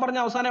 ഞാൻ പറഞ്ഞ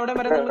അവസാനം എവിടെ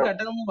വരെ നിങ്ങൾ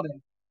കേട്ടതെന്നും പറയാം.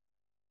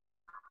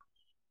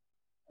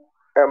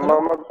 എം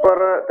അക്ബർ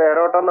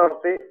തേരോട്ടം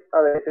നടത്തി,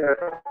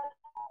 അതിനുശേഷം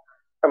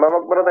എം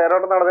അക്ബർ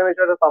തേരോട്ടം നടന്നതിന്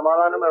ശേഷം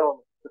സമാധാനം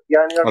വേണമെന്ന്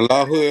ക്രിസ്ത്യാനികൾ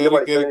അള്ളാഹു ഇത് ഏറി കയറി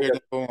പഠിച്ചതിന് ശേഷം.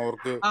 കഴിഞ്ഞപ്പോ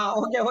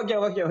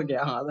അവർക്ക് ഓക്കെ.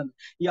 അതന്നെ,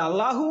 ഈ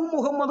അള്ളാഹുവും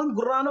മുഹമ്മദും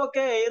ഖുർആാനും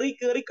ഒക്കെ ഏറി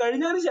കയറി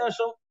കഴിഞ്ഞതിന്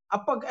ശേഷം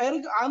അപ്പൊ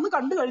അന്ന്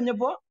കണ്ടു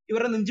കഴിഞ്ഞപ്പോ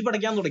ഇവരെ നെഞ്ചി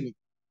പടയ്ക്കാൻ തുടങ്ങി.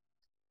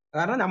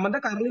 കാരണം നമ്മന്റെ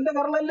കരളിന്റെ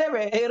കരളല്ലേ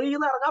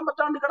ഏറിന്ന് ഇറങ്ങാൻ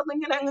പറ്റാണ്ട് കിടന്ന്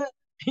ഇങ്ങനെ അങ്ങ്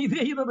ഇത്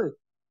ചെയ്യുന്നത്,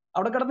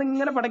 അവിടെ കിടന്ന്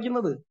ഇങ്ങനെ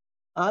പടയ്ക്കുന്നത്.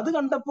 അത്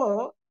കണ്ടപ്പോ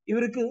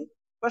ഇവർക്ക്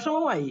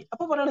വിഷമമായി.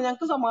 അപ്പൊ പറയണേ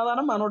ഞങ്ങൾക്ക്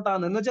സമാധാനം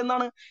വേണോട്ടാന്ന്. എന്ന് വെച്ചാൽ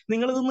എന്താണ്?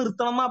 നിങ്ങൾ ഇത്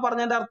നിർത്തണം എന്നാ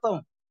പറഞ്ഞതിന്റെ അർത്ഥം.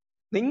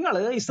 നിങ്ങൾ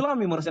ഇസ്ലാം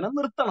വിമർശനം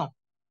നിർത്തണം.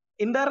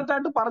 ഇൻഡയറക്റ്റ്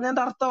ആയിട്ട്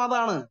പറഞ്ഞതിന്റെ അർത്ഥം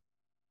അതാണ്,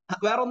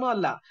 വേറൊന്നും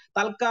അല്ല.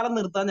 തൽക്കാലം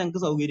നിർത്താൻ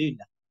ഞങ്ങൾക്ക്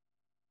സൗകര്യമില്ല.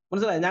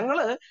 മനസ്സിലായി?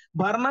 ഞങ്ങള്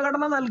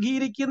ഭരണഘടന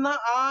നൽകിയിരിക്കുന്ന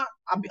ആ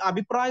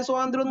അഭിപ്രായ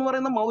സ്വാതന്ത്ര്യം എന്ന്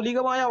പറയുന്ന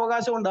മൗലികമായ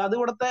അവകാശമുണ്ട്. അത്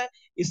ഇവിടുത്തെ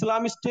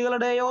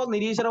ഇസ്ലാമിസ്റ്റുകളുടെയോ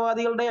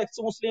നിരീശ്വരവാദികളുടെയോ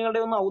എക്സ്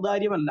മുസ്ലിങ്ങളുടെയോ ഒന്നും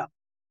ഔദാര്യമല്ല.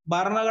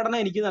 ഭരണഘടന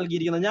എനിക്ക്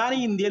നൽകിയിരിക്കുന്നത്. ഞാൻ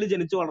ഈ ഇന്ത്യയിൽ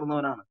ജനിച്ചു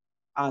വളർന്നവനാണ്.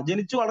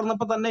 ജനിച്ചു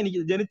വളർന്നപ്പോ തന്നെ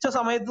എനിക്ക് ജനിച്ച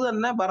സമയത്ത്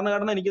തന്നെ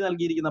ഭരണഘടന എനിക്ക്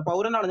നൽകിയിരിക്കുന്ന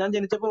പൗരനാണ്. ഞാൻ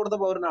ജനിച്ചപ്പോൾ ഇവിടുത്തെ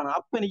പൗരനാണ്.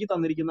 അപ്പൊ എനിക്ക്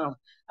തന്നിരിക്കുന്നതാണ്,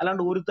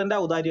 അല്ലാണ്ട് ഒരുത്തന്റെ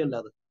ഔദാര്യമല്ല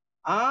അത്.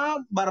 ആ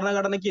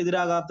ഭരണഘടനയ്ക്ക്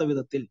എതിരാകാത്ത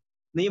വിധത്തിൽ,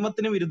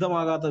 നിയമത്തിന്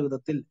വിരുദ്ധമാകാത്ത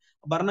വിധത്തിൽ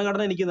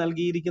ഭരണഘടന എനിക്ക്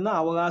നൽകിയിരിക്കുന്ന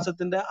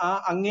അവകാശത്തിന്റെ ആ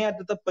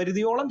അങ്ങേയറ്റത്തെ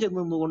പരിധിയോളം ചെന്ന്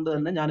നിന്നുകൊണ്ട്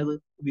തന്നെ ഞാനിത്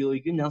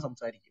ഉപയോഗിക്കും, ഞാൻ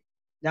സംസാരിക്കും.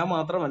 ഞാൻ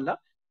മാത്രമല്ല,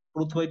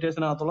 ട്രൂത്ത്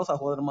ഫൈറ്റേഴ്സിനകത്തുള്ള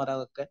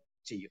സഹോദരന്മാരതൊക്കെ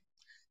ചെയ്യും.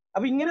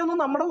 അപ്പൊ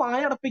ഇങ്ങനെയൊന്നും നമ്മുടെ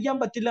വായടപ്പിക്കാൻ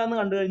പറ്റില്ല എന്ന്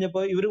കണ്ടു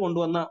കഴിഞ്ഞപ്പോ ഇവര്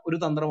കൊണ്ടുവന്ന ഒരു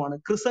തന്ത്രമാണ്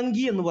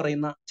ക്രിസംഗി എന്ന്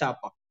പറയുന്ന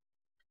ചാപ്പ.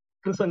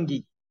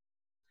 ക്രിസംഗി,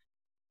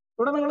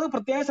 ഇവിടെ നിങ്ങൾ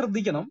പ്രത്യേകം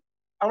ശ്രദ്ധിക്കണം.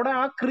 അവിടെ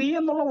ആ ക്രീ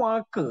എന്നുള്ള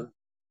വാക്ക്,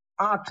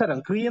 ആ അക്ഷരം,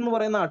 ക്രീ എന്ന്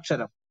പറയുന്ന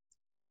അക്ഷരം,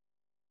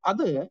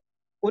 അത്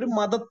ഒരു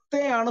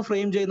മതത്തെയാണ്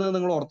ഫ്രെയിം ചെയ്യുന്നത്.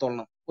 നിങ്ങൾ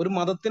ഓർത്തോളണം, ഒരു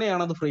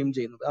മതത്തിനെയാണ് അത് ഫ്രെയിം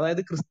ചെയ്യുന്നത്.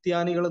 അതായത്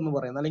ക്രിസ്ത്യാനികൾ എന്ന്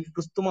പറയുന്ന, അല്ലെങ്കിൽ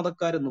ക്രിസ്തു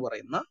മതക്കാർ എന്ന്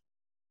പറയുന്ന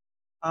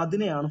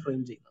അതിനെയാണ്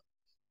ഫ്രെയിം ചെയ്യുന്നത്.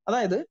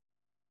 അതായത്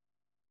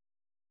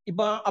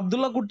ഇപ്പൊ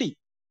അബ്ദുള്ള കുട്ടി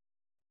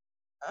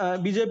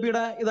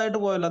BJP-യുടെ ഇതായിട്ട്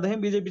പോയല്ലോ, അദ്ദേഹം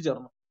BJP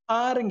ചേർന്നു.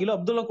 ആരെങ്കിലും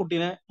അബ്ദുള്ള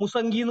കുട്ടീനെ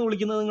മുസംഗി എന്ന്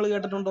വിളിക്കുന്നത് നിങ്ങൾ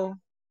കേട്ടിട്ടുണ്ടോ?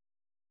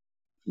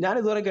 ഞാൻ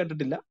ഇതുവരെ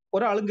കേട്ടിട്ടില്ല,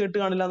 ഒരാളും കേട്ട്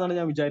കാണില്ല എന്നാണ്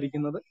ഞാൻ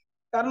വിചാരിക്കുന്നത്.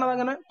 കാരണം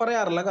അതങ്ങനെ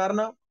പറയാറില്ല.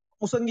 കാരണം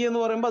മുസംഗി എന്ന്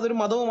പറയുമ്പോൾ അതൊരു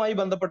മതവുമായി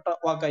ബന്ധപ്പെട്ട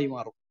വാക്കായി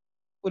മാറും,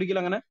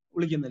 ഒരിക്കലും അങ്ങനെ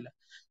വിളിക്കുന്നില്ല.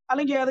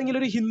 അല്ലെങ്കിൽ ഏതെങ്കിലും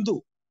ഒരു ഹിന്ദു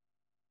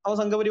അവൻ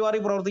സംഘപരിവാറി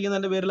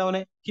പ്രവർത്തിക്കുന്നതിന്റെ പേരിൽ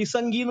അവനെ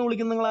ഹിസംഗി എന്ന്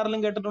വിളിക്കുന്ന നിങ്ങൾ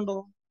ആരെങ്കിലും കേട്ടിട്ടുണ്ടോ?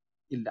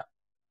 ഇല്ല.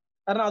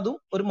 കാരണം അതും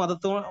ഒരു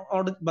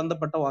മതത്തോട്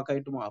ബന്ധപ്പെട്ട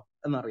വാക്കായിട്ട് മാറും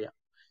എന്നറിയാം.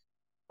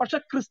 പക്ഷെ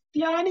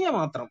ക്രിസ്ത്യാനിയെ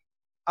മാത്രം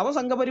അവൻ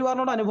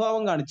സംഘപരിവാറിനോട്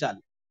അനുഭാവം കാണിച്ചാൽ,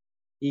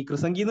 ഈ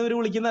ക്രിസംഗി എന്ന്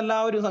വിളിക്കുന്ന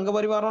എല്ലാവരും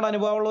സംഘപരിവാറിനോട്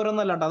അനുഭാവം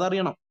ഉള്ളവരൊന്നല്ല കേട്ടോ,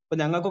 അതറിയണം. ഇപ്പൊ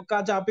ഞങ്ങൾക്കൊക്കെ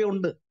ആ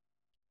ചാപ്പയുണ്ട്.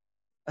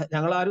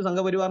 ഞങ്ങൾ ആരും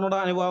സംഘപരിവാറിനോട്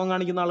അനുഭാവം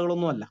കാണിക്കുന്ന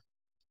ആളുകളൊന്നും അല്ല.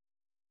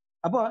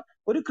 അപ്പൊ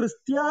ഒരു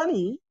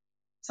ക്രിസ്ത്യാനി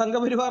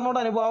സംഘപരിവാറിനോട്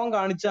അനുഭാവം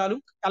കാണിച്ചാലും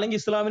അല്ലെങ്കിൽ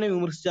ഇസ്ലാമിനെ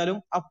വിമർശിച്ചാലും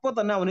അപ്പൊ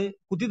തന്നെ അവന്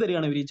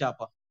കുത്തിത്തരികയാണ് ഇവർ ഈ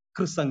ചാപ്പ,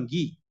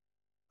 ക്രിസംഗി.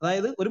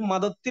 അതായത് ഒരു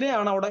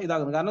മതത്തിനെയാണ് അവിടെ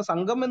ഇതാകുന്നത്. കാരണം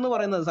സംഘം എന്ന്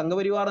പറയുന്നത്,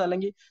 സംഘപരിവാർ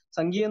അല്ലെങ്കിൽ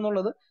സംഘി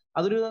എന്നുള്ളത്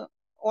അതൊരു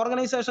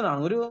ഓർഗനൈസേഷൻ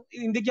ആണ്. ഒരു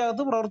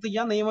ഇന്ത്യക്കകത്ത്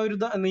പ്രവർത്തിക്കാൻ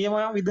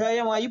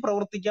നിയമവിധേയമായി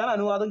പ്രവർത്തിക്കാൻ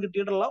അനുവാദം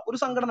കിട്ടിയിട്ടുള്ള ഒരു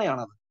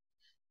സംഘടനയാണത്.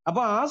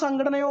 അപ്പൊ ആ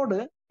സംഘടനയോട്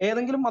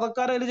ഏതെങ്കിലും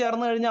മതക്കാരതിൽ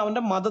ചേർന്ന് കഴിഞ്ഞാൽ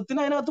അവന്റെ മതത്തിന്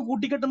അതിനകത്ത്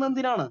കൂട്ടിക്കെട്ടുന്നത്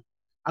എന്തിനാണ്?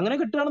 അങ്ങനെ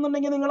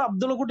കിട്ടുകയാണെന്നുണ്ടെങ്കിൽ നിങ്ങൾ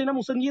അബ്ദുള്ള കുട്ടീനെ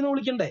മുസംഗി എന്ന്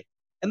വിളിക്കണ്ടേ?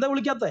 എന്താ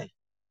വിളിക്കാത്തേ?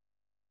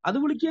 അത്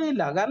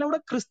വിളിക്കുകയില്ല. കാരണം ഇവിടെ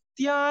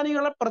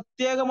ക്രിസ്ത്യാനികളെ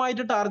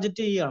പ്രത്യേകമായിട്ട്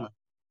ടാർഗറ്റ് ചെയ്യുകയാണ്.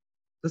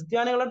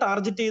 ക്രിസ്ത്യാനികളെ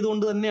ടാർഗറ്റ്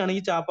ചെയ്തുകൊണ്ട് തന്നെയാണ് ഈ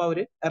ചാപ്പ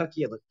അവര്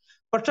ഇറക്കിയത്.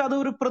 പക്ഷെ അത്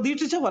ഒരു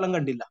പ്രതീക്ഷിച്ച ഫലം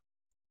കണ്ടില്ല.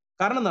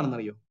 കാരണം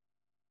എന്താണെന്നറിയോ?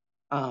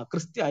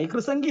 ഈ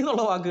ക്രിസംഗി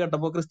എന്നുള്ള വാക്ക്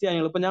കേട്ടപ്പോ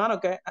ക്രിസ്ത്യാനികൾ, ഇപ്പൊ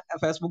ഞാനൊക്കെ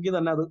ഫേസ്ബുക്കിൽ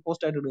തന്നെ അത്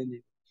പോസ്റ്റ് ആയിട്ട് ഇടുകയും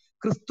ചെയ്തു.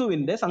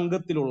 ക്രിസ്തുവിന്റെ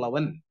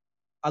സംഘത്തിലുള്ളവൻ,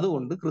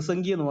 അതുകൊണ്ട്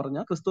ക്രിസംഗി എന്ന്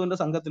പറഞ്ഞാൽ ക്രിസ്തുവിന്റെ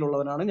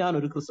സംഘത്തിലുള്ളവനാണ്,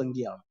 ഞാനൊരു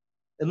ക്രിസംഗിയാണ്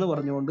എന്ന്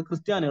പറഞ്ഞുകൊണ്ട്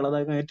ക്രിസ്ത്യാനികൾ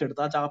അത്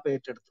ഏറ്റെടുത്ത്, ആ ചാപ്പ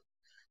ഏറ്റെടുത്ത്.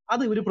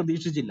 അത് ഇവര്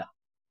പ്രതീക്ഷിച്ചില്ല,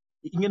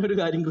 ഇങ്ങനെ ഒരു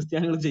കാര്യം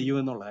ക്രിസ്ത്യാനികൾ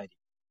ചെയ്യുമെന്നുള്ള കാര്യം.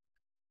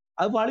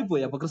 അത്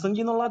പാളിപ്പോയി. അപ്പൊ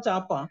ക്രിസംഗി എന്നുള്ള ആ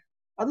ചാപ്പ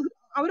അത്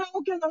അവര്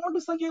ഓക്കെ, ഞങ്ങൾ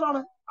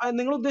ക്രിസംഗികളാണ്,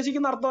 നിങ്ങൾ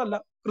ഉദ്ദേശിക്കുന്ന അർത്ഥമല്ല,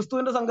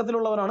 ക്രിസ്തുവിന്റെ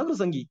സംഘത്തിലുള്ളവരാണ്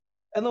ക്രിസംഗി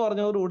എന്ന്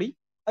പറഞ്ഞതോടുകൂടി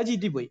അത്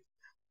ചീറ്റിപ്പോയി.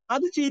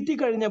 അത് ചീറ്റി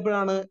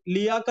കഴിഞ്ഞപ്പോഴാണ്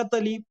ലിയാഖത്ത്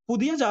അലി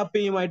പുതിയ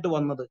ചാപ്പയുമായിട്ട്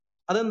വന്നത്.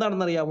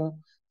 അതെന്താണെന്നറിയാമോ?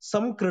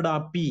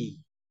 സംക്രിഡാപ്പി,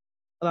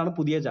 അതാണ്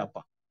പുതിയ ചാപ്പ.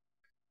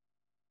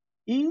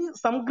 ഈ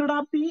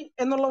സംക്രിഡാപ്പി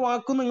എന്നുള്ള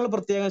വാക്കും നിങ്ങൾ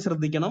പ്രത്യേകം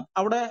ശ്രദ്ധിക്കണം.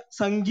 അവിടെ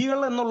സംഖ്യകൾ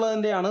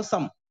എന്നുള്ളതിന്റെയാണ്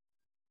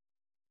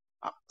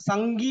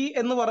സംഘി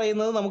എന്ന്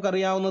പറയുന്നത്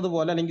നമുക്കറിയാവുന്നത്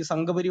പോലെ, അല്ലെങ്കിൽ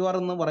സംഘപരിവാർ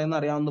എന്ന് പറയുന്നത്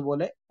അറിയാവുന്ന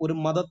പോലെ ഒരു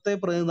മതത്തെ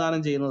പ്രതിനിധാനം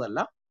ചെയ്യുന്നതല്ല,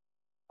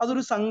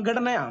 അതൊരു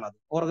സംഘടനയാണ്, അത്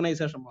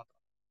ഓർഗനൈസേഷൻ മാത്രം.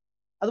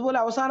 അതുപോലെ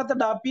അവസാനത്തെ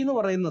ഡാപ്പി എന്ന്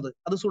പറയുന്നത്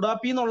അത്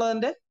സുഡാപ്പി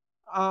എന്നുള്ളതിന്റെ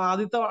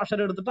ആദ്യത്തെ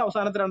അക്ഷരം എടുത്തിട്ട്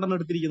അവസാനത്തെ രണ്ടെണ്ണം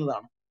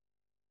എടുത്തിരിക്കുന്നതാണ്.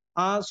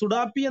 ആ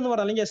സുഡാപ്പി എന്ന്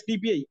പറയുന്നത്, അല്ലെങ്കിൽ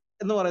SDPI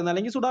എന്ന് പറയുന്നത്,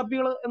 അല്ലെങ്കിൽ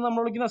സുഡാപ്പികൾ എന്ന്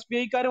നമ്മൾ വിളിക്കുന്ന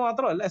SPI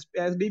മാത്രമല്ല,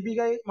 SDP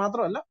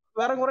മാത്രമല്ല,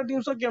 വേറെ കുറെ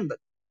ടീംസ് ഒക്കെ ഉണ്ട്.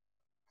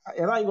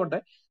 ഏതായിക്കോട്ടെ,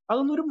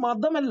 അതൊന്നും ഒരു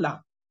മതമല്ല,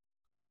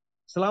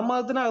 ഇസ്ലാം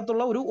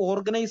മതത്തിനകത്തുള്ള ഒരു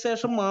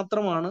ഓർഗനൈസേഷൻ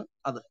മാത്രമാണ്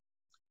അത്.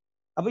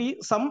 അപ്പൊ ഈ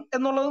സം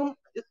എന്നുള്ളതും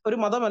ഒരു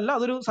മതമല്ല,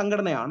 അതൊരു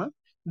സംഘടനയാണ്.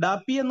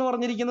 ഡാപ്പി എന്ന്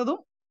പറഞ്ഞിരിക്കുന്നതും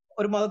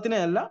ഒരു മതത്തിനെ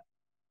അല്ല,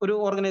 ഒരു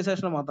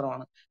ഓർഗനൈസേഷൻ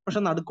മാത്രമാണ്.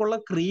 പക്ഷെ നടുക്കുള്ള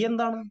ക്രിയ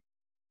എന്താണ്?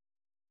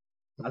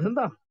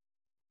 അതെന്താ?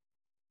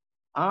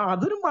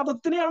 അതൊരു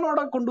മതത്തിനെയാണ്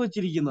അവിടെ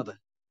കൊണ്ടുവച്ചിരിക്കുന്നത്.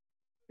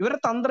 ഇവരെ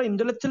തന്ത്രം,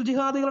 ഇന്റലക്ച്വൽ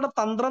ജിഹാദികളുടെ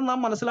തന്ത്രം നാം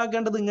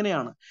മനസ്സിലാക്കേണ്ടത്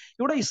ഇങ്ങനെയാണ്.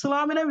 ഇവിടെ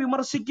ഇസ്ലാമിനെ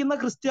വിമർശിക്കുന്ന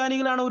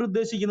ക്രിസ്ത്യാനികളാണ് അവർ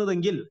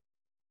ഉദ്ദേശിക്കുന്നതെങ്കിൽ,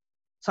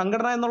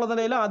 സംഘടന എന്നുള്ള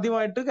നിലയിൽ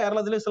ആദ്യമായിട്ട്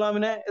കേരളത്തിൽ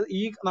ഇസ്ലാമിനെ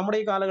നമ്മുടെ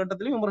ഈ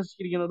കാലഘട്ടത്തിൽ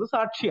വിമർശിച്ചിരിക്കുന്നത്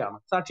സാക്ഷിയാണ്.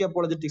 സാക്ഷി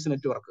അപ്പോളജറ്റിക്സ്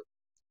നെറ്റ്വർക്ക്.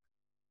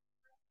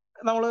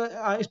 നമ്മൾ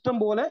ഇഷ്ടം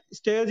പോലെ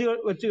സ്റ്റേജ്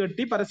വെച്ച്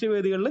കെട്ടി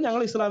പരസ്യവേദികളിൽ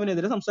ഞങ്ങൾ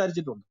ഇസ്ലാമിനെതിരെ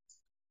സംസാരിച്ചിട്ടുണ്ട്.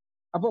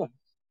 അപ്പോ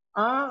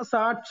ആ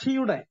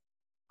സാക്ഷിയുടെ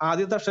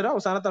ആദ്യത്തെ അക്ഷരം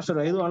അവസാനത്തെ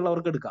അക്ഷരം ഏത് വേണമെങ്കിലും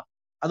അവർക്ക് എടുക്കാം,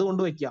 അത്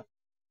കൊണ്ടുവയ്ക്കാം.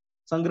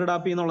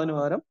 സംക്രിഡാപ്പി എന്നുള്ളതിന്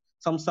പകരം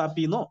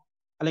സംസാപ്പിന്നോ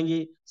അല്ലെങ്കിൽ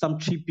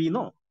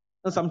സംക്ഷിപ്പിന്നോ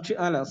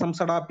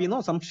സംസഡാപ്പിന്നോ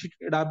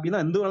സംഷിഡാപ്പിന്നോ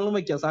എന്ത് വേണമെങ്കിലും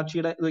വെക്കാം,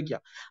 സാക്ഷിയുടെ ഇത്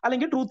വെക്കാം.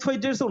 അല്ലെങ്കിൽ ട്രൂത്ത്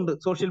ഫൈറ്റേഴ്സ് ഉണ്ട്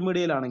സോഷ്യൽ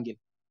മീഡിയയിലാണെങ്കിൽ,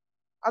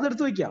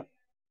 അതെടുത്ത് വെക്കാം.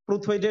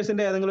 ട്രൂത്ത്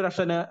ഫൈറ്റേഴ്സിന്റെ ഏതെങ്കിലും ഒരു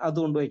അക്ഷരം അത്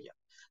കൊണ്ടുവയ്ക്കാം.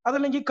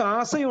 അതല്ലെങ്കിൽ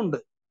കാസയുണ്ട്,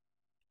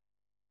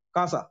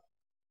 കാസ,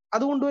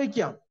 അത്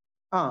കൊണ്ടുവയ്ക്കാം.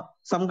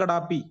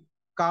 സംഘടാപ്പി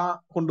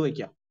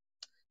കൊണ്ടുവയ്ക്കാം.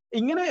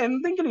 ഇങ്ങനെ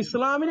എന്തെങ്കിലും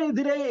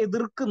ഇസ്ലാമിനെതിരെ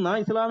എതിർക്കുന്ന,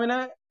 ഇസ്ലാമിനെ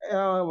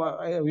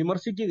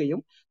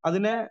വിമർശിക്കുകയും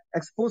അതിനെ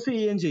എക്സ്പോസ്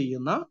ചെയ്യുകയും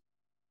ചെയ്യുന്ന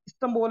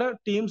ഇഷ്ടം പോലെ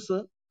ടീംസ്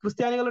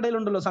ക്രിസ്ത്യാനികളുടെ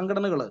ഇടയിലുണ്ടല്ലോ,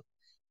 സംഘടനകള്.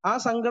 ആ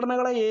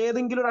സംഘടനകളെ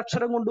ഏതെങ്കിലും ഒരു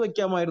അക്ഷരം കൊണ്ട്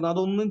വെക്കാമായിരുന്നു.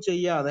 അതൊന്നും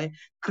ചെയ്യാതെ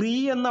ക്രീ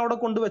എന്ന് അവിടെ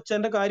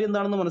കൊണ്ടുവച്ചതിന്റെ കാര്യം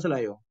എന്താണെന്ന്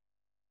മനസ്സിലായോ?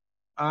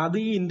 അത്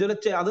ഈ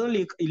അത്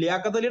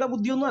ലിയാഖത്ത് അലിയുടെ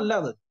ബുദ്ധിയൊന്നും അല്ല.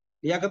 അത്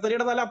ലിയാഖത്ത്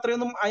അലിയുടെ തല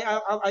അത്രയൊന്നും,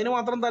 അതിന്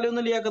മാത്രം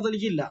തലയൊന്നും ലിയാഖത്ത്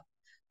അലിക്ക് ഇല്ല.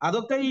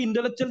 അതൊക്കെ ഈ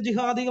ഇന്റലക്ച്വൽ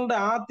ജിഹാദികളുടെ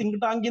ആ തിങ്ക്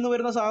ടാങ്കിൽ നിന്ന്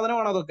വരുന്ന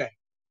സാധനമാണ് അതൊക്കെ.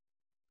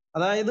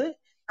 അതായത്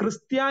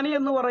ക്രിസ്ത്യാനി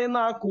എന്ന് പറയുന്ന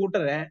ആ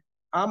കൂട്ടരെ,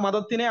 ആ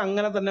മതത്തിനെ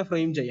അങ്ങനെ തന്നെ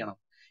ഫ്രെയിം ചെയ്യണം.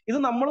 ഇത്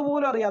നമ്മൾ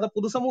പോലും അറിയാതെ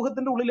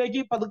പൊതുസമൂഹത്തിന്റെ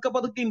ഉള്ളിലേക്ക് പതുക്കെ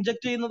പതുക്കെ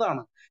ഇൻജക്ട്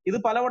ചെയ്യുന്നതാണ്. ഇത്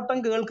പലവട്ടം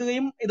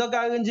കേൾക്കുകയും ഇതൊക്കെ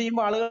ആകുകയും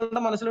ചെയ്യുമ്പോൾ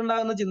ആളുകളുടെ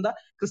മനസ്സിലുണ്ടാകുന്ന ചിന്ത,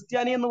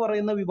 ക്രിസ്ത്യാനി എന്ന്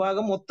പറയുന്ന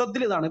വിഭാഗം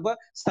മൊത്തത്തിൽ ഇതാണ്. ഇപ്പൊ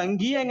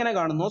സംഘീയ എങ്ങനെ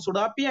കാണുന്നു,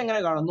 സുഡാപ്പി എങ്ങനെ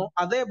കാണുന്നു,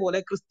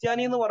 അതേപോലെ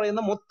ക്രിസ്ത്യാനി എന്ന്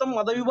പറയുന്ന മൊത്തം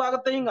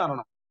മതവിഭാഗത്തെയും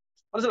കാണണം.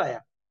 മനസ്സിലായ?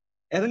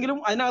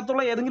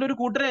 അതിനകത്തുള്ള ഏതെങ്കിലും ഒരു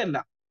കൂട്ടരെ അല്ല.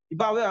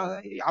 ഇപ്പൊ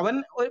അവൻ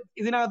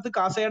ഇതിനകത്ത്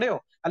കാസയുടെയോ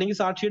അല്ലെങ്കിൽ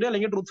സാക്ഷിയുടെയോ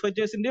അല്ലെങ്കിൽ ട്രൂത്ത്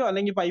ഫൈറ്റേഴ്സിന്റെയോ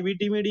അല്ലെങ്കിൽ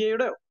IBT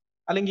മീഡിയയുടെയോ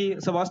അല്ലെങ്കിൽ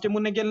സെബാസ്റ്റ്യൻ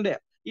മുന്നയ്ക്കലിന്റെ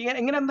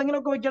ഇങ്ങനെ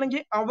എന്തെങ്കിലുമൊക്കെ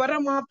വെക്കണമെങ്കിൽ അവരെ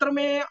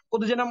മാത്രമേ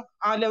പൊതുജനം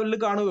ആ ലെവലിൽ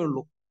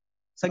കാണുകയുള്ളൂ.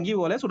 സംഘി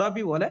പോലെ,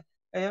 സുഡാപ്പി പോലെ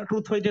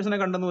ട്രൂത്ത് ഫൈറ്റേഴ്സിനെ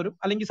കണ്ടെന്നവരും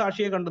അല്ലെങ്കിൽ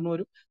സാക്ഷിയെ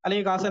കണ്ടെന്നവരും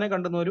അല്ലെങ്കിൽ കാസനെ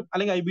കണ്ടെന്നവരും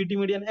അല്ലെങ്കിൽ IBT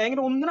മീഡിയ,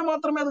 എങ്ങനെ ഒന്നിനെ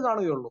മാത്രമേ അത്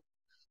കാണുകയുള്ളൂ.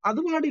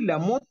 അത് പാടില്ല,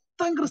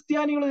 മൊത്തം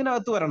ക്രിസ്ത്യാനികൾ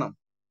ഇതിനകത്ത് വരണം.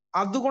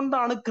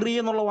 അതുകൊണ്ടാണ് ക്രീ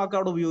എന്നുള്ള വാക്ക്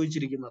അവിടെ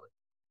ഉപയോഗിച്ചിരിക്കുന്നത്.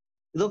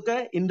 ഇതൊക്കെ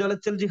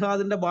ഇന്റലക്ച്വൽ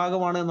ജിഹാദിന്റെ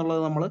ഭാഗമാണ്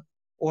എന്നുള്ളത് നമ്മൾ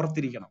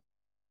ഓർത്തിരിക്കണം.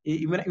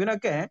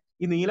 ഇവനൊക്കെ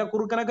ഈ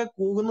നീലക്കുറുക്കനൊക്കെ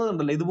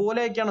കൂകുന്നതുണ്ടല്ലോ,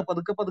 ഇതുപോലെയൊക്കെയാണ്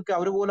പതുക്കെ പതുക്കെ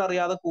അവർ പോലും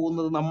അറിയാതെ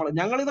കൂകുന്നത്.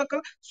 ഞങ്ങൾ ഇതൊക്കെ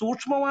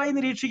സൂക്ഷ്മമായി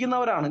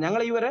നിരീക്ഷിക്കുന്നവരാണ്.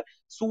 ഞങ്ങൾ ഇവരെ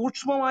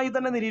സൂക്ഷ്മമായി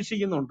തന്നെ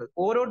നിരീക്ഷിക്കുന്നുണ്ട്,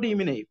 ഓരോ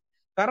ടീമിനെയും.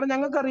 കാരണം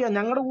ഞങ്ങൾക്കറിയാം,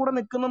 ഞങ്ങളുടെ കൂടെ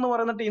നിൽക്കുന്നെന്ന്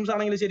പറയുന്ന ടീംസ്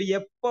ആണെങ്കിലും ശരി,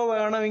 എപ്പോ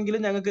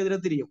വേണമെങ്കിലും ഞങ്ങൾക്കെതിരെ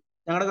തിരിയും.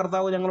 ഞങ്ങളുടെ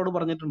കർത്താവ് ഞങ്ങളോട്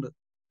പറഞ്ഞിട്ടുണ്ട്,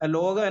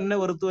 ലോകം എന്നെ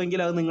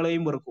വെറുത്തുവെങ്കിൽ അത്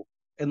നിങ്ങളെയും വെറുക്കും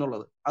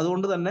എന്നുള്ളത്.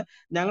 അതുകൊണ്ട് തന്നെ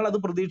ഞങ്ങൾ അത്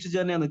പ്രതീക്ഷിച്ച്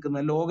തന്നെയാണ്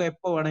നിൽക്കുന്നത്, ലോകം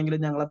എപ്പോ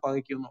വേണമെങ്കിലും ഞങ്ങളെ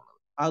പകയ്ക്കും എന്നുള്ളത്.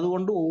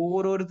 അതുകൊണ്ട്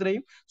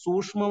ഓരോരുത്തരെയും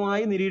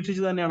സൂക്ഷ്മമായി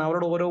നിരീക്ഷിച്ച് തന്നെയാണ്,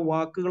 അവരുടെ ഓരോ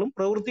വാക്കുകളും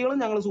പ്രവൃത്തികളും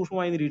ഞങ്ങൾ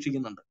സൂക്ഷ്മമായി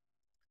നിരീക്ഷിക്കുന്നുണ്ട്.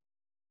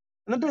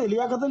 എന്നിട്ട്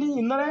ലിയാഖത്ത് അലി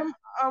ഇന്നലെ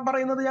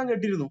പറയുന്നത് ഞാൻ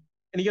കേട്ടിരുന്നു,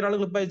 എനിക്കൊരാൾ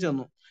ക്ലിപ്പ് അയച്ചു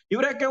തന്നു.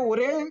 ഇവരൊക്കെ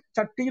ഒരേ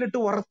ചട്ടിയിലിട്ട്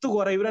വറുത്തു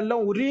കോര,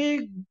 ഇവരെല്ലാം ഒരേ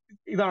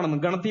ഇതാണെന്ന്,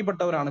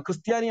 ഗണത്തിൽപ്പെട്ടവരാണ്.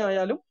 ക്രിസ്ത്യാനി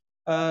ആയാലും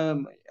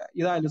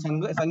ഇതായാലും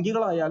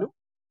സംഘികളായാലും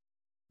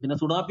പിന്നെ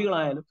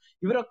സുഡാപ്പികളായാലും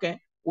ഇവരൊക്കെ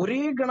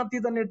ഒരേ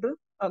ഗണത്തിൽ തന്നെ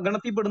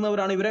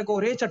ഗണത്തിൽപ്പെടുന്നവരാണ്. ഇവരൊക്കെ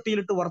ഒരേ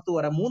ചട്ടിയിലിട്ട് വറുത്തു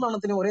കോരാം, 3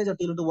 എണ്ണത്തിനെ ഒരേ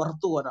ചട്ടിയിലിട്ട്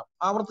വറുത്തു കോരാം,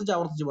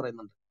 ആവർത്തിച്ച്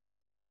പറയുന്നുണ്ട്.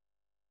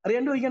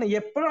 അറിയാണ്ട് ചോദിക്കുകയാണ്,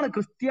 എപ്പോഴാണ്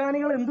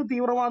ക്രിസ്ത്യാനികൾ എന്ത്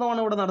തീവ്രവാദമാണ്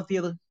ഇവിടെ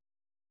നടത്തിയത്?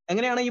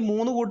 എങ്ങനെയാണ് ഈ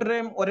 3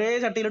 കൂട്ടരെയും ഒരേ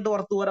ചട്ടിയിലിട്ട്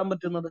വറുത്തു വരാൻ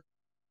പറ്റുന്നത്?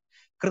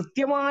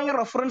 കൃത്യമായ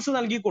റെഫറൻസ്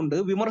നൽകിക്കൊണ്ട്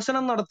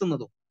വിമർശനം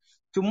നടത്തുന്നതും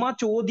ചുമ്മാ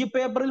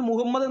ചോദ്യപേപ്പറിൽ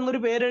മുഹമ്മദ് എന്നൊരു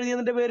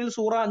പേരെഴുതിയതിന്റെ പേരിൽ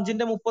സൂറ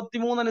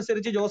 5:33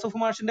 അനുസരിച്ച് ജോസഫ്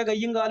മാഷിന്റെ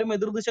കയ്യും കാലും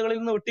എതിർദിശകളിൽ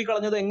നിന്ന്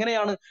വെട്ടിക്കളഞ്ഞത്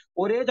എങ്ങനെയാണ്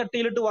ഒരേ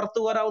ചട്ടിയിലിട്ട്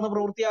വറുത്തു വരാവുന്ന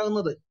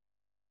പ്രവൃത്തിയാകുന്നത്?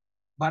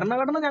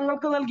 ഭരണഘടന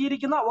ഞങ്ങൾക്ക്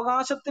നൽകിയിരിക്കുന്ന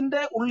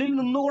അവകാശത്തിന്റെ ഉള്ളിൽ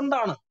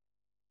നിന്നുകൊണ്ടാണ്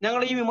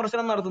ഞങ്ങൾ ഈ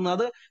വിമർശനം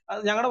നടത്തുന്നത്.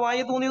 അത് ഞങ്ങളുടെ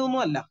വായി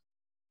തോന്നിയതൊന്നും അല്ല.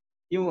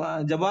 ഈ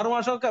ജബാർ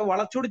മാഷൊക്കെ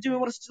വളച്ചൊടിച്ച്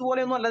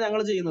വിമർശിച്ചതുപോലെയൊന്നും അല്ല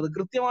ഞങ്ങൾ ചെയ്യുന്നത്.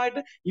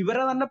 കൃത്യമായിട്ട്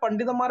ഇവരെ തന്നെ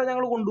പണ്ഡിതന്മാരെ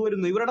ഞങ്ങൾ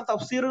കൊണ്ടുവരുന്നു, ഇവരുടെ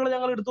തഫ്സീറുകൾ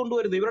ഞങ്ങൾ എടുത്തുകൊണ്ട്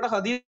വരുന്നു, ഇവരുടെ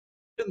ഹദീസ്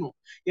വരുന്നു,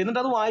 എന്നിട്ട്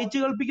അത് വായിച്ചു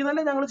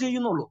കേൾപ്പിക്കുന്നതല്ലേ ഞങ്ങൾ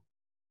ചെയ്യുന്നുള്ളൂ,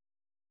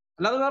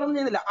 അല്ലാതെ വേറെ ഒന്നും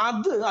ചെയ്യുന്നില്ല.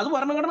 അത്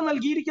ഭരണഘടന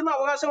നൽകിയിരിക്കുന്ന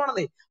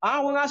അവകാശമാണതേ. ആ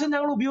അവകാശം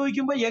ഞങ്ങൾ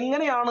ഉപയോഗിക്കുമ്പോൾ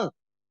എങ്ങനെയാണ്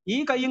ഈ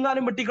കയ്യും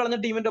കാലും വെട്ടിക്കളഞ്ഞ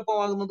ടീമിന്റെ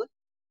ഒപ്പം ആകുന്നത്?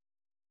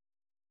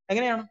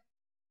 എങ്ങനെയാണ്?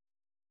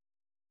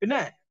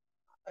 പിന്നെ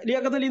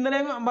ലിയാഖത്ത് ഇന്നലെ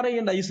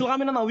പറയണ്ട,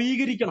 ഇസ്ലാമിനെ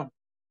നവീകരിക്കണം,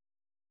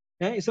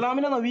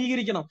 ഇസ്ലാമിനെ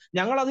നവീകരിക്കണം.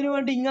 ഞങ്ങൾ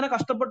അതിനുവേണ്ടി ഇങ്ങനെ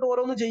കഷ്ടപ്പെട്ട്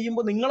ഓരോന്ന്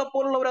ചെയ്യുമ്പോൾ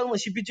നിങ്ങളെപ്പോലുള്ളവർ അത്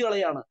നശിപ്പിച്ചു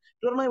കളയാണ്.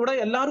 കാരണം ഇവിടെ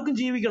എല്ലാവർക്കും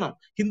ജീവിക്കണം,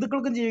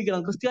 ഹിന്ദുക്കൾക്കും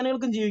ജീവിക്കണം,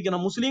 ക്രിസ്ത്യാനികൾക്കും ജീവിക്കണം,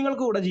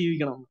 മുസ്ലിങ്ങൾക്കും ഇവിടെ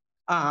ജീവിക്കണം.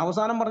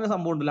 അവസാനം പറഞ്ഞ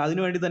സംഭവം ഉണ്ടല്ലോ,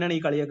 അതിനുവേണ്ടി തന്നെയാണ് ഈ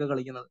കളിയൊക്കെ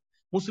കളിക്കുന്നത്.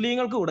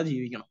 മുസ്ലിങ്ങൾക്ക് ഇവിടെ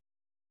ജീവിക്കണം.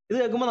 ഇത്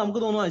കേൾക്കുമ്പോൾ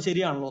നമുക്ക് തോന്നും അത്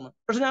ശരിയാണല്ലോ എന്ന്.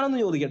 പക്ഷെ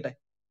ഞാനൊന്ന് ചോദിക്കട്ടെ,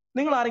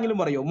 നിങ്ങൾ ആരെങ്കിലും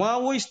പറയോ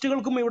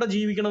മാവോയിസ്റ്റുകൾക്കും ഇവിടെ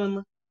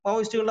ജീവിക്കണമെന്ന്?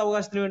 മാവോയിസ്റ്റുകളുടെ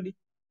അവകാശത്തിന് വേണ്ടി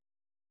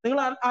നിങ്ങൾ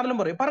ആരെങ്കിലും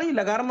പറയും?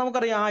 പറയില്ല. കാരണം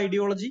നമുക്കറിയാം ആ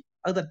ഐഡിയോളജി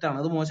അത് തെറ്റാണ്,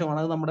 അത് മോശമാണ്,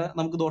 അത്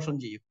നമുക്ക് ദോഷം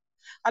ചെയ്യും.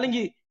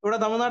 അല്ലെങ്കിൽ ഇവിടെ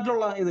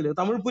തമിഴ്നാട്ടിലുള്ള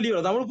തമിഴ്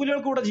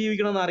പുലികൾക്ക് ഇവിടെ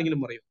ജീവിക്കണം എന്ന് ആരെങ്കിലും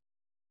പറയും?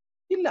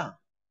 ഇല്ല.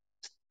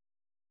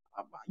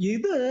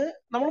 ഇത്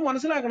നമ്മൾ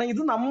മനസ്സിലാക്കണം,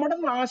 ഇത് നമ്മുടെ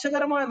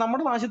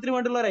നാശത്തിന്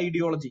വേണ്ടിയുള്ള ഒരു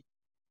ഐഡിയോളജി.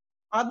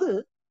 അത്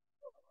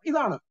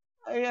ഇതാണ്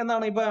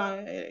എന്താണ് ഇപ്പൊ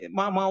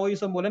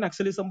മാവോയിസം പോലെ,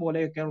 നക്സലിസം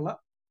പോലെയൊക്കെയുള്ള,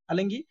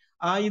 അല്ലെങ്കിൽ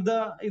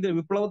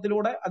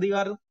വിപ്ലവത്തിലൂടെ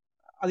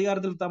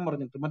അധികാരത്തിലെത്താൻ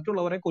പറഞ്ഞിട്ട്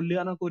മറ്റുള്ളവരെ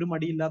കൊല്ലുവാനൊക്കെ ഒരു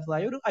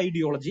മടിയില്ലാത്തതായ ഒരു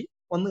ഐഡിയോളജി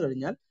വന്നു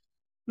കഴിഞ്ഞാൽ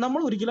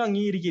നമ്മൾ ഒരിക്കലും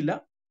അംഗീകരിക്കില്ല.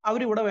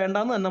 അവരിവിടെ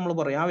വേണ്ടെന്ന് തന്നെ നമ്മൾ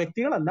പറയും. ആ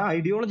വ്യക്തികളല്ല,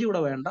 ഐഡിയോളജി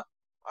ഇവിടെ വേണ്ട,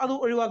 അത്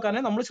ഒഴിവാക്കാനേ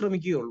നമ്മൾ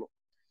ശ്രമിക്കുകയുള്ളൂ.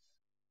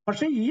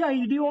 പക്ഷെ ഈ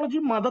ഐഡിയോളജി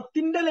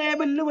മതത്തിന്റെ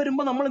ലേബലിൽ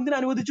വരുമ്പോ നമ്മൾ എന്തിനു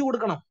അനുവദിച്ചു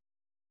കൊടുക്കണം?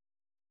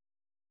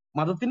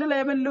 മതത്തിന്റെ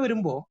ലേബലിൽ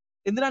വരുമ്പോ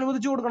എന്തിനു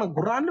അനുവദിച്ചു കൊടുക്കണം?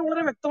 ഖുർആനിൽ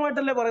വളരെ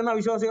വ്യക്തമായിട്ടല്ലേ പറയുന്ന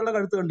അവിശ്വാസികളുടെ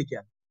കഴുത്ത്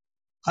കണ്ടിക്കാൻ.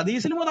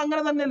 ഹദീസിലും അത്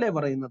അങ്ങനെ തന്നെയല്ലേ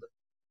പറയുന്നത്.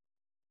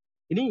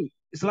 ഇനി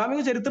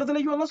ഇസ്ലാമിക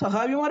ചരിത്രത്തിലേക്ക് വന്ന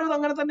സഹാബിമാരും അത്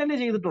അങ്ങനെ തന്നെയല്ലേ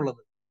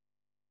ചെയ്തിട്ടുള്ളത്.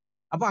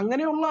 അപ്പൊ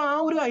അങ്ങനെയുള്ള ആ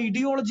ഒരു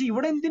ഐഡിയോളജി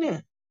ഇവിടെ എന്തിന്?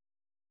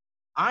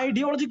 ആ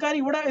ഐഡിയോളജിക്കാർ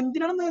ഇവിടെ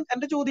എന്തിനാണെന്ന്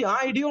എന്റെ ചോദ്യം. ആ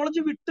ഐഡിയോളജി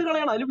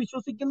വിട്ടുകളയണം. അതിൽ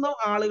വിശ്വസിക്കുന്ന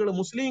ആളുകൾ,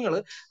 മുസ്ലിങ്ങൾ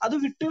അത്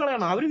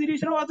വിട്ടുകളയണം. അവർ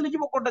നിരീശ്വരവാദത്തിലേക്ക്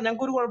പൊക്കോട്ടെ,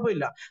 ഞങ്ങൾക്കൊരു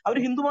കുഴപ്പമില്ല. അവർ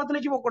ഹിന്ദു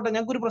മതത്തിലേക്ക് പൊക്കോട്ടെ,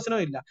 ഞങ്ങൾക്കൊരു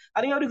പ്രശ്നമില്ല.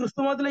 അല്ലെങ്കിൽ അവർ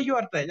ക്രിസ്തു മതത്തിലേക്ക്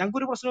വരട്ടെ,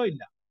 ഞങ്ങൾക്കൊരു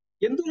പ്രശ്നമില്ല.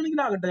 എന്ത്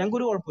വേണമെങ്കിലും ആകട്ടെ,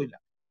 ഞങ്ങൾക്കൊരു കുഴപ്പമില്ല.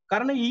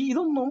 കാരണം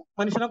ഇതൊന്നും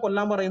മനുഷ്യനെ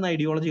കൊല്ലാൻ പറയുന്ന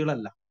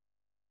ഐഡിയോളജികളല്ല.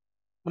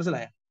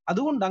 മനസ്സിലായ?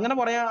 അതുകൊണ്ട്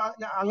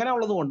അങ്ങനെ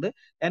ഉള്ളത് കൊണ്ട്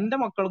എന്റെ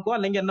മക്കൾക്കോ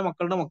അല്ലെങ്കിൽ എന്റെ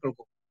മക്കളുടെ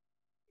മക്കൾക്കോ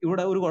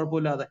ഇവിടെ ഒരു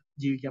കുഴപ്പമില്ലാതെ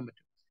ജീവിക്കാൻ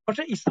പറ്റും.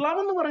 പക്ഷെ ഇസ്ലാം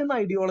എന്ന് പറയുന്ന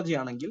ഐഡിയോളജി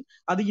ആണെങ്കിൽ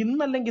അത്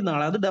ഇന്നല്ലെങ്കിൽ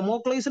നാളെ, അത്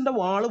ഡെമോക്രൈസിന്റെ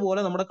വാള്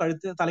പോലെ നമ്മുടെ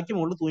തലയ്ക്ക്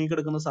മുകളിൽ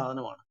തൂങ്ങിക്കിടക്കുന്ന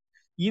സാധനമാണ്.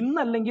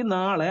 ഇന്നല്ലെങ്കിൽ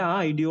നാളെ ആ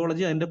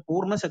ഐഡിയോളജി അതിന്റെ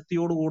പൂർണ്ണ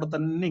ശക്തിയോടുകൂടെ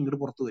തന്നെ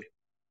ഇങ്ങോട്ട് പുറത്തു വരും.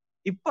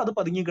 ഇപ്പൊ അത്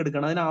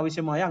പതുങ്ങിക്കെടുക്കണം.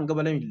 അതിനാവശ്യമായ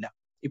അംഗബലം ഇല്ല,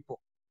 ഇപ്പോ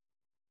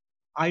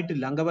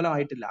ആയിട്ടില്ല, അംഗബലം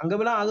ആയിട്ടില്ല.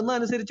 അംഗബലം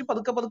ആകുന്നതനുസരിച്ച്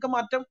പതുക്കെ പതുക്കെ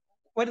മാറ്റം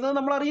വരുന്നത്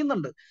നമ്മൾ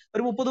അറിയുന്നുണ്ട്.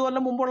 ഒരു 30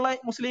 കൊല്ലം മുമ്പുള്ള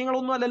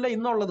മുസ്ലിങ്ങളൊന്നും അല്ലല്ലോ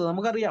ഇന്നുള്ളത്,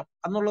 നമുക്കറിയാം.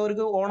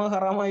 അന്നുള്ളവർക്ക് ഓണം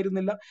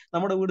ഹറാമായിരുന്നില്ല,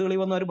 നമ്മുടെ വീടുകളിൽ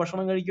വന്ന് അവർ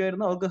ഭക്ഷണം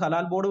കഴിക്കുമായിരുന്നു, അവർക്ക്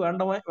ഹലാൽ ബോർഡ്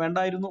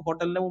വേണ്ടായിരുന്നു,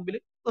 ഹോട്ടലിന്റെ മുമ്പിൽ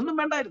ഒന്നും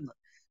വേണ്ടായിരുന്നു.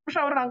 പക്ഷെ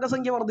അവരുടെ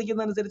അംഗസംഖ്യ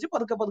വർദ്ധിക്കുന്നതനുസരിച്ച്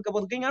പതുക്കെ പതുക്കെ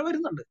പതുക്കെ ഇങ്ങനെ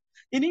വരുന്നുണ്ട്.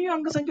 ഇനിയും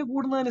അംഗസംഖ്യ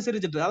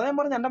കൂടുന്നതനുസരിച്ചിട്ട് അതേ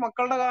പറഞ്ഞ് എന്റെ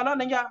മക്കളുടെ കാലം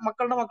അല്ലെങ്കിൽ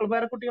മക്കളുടെ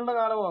പേരക്കുട്ടികളുടെ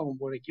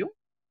കാലമാകുമ്പോഴേക്കും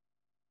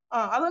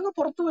അതങ്ങ്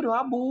പുറത്തു വരും.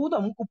 ആ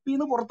ഭൂതം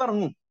കുപ്പിന്ന്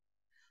പുറത്തിറങ്ങും.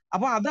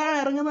 അപ്പൊ അതാ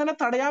ഇറങ്ങുന്നതിനെ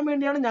തടയാൻ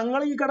വേണ്ടിയാണ്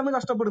ഞങ്ങൾ ഈ കിടന്ന്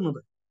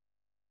കഷ്ടപ്പെടുന്നത്.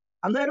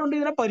 അന്നേരം കൊണ്ട്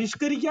ഇതിനെ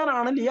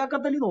പരിഷ്കരിക്കാനാണ്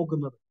ലിയാഖത്ത് അലി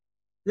നോക്കുന്നത്,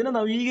 ഇതിനെ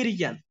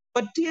നവീകരിക്കാൻ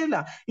പറ്റിയില്ല.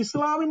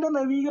 ഇസ്ലാമിന്റെ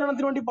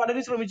നവീകരണത്തിന് വേണ്ടി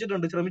പലരും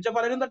ശ്രമിച്ച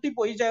പലരും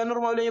തട്ടിപ്പോയി, ചേനൂർ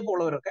മൗലവിയെ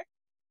ഉള്ളവരൊക്കെ.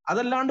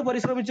 അതല്ലാണ്ട്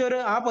പരിശ്രമിച്ചവര്,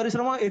 ആ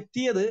പരിശ്രമം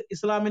എത്തിയത്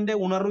ഇസ്ലാമിന്റെ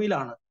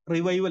ഉണർവിലാണ്,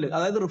 റിവൈവൽ.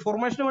 അതായത്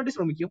റിഫോർമേഷന് വേണ്ടി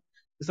ശ്രമിക്കും,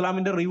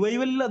 ഇസ്ലാമിന്റെ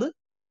റിവൈവലിൽ അത്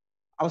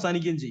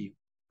അവസാനിക്കുകയും ചെയ്യും.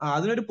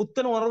 അതിനൊരു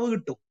പുത്തൻ ഉണർവ്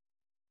കിട്ടും,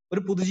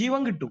 ഒരു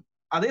പുതുജീവൻ കിട്ടും.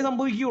 അതേ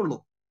സംഭവിക്കുകയുള്ളൂ.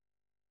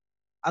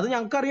 അത്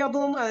ഞങ്ങൾക്ക്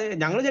അറിയാത്തതൊന്നും,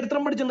 ഞങ്ങൾ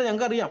ചരിത്രം പഠിച്ചിട്ടുണ്ട്,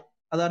 ഞങ്ങൾക്ക് അറിയാം,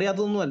 അത്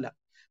അറിയാത്തതൊന്നുമല്ല.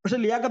 പക്ഷെ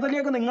ലിയാഖത്ത്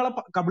അലിയൊക്കെ നിങ്ങളെ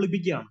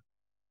കബളിപ്പിക്കുകയാണ്.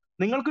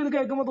 നിങ്ങൾക്ക് ഇത്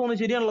കേൾക്കുമ്പോൾ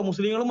തോന്നുന്നു ശരിയാണല്ലോ,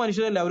 മുസ്ലിങ്ങളും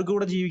മനുഷ്യരല്ല, അവർക്ക്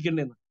ഇവിടെ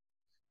ജീവിക്കേണ്ടതെന്ന്.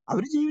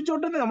 അവർ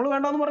ജീവിച്ചോട്ടെ, നമ്മൾ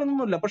വേണ്ടാന്ന്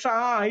പറയുന്നൊന്നുമില്ല. പക്ഷെ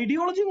ആ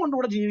ഐഡിയോളജിയും കൊണ്ട്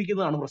ഇവിടെ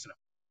ജീവിക്കുന്നതാണ് പ്രശ്നം.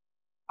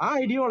 ആ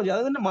ഐഡിയോളജി,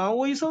 അതായത്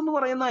മാവോയിസം എന്ന്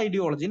പറയുന്ന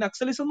ഐഡിയോളജി,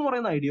 നക്സലിസം എന്ന്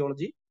പറയുന്ന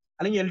ഐഡിയോളജി,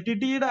 അല്ലെങ്കിൽ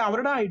LTTE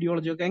അവരുടെ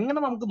ഐഡിയോളജി ഒക്കെ എങ്ങനെ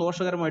നമുക്ക്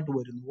ദോഷകരമായിട്ട്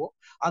വരുന്നുവോ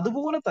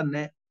അതുപോലെ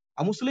തന്നെ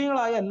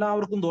അമുസ്ലിങ്ങളായ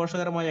എല്ലാവർക്കും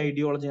ദോഷകരമായ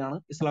ഐഡിയോളജിയാണ്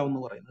ഇസ്ലാം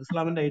എന്ന് പറയുന്നത്.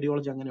 ഇസ്ലാമിന്റെ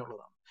ഐഡിയോളജി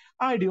അങ്ങനെയുള്ളതാണ്.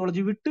 ആ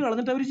ഐഡിയോളജി വിട്ട്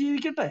കളഞ്ഞിട്ട് അവർ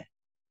ജീവിക്കട്ടെ.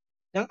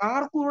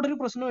 ആർക്കും ഇവിടെ ഒരു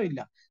പ്രശ്നവും ഇല്ല.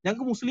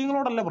 ഞങ്ങൾക്ക്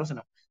മുസ്ലിങ്ങളോടല്ല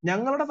പ്രശ്നം.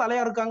 ഞങ്ങളുടെ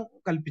തലയറുക്കാൻ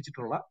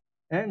കൽപ്പിച്ചിട്ടുള്ള,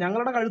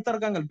 ഞങ്ങളുടെ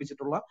കഴുത്തറക്കാൻ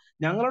കൽപ്പിച്ചിട്ടുള്ള,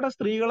 ഞങ്ങളുടെ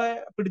സ്ത്രീകളെ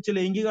പിടിച്ച്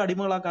ലൈംഗിക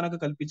അടിമകളാക്കാനൊക്കെ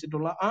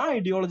കൽപ്പിച്ചിട്ടുള്ള ആ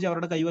ഐഡിയോളജി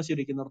അവരുടെ കൈവശം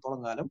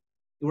ഇരിക്കുന്നിടത്തോളം കാലം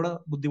ഇവിടെ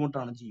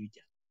ബുദ്ധിമുട്ടാണ്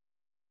ജീവിക്കാൻ.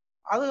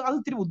 അത്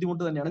ഇത്തിരി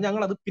ബുദ്ധിമുട്ട് തന്നെയാണ്.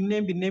 ഞങ്ങൾ അത്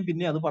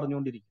പിന്നെയും അത്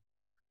പറഞ്ഞുകൊണ്ടിരിക്കും.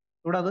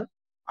 ഇവിടെ അത്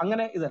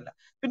അങ്ങനെ ഇതല്ല.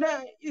 പിന്നെ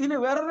ഇതിന്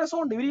വേറൊരു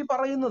രസമുണ്ട്. ഇവർ ഈ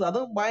പറയുന്നത് അത്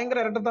ഭയങ്കര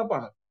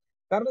ഇരട്ടത്താപ്പാണ്.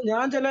 കാരണം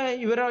ഞാൻ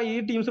ഈ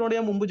ടീംസിനോട്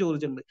ഞാൻ മുമ്പ്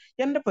ചോദിച്ചിട്ടുണ്ട്.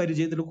 എന്റെ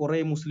പരിചയത്തിൽ കുറെ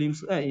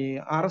മുസ്ലിംസ് ഈ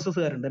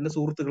RSSകാരുണ്ട്, എന്റെ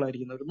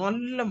സുഹൃത്തുക്കളായിരിക്കുന്നവർ.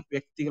 നല്ല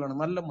വ്യക്തികളാണ്,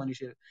 നല്ല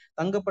മനുഷ്യർ,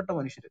 തങ്കപ്പെട്ട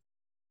മനുഷ്യർ,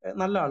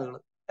 നല്ല ആളുകൾ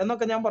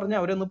എന്നൊക്കെ ഞാൻ പറഞ്ഞ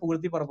അവരൊന്ന്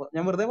പുകഴ്ത്തി പറമ്പ്.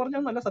 ഞാൻ വെറുതെ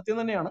പറഞ്ഞാൽ നല്ല സത്യം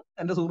തന്നെയാണ്.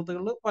 എന്റെ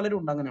സുഹൃത്തുക്കളിൽ പലരും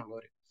ഉണ്ട്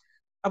അങ്ങനെയുള്ളവർ.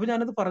 അപ്പൊ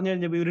ഞാനത് പറഞ്ഞു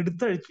കഴിഞ്ഞപ്പോൾ ഇവർ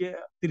എടുത്തഴിക്ക്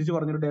തിരിച്ചു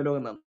പറഞ്ഞൊരു ഡയലോഗ്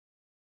എന്നാണ്,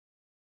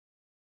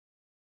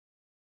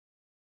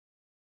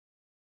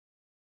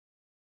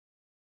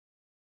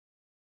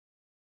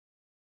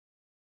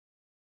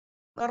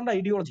 സാറിന്റെ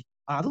ഐഡിയോളജി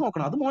അത്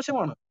നോക്കണം, അത്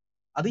മോശമാണ്.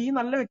 അത് ഈ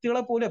നല്ല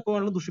വ്യക്തികളെ പോലും എപ്പോ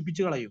വേണമെങ്കിലും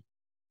ദുഷിപ്പിച്ചു കളയും.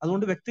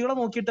 അതുകൊണ്ട് വ്യക്തികളെ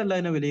നോക്കിയിട്ടല്ല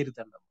അതിനെ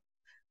വിലയിരുത്തേണ്ടത്.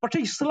 പക്ഷെ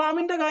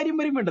ഇസ്ലാമിന്റെ കാര്യം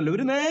വരുമ്പോണ്ടല്ലോ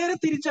ഒരു നേരെ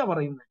തിരിച്ചാ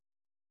പറയുന്നത്.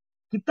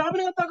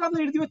 കിതാബിനകത്താക്കാന്ന്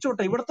എഴുതി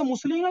വെച്ചോട്ടെ, ഇവിടുത്തെ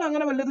മുസ്ലിങ്ങൾ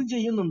അങ്ങനെ വല്ലതും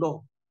ചെയ്യുന്നുണ്ടോ?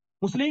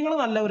 മുസ്ലിങ്ങൾ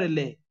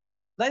നല്ലവരല്ലേ?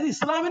 അതായത്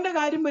ഇസ്ലാമിന്റെ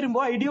കാര്യം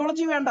വരുമ്പോ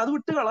ഐഡിയോളജി വേണ്ട, അത്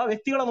വിട്ടുകളാ,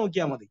 വ്യക്തികളെ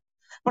നോക്കിയാൽ മതി.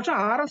 പക്ഷെ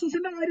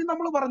RSSന്റെ കാര്യം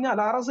നമ്മൾ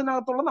പറഞ്ഞാൽ,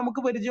 RSSനകത്തുള്ള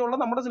നമുക്ക് പരിചയമുള്ള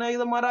നമ്മുടെ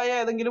സ്നേഹിതന്മാരായ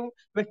ഏതെങ്കിലും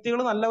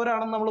വ്യക്തികൾ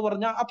നല്ലവരാണെന്ന് നമ്മൾ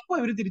പറഞ്ഞാൽ അപ്പൊ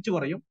ഇവർ തിരിച്ചു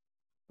പറയും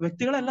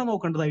വ്യക്തികളെല്ലാം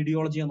നോക്കേണ്ടത്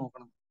ഐഡിയോളജിയെ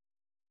നോക്കണം.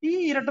 ഈ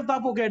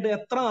ഇരട്ടത്താപ്പൊക്കെ ആയിട്ട്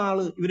എത്ര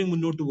നാള് ഇവര്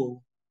മുന്നോട്ട് പോകും?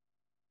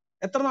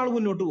 എത്ര നാൾ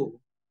മുന്നോട്ട് പോകും?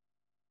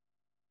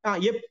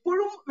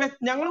 എപ്പോഴും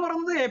ഞങ്ങൾ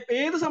പറയുന്നത്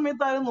ഏത്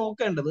സമയത്തായാലും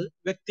നോക്കേണ്ടത്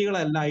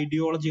വ്യക്തികളല്ല,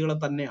 ഐഡിയോളജികളെ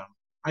തന്നെയാണ്.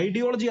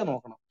 ഐഡിയോളജിയെ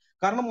നോക്കണം.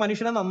 കാരണം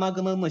മനുഷ്യനെ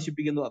നന്നാക്കുന്നതും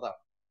നശിപ്പിക്കുന്നതും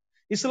അതാണ്.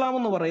 ഇസ്ലാം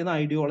എന്ന് പറയുന്ന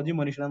ഐഡിയോളജി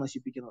മനുഷ്യനെ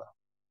നശിപ്പിക്കുന്നതാണ്.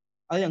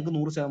 അത് ഞങ്ങൾക്ക്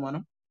 100%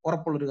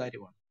 ഉറപ്പുള്ളൊരു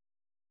കാര്യമാണ്.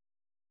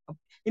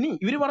 ഇനി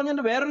ഇവര്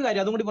പറഞ്ഞതിന്റെ വേറൊരു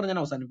കാര്യം, അതും കൂടി പറഞ്ഞാൽ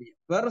അവസാനിപ്പിക്കാം.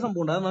 വേറൊരു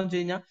സംഭവം ഉണ്ട്. അതെന്താണെന്ന്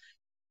വെച്ച് കഴിഞ്ഞാൽ,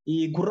 ഈ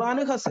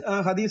ഖുർആന്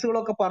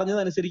ഹദീസുകളൊക്കെ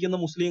പറഞ്ഞതനുസരിക്കുന്ന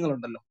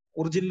മുസ്ലിങ്ങളുണ്ടല്ലോ,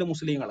 ഒറിജിനൽ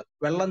മുസ്ലിങ്ങൾ,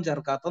 വെള്ളം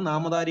ചേർക്കാത്ത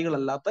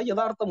നാമധാരികളല്ലാത്ത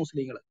യഥാർത്ഥ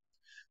മുസ്ലിങ്ങൾ,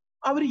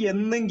 അവർ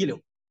എന്നെങ്കിലും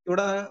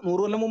ഇവിടെ 100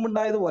 കൊല്ലം മുമ്പ്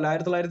ഉണ്ടായതുപോലെ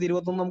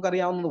 1921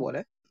 നമുക്കറിയാവുന്നതുപോലെ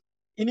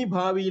ഇനി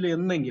ഭാവിയിൽ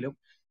എന്നെങ്കിലും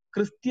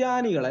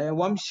ക്രിസ്ത്യാനികളെ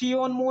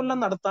വംശീയോന്മൂലനം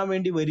നടത്താൻ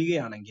വേണ്ടി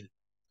വരികയാണെങ്കിൽ,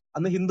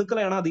 അന്ന്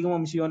ഹിന്ദുക്കളെയാണ് അധികം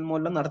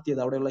വംശീയോന്മൂലനം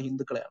നടത്തിയത്, അവിടെയുള്ള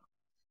ഹിന്ദുക്കളെയാണ്.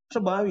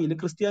 പക്ഷെ ഭാവിയിൽ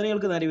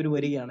ക്രിസ്ത്യാനികൾക്ക് നേരെ ഇവർ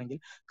വരികയാണെങ്കിൽ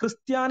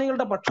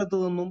ക്രിസ്ത്യാനികളുടെ പക്ഷത്തു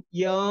നിന്നും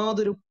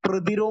യാതൊരു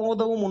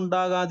പ്രതിരോധവും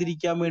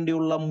ഉണ്ടാകാതിരിക്കാൻ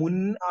വേണ്ടിയുള്ള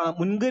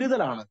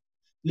മുൻകരുതലാണ്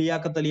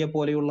ലിയാഖത്ത് അലിയെ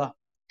പോലെയുള്ള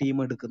ടീം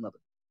എടുക്കുന്നത്.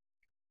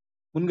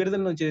 മുൻകരുതൽ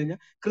എന്ന് വെച്ച് കഴിഞ്ഞാൽ,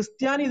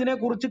 ക്രിസ്ത്യാനി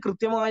ഇതിനെക്കുറിച്ച്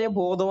കൃത്യമായ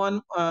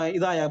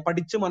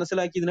പഠിച്ച്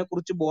മനസ്സിലാക്കി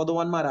ഇതിനെക്കുറിച്ച്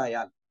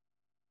ബോധവാന്മാരായാൽ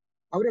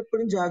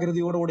അവരെപ്പോഴും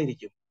ജാഗ്രതയോടുകൂടെ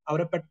ഇരിക്കും.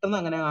 അവരെ പെട്ടെന്ന്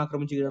അങ്ങനെ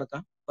ആക്രമിച്ച്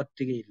കീഴടക്കാൻ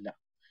പറ്റുകയില്ല.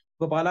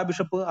 ഇപ്പൊ പാലാ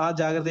ബിഷപ്പ് ആ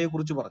ജാഗ്രതയെ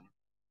കുറിച്ച് പറഞ്ഞു.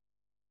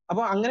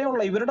 അപ്പൊ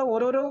അങ്ങനെയുള്ള ഇവരുടെ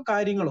ഓരോരോ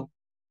കാര്യങ്ങളും,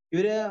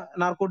 ഇവര്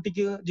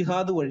നാർക്കോട്ടിക്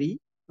ജിഹാദ് വഴി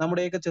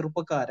നമ്മുടെയൊക്കെ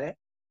ചെറുപ്പക്കാരെ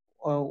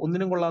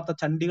ഒന്നിനും കൊള്ളാത്ത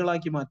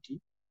ചണ്ടികളാക്കി മാറ്റി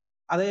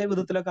അതേ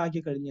വിധത്തിലൊക്കെ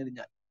ആക്കി കഴിഞ്ഞു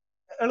കഴിഞ്ഞാൽ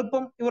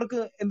എളുപ്പം ഇവർക്ക്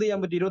എന്ത് ചെയ്യാൻ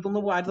പറ്റും?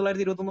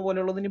 1921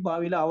 പോലെയുള്ളതിന്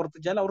ഭാവിയിൽ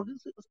ആവർത്തിച്ചാൽ അവർക്ക്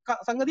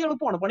സംഗതി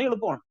എളുപ്പമാണ്, പണി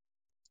എളുപ്പമാണ്.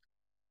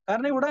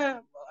 കാരണം ഇവിടെ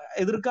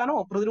എതിർക്കാനോ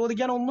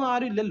പ്രതിരോധിക്കാനോ ഒന്നും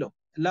ആരും ഇല്ലല്ലോ,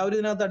 എല്ലാവരും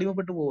ഇതിനകത്ത്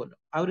അടിമപ്പെട്ടു പോകുമല്ലോ,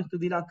 ആ ഒരു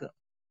സ്ഥിതിയിലാക്കുക.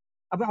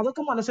 അപ്പൊ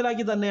അതൊക്കെ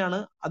മനസ്സിലാക്കി തന്നെയാണ്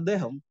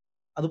അദ്ദേഹം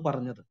അത്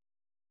പറഞ്ഞത്,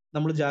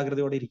 നമ്മൾ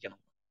ജാഗ്രതയോടെ ഇരിക്കണം,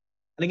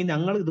 അല്ലെങ്കിൽ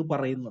ഞങ്ങൾ ഇത്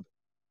പറയുന്നത്.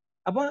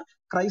 അപ്പൊ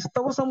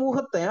ക്രൈസ്തവ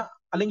സമൂഹത്തെ,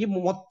 അല്ലെങ്കിൽ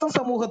മൊത്തം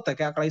സമൂഹത്തെ,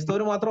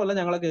 ക്രൈസ്തവർ മാത്രമല്ല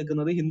ഞങ്ങളെ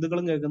കേൾക്കുന്നത്,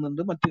 ഹിന്ദുക്കളും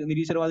കേൾക്കുന്നുണ്ട്, മറ്റ്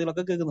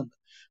നിരീശ്വരവാദികളൊക്കെ കേൾക്കുന്നുണ്ട്.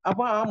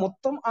 അപ്പൊ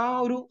മൊത്തം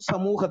ഒരു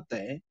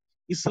സമൂഹത്തെ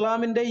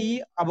ഇസ്ലാമിന്റെ ഈ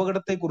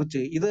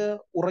അപകടത്തെക്കുറിച്ച്, ഇത്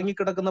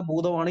ഉറങ്ങിക്കിടക്കുന്ന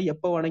ഭൂതമാണ്,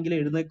 എപ്പോ വേണമെങ്കിലും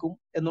എഴുന്നേക്കും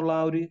എന്നുള്ള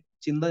ആ ഒരു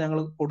ചിന്ത ഞങ്ങൾ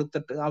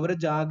കൊടുത്തിട്ട് അവരെ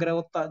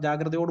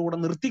ജാഗ്രതയോടുകൂടെ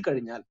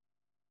നിർത്തിക്കഴിഞ്ഞാൽ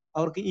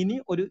അവർക്ക് ഇനി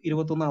ഒരു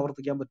 21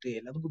 ആവർത്തിക്കാൻ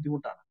പറ്റുകയില്ല. അത്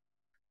ബുദ്ധിമുട്ടാണ്.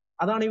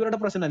 അതാണ് ഇവരുടെ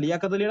പ്രശ്നം.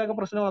 ലിയാഖത്ത് അലിയുടെ ഒക്കെ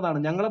പ്രശ്നം അതാണ്.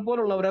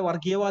 ഞങ്ങളെപ്പോലുള്ളവരെ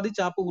വർഗീയവാദി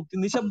ചാപ്പ് കുത്തി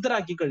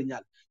നിശബ്ദരാക്കി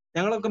കഴിഞ്ഞാൽ,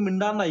 ഞങ്ങളൊക്കെ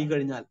മിണ്ടാണ്ടായി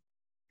കഴിഞ്ഞാൽ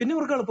പിന്നെ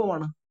ഇവർക്ക്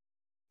എളുപ്പമാണ്.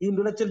 ഈ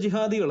ഇന്റലക്ച്വൽ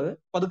ജിഹാദികള്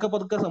പതുക്കെ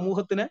പതുക്കെ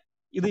സമൂഹത്തിനെ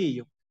ഇത്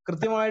ചെയ്യും.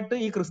 കൃത്യമായിട്ട്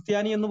ഈ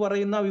ക്രിസ്ത്യാനി എന്ന്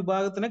പറയുന്ന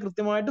വിഭാഗത്തിനെ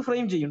കൃത്യമായിട്ട്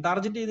ഫ്രെയിം ചെയ്യും,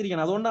 ടാർഗറ്റ്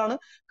ചെയ്തിരിക്കണം. അതുകൊണ്ടാണ്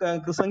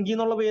സംഘി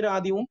എന്നുള്ള പേര്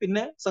ആദ്യവും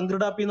പിന്നെ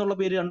സംഘൃഡാപ്പി എന്നുള്ള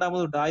പേര്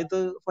രണ്ടാമതും ഇട്ടത്. ആദ്യത്ത്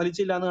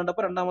ഫലിച്ചില്ല എന്ന്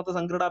കണ്ടപ്പോൾ രണ്ടാമത്തെ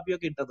സംഘൃഡാപ്പി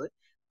ഒക്കെ ഇട്ടത്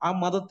ആ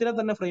മതത്തിനെ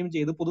തന്നെ ഫ്രെയിം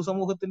ചെയ്ത്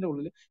പൊതുസമൂഹത്തിന്റെ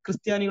ഉള്ളിൽ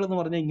ക്രിസ്ത്യാനികൾ എന്ന്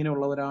പറഞ്ഞാൽ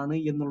ഇങ്ങനെയുള്ളവരാണ്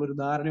എന്നുള്ളൊരു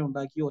ധാരണ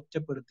ഉണ്ടാക്കി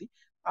ഒറ്റപ്പെടുത്തി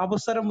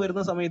അവസരം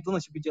വരുന്ന സമയത്ത്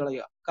നശിപ്പിച്ചു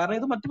കളയുക. കാരണം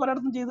ഇത് മറ്റു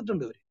പലയിടത്തും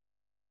ചെയ്തിട്ടുണ്ട് ഇവര്.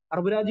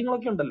 അറബ്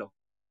രാജ്യങ്ങളൊക്കെ ഉണ്ടല്ലോ,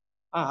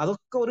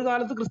 അതൊക്കെ ഒരു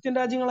കാലത്ത് ക്രിസ്ത്യൻ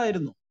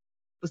രാജ്യങ്ങളായിരുന്നു.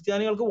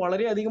 ക്രിസ്ത്യാനികൾക്ക്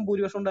വളരെയധികം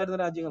ഭൂരിപക്ഷം ഉണ്ടായിരുന്ന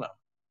രാജ്യങ്ങളാണ്.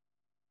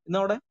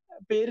 ഇന്നവിടെ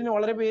പേരിന്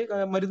വളരെ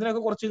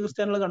മരുന്നിനൊക്കെ കുറച്ച്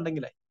ക്രിസ്ത്യാനികൾ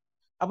കണ്ടെങ്കിലായി.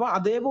 അപ്പൊ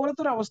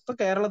അതേപോലത്തെ ഒരു അവസ്ഥ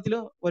കേരളത്തിൽ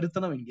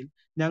വരുത്തണമെങ്കിൽ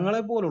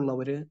ഞങ്ങളെ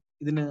പോലുള്ളവര്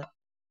ഇതിന്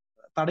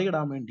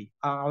തടയിടാൻ വേണ്ടി,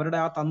 അവരുടെ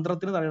ആ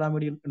തന്ത്രത്തിന് തടയിടാൻ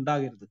വേണ്ടി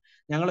ഉണ്ടാകരുത്.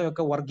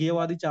 ഞങ്ങളെയൊക്കെ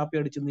വർഗീയവാദി ചാപ്പി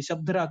അടിച്ച്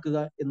നിശബ്ദരാക്കുക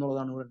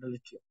എന്നുള്ളതാണ് ഇവരുടെ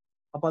ലക്ഷ്യം.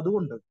 അപ്പൊ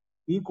അതുകൊണ്ട്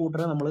ഈ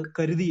കൂട്ടരെ നമ്മൾ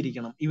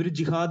കരുതിയിരിക്കണം. ഇവര്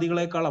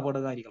ജിഹാദികളെക്കാൾ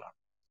അപകടകാരികളാണ്.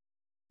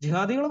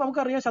 ജിഹാദികൾ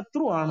നമുക്കറിയാം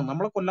ശത്രുവാണ്,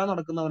 നമ്മളെ കൊല്ലാൻ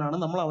നടക്കുന്നവനാണ്,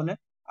 നമ്മൾ അവനെ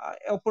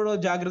എപ്പോഴും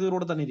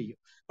ജാഗ്രതയോടെ തന്നെ ഇരിക്കും.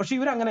 പക്ഷെ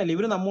ഇവരങ്ങനെയല്ല,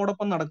 ഇവര്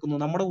നമ്മോടൊപ്പം നടക്കുന്നു,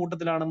 നമ്മുടെ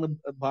കൂട്ടത്തിലാണെന്ന്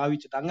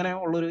ഭാവിച്ചിട്ട് അങ്ങനെ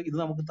ഉള്ളൊരു ഇത്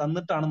നമുക്ക്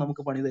തന്നിട്ടാണ്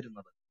നമുക്ക് പണി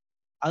തരുന്നത്.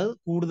 അത്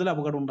കൂടുതൽ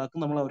അപകടം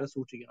ഉണ്ടാക്കും. നമ്മൾ അവരെ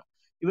സൂക്ഷിക്കണം.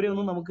 ഇവരെ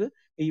ഒന്നും നമുക്ക്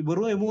ഈ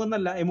വെറും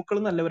എമുക്കൾ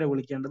എന്നല്ല ഇവരെ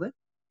വിളിക്കേണ്ടത്.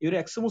 ഇവർ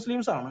എക്സ്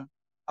മുസ്ലിംസ് ആണ്,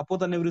 അപ്പോൾ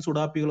തന്നെ ഇവർ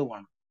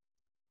സുഡാപ്പികളുമാണ്.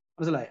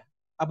 മനസ്സിലായ?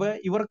 അപ്പൊ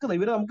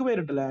ഇവരെ നമുക്ക്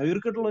പേരിട്ടില്ല,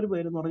 ഇവർക്കിട്ടുള്ള ഒരു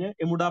പേര് എന്ന് പറഞ്ഞാൽ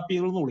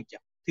എമുഡാപ്പികൾ എന്ന്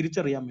വിളിക്കാം,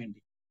 തിരിച്ചറിയാൻ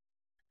വേണ്ടി.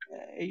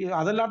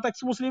 അതല്ലാത്ത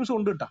എക്സ് മുസ്ലിംസ്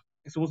ഉണ്ട് കേട്ടാ.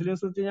 എക്സ്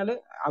മുസ്ലിംസ് വെച്ച് കഴിഞ്ഞാൽ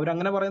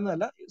അവരങ്ങനെ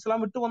പറയുന്നതല്ല, ഇസ്ലാം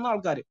വിട്ടു വന്ന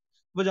ആൾക്കാർ.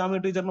 ഇപ്പൊ ജാമ്യ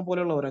ടീച്ചറിനെ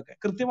പോലെയുള്ളവരൊക്കെ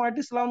കൃത്യമായിട്ട്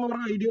ഇസ്ലാം എന്ന്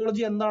പറഞ്ഞ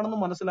ഐഡിയോളജി എന്താണെന്ന്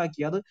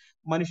മനസ്സിലാക്കി, അത്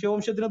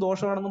മനുഷ്യവംശത്തിന്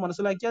ദോഷമാണെന്ന്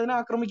മനസ്സിലാക്കി അതിനെ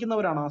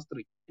ആക്രമിക്കുന്നവരാണ് ആ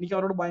സ്ത്രീ. എനിക്ക്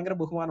അവരോട് ഭയങ്കര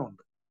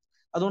ബഹുമാനമുണ്ട്.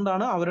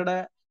 അതുകൊണ്ടാണ് അവരുടെ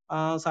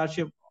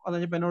സാക്ഷ്യം അത്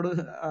കഴിഞ്ഞപ്പോ എന്നോട്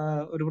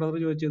ഒരു ബ്രദർ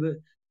ചോദിച്ചത്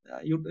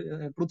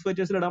ട്രൂത്ത്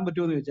ഫൈറ്റേഴ്സിൽ ഇടാൻ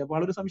പറ്റുമോ എന്ന് ചോദിച്ചു. അപ്പൊ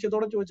ആളൊരു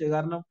സംശയത്തോടെ ചോദിച്ചത്,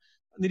 കാരണം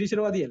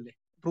നിരീശ്വരവാദിയല്ലേ,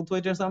 ട്രൂത്ത്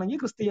ഫൈറ്റേഴ്സ് ആണെങ്കിൽ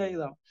ക്രിസ്തീയ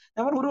ഇതാണ്.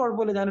 ഞാൻ പറഞ്ഞു ഒരു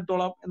കുഴപ്പമില്ല, ഞാൻ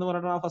ഇട്ടോളാം എന്ന്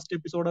പറഞ്ഞിട്ട് ആ ഫസ്റ്റ്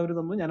എപ്പിസോഡ് അവർ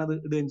തന്നു, ഞാനത്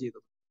ഇടുകയും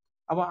ചെയ്തത്.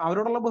 അപ്പൊ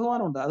അവരോടുള്ള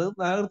ബഹുമാനമുണ്ട്, അത്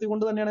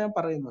നിലനിർത്തിക്കൊണ്ട് തന്നെയാണ് ഞാൻ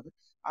പറയുന്നത്.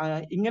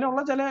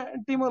 ഇങ്ങനെയുള്ള ചില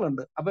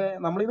ടീമുകളുണ്ട്. അപ്പൊ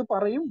നമ്മളിത്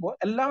പറയുമ്പോൾ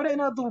എല്ലാവരും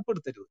അതിനകത്ത്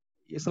ഉൾപ്പെടുത്തരുത്.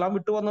 ഇസ്ലാം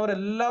വിട്ടു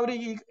വന്നവരെല്ലാവരും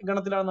ഈ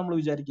ഗണത്തിലാണ് നമ്മൾ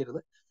വിചാരിക്കരുത്.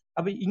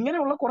 അപ്പൊ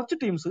ഇങ്ങനെയുള്ള കുറച്ച്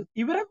ടീംസ്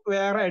ഇവരെ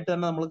വേറെ ആയിട്ട്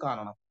തന്നെ നമ്മൾ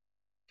കാണണം.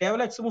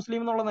 കേവലം എക്സ്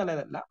മുസ്ലിം എന്നുള്ള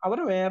നിലയിലല്ല,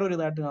 അവരെ വേറൊരു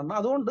ഇതായിട്ട് കാണണം.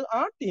 അതുകൊണ്ട് ആ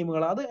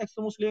ടീമുകൾ അത് എക്സ്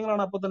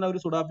മുസ്ലിങ്ങളാണ്, അപ്പൊ തന്നെ അവർ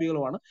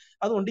സുഡാപ്പികളുമാണ്.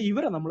 അതുകൊണ്ട്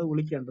ഇവരെ നമ്മൾ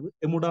വിളിക്കേണ്ടത്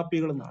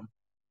എമുഡാപ്പികൾ എന്നാണ്.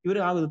 ഇവർ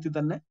ആ വിധത്തിൽ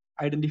തന്നെ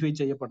ഐഡന്റിഫൈ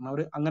ചെയ്യപ്പെടണം,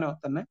 അവർ അങ്ങനെ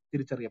തന്നെ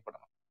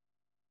തിരിച്ചറിയപ്പെടണം.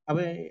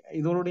 അപ്പൊ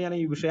ഇതോടുകൂടി ഞാൻ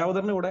ഈ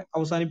വിഷയാവതരണം ഇവിടെ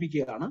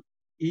അവസാനിപ്പിക്കുകയാണ്.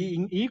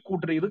 ഈ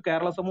കൂട്ടർ ഇത്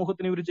കേരള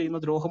സമൂഹത്തിന് ഇവർ ചെയ്യുന്ന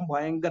ദ്രോഹം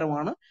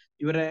ഭയങ്കരമാണ്.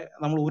 ഇവരെ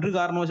നമ്മൾ ഒരു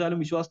കാരണവശാലും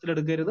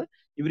വിശ്വാസത്തിലെടുക്കരുത്.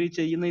 ഇവർ ഈ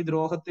ചെയ്യുന്ന ഈ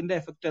ദ്രോഹത്തിന്റെ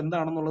എഫക്ട്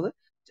എന്താണെന്നുള്ളത്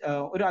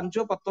ഒരു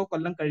 5-10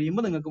 കൊല്ലം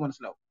കഴിയുമ്പോൾ നിങ്ങൾക്ക്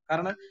മനസ്സിലാവും.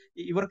 കാരണം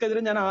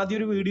ഇവർക്കെതിരെ ഞാൻ ആദ്യം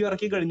ഒരു വീഡിയോ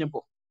ഇറക്കി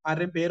കഴിഞ്ഞപ്പോൾ,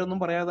 ആരുടെയും പേരൊന്നും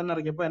പറയാതെ തന്നെ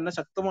ഇറക്കിയപ്പോൾ എന്നെ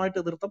ശക്തമായിട്ട്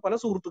എതിർത്ത പല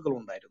സുഹൃത്തുക്കളും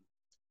ഉണ്ടായിരുന്നു.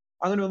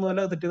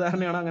 അങ്ങനെയൊന്നുമല്ല,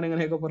 തെറ്റിദ്ധാരണയാണ്,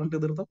 അങ്ങനെയൊക്കെ പറഞ്ഞിട്ട്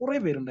എതിർത്ത കുറെ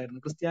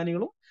പേരുണ്ടായിരുന്നു.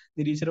 ക്രിസ്ത്യാനികളും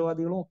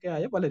നിരീശ്വരവാദികളും ഒക്കെ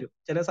ആയ പലരും,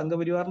 ചില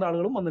സംഘപരിവാറിന്റെ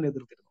ആളുകളും അതിനെ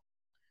എതിർത്തിരുന്നു.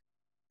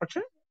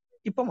 പക്ഷെ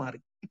ഇപ്പൊ മാറി.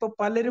 ഇപ്പൊ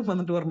പലരും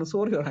വന്നിട്ട് പറഞ്ഞു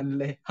സോറി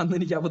പറയാനല്ലേ, അന്ന്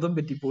എനിക്ക് അബദ്ധം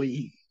പറ്റിപ്പോയി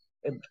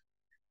എന്ന്.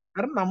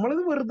 കാരണം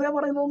നമ്മളിത് വെറുതെ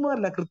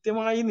പറയുന്നൊന്നുമല്ല,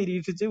 കൃത്യമായി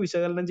നിരീക്ഷിച്ച്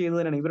വിശകലനം ചെയ്ത്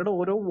തന്നെയാണ്. ഇവരുടെ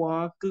ഓരോ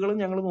വാക്കുകളും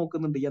ഞങ്ങൾ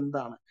നോക്കുന്നുണ്ട്.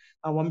 എന്താണ്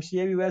ആ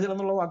വംശീയ വിവേചനം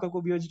എന്നുള്ള വാക്കൊക്കെ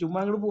ഉപയോഗിച്ച് ചുമ്മാ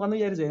അങ്ങോട്ട് പോകാന്ന്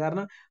വിചാരിച്ചത്.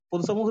 കാരണം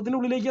പൊതുസമൂഹത്തിന്റെ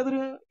ഉള്ളിലേക്ക്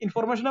അതൊരു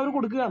ഇൻഫർമേഷൻ അവർ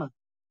കൊടുക്കുകയാണ്,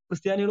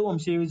 ക്രിസ്ത്യാനികൾ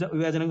വംശീയ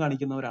വിവേചനം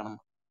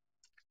കാണിക്കുന്നവരാണെന്ന്.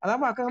 അതാ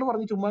വാക്കങ്ങൾ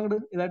പറഞ്ഞ് ചുമ്മാ അങ്ങോട്ട്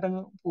ഇതായിട്ട്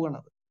അങ്ങ്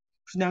പോവാണത്.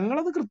 പക്ഷെ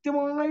ഞങ്ങളത്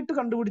കൃത്യമായിട്ട്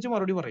കണ്ടുപിടിച്ച്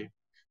മറുപടി പറയും.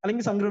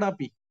 അല്ലെങ്കിൽ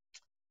സംഘടാപ്പി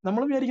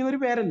നമ്മൾ വിചാരിക്കുന്ന ഒരു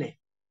പേരല്ലേ,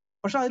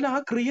 പക്ഷെ അതിൽ ആ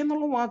ക്രിയ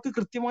എന്നുള്ള വാക്ക്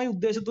കൃത്യമായ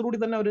ഉദ്ദേശത്തോടുകൂടി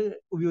തന്നെ അവർ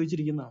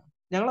ഉപയോഗിച്ചിരിക്കുന്നതാണ്.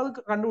 ഞങ്ങളത്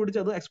കണ്ടുപിടിച്ച്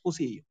അത് എക്സ്പോസ്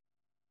ചെയ്യും.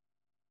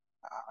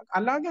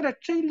 അല്ലാതെ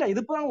രക്ഷയില്ല.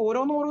 ഇതിപ്പോ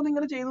ഓരോന്നോരോന്ന്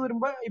ഇങ്ങനെ ചെയ്തു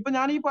വരുമ്പോ, ഇപ്പൊ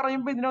ഞാൻ ഈ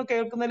പറയുമ്പോ ഇതിനൊക്കെ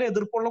കേൾക്കുന്നതിൽ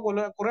എതിർപ്പുള്ള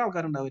കുറെ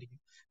ആൾക്കാരുണ്ടാവുമായിരിക്കും.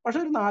 പക്ഷെ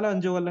ഒരു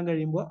 4-5 കൊല്ലം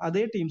കഴിയുമ്പോൾ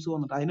അതേ ടീംസ്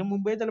വന്നിട്ട്, അതിന്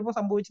മുമ്പേ ചിലപ്പോൾ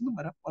സംഭവിച്ചെന്നും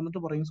വരാം,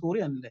 വന്നിട്ട് പറയും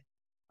സോറി അല്ലേ,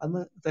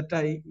 അന്ന്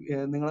തെറ്റായി,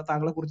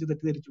 താങ്കളെ കുറിച്ച്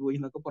തെറ്റിദ്ധരിച്ചു പോയി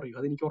എന്നൊക്കെ പറയും.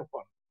 അതെനിക്ക്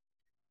ഉറപ്പാണ്.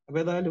 അപ്പൊ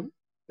ഏതായാലും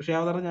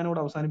വിഷയാവതരണം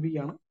ഞാനിവിടെ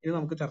അവസാനിപ്പിക്കുകയാണ്. ഇനി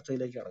നമുക്ക്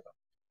ചർച്ചയിലേക്ക് കടക്കാം.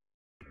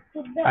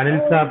 Anil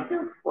sir,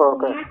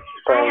 okay,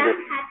 thank you.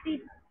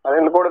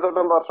 അതിൽ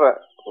കൊടുത്തോട്ടും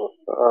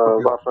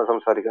ഭാഷ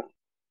സംസാരിക്കാം.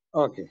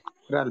 ഓക്കെ,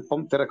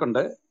 ഒരല്പം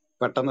തിരക്കുണ്ട്,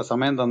 പെട്ടെന്ന്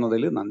സമയം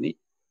തന്നതിൽ നന്ദി.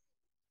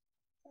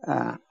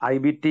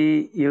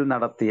 IBTയിൽ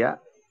നടത്തിയ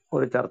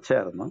ഒരു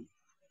ചർച്ചയായിരുന്നു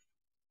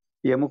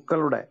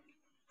എമുക്കളുടെ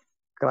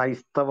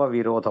ക്രൈസ്തവ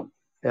വിരോധം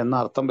എന്ന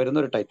അർത്ഥം വരുന്ന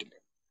ഒരു ടൈറ്റിൽ.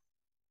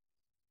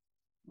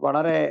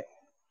 വളരെ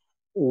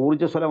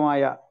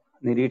ഊർജ്ജസ്വലമായ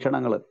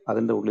നിരീക്ഷണങ്ങൾ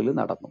അതിൻ്റെ ഉള്ളിൽ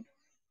നടന്നു.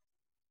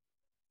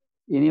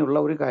 ഇനിയുള്ള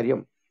ഒരു കാര്യം,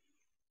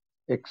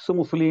 എക്സ്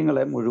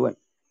മുസ്ലിങ്ങളെ മുഴുവൻ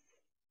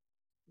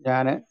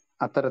ഞാൻ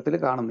അത്തരത്തിൽ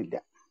കാണുന്നില്ല.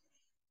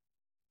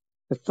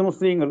 എക്സ്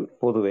മുസ്ലിങ്ങൾ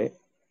പൊതുവെ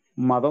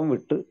മതം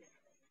വിട്ട്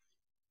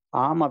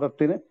ആ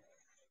മതത്തിന്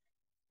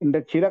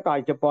ചില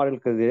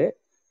കാഴ്ചപ്പാടുകൾക്കെതിരെ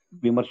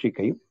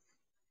വിമർശിക്കുകയും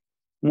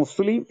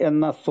മുസ്ലിം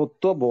എന്ന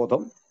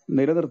സ്വത്വബോധം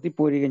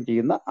നിലനിർത്തിപ്പോരുകയും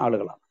ചെയ്യുന്ന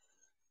ആളുകളാണ്.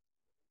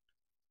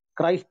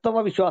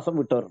 ക്രൈസ്തവ വിശ്വാസം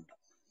വിട്ടവരുണ്ട്,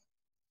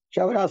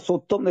 പക്ഷെ അവർ ആ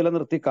സ്വത്വം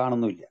നിലനിർത്തി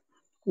കാണുന്നില്ല.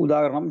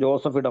 ഉദാഹരണം,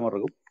 ജോസഫ്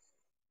ഇടമറുകും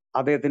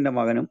അദ്ദേഹത്തിന്റെ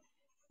മകനും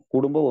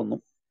കുടുംബമൊന്നും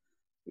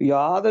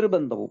യാതൊരു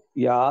ബന്ധവും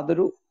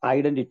യാതൊരു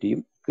ഐഡന്റിറ്റിയും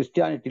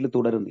ക്രിസ്ത്യാനിറ്റിയിൽ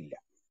തുടരുന്നില്ല.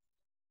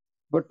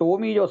 ഇപ്പൊ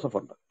ടോം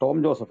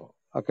ജോസഫ്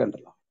ഒക്കെ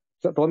ഉണ്ടല്ലോ,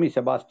 ടോമി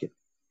സെബാസ്റ്റ്യൻ,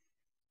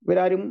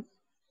 ഇവരാരും,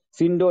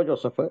 സിൻഡോ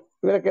ജോസഫ്,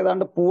 ഇവരൊക്കെ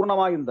ഏതാണ്ട്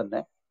പൂർണ്ണമായും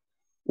തന്നെ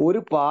ഒരു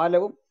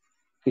പാലവും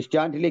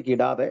ക്രിസ്ത്യാനിറ്റിയിലേക്ക്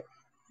ഇടാതെ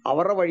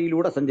അവരുടെ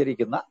വഴിയിലൂടെ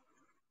സഞ്ചരിക്കുന്ന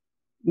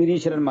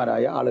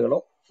നിരീശ്വരന്മാരായ ആളുകളോ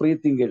ഫ്രീ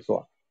തിങ്കേഴ്സോ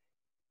ആണ്.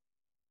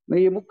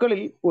 ഈ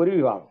മുക്കളിൽ ഒരു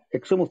വിഭാഗം,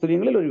 എക്സ്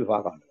മുസ്ലിങ്ങളിൽ ഒരു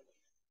വിഭാഗമാണ്.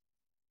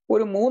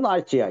 ഒരു 3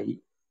 ആഴ്ചയായി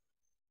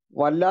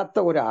വല്ലാത്ത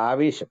ഒരു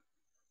ആവേശം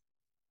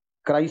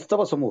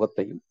ക്രൈസ്തവ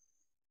സമൂഹത്തെയും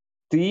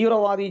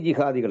തീവ്രവാദി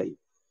ജിഹാദികളെയും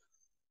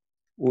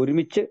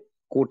ഒരുമിച്ച്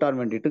കൂട്ടാൻ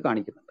വേണ്ടിയിട്ട്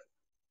കാണിക്കുന്നുണ്ട്.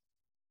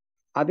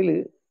 അതിൽ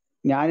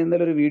ഞാൻ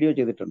ഇന്നലെ ഒരു വീഡിയോ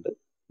ചെയ്തിട്ടുണ്ട്.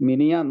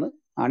 മിനിയാന്ന്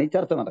ആണ് ഈ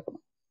ചർച്ച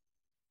നടക്കുന്നത്.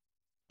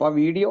 അപ്പൊ ആ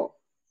വീഡിയോ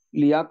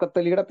ലിയാഖത്ത്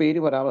അലിയുടെ പേര്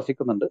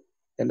പരാമർശിക്കുന്നുണ്ട്,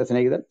 എൻ്റെ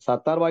സ്നേഹിതൻ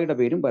സത്താർ ബായിയുടെ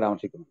പേരും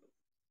പരാമർശിക്കുന്നുണ്ട്.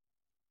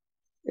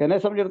 എന്നെ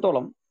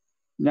സംബന്ധിച്ചിടത്തോളം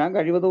ഞാൻ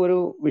കഴിവതും ഒരു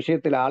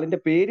വിഷയത്തിൽ ആളിന്റെ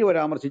പേര്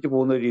പരാമർശിച്ച്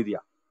പോകുന്ന ഒരു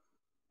രീതിയാണ്.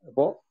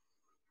 അപ്പോൾ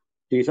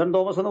ടീസൺ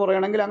തോമസ് എന്ന്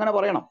പറയുകയാണെങ്കിൽ അങ്ങനെ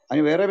പറയണം,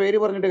 അതിന് വേറെ പേര്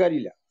പറഞ്ഞിട്ട്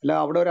കാര്യമില്ല. അല്ല,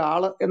 അവിടെ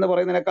ഒരാൾ എന്ന്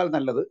പറയുന്നതിനേക്കാൾ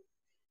നല്ലത്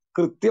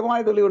കൃത്യമായ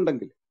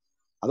തെളിവുണ്ടെങ്കിൽ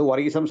അത്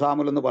വറീസം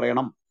സാമുൽ എന്ന്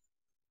പറയണം,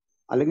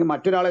 അല്ലെങ്കിൽ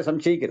മറ്റൊരാളെ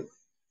സംശയിക്കരുത്.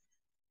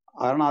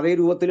 കാരണം അതേ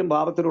രൂപത്തിലും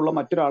ഭാവത്തിലുള്ള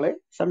മറ്റൊരാളെ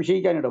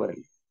സംശയിക്കാനിട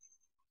വരില്ല.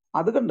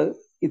 അതുകൊണ്ട്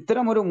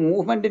ഇത്തരം ഒരു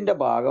മൂവ്മെന്റിന്റെ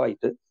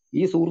ഭാഗമായിട്ട്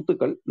ഈ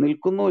സുഹൃത്തുക്കൾ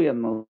നിൽക്കുന്നു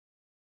എന്നത്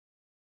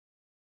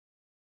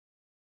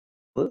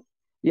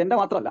എന്റെ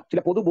മാത്രമല്ല, ചില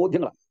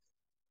പൊതുബോധ്യങ്ങളാണ്.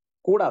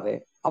 കൂടാതെ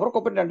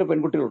അവർക്കൊപ്പം 2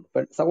 പെൺകുട്ടികളുണ്ട്,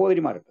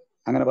 സഹോദരിമാരുണ്ട്,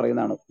 അങ്ങനെ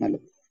പറയുന്നതാണ്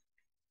നല്ലത്.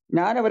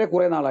 ഞാനവരെ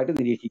കുറെ നാളായിട്ട്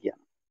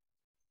നിരീക്ഷിക്കുകയാണ്.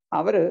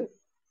 അവര്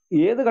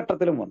ഏത്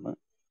ഘട്ടത്തിലും വന്ന്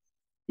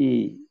ഈ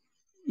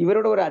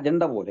ഇവരുടെ ഒരു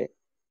അജണ്ട പോലെ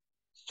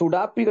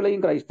സുഡാപ്പികളെയും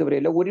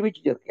ക്രൈസ്തവരെയും എല്ലാം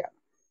ഒരുമിച്ച് ചേർക്കുകയാണ്.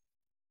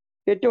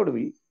 ഏറ്റവും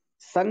ഒടുവിൽ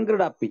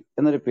സംഘൃഡാപ്പി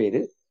എന്നൊരു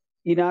പേര്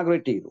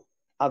ഇനാഗ്രേറ്റ് ചെയ്തു.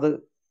 അത്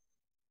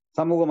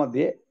സമൂഹ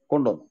മധ്യേ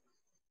കൊണ്ടുവന്നു.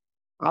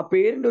 ആ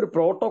പേരിന്റെ ഒരു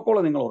പ്രോട്ടോകോൾ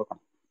നിങ്ങൾ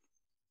ഓർക്കണം.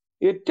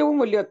 ഏറ്റവും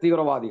വലിയ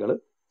തീവ്രവാദികൾ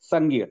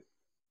സംഘികൾ,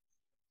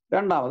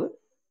 രണ്ടാമത്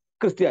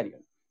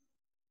ക്രിസ്ത്യാനികൾ,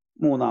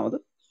 മൂന്നാമത്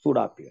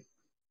സുഡാപ്പികൾ.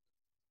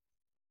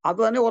 അത്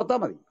തന്നെ ഓർത്താൽ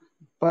മതി.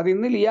 അപ്പൊ അത്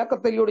ഇന്ന്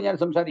ലിയാഖത്തലിയോട് ഞാൻ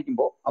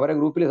സംസാരിക്കുമ്പോൾ, അവരെ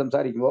ഗ്രൂപ്പിൽ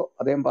സംസാരിക്കുമ്പോൾ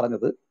അദ്ദേഹം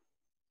പറഞ്ഞത്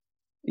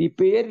ഈ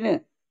പേരിന്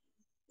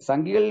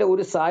സംഘികളിലെ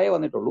ഒരു സായ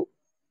വന്നിട്ടുള്ളൂ,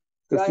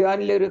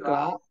 ക്രിസ്ത്യാനിലെ ഒരു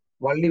ക്രാ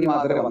വള്ളി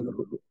മാത്രമേ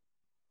വന്നിട്ടുള്ളൂ,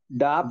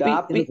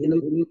 ഡാപ്പി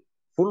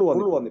ഫുൾ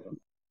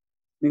വന്നിട്ടുണ്ട്.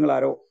 നിങ്ങൾ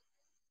ആരോ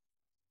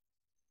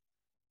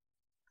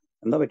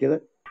എന്താ പറ്റിയത്?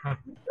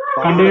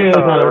 കണ്ടിന്യൂ ചെയ്തോ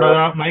സാർ, ഇവിടെ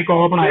mic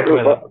open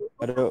ആയിപ്പോയതാ.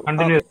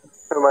 Continue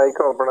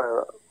mic open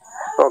ആയതാ.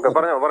 ഓക്കെ,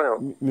 പറഞ്ഞോ.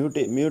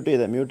 മ്യൂട്ട്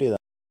ചെയ്ത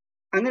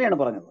അങ്ങനെയാണ്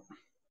പറഞ്ഞത്.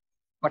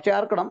 പക്ഷെ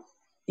ആർക്കണം,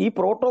 ഈ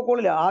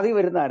പ്രോട്ടോകോളിൽ ആദ്യം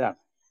വരുന്ന ആരാണ്?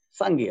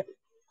 സംഘികൾ.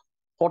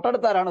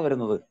 തൊട്ടടുത്താരാണ്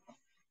വരുന്നത്?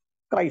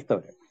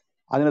 ക്രൈസ്തവർ.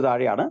 അതിന്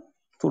താഴെയാണ്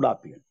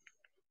സുഡാപ്പികൾ.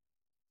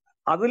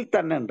 അതിൽ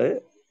തന്നെ ഉണ്ട്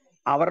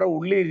അവരുടെ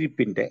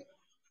ഉള്ളിരിപ്പിന്റെ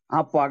ആ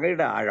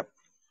പകയുടെ ആഴം.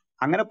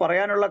 അങ്ങനെ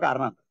പറയാനുള്ള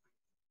കാരണം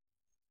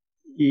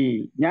ഈ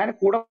ഞാൻ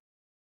കൂടെ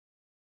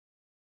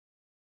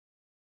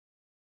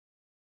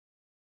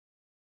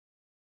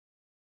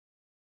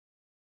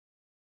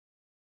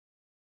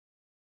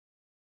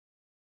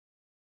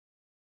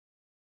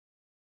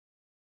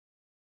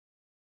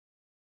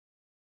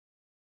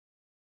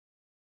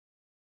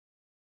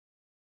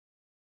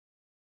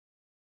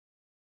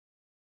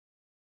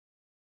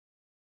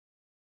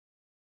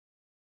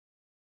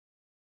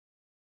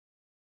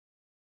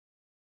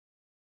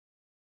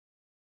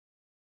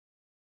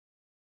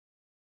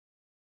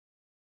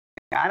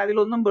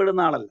ഞാനതിലൊന്നും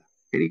പെടുന്ന ആളല്ല.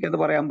 എനിക്കത്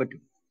പറയാൻ പറ്റും.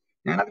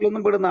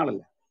 ഞാനതിലൊന്നും പെടുന്ന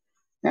ആളല്ല.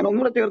 ഞാൻ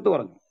ഒന്നുകൂടെ ചേർത്ത്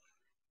പറഞ്ഞു,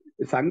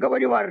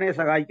 സംഘപരിവാരനെ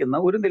സഹായിക്കുന്ന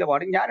ഒരു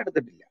നിലപാടും ഞാൻ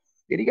എടുത്തിട്ടില്ല.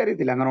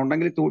 എനിക്കറിയത്തില്ല, അങ്ങനെ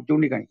ഉണ്ടെങ്കിൽ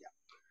ചൂണ്ടിക്കാണിക്കാം.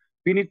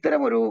 പിന്നെ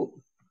ഇത്തരം ഒരു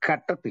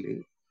ഘട്ടത്തിൽ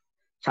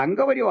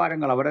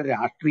സംഘപരിവാരങ്ങൾ അവരുടെ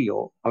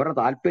രാഷ്ട്രീയമോ അവരുടെ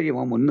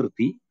താല്പര്യമോ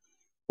മുൻനിർത്തി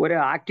ഒരു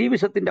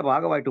ആക്ടിവിസത്തിന്റെ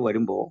ഭാഗമായിട്ട്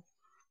വരുമ്പോൾ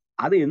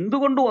അത്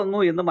എന്തുകൊണ്ട് വന്നു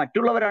എന്ന്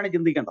മറ്റുള്ളവരാണ്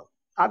ചിന്തിക്കേണ്ടത്.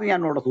 അത് ഞാൻ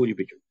ഇവിടെ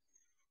സൂചിപ്പിച്ചു.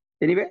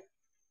 എനിവേ,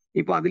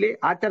 ഇപ്പൊ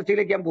ആ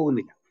ചർച്ചയിലേക്ക് ഞാൻ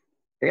പോകുന്നില്ല.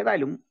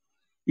 ഏതായാലും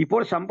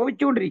ഇപ്പോൾ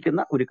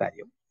സംഭവിച്ചുകൊണ്ടിരിക്കുന്ന ഒരു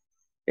കാര്യം,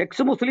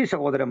 എക്സ് മുസ്ലിം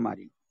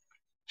സഹോദരന്മാരിൽ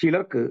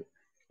ചിലർക്ക്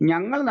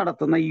ഞങ്ങൾ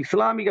നടത്തുന്ന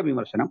ഇസ്ലാമിക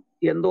വിമർശനം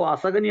എന്തോ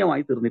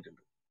അസഹനീയമായി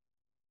തീർന്നിട്ടുണ്ട്.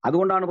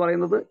 അതുകൊണ്ടാണ്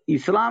പറയുന്നത്,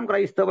 ഇസ്ലാം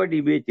ക്രൈസ്തവ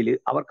ഡിബേറ്റിൽ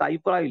അവർക്ക്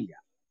അഭിപ്രായം ഇല്ല.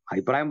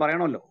 അഭിപ്രായം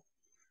പറയണമല്ലോ,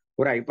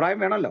 ഒരു അഭിപ്രായം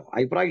വേണമല്ലോ.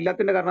 അഭിപ്രായം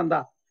ഇല്ലാത്തതിന്റെ കാരണം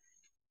എന്താ?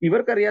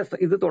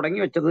 ഇവർക്കറിയാം ഇത് തുടങ്ങി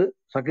വെച്ചത്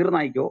സക്കീർ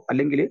നായിക്കോ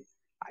അല്ലെങ്കിൽ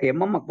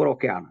MM അക്ബറോ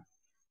ഒക്കെയാണ്.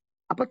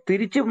 അപ്പൊ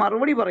തിരിച്ച്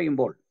മറുപടി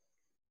പറയുമ്പോൾ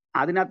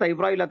അതിനകത്ത്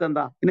അഭിപ്രായം ഇല്ലാത്ത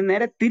എന്താ? ഇനി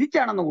നേരെ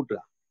തിരിച്ചാണെന്ന് കൂട്ടുക.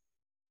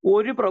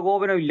 ഒരു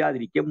പ്രകോപനം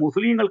ഇല്ലാതിരിക്കെ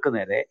മുസ്ലിങ്ങൾക്ക്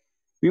നേരെ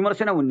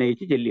വിമർശനം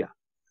ഉന്നയിച്ച്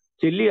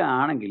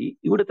ചെല്ലുകയാണെങ്കിൽ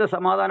ഇവിടുത്തെ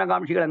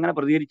സമാധാനകാംക്ഷികൾ എങ്ങനെ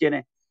പ്രതികരിച്ചേനെ?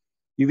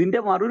 ഇതിന്റെ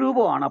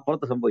മറുരൂപമാണ്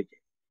അപ്പുറത്ത്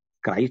സംഭവിച്ചത്.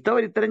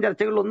 ക്രൈസ്തവർ ഇത്തരം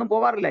ചർച്ചകളിലൊന്നും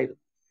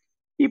പോകാറില്ലായിരുന്നു.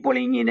 ഇപ്പോൾ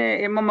ഇങ്ങനെ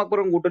MM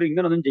അക്ബറും കൂട്ടരും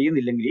ഇങ്ങനൊന്നും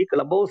ചെയ്യുന്നില്ലെങ്കിൽ ഈ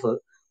ക്ലബ് ഹൗസ്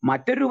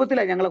മറ്റൊരു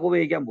രൂപത്തിലാണ് ഞങ്ങളൊക്കെ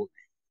ഉപയോഗിക്കാൻ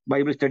പോകുന്നത്.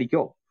 ബൈബിൾ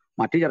സ്റ്റഡിക്കോ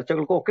മറ്റു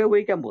ചർച്ചകൾക്കോ ഒക്കെ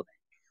ഉപയോഗിക്കാൻ പോകുന്നത്.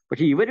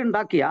 പക്ഷെ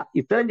ഇവരുണ്ടാക്കിയ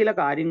ഇത്തരം ചില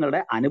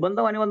കാര്യങ്ങളുടെ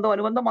അനുബന്ധം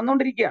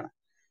വന്നുകൊണ്ടിരിക്കുകയാണ്.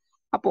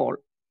 അപ്പോൾ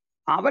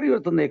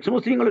അവരുയർത്തുന്ന എക്സ്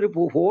മുസ്ലിങ്ങൾ ഒരു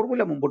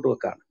ഫോർമുല മുമ്പോട്ട്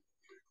വെക്കാണ്.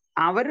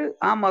 അവര്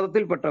ആ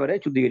മതത്തിൽപ്പെട്ടവരെ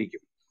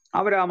ശുദ്ധീകരിക്കും,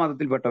 അവർ ആ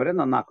മതത്തിൽപ്പെട്ടവരെ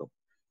നന്നാക്കും.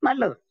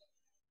 നല്ലത്,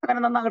 അങ്ങനെ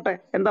നന്നാകട്ടെ,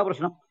 എന്താ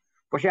പ്രശ്നം?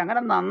 പക്ഷെ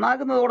അങ്ങനെ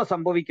നന്നാകുന്നതോടെ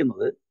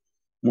സംഭവിക്കുന്നത്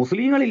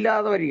മുസ്ലിങ്ങൾ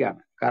ഇല്ലാതെ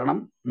വരികയാണ്. കാരണം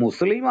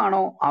മുസ്ലിം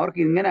ആണോ,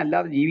 അവർക്ക് ഇങ്ങനെ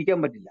അല്ലാതെ ജീവിക്കാൻ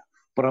പറ്റില്ല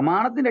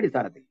പ്രമാണത്തിന്റെ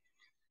അടിസ്ഥാനത്തിൽ.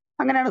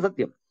 അങ്ങനെയാണ്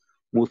സത്യം.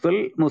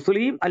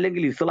 മുസ്ലിം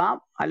അല്ലെങ്കിൽ ഇസ്ലാം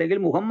അല്ലെങ്കിൽ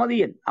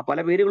മുഹമ്മദിയൻ, ആ പല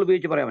പേരുകൾ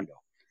ഉപയോഗിച്ച് പറയാമല്ലോ.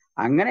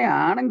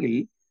 അങ്ങനെയാണെങ്കിൽ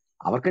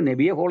അവർക്ക്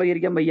നബിയെ ഫോളോ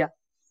ചെയ്തിരിക്കാൻ വയ്യ,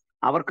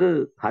 അവർക്ക്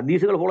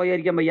ഹദീസുകൾ ഫോളോ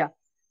ചെയ്യാതിരിക്കാൻ വയ്യ,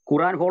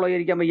 ഖുറാൻ ഫോളോ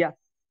ചെയ്യാതിരിക്കാൻ വയ്യ.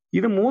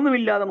 ഇത്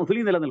മൂന്നുമില്ലാതെ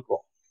മുസ്ലിം നിലനിൽക്കുമോ?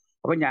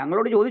 അപ്പൊ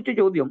ഞങ്ങളോട് ചോദിച്ച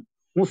ചോദ്യം,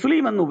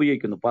 മുസ്ലിം എന്ന്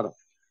ഉപയോഗിക്കുന്നു പദം.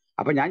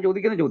 അപ്പൊ ഞാൻ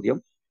ചോദിക്കുന്ന ചോദ്യം,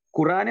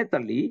 ഖുറാനെ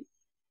തള്ളി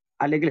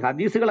അല്ലെങ്കിൽ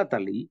ഹദീസുകളെ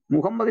തള്ളി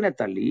മുഹമ്മദിനെ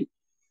തള്ളി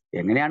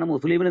എങ്ങനെയാണ്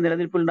മുസ്ലിമിന്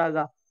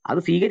നിലനിൽപ്പുണ്ടാകുക? അത്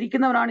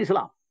സ്വീകരിക്കുന്നവനാണ്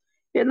ഇസ്ലാം.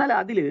 എന്നാൽ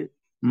അതില്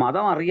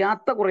മതം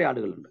അറിയാത്ത കുറെ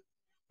ആളുകളുണ്ട്.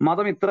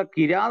 മതം ഇത്ര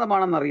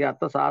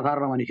കിരാതമാണെന്നറിയാത്ത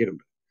സാധാരണ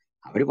മനുഷ്യരുണ്ട്.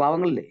 അവര്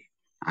പാവങ്ങളില്ലേ?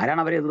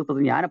 ആരാണ് അവരെ എതിർത്തത്?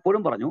 ഞാൻ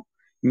എപ്പോഴും പറഞ്ഞു,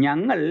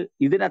 ഞങ്ങൾ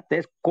ഇതിനകത്തെ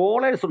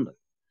സ്കോളേഴ്സ് ഉണ്ട്.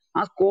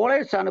 ആ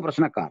സ്കോളേഴ്സാണ്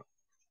പ്രശ്നക്കാർ.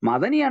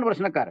 മദനിയാണ്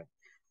പ്രശ്നക്കാരൻ.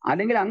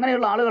 അല്ലെങ്കിൽ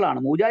അങ്ങനെയുള്ള ആളുകളാണ്.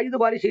 മുജാഹിദ്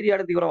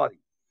ബാലുശ്ശേരിയാണ് തീവ്രവാദി,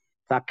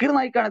 സക്കീർ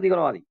നായിക്കാണ്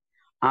തീവ്രവാദി.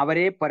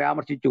 അവരെ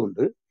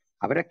പരാമർശിച്ചുകൊണ്ട്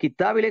അവരെ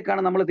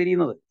കിതാബിലേക്കാണ് നമ്മൾ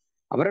തിരിയുന്നത്.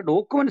 അവരുടെ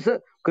ഡോക്യുമെന്റ്സ്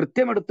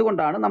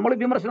കൃത്യമെടുത്തുകൊണ്ടാണ് നമ്മൾ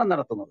വിമർശനം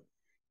നടത്തുന്നത്.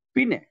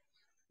 പിന്നെ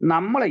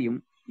നമ്മളെയും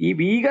ഈ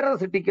ഭീകരത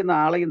സൃഷ്ടിക്കുന്ന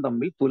ആളെയും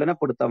തമ്മിൽ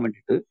തുലനപ്പെടുത്താൻ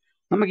വേണ്ടിയിട്ട്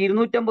നമുക്ക്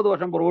 250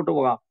 വർഷം പുറകോട്ട്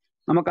പോകാം,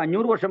 നമുക്ക്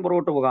 500 വർഷം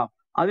പുറകോട്ട് പോകാം,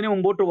 അതിന്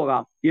മുമ്പോട്ട്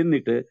പോകാം.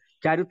 എന്നിട്ട്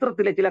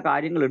ചരിത്രത്തിലെ ചില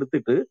കാര്യങ്ങൾ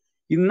എടുത്തിട്ട്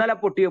ഇന്നലെ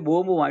പൊട്ടിയ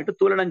ബോംബുമായിട്ട്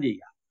തുലനം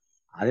ചെയ്യുക.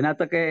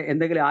 അതിനകത്തൊക്കെ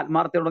എന്തെങ്കിലും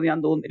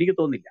ആത്മാർത്ഥതയുണ്ടെന്ന് എനിക്ക്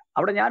തോന്നുന്നില്ല.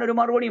 അവിടെ ഞാനൊരു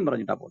മറുപടിയും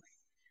പറഞ്ഞിട്ടാ പോകുന്നത്.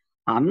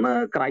 അന്ന്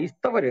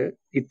ക്രൈസ്തവര്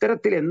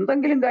ഇത്തരത്തിൽ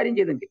എന്തെങ്കിലും കാര്യം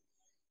ചെയ്തെങ്കിൽ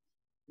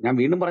ഞാൻ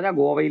വീണ്ടും പറഞ്ഞ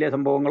ഗോവയിലെ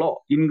സംഭവങ്ങളോ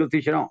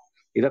ഇൻക്വിസിഷനോ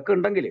ഇതൊക്കെ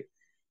ഉണ്ടെങ്കിൽ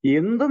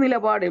എന്ത്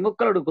നിലപാട്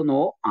എമുക്കൾ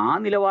എടുക്കുന്നുവോ ആ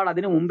നിലപാട്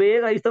അതിനു മുമ്പേ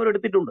ക്രൈസ്തവർ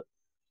എടുത്തിട്ടുണ്ട്.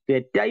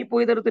 തെറ്റായി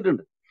പോയത്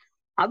എടുത്തിട്ടുണ്ട്.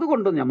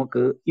 അതുകൊണ്ട്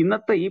നമുക്ക്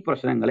ഇന്നത്തെ ഈ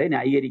പ്രശ്നങ്ങളെ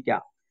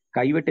ന്യായീകരിക്കാം.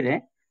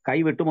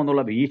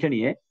 കൈവെട്ടുമെന്നുള്ള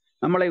ഭീഷണിയെ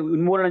നമ്മളെ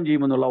ഉന്മൂലനം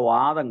ചെയ്യുമെന്നുള്ള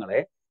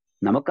വാദങ്ങളെ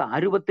നമുക്ക് ആ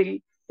രൂപത്തിൽ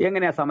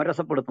എങ്ങനെയാ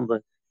സമരസപ്പെടുത്തുന്നത്?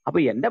 അപ്പൊ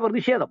എന്റെ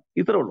പ്രതിഷേധം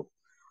ഇത്രേ ഉള്ളൂ.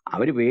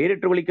 അവര്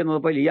പേരിട്ട് വിളിക്കുന്നത്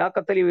ഇപ്പൊ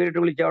ലിയാഖത്തലി പേരിട്ട്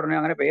വിളിച്ച ഉടനെ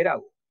അങ്ങനെ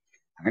പേരാകും.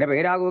 അങ്ങനെ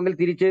പേരാകുമെങ്കിൽ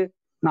തിരിച്ച്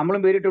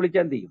നമ്മളും പേരിട്ട്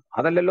വിളിച്ചാൽ എന്ത് ചെയ്യും?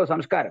 അതല്ലല്ലോ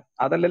സംസ്കാരം,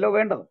 അതല്ലല്ലോ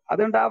വേണ്ടത്.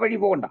 അതുകൊണ്ട് ആ വഴി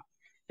പോകണ്ട.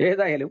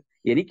 ഏതായാലും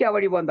എനിക്ക് ആ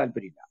വഴി പോകാൻ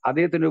താല്പര്യമില്ല.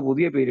 അദ്ദേഹത്തിന് ഒരു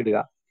പുതിയ പേരിടുക,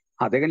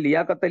 അദ്ദേഹം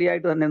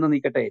ലിയാഖത്തലിയായിട്ട് തന്നെ എന്ന്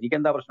നിൽക്കട്ടെ,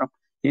 എനിക്കെന്താ പ്രശ്നം?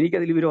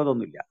 എനിക്കതിൽ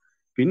വിരോധമൊന്നുമില്ല.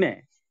 പിന്നെ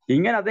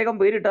ഇങ്ങനെ അദ്ദേഹം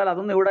പേരിട്ടാൽ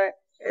അതൊന്നും ഇവിടെ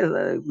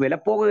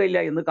വിലപ്പോകുകയില്ല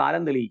എന്ന്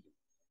കാലം തെളിയിക്കും.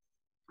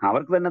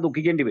 അവർക്ക് തന്നെ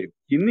ദുഃഖിക്കേണ്ടി വരും.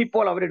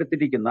 ഇന്നിപ്പോൾ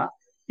അവരെടുത്തിരിക്കുന്ന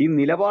ഈ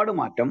നിലപാട്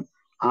മാറ്റം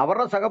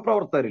അവരുടെ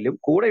സഹപ്രവർത്തകരിലും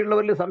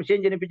കൂടെയുള്ളവരിലും സംശയം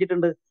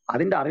ജനിപ്പിച്ചിട്ടുണ്ട്.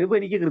 അതിന്റെ അറിവ്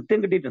എനിക്ക് കൃത്യം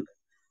കിട്ടിയിട്ടുണ്ട്.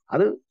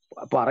 അത്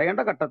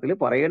പറയേണ്ട ഘട്ടത്തിൽ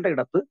പറയേണ്ട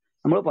ഇടത്ത്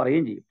നമ്മൾ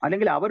പറയുകയും ചെയ്യും.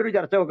 അല്ലെങ്കിൽ അവരൊരു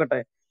ചർച്ച വെക്കട്ടെ,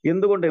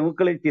 എന്തുകൊണ്ട്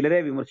എമുക്കളിൽ ചിലരെ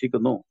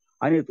വിമർശിക്കുന്നു,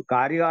 അതിന്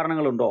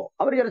കാര്യകാരണങ്ങളുണ്ടോ,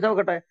 അവർ ചർച്ച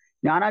വെക്കട്ടെ.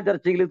 ഞാൻ ആ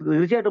ചർച്ചയിൽ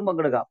തീർച്ചയായിട്ടും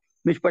പങ്കെടുക്കാം.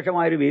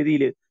 നിഷ്പക്ഷമായൊരു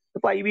വേദിയിൽ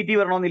ഇപ്പൊ IBT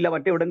വരണമെന്നില്ല,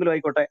 മറ്റെവിടെങ്കിലും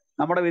ആയിക്കോട്ടെ,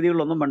 നമ്മുടെ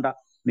വേദികളിലൊന്നും വേണ്ട.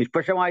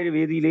 നിഷ്പക്ഷമായൊരു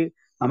വേദിയിൽ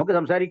നമുക്ക്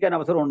സംസാരിക്കാൻ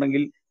അവസരം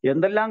ഉണ്ടെങ്കിൽ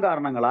എന്തെല്ലാം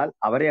കാരണങ്ങളാൽ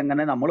അവരെ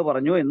അങ്ങനെ നമ്മൾ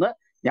പറഞ്ഞു എന്ന്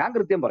ഞാൻ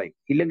കൃത്യം പറയും.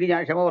 ഇല്ലെങ്കിൽ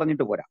ഞാൻ ക്ഷമ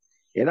പറഞ്ഞിട്ട് പോരാ.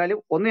 ഏതായാലും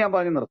ഒന്ന് ഞാൻ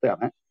പറഞ്ഞു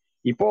നിർത്തുകയാണ്.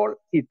 ഇപ്പോൾ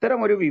ഇത്തരം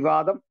ഒരു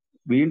വിവാദം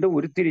വീണ്ടും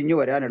ഉരുത്തിരിഞ്ഞു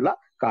വരാനുള്ള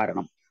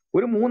കാരണം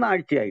ഒരു 3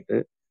 ആഴ്ചയായിട്ട്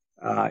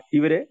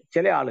ഇവര്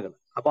ചില ആളുകൾ,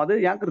 അപ്പൊ അത്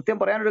ഞാൻ കൃത്യം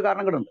പറയാനൊരു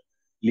കാരണം കൂടെ.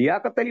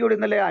 ലിയാഖത്തലിയോട്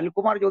ഇന്നലെ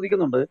അനിൽകുമാർ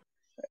ചോദിക്കുന്നുണ്ട്,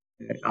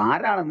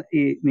 ആരാണ്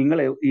ഈ നിങ്ങൾ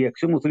ഈ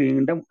എക്സ്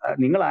മുസ്ലിമിന്റെ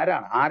നിങ്ങൾ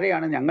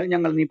ആരെയാണ്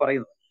ഞങ്ങൾ നീ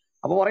പറയുന്നത്?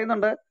 അപ്പൊ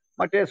പറയുന്നുണ്ട്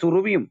മറ്റേ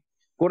സുറുബിയും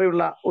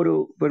കൂടെയുള്ള ഒരു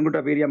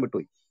പെൺകുട്ടിയുടെ പേര് ഞാൻ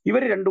വിട്ടുപോയി,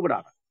 ഇവര് രണ്ടും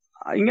കൂടാണ്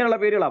ഇങ്ങനെയുള്ള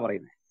പേരുകളാ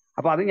പറയുന്നത്.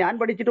 അപ്പൊ അത് ഞാൻ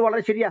പഠിച്ചിട്ട്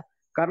വളരെ ശരിയാ.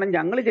 കാരണം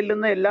ഞങ്ങൾ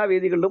ചെല്ലുന്ന എല്ലാ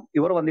വേദികളിലും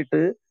ഇവർ വന്നിട്ട്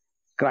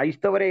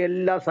ക്രൈസ്തവരെ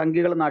എല്ലാ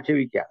സംഖ്യകളും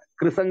ആക്ഷേപിക്കുകയാണ്,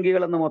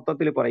 ക്രിസംഖ്യകൾ എന്ന്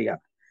മൊത്തത്തിൽ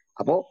പറയുകയാണ്.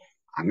 അപ്പോ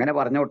അങ്ങനെ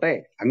പറഞ്ഞോട്ടെ,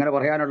 അങ്ങനെ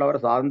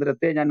പറയാനുള്ളവരുടെ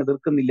സ്വാതന്ത്ര്യത്തെ ഞാൻ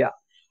എതിർക്കുന്നില്ല.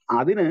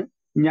 അതിന്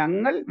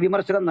ഞങ്ങൾ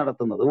വിമർശനം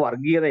നടത്തുന്നത്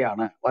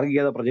വർഗീയതയാണ്,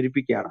 വർഗീയത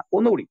പ്രചരിപ്പിക്കുകയാണ്.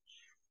 ഒന്നുകൂടി,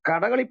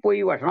 കടകളിൽ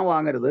പോയി ഭക്ഷണം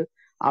വാങ്ങരുത്,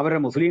 അവരെ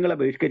മുസ്ലിങ്ങളെ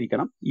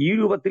ബഹിഷ്കരിക്കണം, ഈ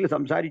രൂപത്തിൽ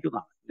സംസാരിച്ചു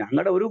എന്നാണ്.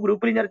 ഞങ്ങളുടെ ഒരു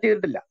ഗ്രൂപ്പിലും ചർച്ച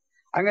ചെയ്തിട്ടില്ല,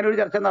 അങ്ങനെ ഒരു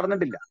ചർച്ച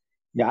നടന്നിട്ടില്ല.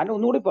 ഞാൻ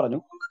ഒന്നുകൂടി പറഞ്ഞു,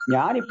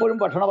 ഞാൻ ഇപ്പോഴും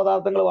ഭക്ഷണ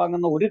പദാർത്ഥങ്ങൾ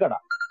വാങ്ങുന്ന ഒരു കട,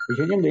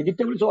 വിശേഷം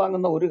വെജിറ്റബിൾസ്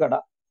വാങ്ങുന്ന ഒരു കട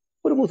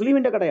ഒരു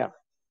മുസ്ലിമിന്റെ കടയാണ്.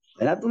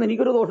 അതിനകത്തുനിന്ന്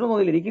എനിക്കൊരു ദോഷം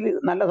തോന്നില്ല. എനിക്ക്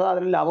നല്ല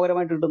സാധനം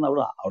ലാഭകരമായിട്ട് കിട്ടുന്ന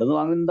അവിടുന്ന്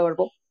വാങ്ങുന്ന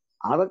കുഴപ്പം.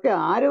 അതൊക്കെ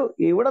ആര്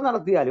എവിടെ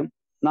നടത്തിയാലും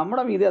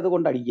നമ്മുടെ മീതെ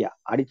അതുകൊണ്ട്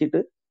അടിച്ചിട്ട്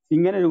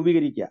ഇങ്ങനെ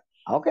രൂപീകരിക്കുക,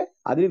 അതൊക്കെ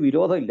അതിന്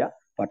വിരോധമില്ല.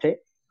 പക്ഷേ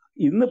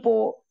ഇന്നിപ്പോ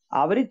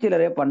അവരിൽ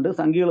ചിലരെ പണ്ട്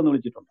സംഘികളെന്ന്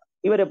വിളിച്ചിട്ടുണ്ട്,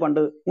 ഇവരെ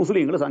പണ്ട്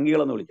മുസ്ലിങ്ങൾ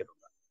സംഘികളെന്ന്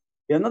വിളിച്ചിട്ടുണ്ട്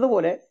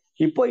എന്നതുപോലെ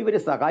ഇപ്പൊ ഇവര്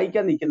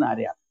സഹായിക്കാൻ നിൽക്കുന്ന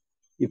ആരെയാണ്?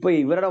 ഇപ്പൊ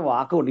ഇവരുടെ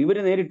വാക്കുകൊണ്ട്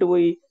ഇവര് നേരിട്ട്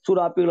പോയി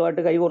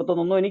സുഡാപ്പികളുമായിട്ട്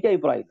കൈകോർത്തൊന്നും എനിക്ക്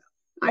അഭിപ്രായമില്ല.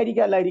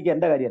 അല്ലായിരിക്കാം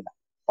എന്റെ കാര്യമല്ല.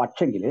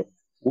 പക്ഷെങ്കിൽ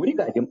ഒരു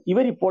കാര്യം,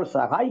 ഇവരിപ്പോൾ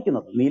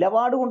സഹായിക്കുന്നത്,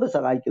 നിലപാട് കൊണ്ട്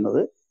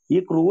സഹായിക്കുന്നത് ഈ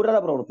ക്രൂരത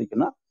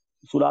പ്രവർത്തിക്കുന്ന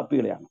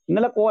സുഡാപ്പികളെയാണ്.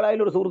 ഇന്നലെ കോലായിൽ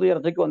ഒരു സുഹൃത്ത്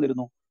ചർച്ചയ്ക്ക്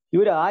വന്നിരുന്നു.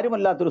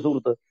 ഇവരാരുമല്ലാത്തൊരു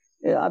സുഹൃത്ത്,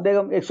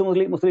 അദ്ദേഹം എക്സ്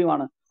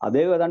മുസ്ലിമാണ്,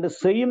 അദ്ദേഹം ഏതാണ്ട്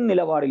സെയിം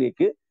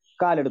നിലപാടിലേക്ക്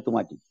കാലെടുത്തു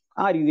മാറ്റി.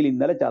 ആ രീതിയിൽ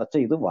ഇന്നലെ ചർച്ച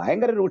ചെയ്ത്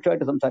ഭയങ്കര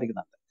രൂക്ഷമായിട്ട്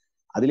സംസാരിക്കുന്നുണ്ട്.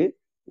 അതിൽ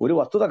ഒരു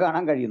വസ്തുത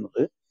കാണാൻ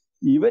കഴിയുന്നത്,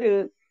 ഇവര്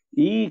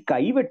ഈ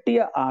കൈവെട്ടിയ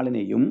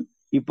ആളിനെയും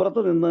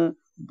ഇപ്പുറത്ത് നിന്ന്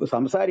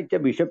സംസാരിച്ച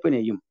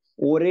ബിഷപ്പിനെയും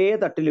ഒരേ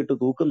തട്ടിലിട്ട്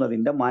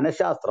തൂക്കുന്നതിന്റെ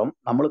മനഃശാസ്ത്രം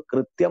നമ്മൾ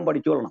കൃത്യം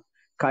പഠിച്ചുകൊള്ളണം.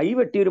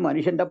 കൈവെട്ടിയ ഒരു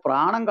മനുഷ്യന്റെ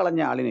പ്രാണം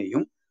കളഞ്ഞ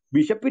ആളിനെയും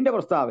ബിഷപ്പിന്റെ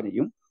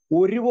പ്രസ്താവനയും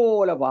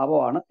ഒരുപോലെ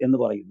പാപമാണ് എന്ന്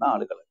പറയുന്ന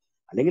ആളുകൾ,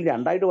 അല്ലെങ്കിൽ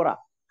രണ്ടായിട്ട് പറ,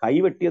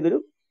 കൈവെട്ടിയതൊരു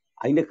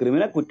അതിന്റെ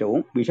ക്രിമിനൽ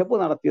കുറ്റവും ബിഷപ്പ്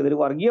നടത്തിയതൊരു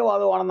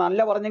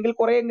വർഗീയവാദമാണെന്നല്ല പറഞ്ഞെങ്കിൽ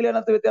കുറെയെങ്കിലും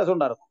അതിനകത്ത് വ്യത്യാസം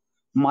ഉണ്ടായിരുന്നു.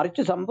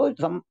 മറിച്ച്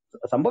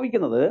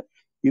സംഭവിക്കുന്നത്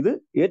ഇത്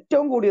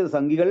ഏറ്റവും കൂടിയത്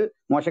സംഘികൾ,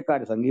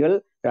 മോശക്കാർ സംഘികൾ,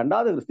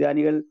 രണ്ടാമത്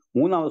ക്രിസ്ത്യാനികൾ,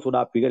 മൂന്നാമത്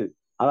സുഡാപ്പികൾ.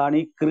 അതാണ്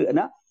ഈ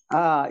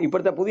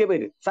ഇപ്പോഴത്തെ പുതിയ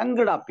പേര്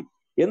സംഘിടാപ്പി.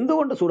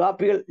 എന്തുകൊണ്ട്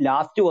സുഡാപ്പികൾ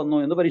ലാസ്റ്റ് വന്നു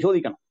എന്ന്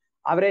പരിശോധിക്കണം.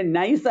 അവരെ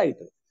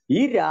നൈസായിട്ട്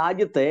ഈ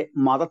രാജ്യത്തെ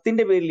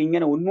മതത്തിന്റെ പേരിൽ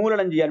ഇങ്ങനെ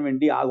ഉന്മൂലനം ചെയ്യാൻ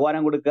വേണ്ടി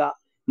ആഹ്വാനം കൊടുക്കുക,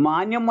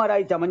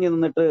 മാന്യന്മാരായി ചമഞ്ഞു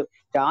നിന്നിട്ട്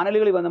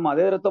ചാനലുകളിൽ വന്ന്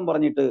മതേതരത്വം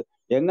പറഞ്ഞിട്ട്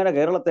എങ്ങനെ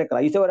കേരളത്തെ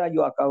ക്രൈസ്തവ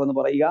രാജ്യമാക്കാമെന്ന്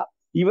പറയുക,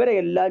 ഇവരെ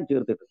എല്ലാം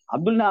ചേർത്തിട്ട്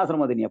അബ്ദുൽ നാസർ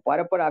മദനിയെ,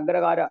 പരപ്പര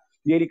അഗ്രകാര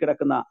ജയിലിൽ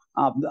കിടക്കുന്ന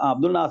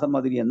അബ്ദുൽ നാസർ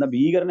മദനി എന്ന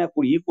ഭീകരനെ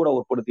കൂടി ഈ കൂടെ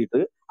ഉൾപ്പെടുത്തിയിട്ട്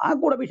ആ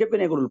കൂടെ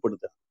ബിഷപ്പിനെ കൂടെ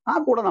ഉൾപ്പെടുത്തുക, ആ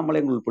കൂടെ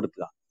നമ്മളെയും കൂടെ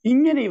ഉൾപ്പെടുത്തുക.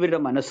 ഇങ്ങനെ ഇവരുടെ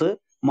മനസ്സ്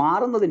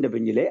മാറുന്നതിന്റെ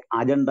പിന്നിലെ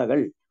അജണ്ടകൾ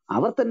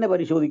അവർ തന്നെ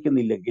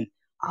പരിശോധിക്കുന്നില്ലെങ്കിൽ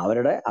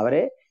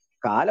അവരെ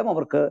കാലം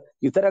അവർക്ക്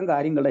ഇത്തരം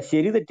കാര്യങ്ങളുടെ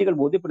ശരിതെറ്റുകൾ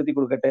ബോധ്യപ്പെടുത്തി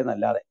കൊടുക്കട്ടെ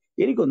എന്നല്ലാതെ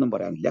എനിക്കൊന്നും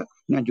പറയാനില്ല.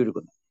 ഞാൻ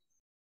ചുരുക്കുന്നു.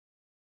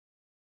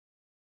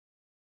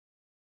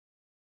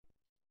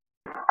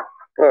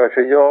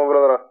 ഷിജോ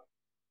ബ്രദർ,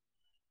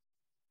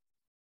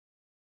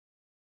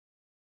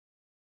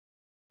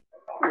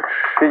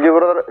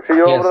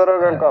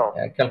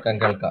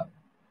 കേൾക്കാം?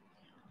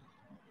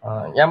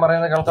 ഞാൻ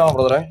പറയുന്നത് കേൾക്കാമോ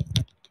ബ്രദറെ?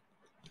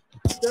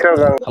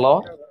 ഹലോ,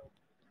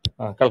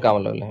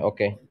 കേൾക്കാമല്ലോ അല്ലേ?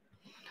 ഓക്കെ.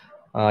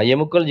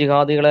 യമുക്കൾ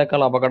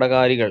ജിഹാദികളെക്കാൾ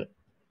അപകടകാരികൾ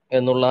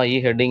എന്നുള്ള ഈ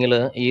ഹെഡിങ്ങിൽ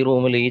ഈ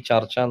റൂമിൽ ഈ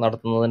ചർച്ച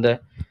നടത്തുന്നതിൻ്റെ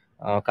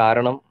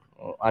കാരണം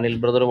അനിൽ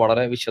ബ്രദർ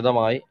വളരെ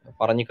വിശദമായി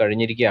പറഞ്ഞു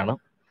കഴിഞ്ഞിരിക്കുകയാണ്.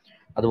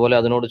 അതുപോലെ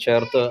അതിനോട്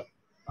ചേർത്ത്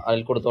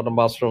അയൽക്കൊടുത്തോട്ടം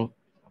പാസ്റ്ററും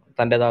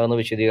തൻ്റെതാകുന്ന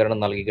വിശദീകരണം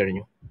നൽകി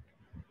കഴിഞ്ഞു.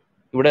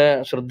 ഇവിടെ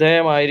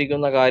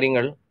ശ്രദ്ധേയമായിരിക്കുന്ന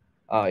കാര്യങ്ങൾ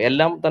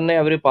എല്ലാം തന്നെ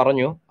അവർ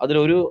പറഞ്ഞു.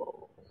 അതിലൊരു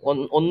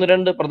ഒന്ന്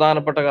രണ്ട്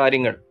പ്രധാനപ്പെട്ട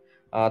കാര്യങ്ങൾ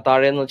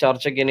താഴേന്ന്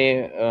ചർച്ചയ്ക്ക് ഇനി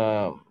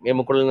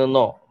എമുക്കളിൽ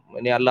നിന്നോ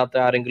ഇനി അല്ലാത്ത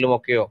ആരെങ്കിലും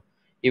ഒക്കെയോ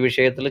ഈ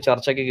വിഷയത്തിൽ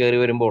ചർച്ചയ്ക്ക് കയറി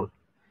വരുമ്പോൾ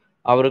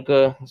അവർക്ക്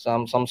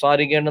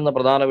സംസാരിക്കേണ്ടുന്ന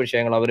പ്രധാന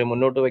വിഷയങ്ങൾ, അവർ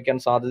മുന്നോട്ട് വയ്ക്കാൻ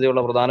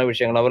സാധ്യതയുള്ള പ്രധാന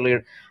വിഷയങ്ങൾ,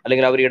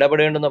 അല്ലെങ്കിൽ അവർ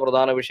ഇടപെടേണ്ടുന്ന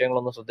പ്രധാന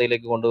വിഷയങ്ങളൊന്ന്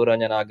ശ്രദ്ധയിലേക്ക് കൊണ്ടുവരാൻ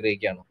ഞാൻ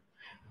ആഗ്രഹിക്കുകയാണ്.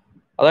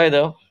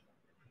 അതായത്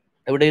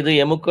ഇവിടെ ഇത്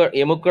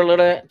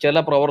എമുക്കളുടെ ചില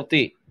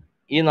പ്രവൃത്തി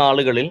ഈ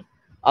നാളുകളിൽ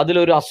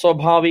അതിലൊരു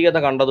അസ്വാഭാവികത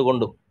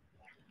കണ്ടതുകൊണ്ടും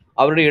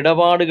അവരുടെ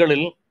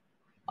ഇടപാടുകളിൽ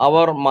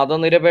അവർ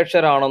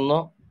മതനിരപേക്ഷരാണെന്ന്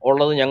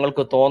ഉള്ളത്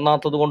ഞങ്ങൾക്ക്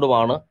തോന്നാത്തത്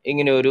കൊണ്ടുമാണ്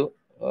ഇങ്ങനെ ഒരു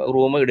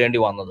റൂം ഇടേണ്ടി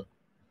വന്നത്.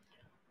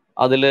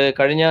 അതിൽ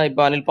കഴിഞ്ഞ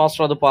ഇപ്പം അനിൽ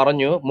പാസ്റ്റർ അത്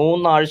പറഞ്ഞു,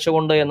 3 ആഴ്ച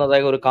കൊണ്ട്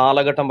എന്നതായ ഒരു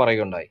കാലഘട്ടം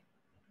പറയുകയുണ്ടായി.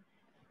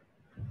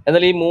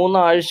 എന്നാൽ ഈ 3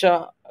 ആഴ്ച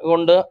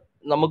കൊണ്ട്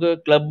നമുക്ക്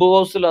ക്ലബ്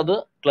ഹൗസ്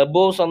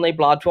എന്ന ഈ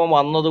പ്ലാറ്റ്ഫോം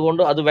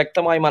വന്നതുകൊണ്ട് അത്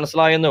വ്യക്തമായി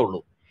മനസ്സിലായെന്നേ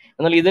ഉള്ളൂ.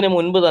 എന്നാൽ ഇതിനു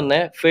മുൻപ് തന്നെ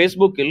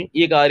ഫേസ്ബുക്കിൽ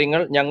ഈ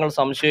കാര്യങ്ങൾ ഞങ്ങൾ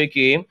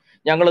സംശയിക്കുകയും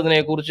ഞങ്ങൾ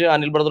ഇതിനെക്കുറിച്ച്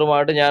അനിൽ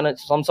ബ്രദറുമായിട്ട് ഞാൻ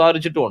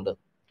സംസാരിച്ചിട്ടുമുണ്ട്.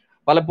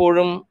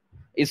 പലപ്പോഴും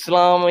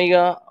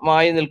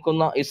ഇസ്ലാമികമായി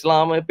നിൽക്കുന്ന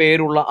ഇസ്ലാം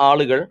പേരുള്ള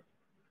ആളുകൾ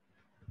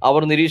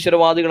അവർ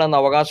നിരീശ്വരവാദികളെന്ന്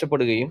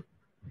അവകാശപ്പെടുകയും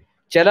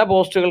ചില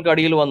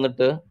പോസ്റ്റുകൾക്കടിയിൽ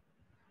വന്നിട്ട്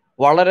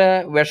വളരെ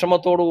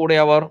വിഷമത്തോടു കൂടി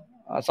അവർ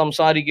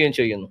സംസാരിക്കുകയും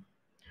ചെയ്യുന്നു.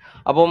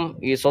 അപ്പം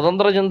ഈ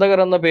സ്വതന്ത്ര ചിന്തകർ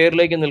എന്ന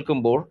പേരിലേക്ക്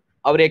നിൽക്കുമ്പോൾ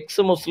അവർ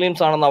എക്സ്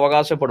മുസ്ലിംസ് ആണെന്ന്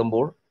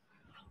അവകാശപ്പെടുമ്പോൾ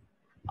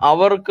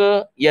അവർക്ക്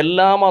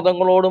എല്ലാ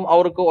മതങ്ങളോടും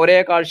അവർക്ക് ഒരേ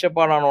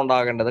കാഴ്ചപ്പാടാണ്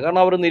ഉണ്ടാകേണ്ടത്.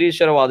 കാരണം അവർ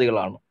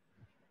നിരീശ്വരവാദികളാണ്.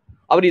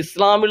 അവർ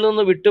ഇസ്ലാമിൽ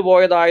നിന്ന്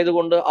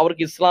വിട്ടുപോയതായതുകൊണ്ട്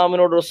അവർക്ക്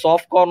ഇസ്ലാമിനോടൊരു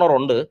സോഫ്റ്റ് കോർണർ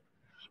ഉണ്ട്.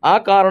 ആ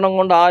കാരണം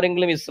കൊണ്ട്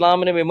ആരെങ്കിലും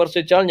ഇസ്ലാമിനെ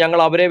വിമർശിച്ചാൽ ഞങ്ങൾ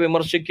അവരെ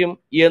വിമർശിക്കും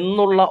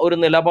എന്നുള്ള ഒരു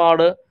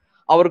നിലപാട്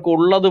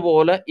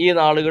അവർക്കുള്ളതുപോലെ ഈ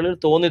നാളുകളിൽ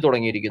തോന്നി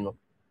തുടങ്ങിയിരിക്കുന്നു.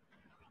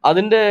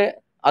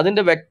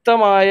 അതിൻ്റെ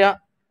വ്യക്തമായ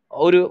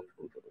ഒരു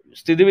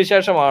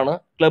സ്ഥിതിവിശേഷമാണ്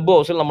ക്ലബ്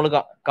ഹൗസിൽ നമ്മൾ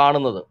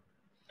കാണുന്നത്.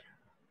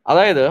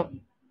 അതായത്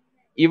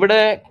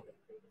ഇവിടെ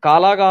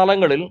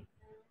കാലാകാലങ്ങളിൽ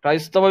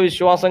ക്രൈസ്തവ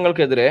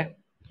വിശ്വാസങ്ങൾക്കെതിരെ,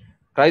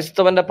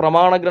 ക്രൈസ്തവന്റെ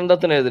പ്രമാണ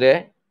ഗ്രന്ഥത്തിനെതിരെ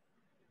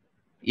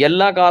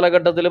എല്ലാ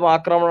കാലഘട്ടത്തിലും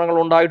ആക്രമണങ്ങൾ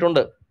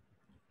ഉണ്ടായിട്ടുണ്ട്.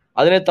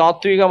 അതിനെ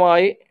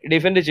താത്വികമായി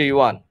ഡിഫെൻഡ്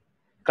ചെയ്യുവാൻ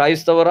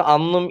ക്രൈസ്തവർ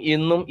അന്നും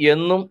ഇന്നും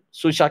എന്നും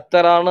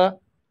സുശക്തരാണ്.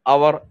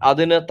 അവർ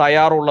അതിന്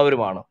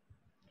തയ്യാറുള്ളവരുമാണ്.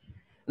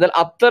 എന്നാൽ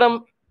അത്തരം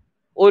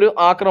ഒരു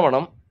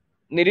ആക്രമണം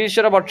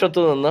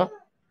നിരീശ്വരപക്ഷത്തു നിന്ന്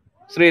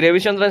ശ്രീ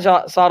രവിചന്ദ്രൻ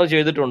സാറ്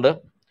ചെയ്തിട്ടുണ്ട്.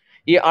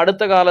 ഈ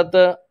അടുത്ത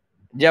കാലത്ത്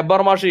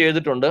ജബ്ബാർ മാഷ്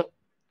ചെയ്തിട്ടുണ്ട്.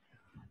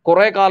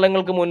 കുറെ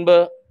കാലങ്ങൾക്ക് മുൻപ്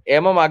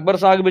എം അക്ബർ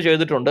സാഹിബ്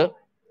ചെയ്തിട്ടുണ്ട്.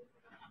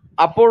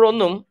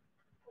 അപ്പോഴൊന്നും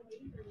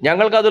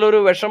ഞങ്ങൾക്ക് അതിലൊരു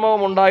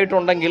വിഷമം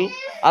ഉണ്ടായിട്ടുണ്ടെങ്കിൽ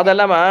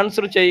അതെല്ലാം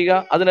ആൻസർ ചെയ്യുക,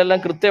 അതിനെല്ലാം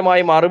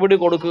കൃത്യമായി മറുപടി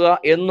കൊടുക്കുക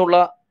എന്നുള്ള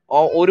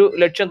ഒരു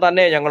ലക്ഷ്യം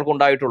തന്നെ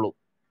ഞങ്ങൾക്കുണ്ടായിട്ടുള്ളൂ.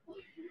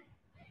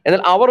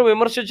 എന്നാൽ അവർ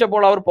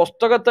വിമർശിച്ചപ്പോൾ അവർ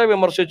പുസ്തകത്തെ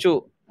വിമർശിച്ചു,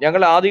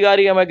 ഞങ്ങൾ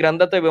ആധികാരികമായ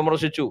ഗ്രന്ഥത്തെ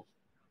വിമർശിച്ചു.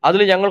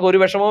 അതിൽ ഞങ്ങൾക്ക് ഒരു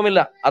വിഷമവുമില്ല.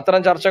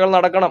 അത്തരം ചർച്ചകൾ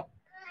നടക്കണം.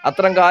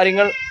 അത്തരം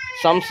കാര്യങ്ങൾ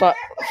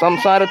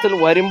സംസാരത്തിൽ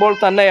വരുമ്പോൾ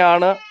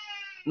തന്നെയാണ്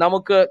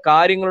നമുക്ക്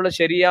കാര്യങ്ങളുടെ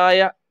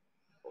ശരിയായ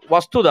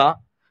വസ്തുത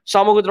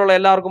സമൂഹത്തിലുള്ള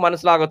എല്ലാവർക്കും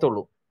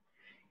മനസ്സിലാകത്തുള്ളൂ.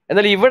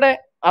 എന്നാൽ ഇവിടെ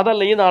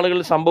അതല്ല ഈ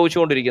നാളുകളിൽ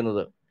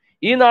സംഭവിച്ചുകൊണ്ടിരിക്കുന്നത്.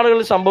 ഈ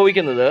നാളുകളിൽ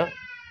സംഭവിക്കുന്നത്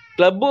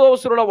ക്ലബ്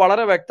ഹൗസിലുള്ള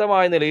വളരെ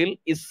വ്യക്തമായ നിലയിൽ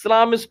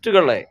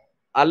ഇസ്ലാമിസ്റ്റുകളെ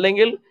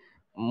അല്ലെങ്കിൽ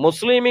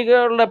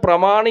മുസ്ലിമികളുടെ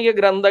പ്രമാണിക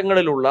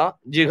ഗ്രന്ഥങ്ങളിലുള്ള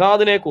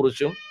ജിഹാദിനെ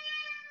കുറിച്ചും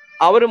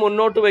അവർ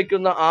മുന്നോട്ട്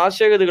വയ്ക്കുന്ന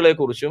ആശയഗതികളെ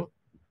കുറിച്ചും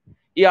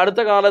ഈ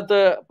അടുത്ത കാലത്ത്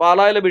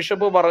പാലായിലെ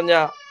ബിഷപ്പ് പറഞ്ഞ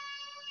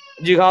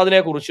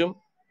ജിഹാദിനെ കുറിച്ചും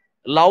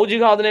ലവ്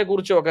ജിഹാദിനെ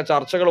കുറിച്ചും ഒക്കെ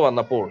ചർച്ചകൾ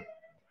വന്നപ്പോൾ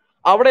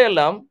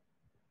അവിടെയെല്ലാം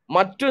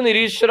മറ്റു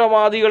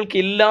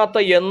നിരീശ്വരവാദികൾക്കില്ലാത്ത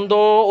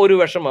എന്തോ ഒരു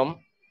വിഷമം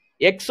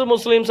എക്സ്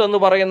മുസ്ലിംസ് എന്ന്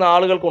പറയുന്ന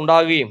ആളുകൾക്ക്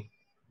ഉണ്ടാകുകയും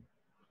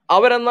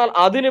അവരെന്നാൽ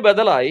അതിന്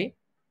ബദലായി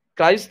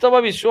ക്രൈസ്തവ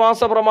വിശ്വാസ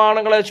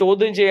പ്രമാണങ്ങളെ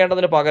ചോദ്യം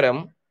ചെയ്യേണ്ടതിന് പകരം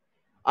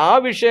ആ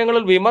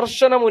വിഷയങ്ങളിൽ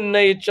വിമർശനം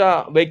ഉന്നയിച്ച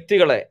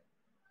വ്യക്തികളെ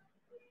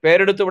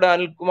പേരെടുത്ത് ഇവിടെ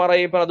അനിൽകുമാർ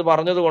അയ്യപ്പൻ അത്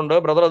പറഞ്ഞതുകൊണ്ട്,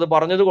 ബ്രദർ അത്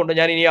പറഞ്ഞതുകൊണ്ട്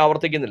ഞാൻ ഇനി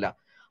ആവർത്തിക്കുന്നില്ല.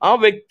 ആ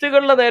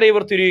വ്യക്തികളുടെ നേരെ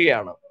ഇവർ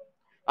തിരിയുകയാണ്.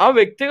 ആ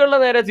വ്യക്തികളുടെ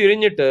നേരെ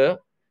തിരിഞ്ഞിട്ട്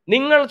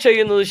നിങ്ങൾ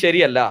ചെയ്യുന്നത്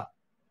ശരിയല്ല,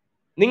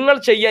 നിങ്ങൾ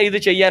ഇത്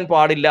ചെയ്യാൻ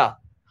പാടില്ല,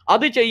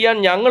 അത് ചെയ്യാൻ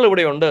ഞങ്ങൾ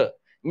ഇവിടെയുണ്ട്,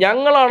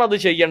 ഞങ്ങളാണ് അത്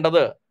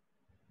ചെയ്യേണ്ടത്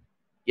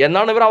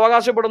എന്നാണ് ഇവർ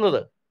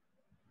അവകാശപ്പെടുന്നത്.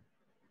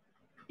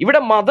 ഇവിടെ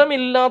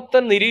മതമില്ലാത്ത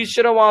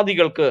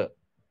നിരീശ്വരവാദികൾക്ക്,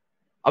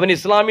 അവൻ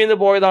ഇസ്ലാമിൽ നിന്ന്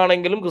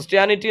പോയതാണെങ്കിലും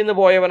ക്രിസ്ത്യാനിറ്റിയിൽ നിന്ന്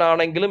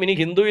പോയവനാണെങ്കിലും ഇനി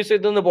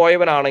ഹിന്ദുയിസത്തിൽ നിന്ന്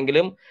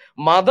പോയവനാണെങ്കിലും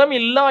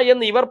മതമില്ല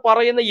എന്ന് ഇവർ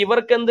പറയുന്ന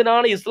ഇവർക്ക്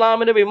എന്തിനാണ്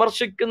ഇസ്ലാമിനെ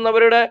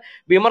വിമർശിക്കുന്നവരുടെ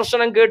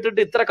വിമർശനം കേട്ടിട്ട്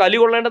ഇത്ര കലി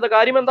കൊള്ളേണ്ടത്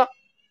കാര്യം എന്താ?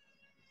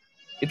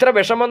 ഇത്ര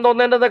വിഷമം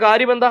തോന്നേണ്ടത്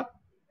കാര്യം എന്താ?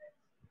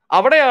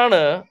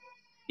 അവിടെയാണ്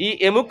ഈ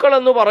എമുക്കൾ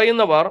എന്ന്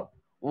പറയുന്നവർ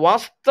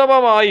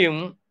വാസ്തവമായും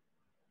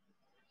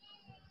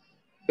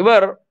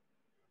ഇവർ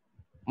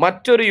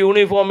മറ്റൊരു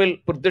യൂണിഫോമിൽ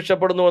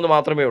പ്രത്യക്ഷപ്പെടുന്നു എന്ന്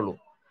മാത്രമേ ഉള്ളൂ.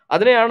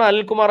 അതിനെയാണ്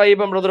അനിൽകുമാർ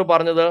അയ്യപ്പൻ ബ്രദർ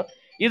പറഞ്ഞത്,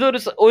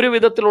 ഒരു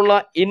വിധത്തിലുള്ള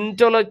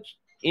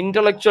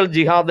ഇന്റലക്ച്വൽ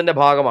ജിഹാദിന്റെ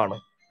ഭാഗമാണ്.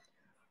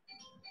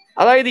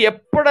 അതായത്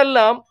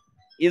എപ്പോഴെല്ലാം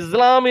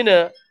ഇസ്ലാമിന്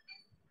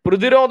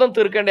പ്രതിരോധം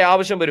തീർക്കേണ്ട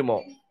ആവശ്യം വരുമോ,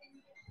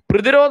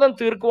 പ്രതിരോധം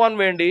തീർക്കുവാൻ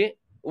വേണ്ടി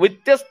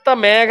വ്യത്യസ്ത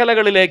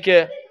മേഖലകളിലേക്ക്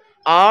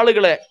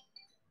ആളുകളെ,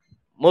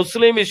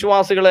 മുസ്ലിം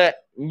വിശ്വാസികളെ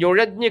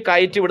നുഴഞ്ഞ്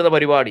കയറ്റിവിടുന്ന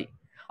പരിപാടി.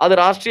 അത്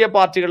രാഷ്ട്രീയ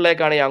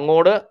പാർട്ടികളിലേക്കാണെങ്കിൽ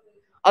അങ്ങോട്ട്,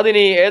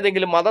 അതിനി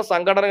ഏതെങ്കിലും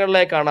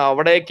മതസംഘടനകളിലേക്കാണ്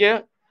അവിടേക്ക്,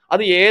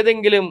 അത്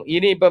ഏതെങ്കിലും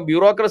ഇനിയിപ്പം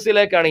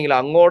ബ്യൂറോക്രസിയിലേക്കാണെങ്കിൽ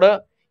അങ്ങോട്ട്,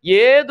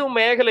 ഏതു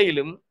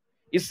മേഖലയിലും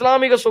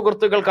ഇസ്ലാമിക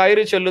സുഹൃത്തുക്കൾ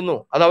കയറി ചെല്ലുന്നു.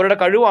 അത് അവരുടെ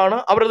കഴിവാണ്,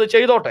 അവരത്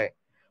ചെയ്തോട്ടെ.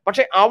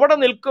 പക്ഷെ അവിടെ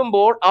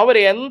നിൽക്കുമ്പോൾ അവർ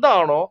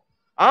എന്താണോ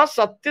ആ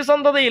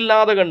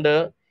സത്യസന്ധതയില്ലാതെ കണ്ട്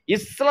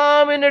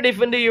ഇസ്ലാമിനെ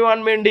ഡിഫെൻഡ് ചെയ്യുവാൻ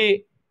വേണ്ടി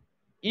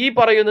ഈ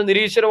പറയുന്ന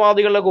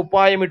നിരീശ്വരവാദികളുടെ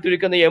കുപ്പായം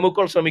ഇട്ടിരിക്കുന്ന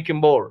എമുക്കൾ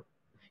ശ്രമിക്കുമ്പോൾ,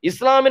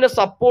 ഇസ്ലാമിനെ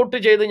സപ്പോർട്ട്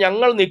ചെയ്ത്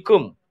ഞങ്ങൾ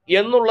നിൽക്കും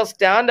എന്നുള്ള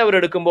സ്റ്റാൻഡ്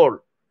അവരെടുക്കുമ്പോൾ,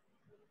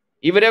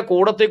 ഇവരെ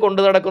കൂടത്തിൽ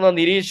കൊണ്ടു നടക്കുന്ന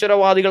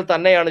നിരീശ്വരവാദികൾ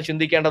തന്നെയാണ്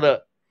ചിന്തിക്കേണ്ടത്,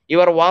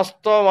 ഇവർ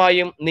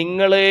വാസ്തവമായും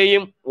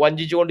നിങ്ങളെയും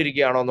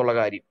വഞ്ചിച്ചുകൊണ്ടിരിക്കുകയാണോ എന്നുള്ള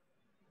കാര്യം.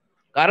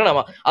 കാരണം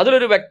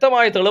അതിലൊരു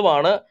വ്യക്തമായ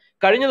തെളിവാണ്.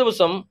 കഴിഞ്ഞ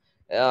ദിവസം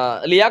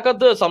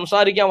ലിയാഖത്ത്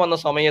സംസാരിക്കാൻ വന്ന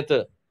സമയത്ത്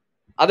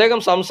അദ്ദേഹം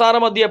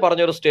സംസാരമധ്യേ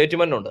പറഞ്ഞൊരു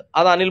സ്റ്റേറ്റ്മെന്റ് ഉണ്ട്.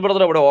 അത് അനിൽ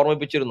ബ്രദർ ഇവിടെ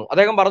ഓർമ്മിപ്പിച്ചിരുന്നു.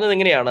 അദ്ദേഹം പറഞ്ഞത്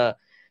ഇങ്ങനെയാണ്: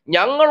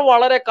 ഞങ്ങൾ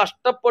വളരെ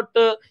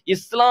കഷ്ടപ്പെട്ട്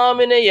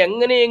ഇസ്ലാമിനെ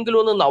എങ്ങനെയെങ്കിലും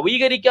ഒന്ന്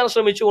നവീകരിക്കാൻ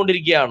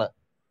ശ്രമിച്ചുകൊണ്ടിരിക്കുകയാണ്.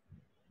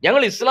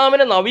 ഞങ്ങൾ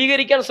ഇസ്ലാമിനെ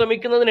നവീകരിക്കാൻ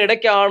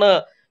ശ്രമിക്കുന്നതിനിടയ്ക്കാണ്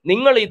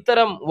നിങ്ങൾ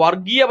ഇത്തരം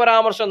വർഗീയ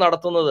പരാമർശം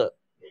നടത്തുന്നത്.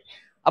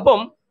 അപ്പം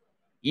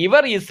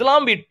ഇവർ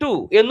ഇസ്ലാം വിട്ടു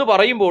എന്ന്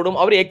പറയുമ്പോഴും,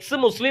 അവർ എക്സ്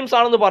മുസ്ലിംസ്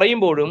ആണെന്ന്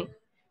പറയുമ്പോഴും,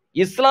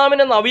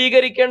 ഇസ്ലാമിനെ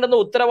നവീകരിക്കേണ്ടുന്ന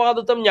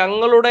ഉത്തരവാദിത്വം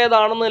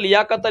ഞങ്ങളുടേതാണെന്ന്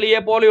ലിയാഖത്ത് അലിയെ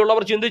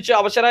പോലെയുള്ളവർ ചിന്തിച്ച്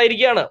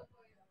അവശരായിരിക്കുകയാണ്.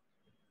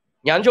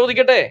 ഞാൻ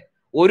ചോദിക്കട്ടെ,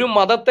 ഒരു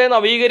മതത്തെ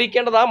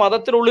നവീകരിക്കേണ്ടത് ആ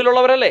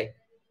മതത്തിനുള്ളിലുള്ളവരല്ലേ?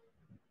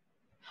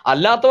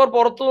 അല്ലാത്തവർ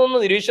പുറത്തുനിന്ന്,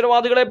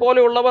 നിരീശ്വരവാദികളെ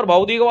പോലെയുള്ളവർ,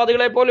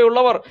 ഭൗതികവാദികളെ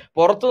പോലെയുള്ളവർ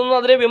പുറത്തുനിന്ന്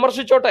അതിനെ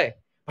വിമർശിച്ചോട്ടെ.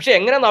 പക്ഷെ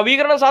എങ്ങനെ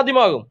നവീകരണം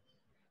സാധ്യമാകും?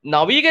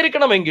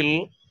 നവീകരിക്കണമെങ്കിൽ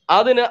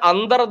അതിന്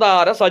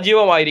അന്തർധാര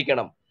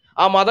സജീവമായിരിക്കണം.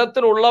 ആ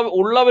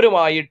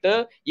മതത്തിനുള്ളവരുമായിട്ട്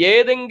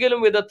ഏതെങ്കിലും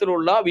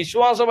വിധത്തിലുള്ള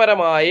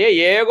വിശ്വാസപരമായ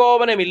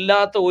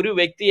ഏകോപനമില്ലാത്ത ഒരു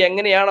വ്യക്തി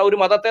എങ്ങനെയാണ് ഒരു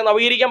മതത്തെ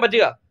നവീകരിക്കാൻ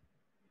പറ്റുക?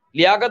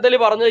 ലിയാഖത്ത് അലി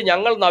പറഞ്ഞത്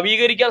ഞങ്ങൾ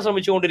നവീകരിക്കാൻ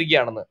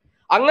ശ്രമിച്ചുകൊണ്ടിരിക്കുകയാണെന്ന്.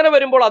 അങ്ങനെ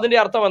വരുമ്പോൾ അതിന്റെ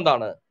അർത്ഥം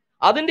എന്താണ്?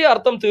 അതിന്റെ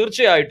അർത്ഥം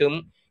തീർച്ചയായിട്ടും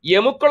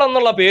യമുക്കൾ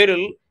എന്നുള്ള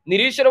പേരിൽ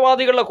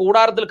നിരീശ്വരവാദികളുടെ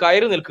കൂടാരത്തിൽ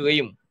കയറി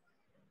നിൽക്കുകയും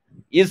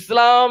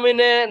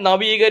ഇസ്ലാമിനെ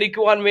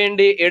നവീകരിക്കുവാൻ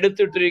വേണ്ടി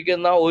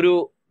എടുത്തിട്ടിരിക്കുന്ന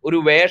ഒരു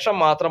വേഷം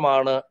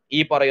മാത്രമാണ്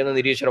ഈ പറയുന്ന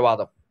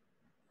നിരീശ്വരവാദം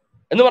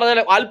എന്ന് പറഞ്ഞാൽ,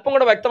 അല്പം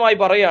കൂടെ വ്യക്തമായി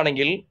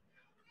പറയുകയാണെങ്കിൽ,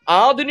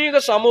 ആധുനിക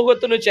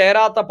സമൂഹത്തിന്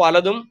ചേരാത്ത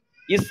പലതും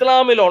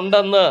ഇസ്ലാമിൽ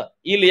ഉണ്ടെന്ന്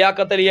ഈ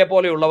ലിയാഖത്ത് അലിയെ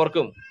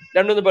പോലെയുള്ളവർക്കും,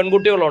 2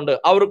 പെൺകുട്ടികളുണ്ട്,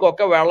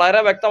 അവർക്കൊക്കെ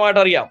വളരെ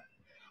വ്യക്തമായിട്ട് അറിയാം.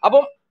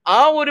 അപ്പം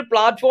ആ ഒരു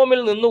പ്ലാറ്റ്ഫോമിൽ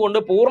നിന്നുകൊണ്ട്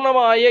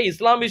പൂർണ്ണമായ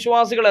ഇസ്ലാം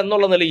വിശ്വാസികൾ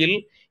എന്നുള്ള നിലയിൽ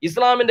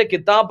ഇസ്ലാമിന്റെ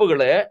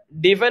കിതാബുകളെ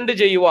ഡിഫെൻഡ്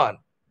ചെയ്യുവാൻ,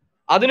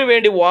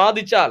 അതിനുവേണ്ടി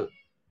വാദിച്ചാൽ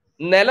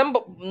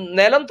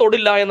നിലം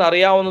തൊടില്ല എന്ന്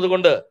അറിയാവുന്നത്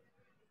കൊണ്ട്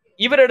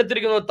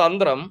ഇവരെടുത്തിരിക്കുന്ന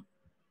തന്ത്രം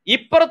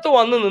ഇപ്പുറത്ത്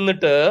വന്ന്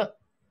നിന്നിട്ട്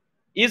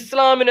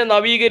ഇസ്ലാമിനെ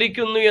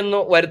നവീകരിക്കുന്നു എന്ന്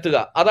വരുത്തുക.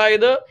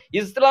 അതായത്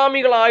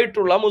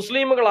ഇസ്ലാമികളായിട്ടുള്ള,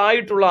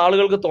 മുസ്ലിമുകളായിട്ടുള്ള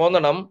ആളുകൾക്ക്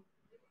തോന്നണം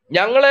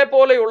ഞങ്ങളെ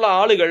പോലെയുള്ള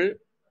ആളുകൾ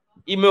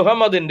ഈ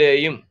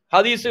മുഹമ്മദിന്റെയും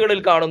ഹദീസുകളിൽ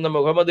കാണുന്ന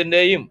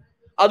മുഹമ്മദിന്റെയും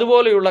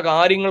അതുപോലെയുള്ള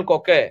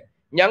കാര്യങ്ങൾക്കൊക്കെ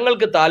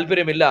ഞങ്ങൾക്ക്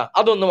താല്പര്യമില്ല,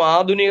 അതൊന്നും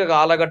ആധുനിക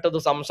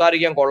കാലഘട്ടത്തിൽ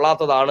സംസാരിക്കാൻ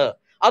കൊള്ളാത്തതാണ്,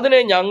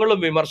 അതിനെ ഞങ്ങളും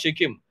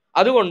വിമർശിക്കും.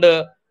 അതുകൊണ്ട്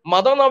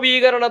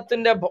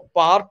മതനവീകരണത്തിന്റെ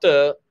പാർട്ട്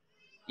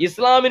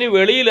ഇസ്ലാമിന്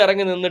വെളിയിൽ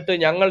ഇറങ്ങി നിന്നിട്ട്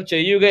ഞങ്ങൾ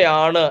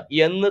ചെയ്യുകയാണ്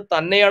എന്ന്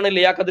തന്നെയാണ്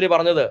ലിയാഖത്ത് അലി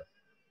പറഞ്ഞത്.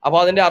 അപ്പൊ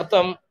അതിന്റെ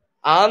അർത്ഥം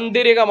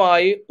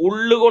ആന്തരികമായി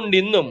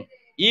ഉള്ളുകൊണ്ടിന്നും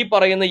ഈ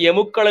പറയുന്ന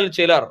യമുക്കളിൽ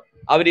ചിലർ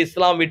അവർ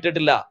ഇസ്ലാം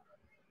വിട്ടിട്ടില്ല.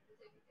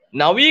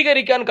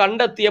 നവീകരിക്കാൻ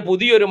കണ്ടെത്തിയ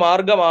പുതിയൊരു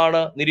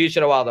മാർഗമാണ്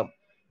നിരീശ്വരവാദം.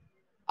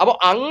 അപ്പൊ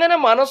അങ്ങനെ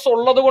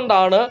മനസ്സുള്ളത്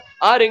കൊണ്ടാണ്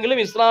ആരെങ്കിലും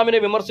ഇസ്ലാമിനെ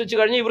വിമർശിച്ചു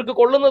കഴിഞ്ഞ് ഇവർക്ക്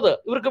കൊള്ളുന്നത്,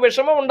 ഇവർക്ക്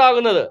വിഷമം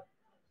ഉണ്ടാകുന്നത്.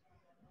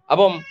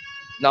 അപ്പം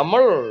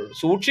നമ്മൾ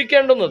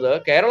സൂക്ഷിക്കേണ്ടുന്നത്,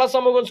 കേരള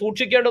സമൂഹം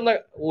സൂക്ഷിക്കേണ്ടുന്ന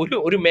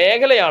ഒരു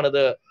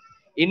മേഖലയാണിത്.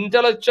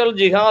 ഇന്റലക്ച്വൽ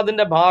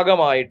ജിഹാദിന്റെ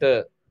ഭാഗമായിട്ട്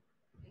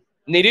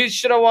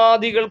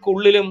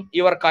നിരീശ്വരവാദികൾക്കുള്ളിലും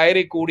ഇവർ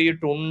കയറി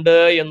കൂടിയിട്ടുണ്ട്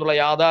എന്നുള്ള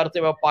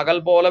യാഥാർത്ഥ്യം പകൽ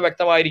പോലെ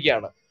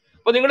വ്യക്തമായിരിക്കുകയാണ്.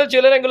 അപ്പൊ നിങ്ങൾ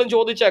ചിലരെങ്കിലും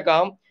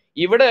ചോദിച്ചേക്കാം,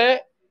 ഇവിടെ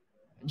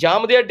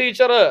ജാമിദിയ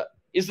ടീച്ചർ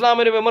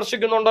ഇസ്ലാമിനെ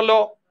വിമർശിക്കുന്നുണ്ടല്ലോ,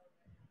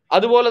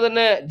 അതുപോലെ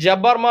തന്നെ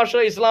ജബ്ബാർ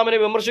മാഷ് ഇസ്ലാമിനെ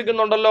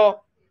വിമർശിക്കുന്നുണ്ടല്ലോ,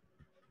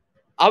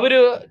 അവര്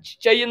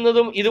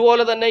ചെയ്യുന്നതും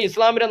ഇതുപോലെ തന്നെ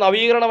ഇസ്ലാമിന്റെ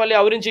നവീകരണമല്ലേ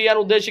അവരും ചെയ്യാൻ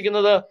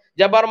ഉദ്ദേശിക്കുന്നത്?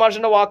 ജബ്ബാർ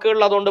മാഷിന്റെ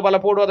വാക്കുകളിൽ അതുകൊണ്ട്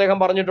പലപ്പോഴും അദ്ദേഹം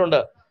പറഞ്ഞിട്ടുണ്ട്.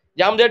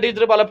 ജാമിദിയ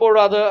ടീച്ചർ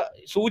പലപ്പോഴും അത്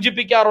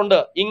സൂചിപ്പിക്കാറുണ്ട്,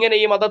 ഇങ്ങനെ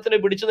ഈ മതത്തിന്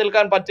പിടിച്ചു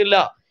നിൽക്കാൻ പറ്റില്ല,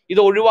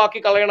 ഇത്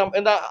ഒഴിവാക്കി കളയണം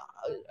എന്താ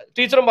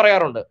ടീച്ചറും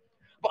പറയാറുണ്ട്.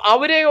 അപ്പൊ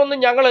അവരെ ഒന്നും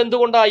ഞങ്ങൾ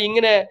എന്തുകൊണ്ടാ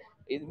ഇങ്ങനെ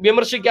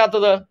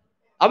വിമർശിക്കാത്തത്?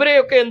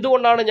 അവരെയൊക്കെ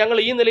എന്തുകൊണ്ടാണ് ഞങ്ങൾ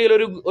ഈ നിലയിൽ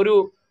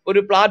ഒരു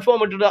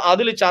പ്ലാറ്റ്ഫോം ഇട്ടിട്ട്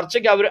അതിൽ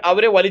ചർച്ചയ്ക്ക്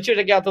അവരെ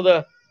വലിച്ചിഴക്കാത്തത്?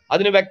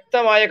 അതിന്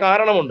വ്യക്തമായ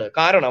കാരണമുണ്ട്.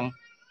 കാരണം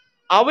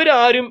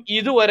അവരാരും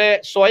ഇതുവരെ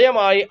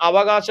സ്വയമായി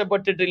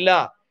അവകാശപ്പെട്ടിട്ടില്ല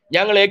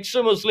ഞങ്ങൾ എക്സ്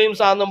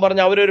മുസ്ലിംസ് ആണെന്നും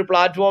പറഞ്ഞ് അവരൊരു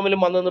പ്ലാറ്റ്ഫോമിലും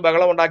വന്നെന്ന്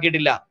ബഹളം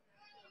ഉണ്ടാക്കിയിട്ടില്ല.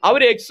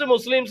 അവർ എക്സ്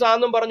മുസ്ലിംസ്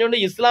ആണെന്നും പറഞ്ഞുകൊണ്ട്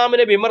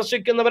ഇസ്ലാമിനെ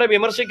വിമർശിക്കുന്നവരെ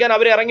വിമർശിക്കാൻ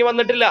അവർ ഇറങ്ങി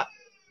വന്നിട്ടില്ല.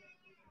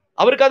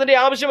 അവർക്ക് അതിന്റെ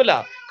ആവശ്യമില്ല.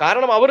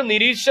 കാരണം അവർ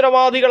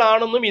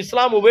നിരീശ്വരവാദികളാണെന്നും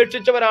ഇസ്ലാം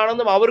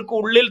ഉപേക്ഷിച്ചവരാണെന്നും അവർക്ക്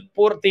ഉള്ളിൽ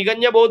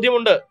തികഞ്ഞ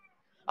ബോധ്യമുണ്ട്.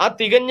 ആ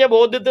തികഞ്ഞ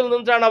ബോധ്യത്തിൽ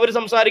നിന്നിട്ടാണ് അവർ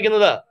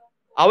സംസാരിക്കുന്നത്.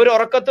 അവർ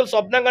ഉറക്കത്തിൽ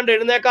സ്വപ്നം കണ്ട്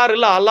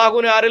എഴുന്നേക്കാറില്ല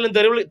അള്ളാഹുവിനെ ആരെങ്കിലും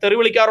തെറി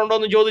വിളിക്കാറുണ്ടോ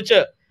എന്ന് ചോദിച്ച്.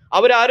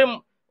 അവരാരും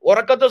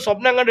ഉറക്കത്ത്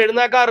സ്വപ്നം കണ്ട്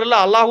എഴുന്നേക്കാറില്ല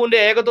അള്ളാഹുവിന്റെ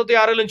ഏകത്വത്തെ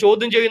ആരെങ്കിലും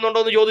ചോദ്യം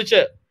ചെയ്യുന്നുണ്ടോ എന്ന്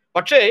ചോദിച്ച്.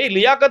 പക്ഷേ ഈ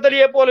ലിയാഖത്ത്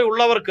അലിയെ പോലെ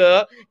ഉള്ളവർക്ക്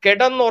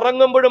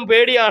കിടന്നുറങ്ങുമ്പോഴും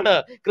പേടിയാണ്.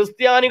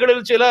 ക്രിസ്ത്യാനികളിൽ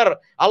ചിലർ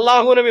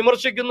അള്ളാഹുവിനെ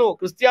വിമർശിക്കുന്നു,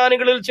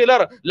 ക്രിസ്ത്യാനികളിൽ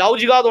ചിലർ ലവ്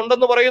ജിഹാദ്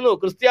ഉണ്ടെന്ന് പറയുന്നു,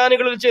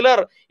 ക്രിസ്ത്യാനികളിൽ ചിലർ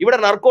ഇവിടെ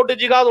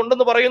നർക്കോട്ടിക് ജിഹാദ്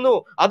ഉണ്ടെന്ന് പറയുന്നു.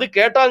 അത്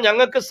കേട്ടാൽ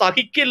ഞങ്ങൾക്ക്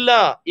സഹിക്കില്ല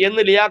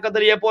എന്ന്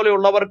ലിയാഖത്ത് അലിയെ പോലെ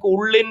ഉള്ളവർക്ക്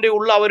ഉള്ളിന്റെ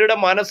ഉള്ള അവരുടെ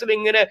മനസ്സിൽ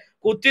ഇങ്ങനെ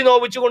കുത്തി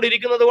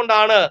നോവിച്ചുകൊണ്ടിരിക്കുന്നത്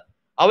കൊണ്ടാണ്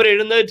അവർ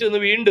എഴുന്നേറ്റ്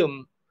നിന്ന് വീണ്ടും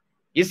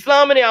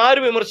ഇസ്ലാമിനെ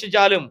ആര്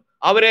വിമർശിച്ചാലും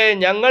അവരെ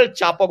ഞങ്ങൾ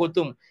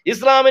ചാപ്പകുത്തും,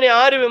 ഇസ്ലാമിനെ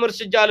ആര്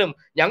വിമർശിച്ചാലും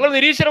ഞങ്ങൾ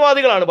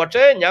നിരീശ്വരവാദികളാണ്,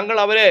 പക്ഷേ ഞങ്ങൾ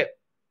അവരെ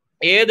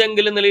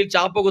ഏതെങ്കിലും നിലയിൽ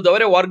ചാപ്പകുത്തും,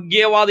 അവരെ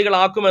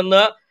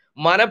വർഗീയവാദികളാക്കുമെന്ന്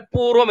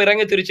മനഃപൂർവ്വം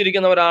ഇറങ്ങി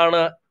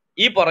തിരിച്ചിരിക്കുന്നവരാണ്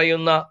ഈ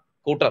പറയുന്ന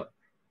കൂട്ടർ.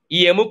 ഈ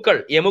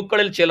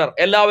എമുക്കളിൽ ചിലർ,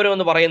 എല്ലാവരും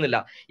എന്ന് പറയുന്നില്ല,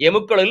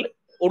 എമുക്കളിൽ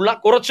ഉള്ള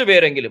കുറച്ചു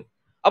പേരെങ്കിലും.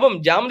 അപ്പം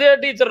ജാംദിയ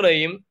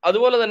ടീച്ചറുടെയും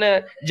അതുപോലെ തന്നെ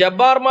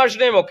ജബ്ബാർ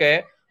മാഷിനെയും ഒക്കെ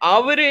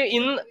അവര്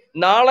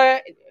നാളെ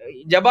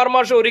ജബ്ബാർ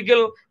മാഷ് ഒരിക്കൽ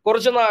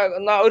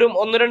ഒരു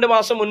 1-2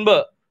 മാസം മുൻപ്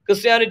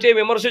ക്രിസ്ത്യാനിറ്റിയെ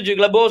വിമർശിച്ചു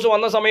ക്ലബ് ഹൗസ്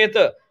വന്ന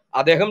സമയത്ത്.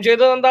 അദ്ദേഹം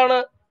ചെയ്തത് എന്താണ്?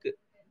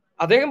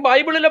 അദ്ദേഹം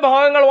ബൈബിളിലെ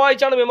ഭാഗങ്ങൾ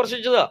വായിച്ചാണ്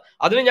വിമർശിച്ചത്.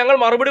 അതിന് ഞങ്ങൾ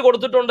മറുപടി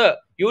കൊടുത്തിട്ടുണ്ട്,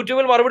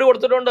 യൂട്യൂബിൽ മറുപടി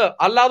കൊടുത്തിട്ടുണ്ട്,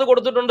 അല്ലാതെ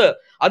കൊടുത്തിട്ടുണ്ട്.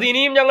 അത്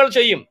ഇനിയും ഞങ്ങൾ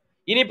ചെയ്യും.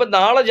 ഇനിയിപ്പോ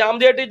നാളെ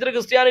ജാംദിയ ടീച്ചർ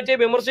ക്രിസ്ത്യാനിറ്റിയെ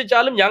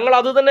വിമർശിച്ചാലും ഞങ്ങൾ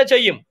അത് തന്നെ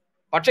ചെയ്യും.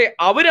 പക്ഷെ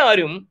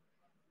അവരാരും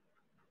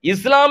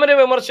ഇസ്ലാമിനെ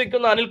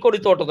വിമർശിക്കുന്ന അനിൽ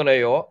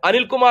കൊടിത്തോട്ടത്തിനെയോ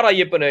അനിൽകുമാർ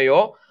അയ്യപ്പനെയോ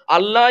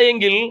അല്ല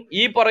എങ്കിൽ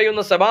ഈ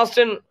പറയുന്ന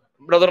സെബാസ്റ്റ്യൻ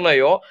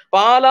ബ്രദറിനെയോ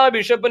പാലാ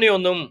ബിഷപ്പിനെയോ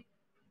ഒന്നും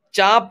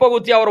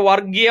ചാപ്പകുത്തി അവർ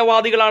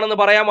വർഗീയവാദികളാണെന്ന്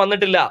പറയാൻ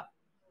വന്നിട്ടില്ല.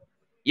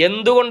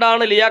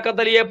 എന്തുകൊണ്ടാണ്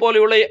ലിയാഖത്ത് അലിയെ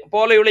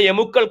പോലെയുള്ള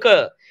എമുക്കൾക്ക്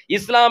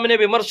ഇസ്ലാമിനെ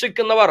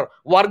വിമർശിക്കുന്നവർ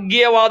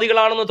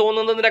വർഗീയവാദികളാണെന്ന്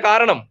തോന്നുന്നതിന്റെ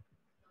കാരണം?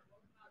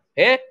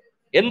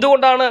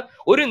 എന്തുകൊണ്ടാണ്?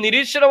 ഒരു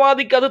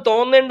നിരീശ്വരവാദിക്ക് അത്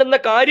തോന്നേണ്ടുന്ന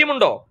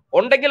കാര്യമുണ്ടോ?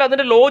 ഉണ്ടെങ്കിൽ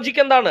അതിന്റെ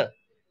ലോജിക്ക് എന്താണ്?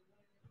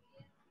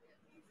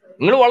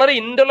 നിങ്ങൾ വളരെ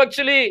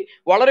ഇന്റലക്ച്വലി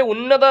വളരെ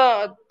ഉന്നത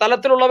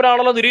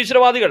തലത്തിലുള്ളവരാണല്ലോ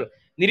നിരീശ്വരവാദികൾ.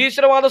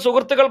 നിരീശ്വരവാദ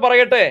സുഹൃത്തുക്കൾ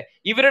പറയട്ടെ,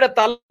 ഇവരുടെ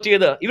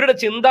ഇവരുടെ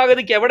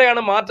ചിന്താഗതിക്ക്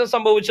എവിടെയാണ് മാറ്റം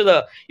സംഭവിച്ചത്?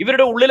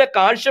 ഇവരുടെ ഉള്ളിലെ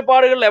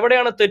കാഴ്ചപ്പാടുകളിൽ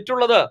എവിടെയാണ്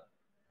തെറ്റുള്ളത്?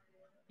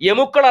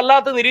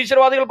 എമുക്കളല്ലാത്ത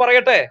നിരീശ്വരവാദികൾ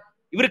പറയട്ടെ,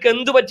 ഇവർക്ക്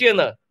എന്തു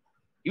പറ്റിയെന്ന്.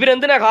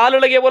 ഇവരെന്തിനാ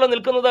കാലിളകിയ പോലെ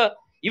നിൽക്കുന്നത്?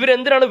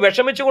 ഇവരെന്തിനാണ്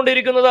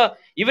വിഷമിച്ചുകൊണ്ടിരിക്കുന്നത്?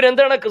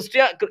 ഇവരെന്താണ്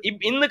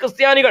ഇന്ന്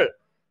ക്രിസ്ത്യാനികൾ,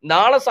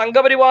 നാളെ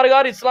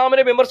സംഘപരിവാറുകാർ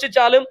ഇസ്ലാമിനെ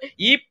വിമർശിച്ചാലും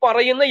ഈ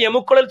പറയുന്ന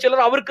എമുക്കളിൽ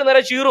ചിലർ അവർക്ക്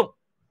നേരെ ചീറും.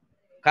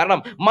 കാരണം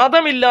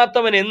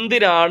മതമില്ലാത്തവൻ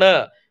എന്തിനാണ്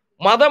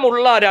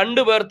മതമുള്ള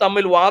രണ്ടുപേർ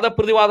തമ്മിൽ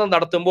വാദപ്രതിവാദം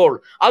നടത്തുമ്പോൾ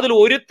അതിൽ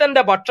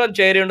ഒരുത്തന്റെ പക്ഷം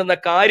ചേരേണ്ടുന്ന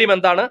കാര്യം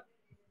എന്താണ്?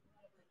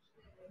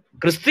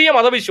 ക്രിസ്തീയ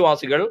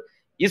മതവിശ്വാസികൾ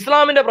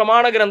ഇസ്ലാമിന്റെ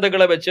പ്രമാണ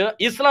ഗ്രന്ഥങ്ങളെ വെച്ച്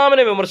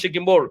ഇസ്ലാമിനെ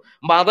വിമർശിക്കുമ്പോൾ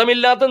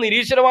മതമില്ലാത്ത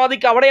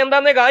നിരീശ്വരവാദിക്ക് അവിടെ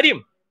എന്താന്നേ കാര്യം?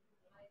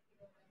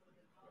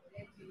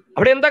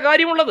 അവിടെ എന്താ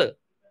കാര്യമുള്ളത്?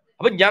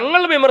 അപ്പൊ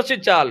ഞങ്ങൾ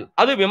വിമർശിച്ചാൽ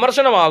അത്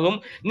വിമർശനമാകും,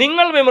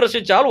 നിങ്ങൾ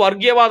വിമർശിച്ചാൽ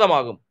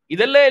വർഗീയവാദമാകും.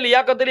 ഇതല്ലേ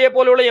ലിയാഖത്ത് അലിയെ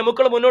പോലെയുള്ള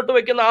എമുക്കൾ മുന്നോട്ട്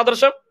വെക്കുന്ന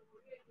ആദർശം?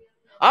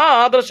 ആ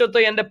ആദർശത്തെ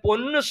എന്റെ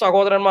പൊന്നു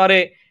സഹോദരന്മാരെ,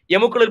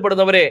 എമുക്കളിൽ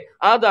പെടുന്നവരെ,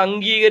 അത്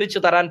അംഗീകരിച്ച്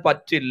തരാൻ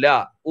പറ്റില്ല,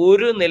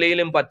 ഒരു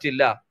നിലയിലും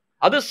പറ്റില്ല.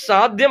 അത്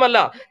സാധ്യമല്ല.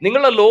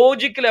 നിങ്ങളുടെ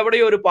ലോജിക്കിൽ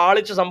എവിടെയോ ഒരു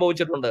പാളിച്ച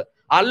സംഭവിച്ചിട്ടുണ്ട്.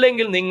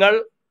 അല്ലെങ്കിൽ നിങ്ങൾ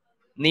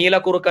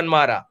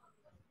നീലക്കുറുക്കന്മാരാ.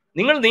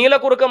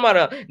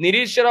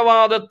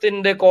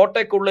 നിരീശ്വരവാദത്തിന്റെ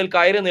കോട്ടയ്ക്കുള്ളിൽ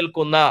കയറി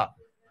നിൽക്കുന്ന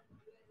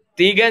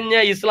തികഞ്ഞ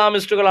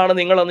ഇസ്ലാമിസ്റ്റുകളാണ്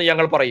നിങ്ങളെന്ന്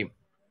ഞങ്ങൾ പറയും.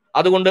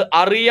 അതുകൊണ്ട്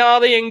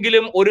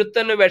അറിയാതെയെങ്കിലും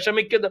ഒരുത്തന്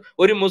വിഷമിക്കുന്ന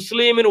ഒരു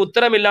മുസ്ലിമിന്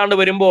ഉത്തരമില്ലാണ്ട്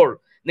വരുമ്പോൾ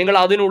നിങ്ങൾ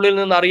അതിനുള്ളിൽ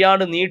നിന്ന്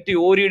അറിയാണ്ട് നീട്ടി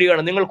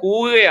ഓരിയിടുകയാണ്, നിങ്ങൾ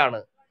കൂവുകയാണ്.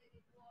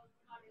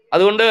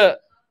 അതുകൊണ്ട്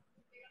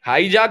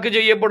ഹൈജാക്ക്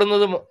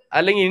ചെയ്യപ്പെടുന്നതും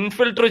അല്ലെങ്കിൽ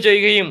ഇൻഫിൽട്ടർ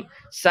ചെയ്യുകയും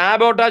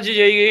സാബോട്ടാജ്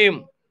ചെയ്യുകയും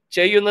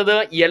ചെയ്യുന്നത്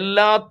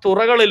എല്ലാ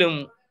തുറകളിലും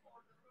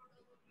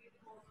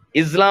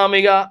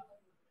ഇസ്ലാമിക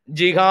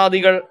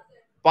ജിഹാദികൾ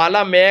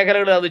പല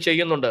മേഖലകളിൽ അത്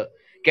ചെയ്യുന്നുണ്ട്.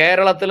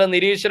 കേരളത്തിലെ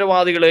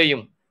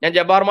നിരീശ്വരവാദികളെയും ഞാൻ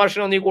ജബ്ബാർ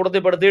മാഷിനെ ഒന്നും ഈ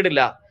കൂട്ടത്തിൽ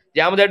പെടുത്തിയിട്ടില്ല,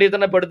 ജാമിദ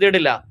ടീച്ചറിനെ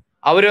പെടുത്തിയിട്ടില്ല.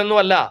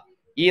 അവരൊന്നുമല്ല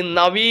ഈ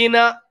നവീന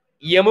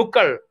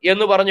യമുക്കൾ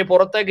എന്ന് പറഞ്ഞ്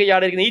പുറത്തേക്ക്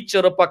ചാടിയിരിക്കുന്ന ഈ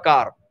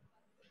ചെറുപ്പക്കാർ.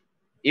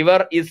 ഇവർ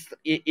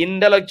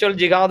ഇന്റലക്ച്വൽ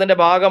ജിഹാദിന്റെ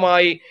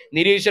ഭാഗമായി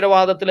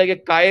നിരീശ്വരവാദത്തിലേക്ക്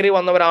കയറി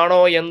വന്നവരാണോ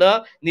എന്ന്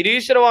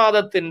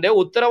നിരീശ്വരവാദത്തിന്റെ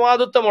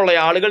ഉത്തരവാദിത്വമുള്ള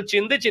ആളുകൾ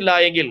ചിന്തിച്ചില്ല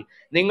എങ്കിൽ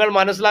നിങ്ങൾ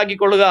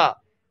മനസ്സിലാക്കിക്കൊള്ളുക,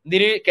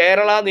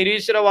 കേരള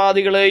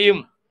നിരീശ്വരവാദികളെയും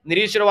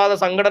നിരീശ്വരവാദ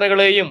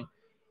സംഘടനകളെയും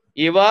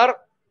ഇവർ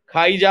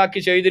ഹൈജാക്ക്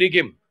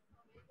ചെയ്തിരിക്കും.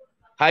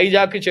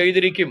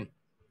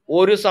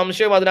 ഒരു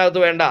സംശയം അതിനകത്ത്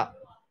വേണ്ട.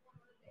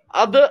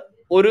 അത്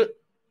ഒരു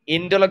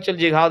ഇന്റലക്ച്വൽ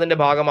ജിഹാദിന്റെ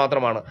ഭാഗം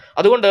മാത്രമാണ്.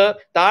 അതുകൊണ്ട്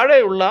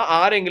താഴെയുള്ള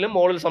ആരെങ്കിലും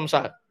മുകളിൽ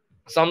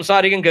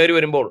സംസാരിക്കാൻ കയറി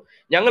വരുമ്പോൾ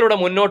ഞങ്ങളിവിടെ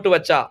മുന്നോട്ട്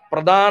വെച്ച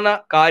പ്രധാന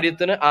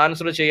കാര്യത്തിന്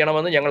ആൻസർ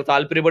ചെയ്യണമെന്ന് ഞങ്ങൾ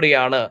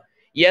താല്പര്യപ്പെടുകയാണ്.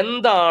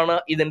 എന്താണ്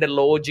ഇതിന്റെ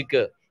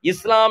ലോജിക്ക്?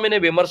 ഇസ്ലാമിനെ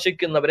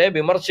വിമർശിക്കുന്നവരെ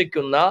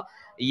വിമർശിക്കുന്ന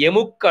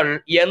യമുക്കൾ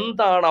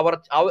എന്താണ്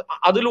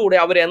അതിലൂടെ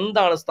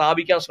അവരെന്താണ്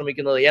സ്ഥാപിക്കാൻ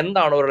ശ്രമിക്കുന്നത്?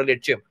 എന്താണ് അവരുടെ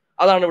ലക്ഷ്യം?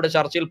 അതാണ് ഇവിടെ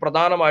ചർച്ചയിൽ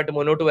പ്രധാനമായിട്ട്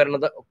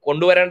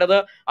കൊണ്ടുവരേണ്ടത്.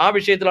 ആ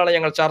വിഷയത്തിലാണ്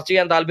ഞങ്ങൾ ചർച്ച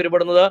ചെയ്യാൻ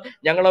താല്പര്യപ്പെടുന്നത്.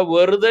 ഞങ്ങൾ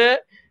വെറുതെ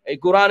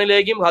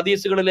ഖുറാനിലേക്കും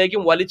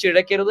ഹദീസുകളിലേക്കും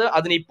വലിച്ചിഴക്കരുത്.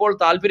 അതിനിപ്പോൾ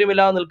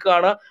താല്പര്യമില്ലാതെ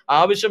നിൽക്കുകയാണ്.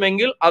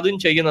 ആവശ്യമെങ്കിൽ അതും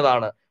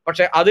ചെയ്യുന്നതാണ്.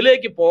 പക്ഷെ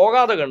അതിലേക്ക്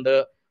പോകാതെ കണ്ട്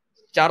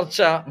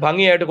ചർച്ച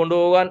ഭംഗിയായിട്ട്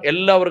കൊണ്ടുപോകാൻ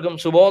എല്ലാവർക്കും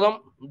സുബോധം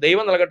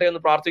ദൈവം നൽകട്ടെ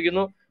എന്ന്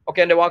പ്രാർത്ഥിക്കുന്നു. ഓക്കെ,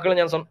 എന്റെ വാക്കുകൾ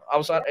ഞാൻ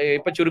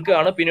ഇപ്പൊ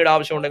ചുരുക്കുകയാണ്. പിന്നീട്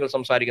ആവശ്യമുണ്ടെങ്കിൽ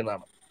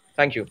സംസാരിക്കുന്നതാണ്.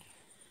 Thank you.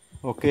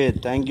 Okay,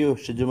 thank you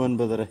Shijumon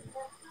ബ്രദറെ.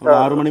 നമ്മൾ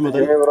 6 മണി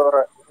മുതൽ ജിമ്മി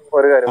ബ്രദറെ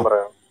ഒരു കാര്യം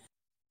പറയാം.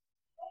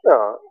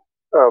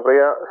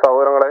 പ്രിയ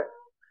സഹോദരങ്ങളെ,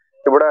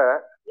 ഇവിടെ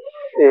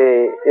ഈ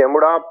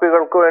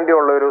എമുടാപ്പികൾക്ക്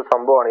വേണ്ടിയുള്ള ഒരു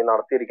സംഭവമാണ് ഈ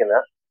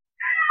നടത്തിയിരിക്കുന്നത്.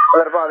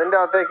 ചിലപ്പോ അതിന്റെ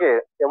അകത്തേക്ക്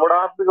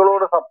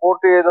എമുടാപ്പികളോട്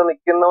സപ്പോർട്ട് ചെയ്ത്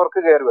നിൽക്കുന്നവർക്ക്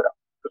കയറി വരാം.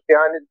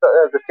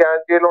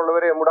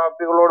 ക്രിസ്ത്യാനിറ്റിയിലുള്ളവർ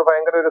എമുടാപ്പികളോട്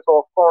ഭയങ്കര ഒരു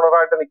സോഫ്റ്റ്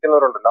കോർണറായിട്ട്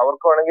നിൽക്കുന്നവരുണ്ടല്ലോ,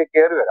 അവർക്ക് വേണമെങ്കിൽ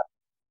കയറി വരാം.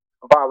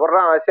 അപ്പൊ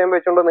അവരുടെ ആശയം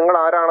വെച്ചുകൊണ്ട് നിങ്ങൾ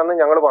ആരാണെന്ന്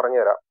ഞങ്ങൾ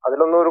പറഞ്ഞുതരാം,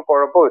 അതിലൊന്നും ഒരു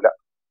കുഴപ്പമില്ല.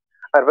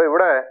 അപ്പൊ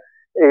ഇവിടെ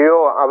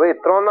അവ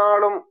ഇത്രയും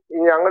നാളും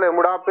ഞങ്ങൾ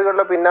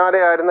എമുടാപ്പികളുടെ പിന്നാലെ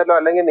ആയിരുന്നല്ലോ,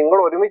 അല്ലെങ്കിൽ നിങ്ങൾ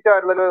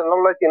ഒരുമിച്ചായിരുന്നല്ലോ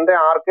എന്നുള്ള ചിന്ത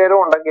ആർക്കേലും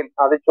ഉണ്ടെങ്കിൽ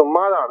അത്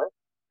ചുമ്മാതാണ്.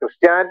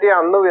 ക്രിസ്ത്യാനിറ്റി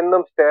അന്നും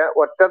ഇന്നും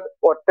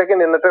ഒറ്റയ്ക്ക്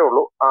നിന്നിട്ടേ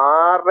ഉള്ളൂ.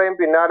 ആരുടെയും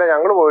പിന്നാലെ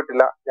ഞങ്ങൾ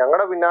പോയിട്ടില്ല.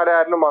 ഞങ്ങളുടെ പിന്നാലെ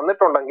ആരെങ്കിലും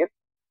വന്നിട്ടുണ്ടെങ്കിൽ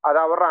അത്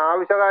അവരുടെ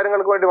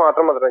ആവശ്യകാര്യങ്ങൾക്ക് വേണ്ടി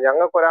മാത്രം വന്നിട്ടില്ല.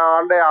 ഞങ്ങൾക്ക്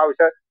ഒരാളുടെ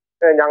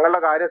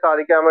ഞങ്ങളുടെ കാര്യം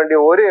സാധിക്കാൻ വേണ്ടി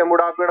ഒരു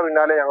എമുടാപ്പിയുടെ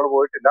പിന്നാലെ ഞങ്ങൾ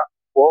പോയിട്ടില്ല,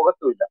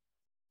 പോകത്തുമില്ല.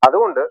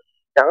 അതുകൊണ്ട്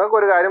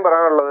ഞങ്ങൾക്കൊരു കാര്യം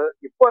പറയാനുള്ളത്,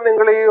 ഇപ്പൊ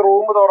നിങ്ങൾ ഈ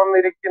റൂം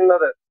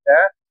തുറന്നിരിക്കുന്നത്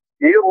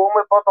ഈ റൂം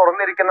ഇപ്പൊ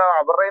തുറന്നിരിക്കുന്നത്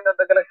അവരുടെ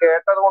എന്തെങ്കിലും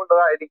കേട്ടത്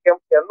കൊണ്ടായിരിക്കും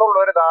എന്നുള്ള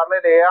ഒരു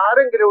ധാരണയിൽ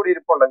ആരെങ്കിലും ഇവിടെ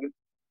ഇരിപ്പുണ്ടെങ്കിൽ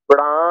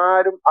ഇവിടെ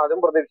ആരും അതും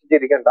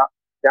പ്രതീക്ഷിച്ചിരിക്കണ്ട.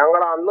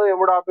 ഞങ്ങൾ അന്ന്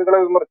എമുടാപ്പികളെ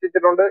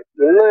വിമർശിച്ചിട്ടുണ്ട്,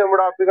 ഇന്ന്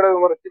എമുടാപ്പികളെ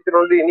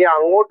വിമർശിച്ചിട്ടുണ്ട്, ഇനി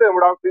അങ്ങോട്ട്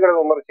എമുടാപ്പികളെ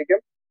വിമർശിക്കും.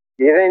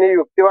 ഇനി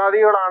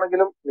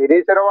യുക്തിവാദികളാണെങ്കിലും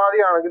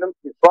നിരീശ്വരവാദിയാണെങ്കിലും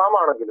ഇസ്ലാം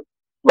ആണെങ്കിലും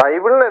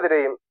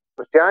ബൈബിളിനെതിരെയും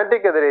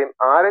ക്രിസ്ത്യാനിറ്റിക്കെതിരെയും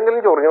ആരെങ്കിലും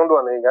ചൊറിഞ്ഞുകൊണ്ട്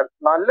വന്നു കഴിഞ്ഞാൽ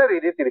നല്ല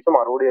രീതിയിൽ തിരിച്ചു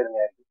മറുപടി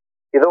തരുന്നതായിരിക്കും.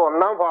 ഇത്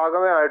 1ാം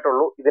ഭാഗമേ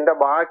ആയിട്ടുള്ളൂ. ഇതിന്റെ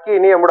ബാക്കി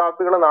ഇനി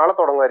എമുടാപ്പികൾ നാളെ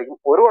തുടങ്ങുമായിരിക്കും.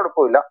 ഒരു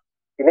കുഴപ്പമില്ല.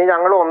 ഇനി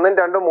ഞങ്ങൾ 1ഉം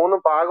 2ഉം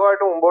 3ഉം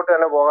ഭാഗമായിട്ട് മുമ്പോട്ട്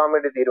തന്നെ പോകാൻ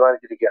വേണ്ടി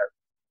തീരുമാനിച്ചിരിക്കുകയാണ്.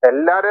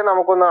 എല്ലാരെയും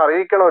നമുക്കൊന്ന്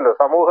അറിയിക്കണമല്ലോ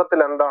സമൂഹത്തിൽ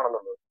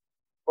എന്താണെന്നുള്ളത്.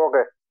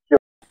 Okay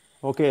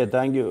okay,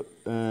 thank you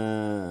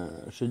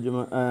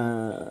Shijumon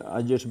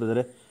Ajesh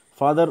ബ്രദറെ.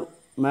 ഫാദർ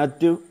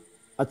മാത്യു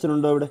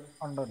അച്ഛനുണ്ടോ ഇവിടെ?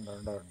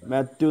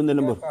 മാത്യു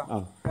നിലമ്പൂർ.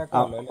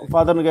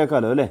 ഫാദറിന്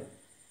കേൾക്കാമല്ലോ അല്ലേ?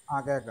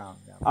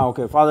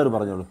 ഓക്കെ, ഫാദർ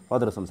പറഞ്ഞോളൂ.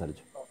 ഫാദർ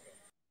സംസാരിച്ചു.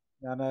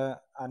 ഞാൻ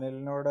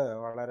അനിലിനോട്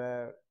വളരെ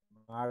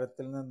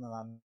ആഴത്തിൽ നിന്ന്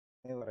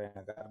നന്ദി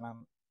പറയണം. കാരണം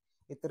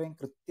ഇത്രയും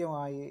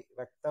കൃത്യമായി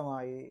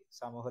വ്യക്തമായി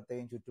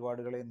സമൂഹത്തെയും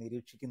ചുറ്റുപാടുകളെയും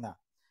നിരീക്ഷിക്കുന്ന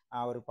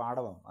ആ ഒരു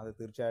പാഠവം അത്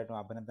തീർച്ചയായിട്ടും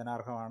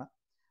അഭിനന്ദനാർഹമാണ്.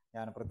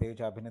 ഞാൻ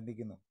പ്രത്യേകിച്ച്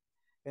അഭിനന്ദിക്കുന്നു.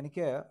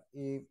 എനിക്ക്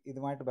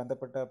ഇതുമായിട്ട്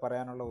ബന്ധപ്പെട്ട്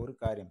പറയാനുള്ള ഒരു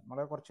കാര്യം,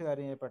 വളരെ കുറച്ച്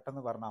കാര്യം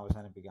പെട്ടെന്ന് പറഞ്ഞ്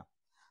അവസാനിപ്പിക്കാം.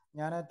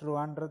 ഞാൻ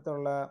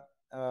ട്രിവാൻഡ്രത്തുള്ള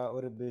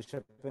ഒരു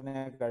ബിഷപ്പിനെ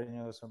കഴിഞ്ഞ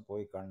ദിവസം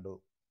പോയി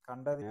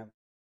കണ്ടത് ഞാൻ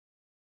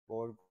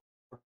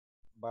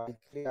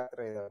ബൈക്കിൽ യാത്ര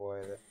ചെയ്താ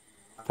പോയത്.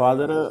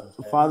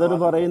 ഫാദർ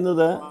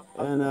പറയുന്നത്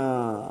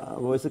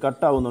വോയിസ്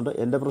കട്ടാവുന്നുണ്ട്.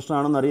 എന്റെ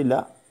പ്രശ്നമാണെന്ന് അറിയില്ല,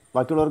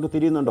 ബാക്കിയുള്ളവർക്ക്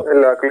തിരിയുന്നുണ്ടോ?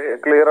 ഇല്ല,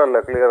 ക്ലിയർ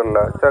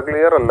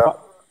അല്ല.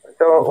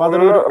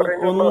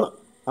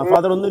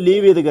 ഫാദർ ഒന്ന്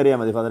ലീവ് ചെയ്ത് കയറിയാൽ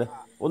മതി. ഫാദറെ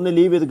ഒന്ന്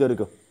ലീവ് ചെയ്ത്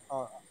കയറിക്കോ,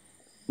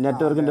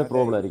 നെറ്റ്വർക്കിന്റെ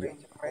പ്രോബ്ലം ആയിരിക്കും.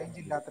 റേഞ്ച്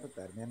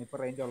ഇല്ലാത്തടത്തായിരുന്നു, ഞാനിപ്പോ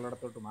റേഞ്ച്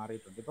ഉള്ളിടത്തോട്ട്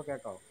മാറിയിട്ടുണ്ട്. ഇപ്പൊ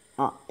കേൾക്കാവോ?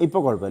 ഇപ്പൊ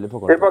കുഴപ്പമില്ല.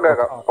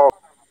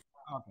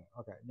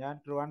 ഓക്കെ. ഞാൻ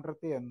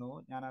ട്രിവാൻഡ്രത്ത് ചെന്നു.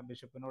 ഞാൻ ആ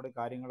ബിഷപ്പിനോട്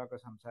കാര്യങ്ങളൊക്കെ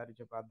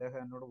സംസാരിച്ചപ്പോൾ അദ്ദേഹം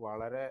എന്നോട്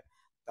വളരെ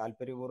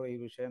താല്പര്യപൂർവ്വം ഈ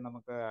വിഷയം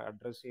നമുക്ക്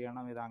അഡ്രസ്സ്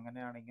ചെയ്യണം, ഇത്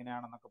അങ്ങനെയാണ്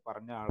ഇങ്ങനെയാണെന്നൊക്കെ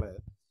പറഞ്ഞ ആള്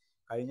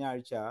കഴിഞ്ഞ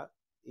ആഴ്ച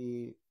ഈ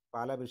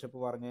പാലാ ബിഷപ്പ്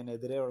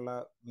പറഞ്ഞതിനെതിരെയുള്ള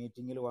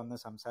മീറ്റിങ്ങിൽ വന്ന്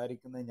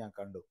സംസാരിക്കുന്നത് ഞാൻ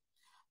കണ്ടു.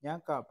 ഞാൻ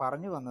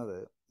പറഞ്ഞു വന്നത്,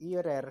 ഈ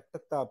ഒരു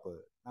ഇരട്ടത്താപ്പ്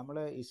നമ്മൾ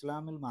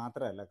ഇസ്ലാമിൽ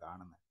മാത്രമല്ല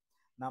കാണുന്നത്,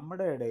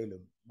 നമ്മുടെ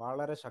ഇടയിലും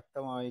വളരെ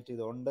ശക്തമായിട്ട്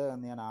ഇതുണ്ട്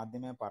എന്ന് ഞാൻ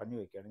ആദ്യമേ പറഞ്ഞു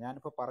വെക്കുകയാണ്.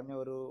 ഞാനിപ്പോൾ പറഞ്ഞ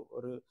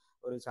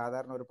ഒരു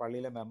സാധാരണ ഒരു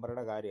പള്ളിയിലെ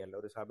മെമ്പറുടെ കാര്യമല്ല,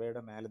 ഒരു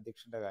സഭയുടെ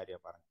മേലധ്യക്ഷന്റെ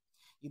കാര്യമാണ് പറഞ്ഞത്.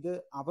 ഇത്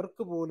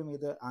അവർക്ക് പോലും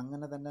ഇത്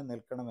അങ്ങനെ തന്നെ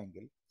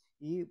നിൽക്കണമെങ്കിൽ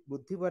ഈ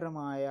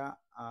ബുദ്ധിപരമായ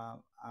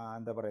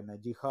എന്താ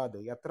പറയുന്നത് ജിഹാദ്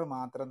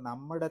എത്രമാത്രം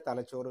നമ്മുടെ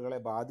തലച്ചോറുകളെ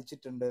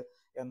ബാധിച്ചിട്ടുണ്ട്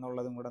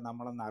എന്നുള്ളതും കൂടെ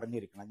നമ്മളൊന്ന്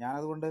അറിഞ്ഞിരിക്കണം.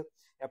 ഞാനതുകൊണ്ട്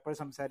എപ്പോൾ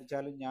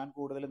സംസാരിച്ചാലും ഞാൻ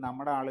കൂടുതൽ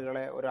നമ്മുടെ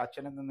ആളുകളെ, ഒരു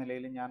അച്ഛനെന്ന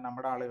നിലയിൽ ഞാൻ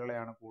നമ്മുടെ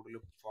ആളുകളെയാണ് കൂടുതൽ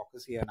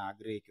ഫോക്കസ് ചെയ്യാൻ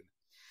ആഗ്രഹിക്കുന്നത്.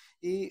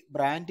 ഈ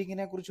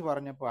ബ്രാൻഡിങ്ങിനെ കുറിച്ച്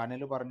പറഞ്ഞപ്പോൾ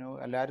അനിൽ പറഞ്ഞു,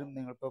 എല്ലാവരും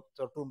നിങ്ങളിപ്പോൾ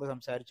തൊട്ട് മുമ്പ്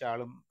സംസാരിച്ച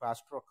ആളും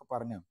പാസ്റ്ററും ഒക്കെ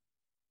പറഞ്ഞു,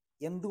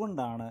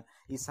 എന്തുകൊണ്ടാണ്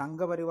ഈ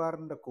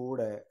സംഘപരിവാറിൻ്റെ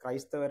കൂടെ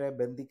ക്രൈസ്തവരെ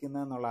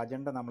ബന്ധിക്കുന്നതെന്നുള്ള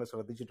അജണ്ട നമ്മൾ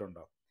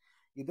ശ്രദ്ധിച്ചിട്ടുണ്ടോ?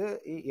 ഇത്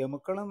ഈ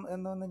എമുക്കളും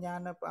എന്നൊന്നും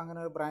ഞാൻ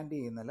അങ്ങനെ ബ്രാൻഡ്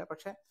ചെയ്യുന്നില്ല,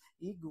 പക്ഷെ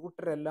ഈ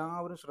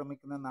കൂട്ടരെല്ലാവരും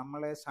ശ്രമിക്കുന്നത്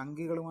നമ്മളെ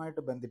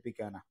സംഘികളുമായിട്ട്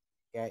ബന്ധിപ്പിക്കാനാണ്.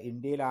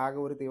 ഇന്ത്യയിൽ ആകെ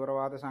ഒരു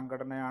തീവ്രവാദ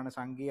സംഘടനയാണ്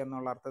സംഘി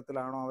എന്നുള്ള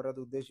അർത്ഥത്തിലാണോ അവരത്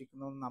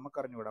ഉദ്ദേശിക്കുന്നതെന്ന്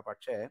നമുക്കറിഞ്ഞുകൂടാ.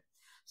 പക്ഷേ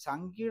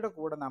സംഘിയുടെ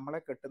കൂടെ നമ്മളെ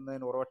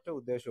കെട്ടുന്നതിന് ഒരൊറ്റ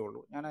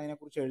ഉദ്ദേശമുള്ളൂ. ഞാൻ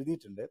അതിനെക്കുറിച്ച്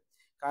എഴുതിയിട്ടുണ്ട്.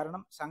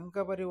 കാരണം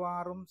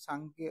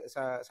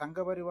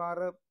സംഘപരിവാർ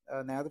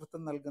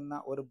നേതൃത്വം നൽകുന്ന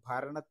ഒരു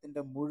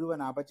ഭരണത്തിന്റെ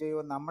മുഴുവൻ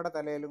അപജയവും നമ്മുടെ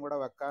തലയിലും കൂടെ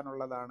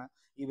വെക്കാനുള്ളതാണ്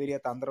ഈ വലിയ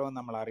തന്ത്രമെന്ന്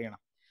നമ്മൾ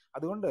അറിയണം.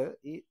 അതുകൊണ്ട്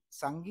ഈ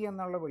സംഘി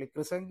എന്നുള്ള വിളി,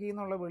 ക്രിസംഘി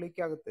എന്നുള്ള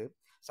വിളിക്കകത്ത്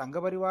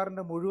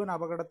സംഘപരിവാറിന്റെ മുഴുവൻ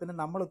അപകടത്തിന്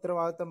നമ്മൾ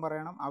ഉത്തരവാദിത്വം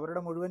പറയണം,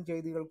 അവരുടെ മുഴുവൻ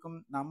ചെയ്തികൾക്കും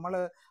നമ്മൾ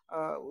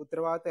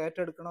ഉത്തരവാദിത്വം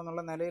ഏറ്റെടുക്കണം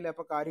എന്നുള്ള നിലയിൽ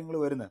ഇപ്പോൾ കാര്യങ്ങൾ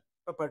വരുന്നത്.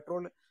 ഇപ്പൊ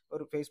പെട്രോൾ,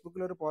 ഒരു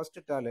ഫേസ്ബുക്കിൽ ഒരു പോസ്റ്റ്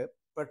ഇട്ടാല്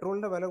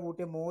പെട്രോളിന്റെ വില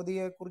കൂട്ടിയ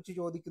മോദിയെ കുറിച്ച്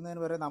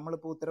ചോദിക്കുന്നതിന് വരെ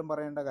നമ്മളിപ്പോൾ ഉത്തരം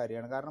പറയേണ്ട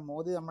കാര്യമാണ്. കാരണം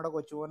മോദി നമ്മുടെ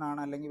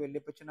കൊച്ചുപോനാണ് അല്ലെങ്കിൽ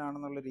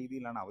വല്യപ്പച്ചനാണെന്നുള്ള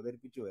രീതിയിലാണ്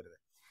അവതരിപ്പിച്ചു വരുന്നത്.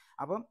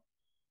 അപ്പം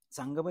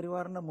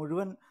സംഘപരിവാറിൻ്റെ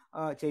മുഴുവൻ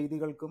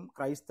ചെയ്തികൾക്കും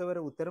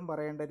ക്രൈസ്തവരെ ഉത്തരം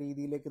പറയേണ്ട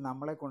രീതിയിലേക്ക്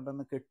നമ്മളെ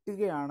കൊണ്ടുവന്ന്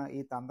കെട്ടുകയാണ് ഈ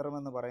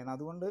തന്ത്രമെന്ന് പറയുന്നത്.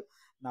 അതുകൊണ്ട്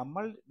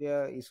നമ്മൾ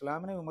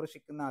ഇസ്ലാമിനെ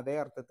വിമർശിക്കുന്ന അതേ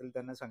അർത്ഥത്തിൽ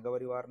തന്നെ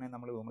സംഘപരിവാറിനെ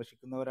നമ്മൾ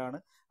വിമർശിക്കുന്നവരാണ്.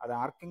 അത്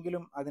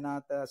ആർക്കെങ്കിലും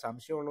അതിനകത്ത്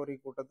സംശയമുള്ളവർ ഈ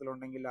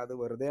കൂട്ടത്തിലുണ്ടെങ്കിൽ അത്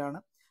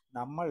വെറുതെയാണ്.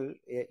 നമ്മൾ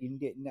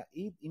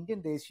ഈ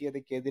ഇന്ത്യൻ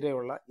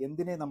ദേശീയതയ്ക്കെതിരെയുള്ള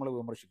എന്തിനെ നമ്മൾ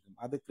വിമർശിക്കും?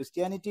 അത്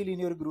ക്രിസ്ത്യാനിറ്റിയിൽ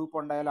ഇനി ഒരു ഗ്രൂപ്പ്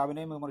ഉണ്ടായാൽ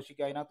അവനെയും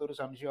വിമർശിക്കുക, അതിനകത്തൊരു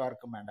സംശയം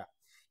ആർക്കും വേണ്ട.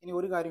 ഇനി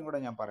ഒരു കാര്യം കൂടെ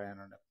ഞാൻ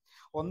പറയാനുണ്ട്.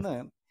 ഒന്ന്,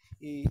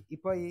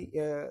 ഇപ്പോൾ ഈ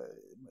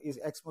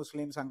എക്സ്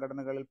മുസ്ലിം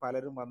സംഘടനകളിൽ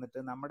പലരും വന്നിട്ട്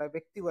നമ്മുടെ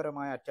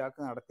വ്യക്തിപരമായ അറ്റാക്ക്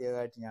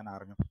നടത്തിയതായിട്ട് ഞാൻ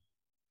അറിഞ്ഞു.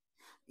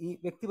 ഈ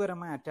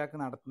വ്യക്തിപരമായ അറ്റാക്ക്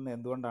നടത്തുന്നത്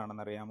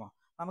എന്തുകൊണ്ടാണെന്ന് അറിയാമോ?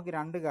 നമുക്ക്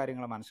രണ്ട്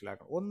കാര്യങ്ങൾ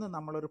മനസ്സിലാക്കണം. ഒന്ന്,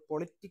 നമ്മളൊരു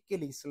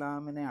പൊളിറ്റിക്കൽ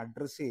ഇസ്ലാമിനെ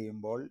അഡ്രസ്സ്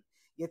ചെയ്യുമ്പോൾ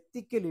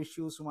എത്തിക്കൽ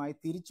ഇഷ്യൂസുമായി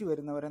തിരിച്ചു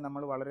വരുന്നവരെ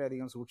നമ്മൾ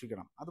വളരെയധികം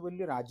സൂക്ഷിക്കണം. അത്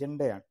വലിയൊരു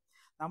അജണ്ടയാണ്.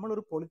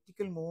 നമ്മളൊരു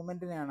പൊളിറ്റിക്കൽ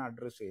മൂവ്മെന്റിനെയാണ്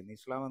അഡ്രസ്സ് ചെയ്യുന്നത്.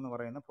 ഇസ്ലാം എന്ന്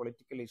പറയുന്ന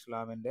പൊളിറ്റിക്കൽ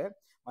ഇസ്ലാമിൻ്റെ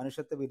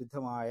മനുഷ്യത്വ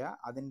വിരുദ്ധമായ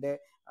അതിൻ്റെ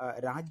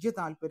രാജ്യ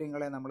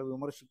താല്പര്യങ്ങളെ നമ്മൾ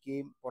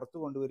വിമർശിക്കുകയും പുറത്തു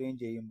കൊണ്ടുവരികയും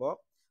ചെയ്യുമ്പോൾ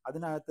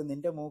അതിനകത്ത്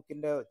നിന്റെ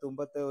മൂക്കിൻ്റെ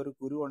തുമ്പത്ത് ഒരു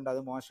കുരുവുണ്ട്,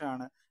 അത്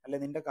മോശമാണ്, അല്ലെ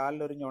നിന്റെ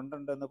കാലിലൊരു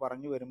ഞൊണ്ടുണ്ടെന്ന്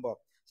പറഞ്ഞു വരുമ്പോൾ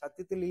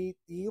സത്യത്തിൽ ഈ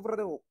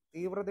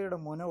തീവ്രതയുടെ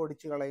മുന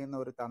ഒടിച്ചു കളയുന്ന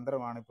ഒരു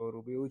തന്ത്രമാണ് ഇപ്പോൾ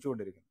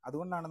ഉപയോഗിച്ചുകൊണ്ടിരിക്കുന്നത്.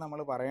 അതുകൊണ്ടാണ്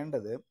നമ്മൾ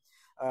പറയേണ്ടത്,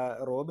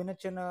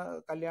 റോബിനച്ചന്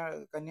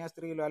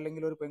കന്യാസ്ത്രീയിലോ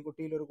അല്ലെങ്കിൽ ഒരു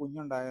പെൺകുട്ടിയിലോ ഒരു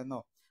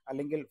കുഞ്ഞുണ്ടായെന്നോ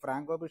അല്ലെങ്കിൽ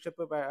ഫ്രാങ്കോ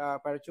ബിഷപ്പ്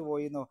പഴച്ചു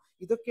പോയെന്നോ,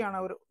 ഇതൊക്കെയാണ്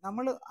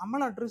നമ്മൾ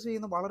അഡ്രസ്സ്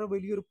ചെയ്യുന്ന വളരെ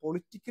വലിയൊരു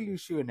പൊളിറ്റിക്കൽ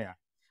ഇഷ്യൂ തന്നെയാണ്.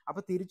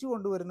 അപ്പോൾ തിരിച്ചു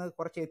കൊണ്ടുവരുന്നത്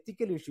കുറച്ച്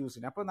എത്തിക്കൽ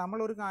ഇഷ്യൂസിന്. അപ്പോൾ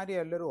നമ്മളൊരു കാര്യം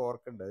എല്ലാവരും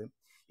ഓർക്കേണ്ടത്,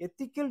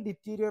 എത്തിക്കൽ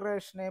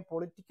ഡിറ്റീരിയറേഷനെ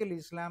പൊളിറ്റിക്കൽ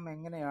ഇസ്ലാം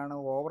എങ്ങനെയാണ്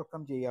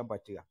ഓവർകം ചെയ്യാൻ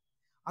പറ്റുക?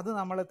 അത്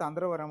നമ്മൾ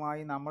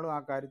തന്ത്രപരമായി നമ്മളും ആ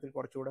കാര്യത്തിൽ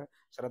കുറച്ചുകൂടെ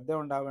ശ്രദ്ധ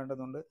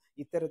ഉണ്ടാവേണ്ടതുണ്ട്.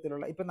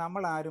 ഇത്തരത്തിലുള്ള ഇപ്പം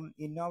നമ്മളാരും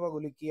ഇന്നോവ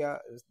കുലുക്കിയ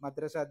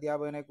മദ്രസ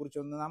അധ്യാപകനെ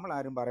കുറിച്ചൊന്നും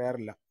നമ്മളാരും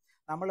പറയാറില്ല.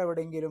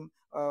 നമ്മളെവിടെയെങ്കിലും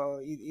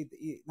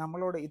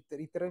നമ്മളോട്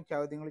ഇത്തരം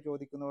ചോദ്യങ്ങൾ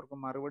ചോദിക്കുന്നവർക്ക്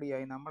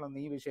മറുപടിയായി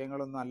നമ്മളൊന്നും ഈ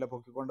വിഷയങ്ങളൊന്നും അല്ല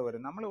പൊക്കിക്കൊണ്ട്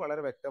വരും. നമ്മൾ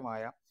വളരെ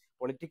വ്യക്തമായ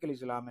പൊളിറ്റിക്കൽ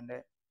ഇസ്ലാമിൻ്റെ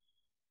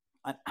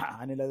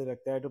അനിൽ അത്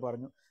വ്യക്തമായിട്ട്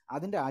പറഞ്ഞു,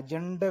 അതിൻ്റെ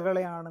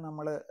അജണ്ടകളെയാണ്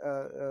നമ്മൾ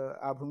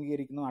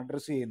അഭിമുഖീകരിക്കുന്നതും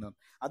അഡ്രസ്സ് ചെയ്യുന്നതും.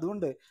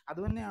 അതുകൊണ്ട്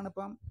അതുതന്നെയാണ്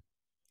ഇപ്പം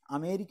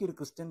അമേരിക്ക ഒരു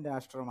ക്രിസ്ത്യൻ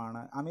രാഷ്ട്രമാണ്,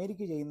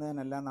 അമേരിക്ക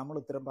ചെയ്യുന്നതിനെല്ലാം നമ്മൾ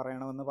ഉത്തരം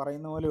പറയണമെന്ന്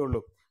പറയുന്ന പോലെ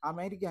ഉള്ളൂ.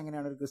 അമേരിക്ക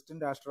എങ്ങനെയാണ് ഒരു ക്രിസ്ത്യൻ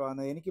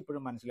രാഷ്ട്രമാകുന്നത്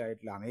എനിക്കിപ്പോഴും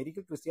മനസ്സിലായിട്ടില്ല. അമേരിക്ക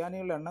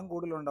ക്രിസ്ത്യാനികളുടെ എണ്ണം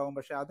കൂടുതലുണ്ടാവും,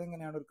 പക്ഷെ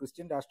അതെങ്ങനെയാണ് ഒരു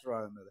ക്രിസ്ത്യൻ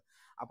രാഷ്ട്രമാകുന്നത്?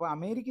 അപ്പോൾ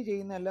അമേരിക്ക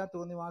ചെയ്യുന്ന എല്ലാ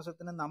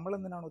തോന്നിവാസത്തിനും നമ്മൾ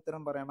എന്തിനാണ്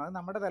ഉത്തരം പറയാൻ? അത്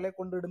നമ്മുടെ തലയിൽ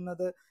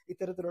കൊണ്ടിടുന്നത്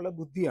ഇത്തരത്തിലുള്ള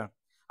ബുദ്ധിയാണ്.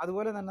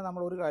 അതുപോലെ തന്നെ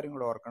നമ്മൾ ഒരു കാര്യം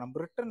കൂടെ ഓർക്കണം,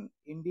 ബ്രിട്ടൻ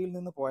ഇന്ത്യയിൽ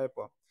നിന്ന്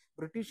പോയപ്പോൾ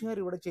ബ്രിട്ടീഷുകാർ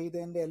ഇവിടെ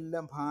ചെയ്തതിൻ്റെ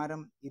എല്ലാം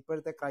ഭാരം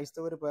ഇപ്പോഴത്തെ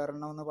ക്രൈസ്തവർ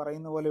പേറണമെന്ന്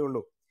പറയുന്ന പോലെ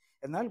ഉള്ളൂ.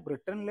 എന്നാൽ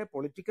ബ്രിട്ടനിലെ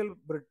പൊളിറ്റിക്കൽ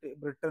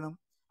ബ്രിട്ടനും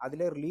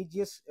അതിലെ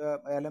റിലീജിയസ്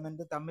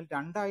എലമെന്റ് തമ്മിൽ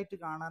രണ്ടായിട്ട്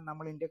കാണാൻ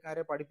നമ്മൾ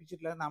ഇന്ത്യക്കാരെ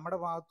പഠിപ്പിച്ചിട്ടില്ല. നമ്മുടെ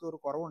ഭാഗത്തും ഒരു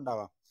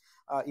കുറവുണ്ടാവാം.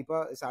 ഇപ്പോൾ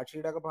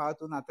സാക്ഷിയുടെ ഒക്കെ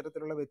ഭാഗത്തു നിന്ന്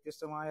അത്തരത്തിലുള്ള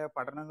വ്യത്യസ്തമായ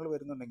പഠനങ്ങൾ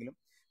വരുന്നുണ്ടെങ്കിലും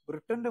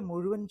ബ്രിട്ടന്റെ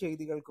മുഴുവൻ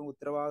ചെയ്തികൾക്കും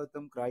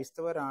ഉത്തരവാദിത്വം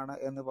ക്രൈസ്തവരാണ്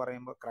എന്ന്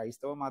പറയുമ്പോൾ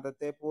ക്രൈസ്തവ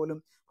മതത്തെ പോലും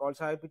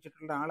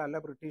പ്രോത്സാഹിപ്പിച്ചിട്ടുള്ള ആളല്ല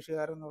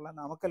ബ്രിട്ടീഷുകാരെന്നുള്ള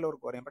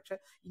നമുക്കെല്ലാവർക്കും അറിയാം. പക്ഷെ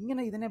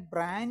ഇങ്ങനെ ഇതിനെ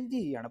ബ്രാൻഡ്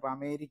ചെയ്യാണ്. ഇപ്പം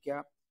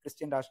അമേരിക്ക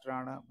ക്രിസ്ത്യൻ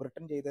രാഷ്ട്രമാണ്,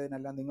 ബ്രിട്ടൻ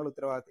ചെയ്തതിനെല്ലാം നിങ്ങൾ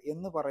ഉത്തരവാദിത്വം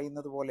എന്ന്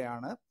പറയുന്നത്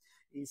പോലെയാണ്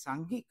ഈ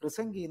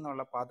ക്രിസംഗി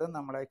എന്നുള്ള പദം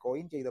നമ്മളെ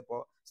കോയിൻ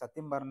ചെയ്തപ്പോൾ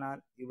സത്യം പറഞ്ഞാൽ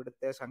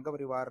ഇവിടുത്തെ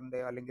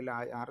സംഘപരിവാറിൻ്റെയോ അല്ലെങ്കിൽ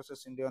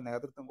RSSൻ്റെയോ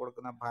നേതൃത്വം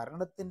കൊടുക്കുന്ന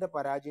ഭരണത്തിന്റെ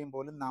പരാജയം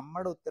പോലും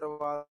നമ്മുടെ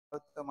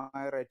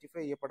ഉത്തരവാദിത്വമായി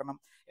റെറ്റിഫൈ ചെയ്യപ്പെടണം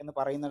എന്ന്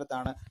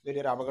പറയുന്നിടത്താണ്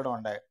വലിയൊരു അപകടം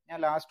ഉണ്ടായത്. ഞാൻ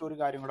ലാസ്റ്റ് ഒരു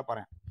കാര്യം കൂടെ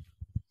പറയാം.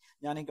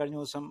 ഞാൻ ഈ കഴിഞ്ഞ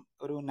ദിവസം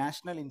ഒരു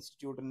നാഷണൽ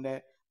ഇൻസ്റ്റിറ്റ്യൂട്ടിൻ്റെ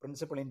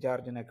പ്രിൻസിപ്പൽ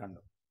ഇൻചാർജിനെ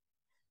കണ്ടു.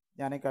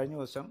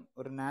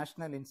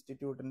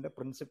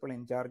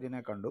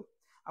 കണ്ടു.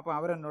 അപ്പോൾ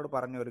അവരെന്നോട്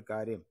പറഞ്ഞ ഒരു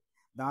കാര്യം,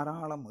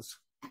 ധാരാളം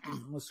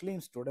മുസ്ലിം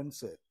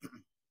സ്റ്റുഡൻസ്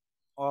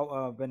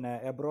പിന്നെ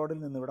എബ്രോഡിൽ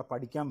നിന്ന് ഇവിടെ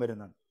പഠിക്കാൻ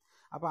വരുന്നുണ്ട്.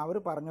 അപ്പോൾ അവർ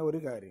പറഞ്ഞ ഒരു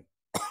കാര്യം,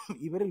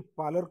 ഇവരിൽ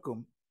പലർക്കും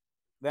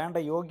വേണ്ട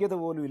യോഗ്യത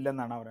പോലും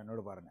ഇല്ലെന്നാണ്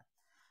അവരെന്നോട് പറഞ്ഞത്.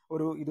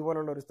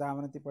 ഇതുപോലുള്ള ഒരു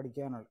സ്ഥാപനത്തിൽ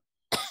പഠിക്കാനുള്ള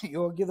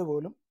യോഗ്യത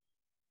പോലും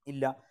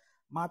ഇല്ല.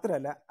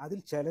 മാത്രമല്ല അതിൽ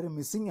ചിലർ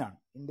മിസ്സിംഗ് ആണ്,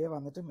 ഇന്ത്യ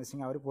വന്നിട്ട്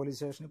മിസ്സിംഗ്. അവർ പോലീസ്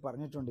സ്റ്റേഷനിൽ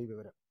പറഞ്ഞിട്ടുണ്ട് ഈ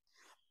വിവരം.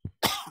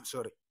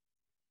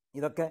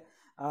 ഇതൊക്കെ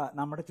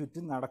നമ്മുടെ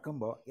ചുറ്റും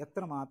നടക്കുമ്പോൾ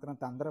എത്രമാത്രം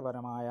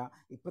തന്ത്രപരമായ,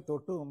 ഇപ്പം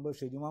തൊട്ടു മുമ്പ്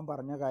ഷിജുമോൻ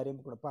പറഞ്ഞ കാര്യം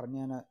കൂടെ പറഞ്ഞ്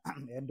ഞാൻ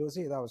എൻഡോസ്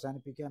ചെയ്ത്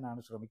അവസാനിപ്പിക്കാനാണ്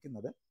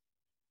ശ്രമിക്കുന്നത്.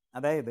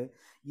 അതായത്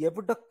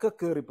എവിടൊക്കെ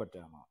കയറി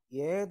പറ്റാമോ,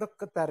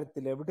 ഏതൊക്കെ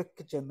തരത്തിൽ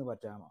എവിടൊക്കെ ചെന്ന്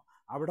പറ്റാമോ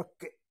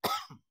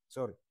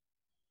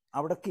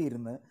അവിടൊക്കെ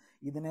ഇരുന്ന്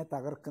ഇതിനെ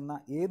തകർക്കുന്ന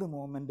ഏത്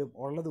മൂവ്മെൻറ്റും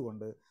ഉള്ളത്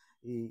കൊണ്ട്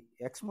ഈ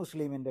എക്സ്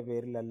മുസ്ലിമിൻ്റെ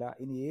പേരിലല്ല,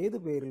 ഇനി ഏത്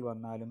പേരിൽ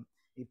വന്നാലും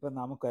ഇപ്പം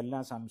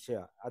നമുക്കെല്ലാം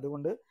സംശയമാണ്.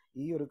 അതുകൊണ്ട്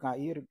ഈ ഒരു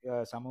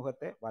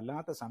സമൂഹത്തെ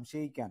വല്ലാത്ത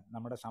സംശയിക്കാൻ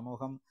നമ്മുടെ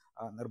സമൂഹം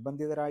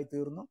നിർബന്ധിതരായി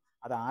തീർന്നു.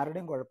 അത്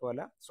ആരുടെയും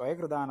കുഴപ്പമല്ല,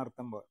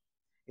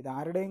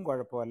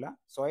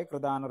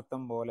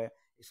 സ്വയകൃതാനർത്ഥം പോലെ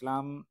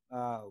ഇസ്ലാം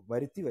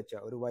വരുത്തി വെച്ച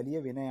ഒരു വലിയ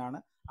വിനയാണ്.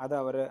 അത്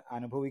അവർ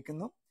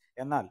അനുഭവിക്കുന്നു.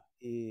 എന്നാൽ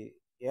ഈ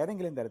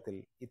ഏതെങ്കിലും തരത്തിൽ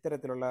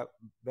ഇത്തരത്തിലുള്ള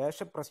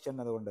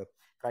വേഷപ്രശ്ചന്നത കൊണ്ട്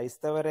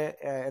ക്രൈസ്തവരെ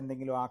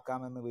എന്തെങ്കിലും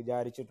ആക്കാമെന്ന്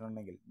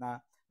വിചാരിച്ചിട്ടുണ്ടെങ്കിൽ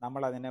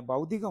നമ്മളതിനെ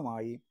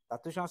ഭൗതികമായി,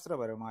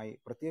 തത്വശാസ്ത്രപരമായി,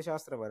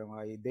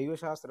 പ്രത്യയശാസ്ത്രപരമായി,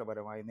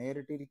 ദൈവശാസ്ത്രപരമായി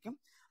നേരിട്ടിരിക്കും.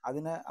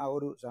 അതിന്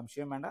ഒരു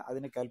സംശയം വേണ്ട.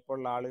 അതിന്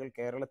കെൽപ്പുള്ള ആളുകൾ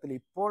കേരളത്തിൽ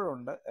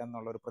ഇപ്പോഴുണ്ട്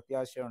എന്നുള്ളൊരു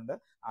പ്രത്യാശയുണ്ട്.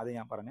 അത്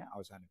ഞാൻ പറഞ്ഞ്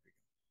അവസാനിപ്പിക്കും.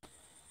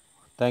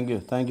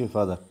 Thank you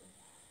father.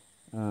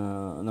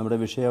 നമ്മുടെ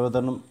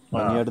വിഷയാവതരണം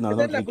ഭംഗിയായിട്ട്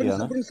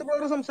നടന്നുകൊണ്ടിരിക്കുകയാണ്.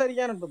 പ്രിൻസിപ്പൾ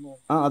സംസാരിക്കാനുണ്ടെന്നോ?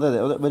 അതെ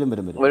വരും.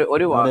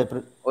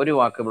 ഒരു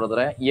വാക്ക്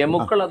ബ്രദറെ,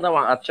 യമുക്കൾ എന്ന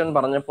അച്ഛൻ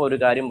പറഞ്ഞപ്പോ ഒരു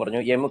കാര്യം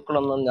പറഞ്ഞു. യമുക്കൾ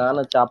എന്ന് ഞാൻ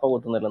ചാപ്പ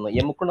കുത്തുന്നില്ലെന്ന്.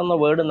 യമുക്കൾ എന്ന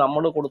വേർഡ്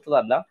നമ്മൾ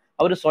കൊടുത്തതല്ല,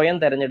 അവർ സ്വയം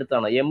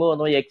തെരഞ്ഞെടുത്താണ്. യമു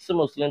എന്ന എക്സ്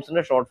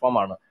മുസ്ലിംസിന്റെ ഷോർട്ട് ഫോം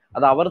ആണ്.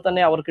 അത് അവർ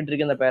തന്നെ അവർക്ക്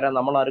ഇട്ടിരിക്കുന്ന പേരാ,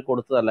 നമ്മൾ ആരും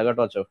കൊടുത്തതല്ല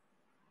കേട്ടോ അച്ഛോ.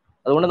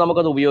 അതുകൊണ്ട്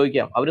നമുക്കത്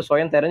ഉപയോഗിക്കാം. അവർ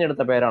സ്വയം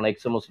തെരഞ്ഞെടുത്ത പേരാണ്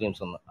എക്സ്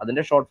മുസ്ലിംസ് എന്ന്.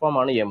 അതിന്റെ ഷോർട്ട് ഫോം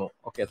ആണ് യമു.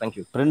 Okay, thank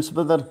you.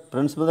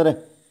 പ്രിൻസിപ്പറെ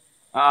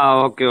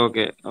ഓക്കെ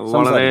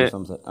വളരെ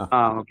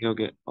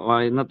ഓക്കെ.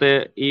 ഇന്നത്തെ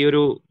ഈ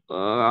ഒരു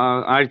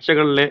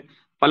ആഴ്ചകളിലെ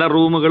പല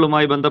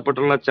റൂമുകളുമായി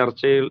ബന്ധപ്പെട്ടുള്ള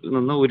ചർച്ചയിൽ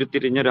നിന്ന്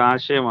ഉരുത്തിരിഞ്ഞൊരു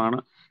ആശയമാണ്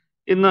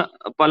ഇന്ന്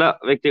പല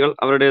വ്യക്തികൾ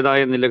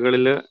അവരുടേതായ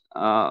നിലകളിൽ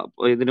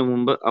ഇതിനു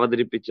മുമ്പ്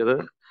അവതരിപ്പിച്ചത്.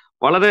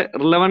 വളരെ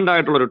റിലവൻ്റ്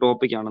ആയിട്ടുള്ള ഒരു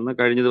ടോപ്പിക്കാണെന്ന്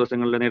കഴിഞ്ഞ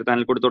ദിവസങ്ങളിൽ നേരത്തെ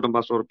അനിൽ കൊടുത്തോട്ടം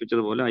പാസ്റ്റർ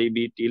ഓർപ്പിച്ചതുപോലെ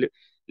IBTയിൽ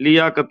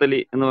ലിയാഖത്ത് അലി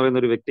എന്ന്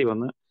പറയുന്ന ഒരു വ്യക്തി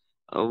വന്ന്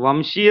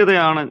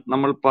വംശീയതയാണ്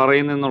നമ്മൾ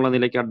പറയുന്നതെന്നുള്ള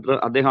നിലയ്ക്ക്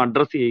അദ്ദേഹം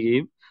അഡ്രസ്സ്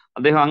ചെയ്യുകയും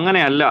അദ്ദേഹം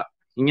അങ്ങനെയല്ല,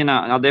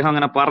 അദ്ദേഹം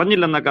അങ്ങനെ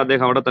പറഞ്ഞില്ലെന്നൊക്കെ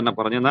അദ്ദേഹം അവിടെ തന്നെ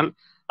പറഞ്ഞു. എന്നാൽ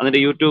അതിന്റെ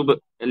യൂട്യൂബ്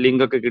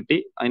ലിങ്കൊക്കെ കിട്ടി,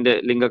 അതിന്റെ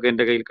ലിങ്കൊക്കെ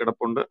എൻ്റെ കയ്യിൽ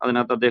കിടപ്പുണ്ട്.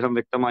 അതിനകത്ത് അദ്ദേഹം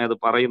വ്യക്തമായി അത്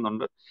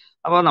പറയുന്നുണ്ട്.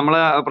 അപ്പൊ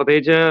നമ്മളെ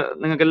പ്രത്യേകിച്ച്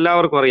നിങ്ങൾക്ക്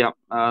എല്ലാവർക്കും അറിയാം,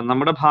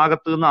 നമ്മുടെ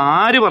ഭാഗത്ത് നിന്ന്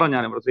ആര്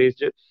പറഞ്ഞാലും,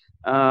 പ്രത്യേകിച്ച്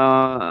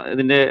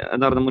ഇതിന്റെ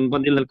എന്താ പറയുക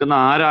മുൻപന്തിയിൽ നിൽക്കുന്ന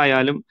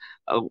ആരായാലും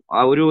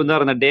ഒരു എന്താ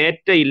പറയുക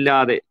ഡേറ്റ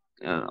ഇല്ലാതെ,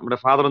 നമ്മുടെ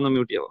ഫാദർ ഒന്ന്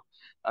മ്യൂട്ട് ചെയ്യാവോ,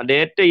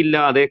 ഡേറ്റ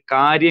ഇല്ലാതെ,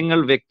 കാര്യങ്ങൾ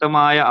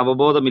വ്യക്തമായ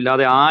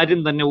അവബോധമില്ലാതെ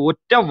ആരും തന്നെ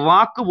ഒറ്റ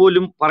വാക്ക്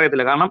പോലും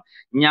പറയത്തില്ല. കാരണം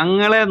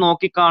ഞങ്ങളെ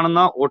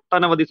നോക്കിക്കാണുന്ന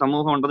ഒട്ടനവധി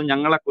സമൂഹം ഉണ്ടെന്ന്,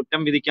 ഞങ്ങളെ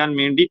കുറ്റം വിധിക്കാൻ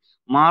വേണ്ടി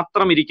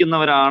മാത്രം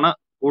ഇരിക്കുന്നവരാണ്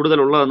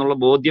കൂടുതലുള്ളതെന്നുള്ള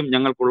ബോധ്യം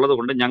ഞങ്ങൾക്കുള്ളത്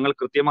കൊണ്ട് ഞങ്ങൾ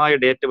കൃത്യമായ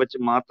ഡേറ്റ വെച്ച്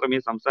മാത്രമേ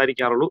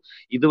സംസാരിക്കാറുള്ളൂ.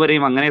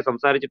 ഇതുവരെയും അങ്ങനെ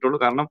സംസാരിച്ചിട്ടുള്ളൂ.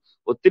 കാരണം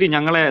ഒത്തിരി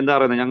ഞങ്ങളെ എന്താ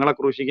പറയുന്നത്, ഞങ്ങളെ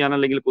ക്രൂശിക്കാൻ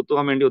അല്ലെങ്കിൽ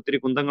കുത്തുവാൻ വേണ്ടി ഒത്തിരി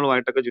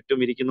കുന്തങ്ങളുമായിട്ടൊക്കെ ചുറ്റും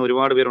ഇരിക്കുന്ന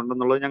ഒരുപാട്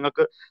പേരുണ്ടെന്നുള്ളത്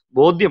ഞങ്ങൾക്ക്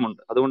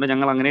ബോധ്യമുണ്ട്. അതുകൊണ്ട്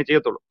ഞങ്ങൾ അങ്ങനെ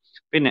ചെയ്യത്തുള്ളൂ.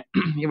 പിന്നെ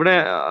ഇവിടെ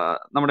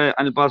നമ്മുടെ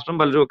അനിൽ പാസ്റ്ററും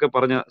പലരും ഒക്കെ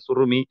പറഞ്ഞ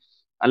സുറുമി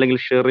അല്ലെങ്കിൽ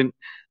ഷെറിൻ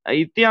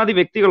ഇത്യാദി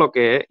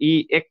വ്യക്തികളൊക്കെ ഈ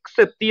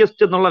എക്സ്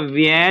എത്തിയസ്റ്റ് എന്നുള്ള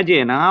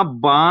വ്യാജേന ആ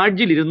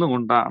ബാഡ്ജിൽ ഇരുന്നു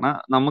കൊണ്ടാണ്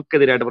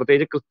നമുക്കെതിരായിട്ട്,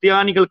 പ്രത്യേകിച്ച്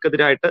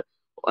ക്രിസ്ത്യാനികൾക്കെതിരായിട്ട്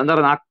എന്താ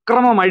പറയുക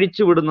അക്രമം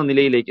അഴിച്ചു വിടുന്ന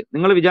നിലയിലേക്ക്.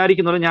 നിങ്ങൾ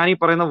വിചാരിക്കുന്നത് ഞാൻ ഈ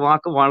പറയുന്ന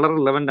വാക്ക് വളരെ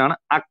റിലവൻ്റ് ആണ്.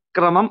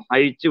 അക്രമം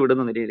അഴിച്ചു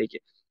വിടുന്ന നിലയിലേക്ക്,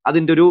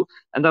 അതിൻ്റെ ഒരു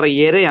എന്താ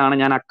പറയുക ഇരയാണ്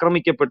ഞാൻ.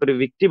 ആക്രമിക്കപ്പെട്ടൊരു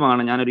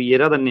വ്യക്തിമാണ്, ഞാനൊരു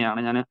ഇര തന്നെയാണ്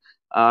ഞാൻ.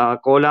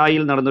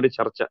 കോലായിൽ നടന്നൊരു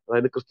ചർച്ച,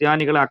 അതായത്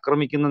ക്രിസ്ത്യാനികളെ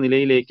ആക്രമിക്കുന്ന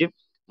നിലയിലേക്ക്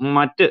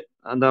മറ്റ്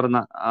എന്താ പറയുന്ന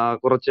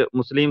കുറച്ച്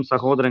മുസ്ലിം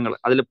സഹോദരങ്ങൾ,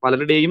 അതിൽ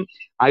പലരുടെയും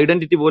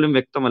ഐഡന്റിറ്റി പോലും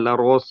വ്യക്തമല്ല.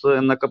 റോസ്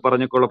എന്നൊക്കെ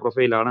പറഞ്ഞൊക്കെയുള്ള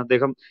പ്രൊഫൈലാണ്.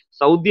 അദ്ദേഹം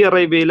സൗദി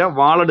അറേബ്യയിലെ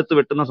വാളെടുത്ത്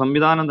വെട്ടുന്ന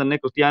സംവിധാനം തന്നെ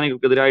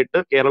ക്രിസ്ത്യാനികൾക്കെതിരായിട്ട്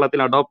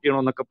കേരളത്തിൽ അഡോപ്റ്റ്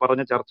ചെയ്യണമെന്നൊക്കെ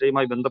പറഞ്ഞ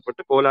ചർച്ചയുമായി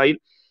ബന്ധപ്പെട്ട് കോലായിൽ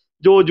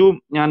ജോജുവും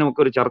ഞാനും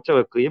ഒക്കെ ഒരു ചർച്ച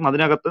വെക്കുകയും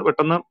അതിനകത്ത്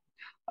പെട്ടെന്ന്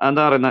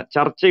എന്താ പറയുന്ന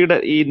ചർച്ചയുടെ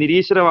ഈ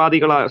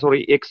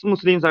എക്സ്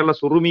മുസ്ലിംസ് ആയിട്ടുള്ള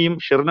സുറുമിയും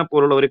ഷെറിനെ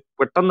പോലുള്ളവർ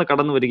പെട്ടെന്ന്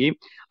കടന്നു വരികയും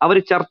അവർ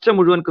ചർച്ച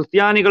മുഴുവൻ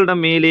ക്രിസ്ത്യാനികളുടെ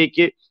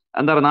മേലേക്ക്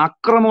എന്താ പറയുക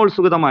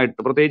അക്രമോത്സുകമായിട്ട്,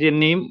 പ്രത്യേകിച്ച്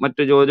എന്നെയും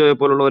മറ്റു ജോജോയെ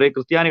പോലുള്ളവരെ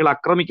ക്രിസ്ത്യാനികൾ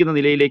ആക്രമിക്കുന്ന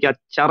നിലയിലേക്ക് ആ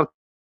ചർച്ച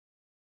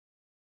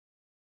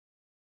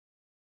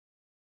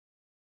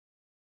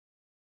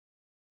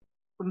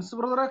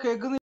പ്രിൻസിപ്പറെ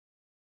കേൾക്കുന്നില്ല.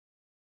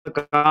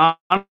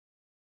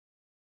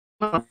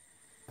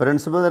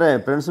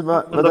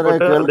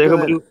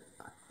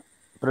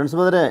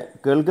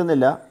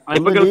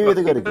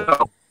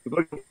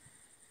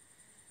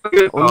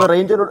 ഒന്ന്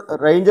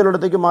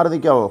റേഞ്ചിലടുത്തേക്ക് മാറി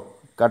നിൽക്കാവോ?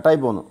 കട്ടായി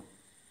പോന്നു.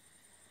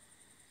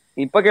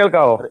 ഇപ്പൊ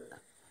കേൾക്കാവോ?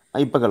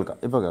 ഇപ്പൊ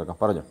കേൾക്കാം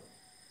പറഞ്ഞോ.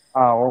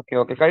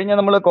 ഓക്കെ. കഴിഞ്ഞ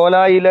നമ്മള്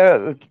കോലായില്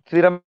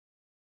സ്ഥിരം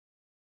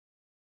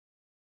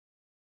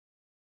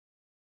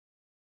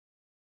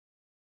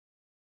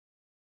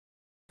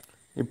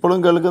ഇപ്പോഴും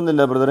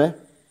കേൾക്കുന്നില്ല ബ്രദറെ.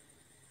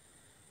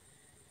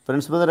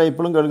 ഫ്രണ്ട്സ് ബ്രദറെ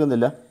ഇപ്പോഴും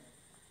കേൾക്കുന്നില്ല.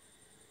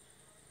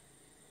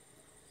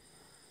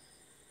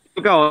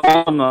 കേൾക്കാവോ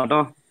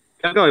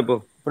ഇപ്പൊ?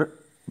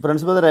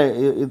 ഫ്രണ്ട്സ് ബ്രദറെ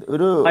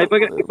ഒരു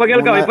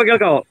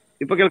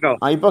ഇപ്പൊ കേൾക്കാവോ?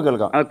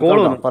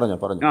 പറഞ്ഞോ.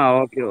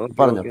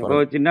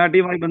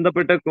 ചിന്നാട്ടിയുമായി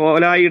ബന്ധപ്പെട്ട്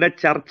കോലായിയുടെ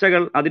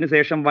ചർച്ചകൾ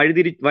അതിനുശേഷം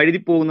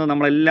വഴുതിപ്പോകുന്നത്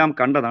നമ്മളെല്ലാം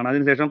കണ്ടതാണ്.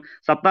 അതിനുശേഷം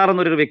സത്താർ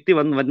എന്നൊരു വ്യക്തി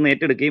വന്ന്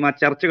ഏറ്റെടുക്കുകയും ആ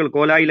ചർച്ചകൾ,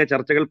 കോലായിലെ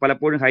ചർച്ചകൾ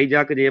പലപ്പോഴും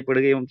ഹൈജാക്ക്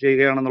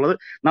ചെയ്യുകയാണെന്നുള്ളത്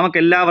നമുക്ക്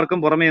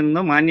എല്ലാവർക്കും, പുറമേ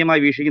നിന്ന്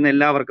മാന്യമായി വീക്ഷിക്കുന്ന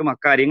എല്ലാവർക്കും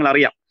അക്കാര്യങ്ങൾ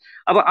അറിയാം.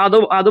 അപ്പൊ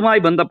അതുമായി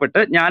ബന്ധപ്പെട്ട്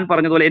ഞാൻ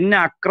പറഞ്ഞതുപോലെ എന്നെ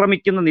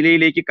ആക്രമിക്കുന്ന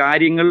നിലയിലേക്ക്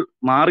കാര്യങ്ങൾ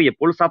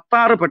മാറിയപ്പോൾ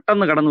സത്താർ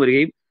പെട്ടെന്ന് കടന്നു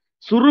വരികയും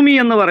സുറുമി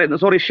എന്ന്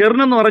പറയുന്ന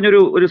ഷെറിൻ എന്ന്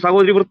പറഞ്ഞൊരു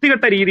സഹോദരി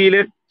വൃത്തികെട്ട രീതിയിൽ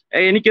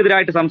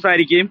എനിക്കെതിരായിട്ട്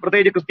സംസാരിക്കുകയും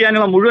പ്രത്യേകിച്ച്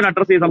ക്രിസ്ത്യാനികളെ മുഴുവൻ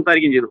അഡ്രസ് ചെയ്ത്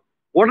സംസാരിക്കുകയും ചെയ്തു.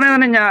 ഉടനെ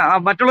തന്നെ ഞാൻ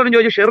മറ്റുള്ളവരും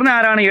ചോദിച്ചു ഷെറിൻ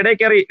ആരാണ്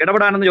ഇടയ്ക്കേറി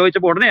ഇടപെടാനെന്ന്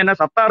ചോദിച്ചപ്പോൾ ഉടനെ എന്നെ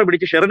സത്താർ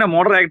പിടിച്ച് ഷെറിനെ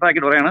മോഡറേറ്റർ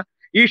ആക്കിയിട്ട് പറയാണ്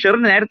ഈ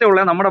ഷെറിൻ നേരത്തെ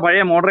ഉള്ള നമ്മുടെ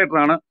പഴയ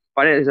മോഡറേറ്ററാണ്.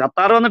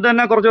 സത്താർ വന്നിട്ട്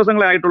തന്നെ കുറച്ച്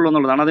ദിവസങ്ങളെ ആയിട്ടുള്ളൂ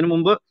എന്നുള്ളതാണ്. അതിനു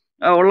മുമ്പ്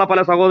ഉള്ള പല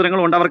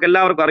സഹോദരങ്ങളും ഉണ്ട്, അവർക്ക്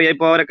എല്ലാവർക്കും അറിയാം.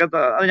 ഇപ്പോൾ അവരൊക്കെ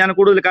ഞാൻ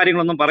കൂടുതൽ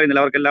കാര്യങ്ങളൊന്നും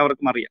പറയുന്നില്ല, അവർക്ക്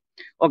എല്ലാവർക്കും അറിയാം.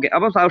 ഓക്കെ.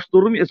 അപ്പൊ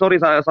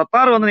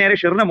സത്താർ വന്ന് നേരെ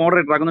ഷെറിനെ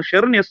മോഡറേറ്റർ ആക്കുന്നു.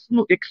 ഷെറിൻ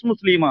എക്സ്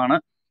മുസ്ലിമാണ്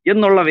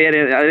എന്നുള്ള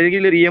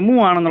അല്ലെങ്കിൽ ഒരു യമു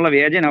ആണെന്നുള്ള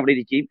വ്യാജന അവിടെ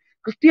ഇരിക്കുകയും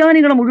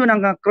ക്രിസ്ത്യാനികളെ മുഴുവൻ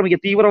അങ്ങ് ആക്രമിക്കുക,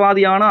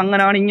 തീവ്രവാദിയാണ്,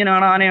 അങ്ങനാണ്,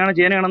 ഇങ്ങനെയാണ്, ആനയാണ്,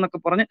 ചേനയാണെന്നൊക്കെ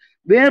പറഞ്ഞ്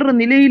വേറൊരു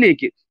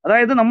നിലയിലേക്ക്,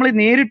 അതായത് നമ്മൾ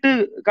നേരിട്ട്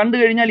കണ്ടു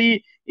കഴിഞ്ഞാൽ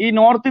ഈ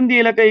നോർത്ത്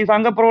ഇന്ത്യയിലൊക്കെ ഈ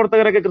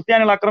സംഘപ്രവർത്തകരൊക്കെ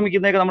ക്രിസ്ത്യാനികളെ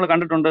ആക്രമിക്കുന്നതൊക്കെ നമ്മൾ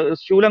കണ്ടിട്ടുണ്ട്.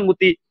 ശൂലം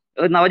കുത്തി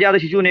നവജാത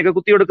ശിശുവിനെയൊക്കെ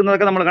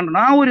കുത്തിയെടുക്കുന്നതൊക്കെ നമ്മൾ കണ്ടു.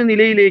 ആ ഒരു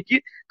നിലയിലേക്ക്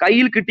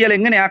കയ്യിൽ കിട്ടിയാൽ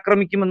എങ്ങനെ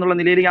ആക്രമിക്കും എന്നുള്ള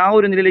നിലയിലേക്ക്, ആ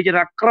ഒരു നിലയിലേക്ക്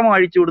ഒരു അക്രമം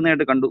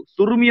അഴിച്ചുവിടുന്നതായിട്ട് കണ്ടു.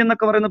 സുറുമി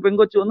എന്നൊക്കെ പറയുന്ന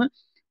പെങ്കൊച്ചു വന്ന്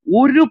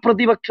ഒരു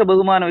പ്രതിപക്ഷ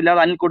ബഹുമാനം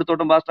ഇല്ലാതെ അനിൽ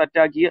കൊടുത്തോട്ടം പാസ്റ്റ്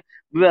അറ്റാക്ക്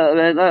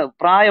ചെയ്യുക,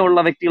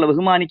 പ്രായമുള്ള വ്യക്തികളെ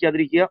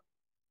ബഹുമാനിക്കാതിരിക്കുക.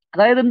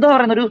 അതായത് എന്താ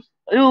പറയുന്ന ഒരു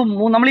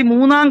നമ്മൾ ഈ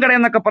മൂന്നാം കട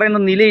എന്നൊക്കെ പറയുന്ന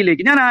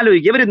നിലയിലേക്ക് ഞാൻ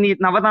ആലോചിക്കുക. ഇവർ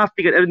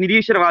നവനാസ്തിക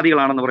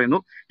നിരീശ്വരവാദികളാണെന്ന് പറയുന്നു,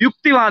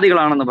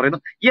 യുക്തിവാദികളാണെന്ന് പറയുന്നു.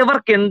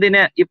 ഇവർക്ക്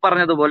എന്തിന് ഈ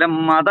പറഞ്ഞതുപോലെ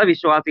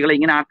മതവിശ്വാസികളെ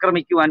ഇങ്ങനെ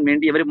ആക്രമിക്കുവാൻ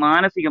വേണ്ടി ഇവർ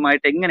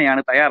മാനസികമായിട്ട്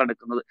എങ്ങനെയാണ്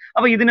തയ്യാറെടുക്കുന്നത്?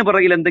 അപ്പൊ ഇതിന്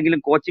പുറകിൽ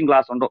എന്തെങ്കിലും കോച്ചിങ്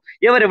ക്ലാസ് ഉണ്ടോ?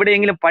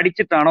 ഇവരെവിടെയെങ്കിലും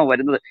പഠിച്ചിട്ടാണോ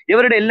വരുന്നത്?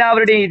 ഇവരുടെ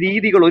എല്ലാവരുടെയും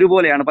രീതികൾ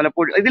ഒരുപോലെയാണ്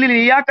പലപ്പോഴും. ഇതിൽ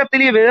ലിയാഖത്ത്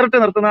അലിയെ വേറിട്ട്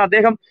നിർത്തുന്നത്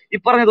അദ്ദേഹം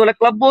ഈ പറഞ്ഞതുപോലെ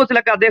ക്ലബ്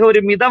ഹൗസിലൊക്കെ അദ്ദേഹം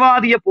ഒരു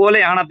മിതവാദിയെ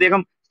പോലെയാണ്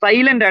അദ്ദേഹം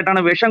സൈലന്റ് ആയിട്ടാണ്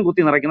വിഷം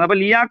കുത്തി നിറയ്ക്കുന്നത്. അപ്പൊ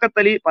ലിയാഖത്ത്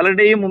അലി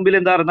പലരുടെയും മുമ്പിൽ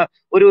എന്താ പറയുന്ന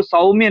ഒരു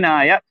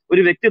സൗമ്യനായ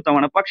ഒരു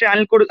വ്യക്തിത്വമാണ്. പക്ഷെ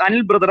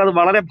അനിൽ ബ്രദർ അത്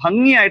വളരെ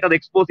ഭംഗിയായിട്ട് അത്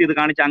എക്സ്പോസ് ചെയ്ത്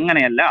കാണിച്ച്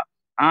അങ്ങനെയല്ല.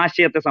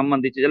 ആശയത്തെ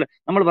സംബന്ധിച്ച്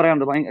നമ്മൾ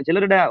പറയാറുണ്ട്,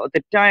 ചിലരുടെ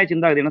തെറ്റായ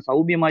ചിന്താഗതിയാണ്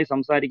സൗമ്യമായി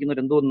സംസാരിക്കുന്നവർ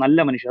എന്തോ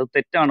നല്ല മനുഷ്യർ. അത്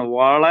തെറ്റാണ്,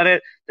 വളരെ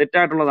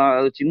തെറ്റായിട്ടുള്ള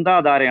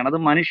ചിന്താധാരയാണ്. അത്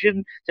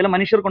ചില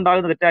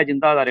മനുഷ്യർക്കുണ്ടാകുന്ന തെറ്റായ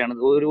ചിന്താധാരയാണ്.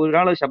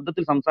 ഒരാൾ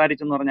ശബ്ദത്തിൽ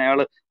സംസാരിച്ചെന്ന് പറഞ്ഞാൽ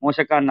അയാൾ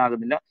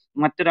മോശക്കാരനാകുന്നില്ല,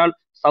 മറ്റൊരാൾ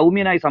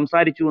സൗമ്യനായി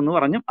സംസാരിച്ചു എന്ന്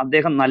പറഞ്ഞും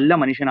അദ്ദേഹം നല്ല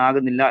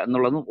മനുഷ്യനാകുന്നില്ല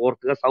എന്നുള്ളതും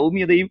ഓർക്കുക.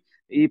 സൗമ്യതയും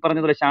ഈ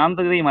പറഞ്ഞതുപോലെ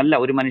ശാന്തതയും അല്ല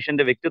ഒരു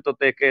മനുഷ്യന്റെ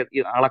വ്യക്തിത്വത്തെയൊക്കെ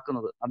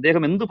അളക്കുന്നത്,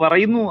 അദ്ദേഹം എന്ത്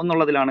പറയുന്നു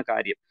എന്നുള്ളതിലാണ്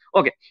കാര്യം.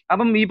 ഓക്കെ,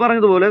 അപ്പം ഈ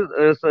പറഞ്ഞതുപോലെ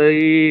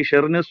ഈ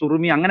ഷെറിന്,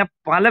 സുറുമി, അങ്ങനെ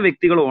പല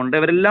വ്യക്തികളും ഉണ്ട്.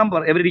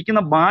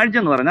 ഇവരിരിക്കുന്ന ബാഡ്ജ്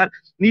എന്ന് പറഞ്ഞാൽ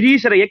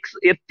നിരീശ്വര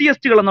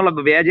എത്തിയസ്റ്റുകൾ എന്നുള്ള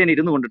വ്യാജേന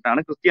ഇരുന്നു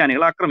കൊണ്ടിട്ടാണ്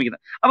ക്രിസ്ത്യാനികളെ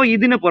ആക്രമിക്കുന്നത്. അപ്പൊ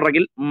ഇതിന്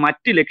പുറകിൽ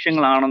മറ്റ്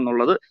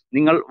ലക്ഷ്യങ്ങളാണെന്നുള്ളത്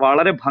നിങ്ങൾ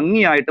വളരെ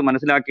ഭംഗിയായിട്ട്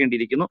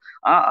മനസ്സിലാക്കേണ്ടിയിരിക്കുന്നു.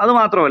 അത്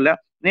മാത്രമല്ല,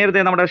 നേരത്തെ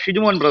നമ്മുടെ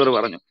ഷിജുമോൻ ബ്രദർ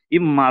പറഞ്ഞു, ഈ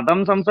മതം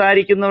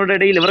സംസാരിക്കുന്നവരുടെ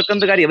ഇടയിൽ ഇവർക്ക്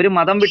എന്ത് കാര്യം? ഇവർ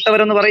മതം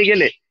വിട്ടവരെന്ന്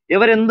പറയുകയല്ലേ?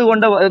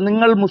 ഇവരെന്തുകൊണ്ട്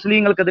നിങ്ങൾ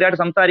മുസ്ലിങ്ങൾക്കെതിരായിട്ട്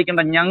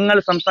സംസാരിക്കേണ്ട, ഞങ്ങൾ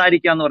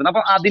സംസാരിക്കാന്ന് പറയുന്നത്?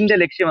 അപ്പൊ അതിന്റെ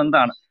ലക്ഷ്യം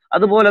എന്താണ്?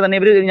 അതുപോലെ തന്നെ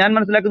ഞാൻ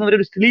മനസ്സിലാക്കുന്ന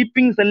ഒരു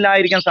സ്ലീപ്പിംഗ്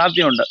സെല്ലായിരിക്കാൻ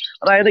സാധ്യതയുണ്ട്.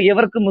 അതായത്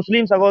ഇവർക്ക്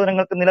മുസ്ലിം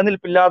സഹോദരങ്ങൾക്ക്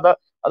നിലനിൽപ്പില്ലാത്ത,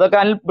 അതൊക്കെ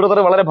അനിൽ ബ്രദർ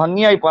വളരെ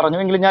ഭംഗിയായി പറഞ്ഞു,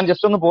 എങ്കിലും ഞാൻ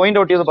ജസ്റ്റ് ഒന്ന് പോയിന്റ്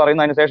ഔട്ട് ചെയ്ത്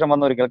പറയുന്നു അതിന് ശേഷം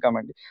വന്നവർ കേൾക്കാൻ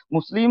വേണ്ടി.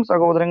 മുസ്ലിം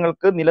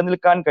സഹോദരങ്ങൾക്ക്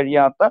നിലനിൽക്കാൻ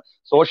കഴിയാത്ത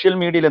സോഷ്യൽ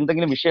മീഡിയയിൽ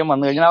എന്തെങ്കിലും വിഷയം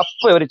വന്നു കഴിഞ്ഞാൽ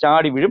അപ്പോൾ ഇവർ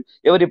ചാടി വീഴും.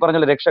 ഇവർ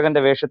പറഞ്ഞ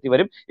രക്ഷകന്റെ വേഷത്തിൽ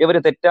വരും. ഇവർ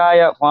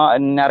തെറ്റായ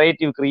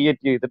നറേറ്റീവ്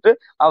ക്രിയേറ്റ് ചെയ്തിട്ട്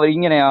അവർ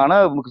ഇങ്ങനെയാണ്,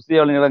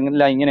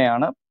 ക്രിസ്ത്യാനികളെല്ലാം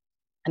ഇങ്ങനെയാണ്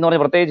എന്ന് പറഞ്ഞ്,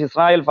 പ്രത്യേകിച്ച്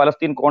ഇസ്രായേൽ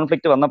ഫലസ്തീൻ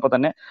കോൺഫ്ലിക്റ്റ് വന്നപ്പോൾ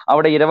തന്നെ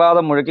അവിടെ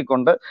ഇരവാദം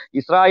മുഴക്കിക്കൊണ്ട്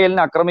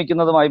ഇസ്രായേലിനെ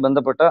ആക്രമിക്കുന്നതുമായി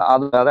ബന്ധപ്പെട്ട്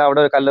അതെ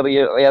അവിടെ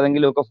കല്ലെറിയ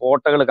ഏതെങ്കിലുമൊക്കെ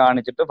ഫോട്ടോകൾ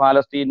കാണിച്ചിട്ട്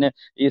പാലസ്തീന്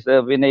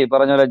പിന്നെ ഈ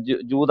പറഞ്ഞ പോലെ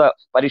ജൂത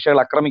പരീക്ഷകൾ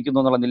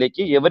ആക്രമിക്കുന്നു എന്നുള്ള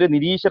നിലയ്ക്ക് ഇവർ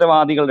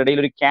നിരീശ്വരവാദികളുടെ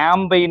ഇടയിൽ ഒരു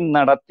ക്യാമ്പയിൻ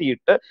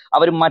നടത്തിയിട്ട്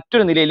അവർ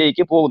മറ്റൊരു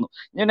നിലയിലേക്ക് പോകുന്നു.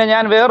 പിന്നെ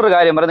ഞാൻ വേറൊരു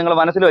കാര്യം പറയാം, നിങ്ങൾ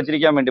മനസ്സിൽ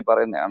വെച്ചിരിക്കാൻ വേണ്ടി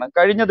പറയുന്നതാണ്.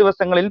 കഴിഞ്ഞ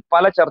ദിവസങ്ങളിൽ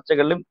പല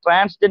ചർച്ചകളിലും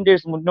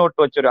ട്രാൻസ്ജെൻഡേഴ്സ് മുന്നോട്ട്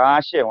വെച്ചൊരു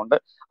ആശയമുണ്ട്,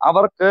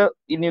 അവർക്ക്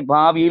ഇനി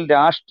ഭാവിയിൽ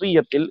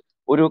രാഷ്ട്രീയത്തിൽ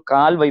ഒരു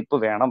കാൽവയ്പ്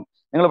വേണം.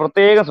 നിങ്ങൾ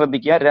പ്രത്യേകം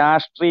ശ്രദ്ധിക്കുക,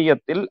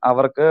 രാഷ്ട്രീയത്തിൽ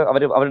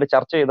അവരുടെ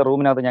ചർച്ച ചെയ്ത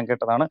റൂമിനകത്ത് ഞാൻ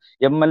കേട്ടതാണ്,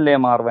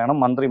 MLA-മാർ വേണം,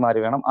 മന്ത്രിമാർ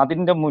വേണം,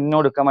 അതിന്റെ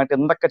മുന്നൊടുക്കമായിട്ട്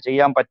എന്തൊക്കെ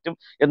ചെയ്യാൻ പറ്റും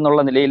എന്നുള്ള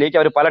നിലയിലേക്ക്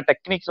അവർ പല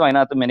ടെക്നിക്സും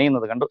അതിനകത്ത്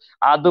മെനയുന്നത് കണ്ടു.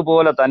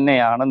 അതുപോലെ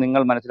തന്നെയാണ്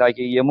നിങ്ങൾ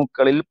മനസ്സിലാക്കിയ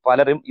യമുക്കളിൽ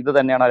പലരും ഇത്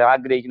തന്നെയാണ് അവർ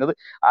ആഗ്രഹിക്കുന്നത്.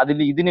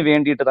 ഇതിന്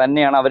വേണ്ടിയിട്ട്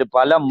തന്നെയാണ് അവർ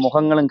പല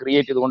മുഖങ്ങളും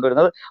ക്രിയേറ്റ് ചെയ്ത്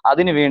കൊണ്ടുവരുന്നത്.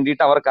 അതിന്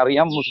വേണ്ടിയിട്ട്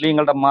അവർക്കറിയാം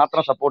മുസ്ലിങ്ങളുടെ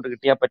മാത്രം സപ്പോർട്ട്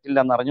കിട്ടിയാൽ പറ്റില്ല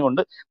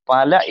എന്നറിഞ്ഞുകൊണ്ട്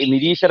പല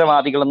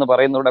നിരീശ്വരവാദികൾ എന്ന്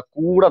പറയുന്നവരുടെ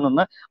കൂടെ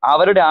നിന്ന്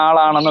അവരുടെ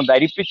ആളാണെന്ന്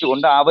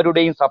ധരിപ്പിച്ചുകൊണ്ട്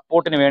അവരുടെയും സപ്പോർട്ടിന്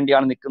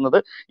വേണ്ടിയാണ് നിൽക്കുന്നത്.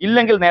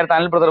 ഇല്ലെങ്കിൽ നേരത്തെ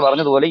അനിൽ ബ്രദർ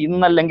പറഞ്ഞതുപോലെ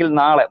ഇന്നല്ലെങ്കിൽ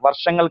നാളെ,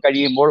 വർഷങ്ങൾ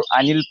കഴിയുമ്പോൾ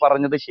അനിൽ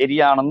പറഞ്ഞത്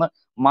ശരിയാണെന്ന്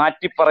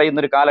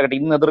മാറ്റിപ്പറയുന്ന ഒരു കാലഘട്ടം,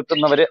 ഇന്ന്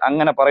എതിർക്കുന്നവർ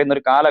അങ്ങനെ പറയുന്ന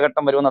ഒരു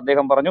കാലഘട്ടം വരുമെന്ന്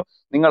അദ്ദേഹം പറഞ്ഞു.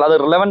 നിങ്ങൾ അത്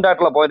റിലവന്റ്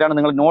ആയിട്ടുള്ള പോയിന്റാണ്,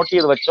 നിങ്ങൾ നോട്ട്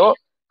ചെയ്ത് വെച്ചോ.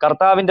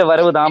 കർത്താവിന്റെ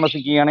വരവ്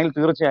താമസിക്കുകയാണെങ്കിൽ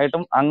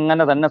തീർച്ചയായിട്ടും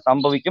അങ്ങനെ തന്നെ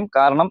സംഭവിക്കും.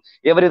 കാരണം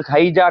ഇവർ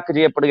ഹൈജാക്ക്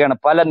ചെയ്യപ്പെടുകയാണ്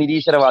പല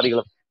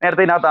നിരീശ്വരവാദികളും.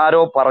 നേരത്തെ ഇതിനകത്ത്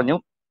ആരോ പറഞ്ഞു,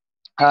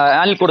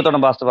 അനിൽ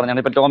കൊടുത്തോട്ടം പാസ്റ്റർ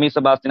പറഞ്ഞാണ്, ഇപ്പൊ ടോമി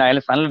സെബാസ്റ്റ്യൻ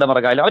ആയാലും സനൽ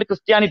ഡമറകായാലും അവർ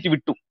ക്രിസ്ത്യാനിറ്റി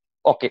വിട്ടു.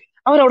 ഓക്കെ,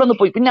 അവരവിടെ നിന്ന്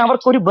പോയി, പിന്നെ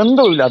അവർക്കൊരു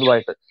ബന്ധവുമില്ല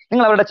അതുമായിട്ട്.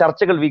 നിങ്ങൾ അവരുടെ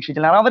ചർച്ചകൾ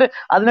വീക്ഷിച്ചില്ല, അവർ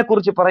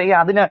അതിനെക്കുറിച്ച് പറയുക,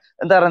 അതിന്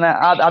എന്താ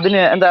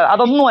പറയുന്നത്,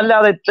 അതൊന്നും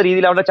അല്ലാതെ ഇത്ര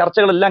രീതിയിൽ അവരുടെ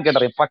ചർച്ചകളെല്ലാം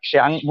കേട്ടറിയാം. പക്ഷെ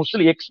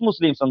എക്സ്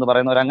മുസ്ലിംസ് എന്ന്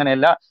പറയുന്നവർ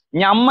അങ്ങനെയല്ല.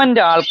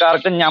 ഞമ്മന്റെ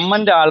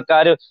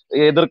ആൾക്കാർ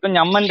എതിർക്കും,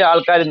 ഞമ്മന്റെ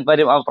ആൾക്കാർ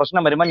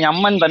പ്രശ്നം വരുമ്പോൾ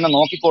ഞമ്മൻ തന്നെ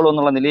നോക്കിക്കോളൂ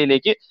എന്നുള്ള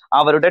നിലയിലേക്ക്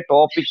അവരുടെ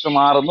ടോപ്പിക്സ്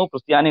മാറുന്നു.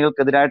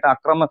 ക്രിസ്ത്യാനികൾക്കെതിരായിട്ട്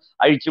അക്രമം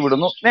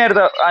അഴിച്ചുവിടുന്നു.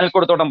 നേരത്തെ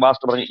അനിൽക്കൊടുത്തോട്ടം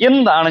പാസ്റ്റർ പറഞ്ഞു,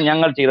 എന്താണ്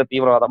ഞങ്ങൾ ചെയ്ത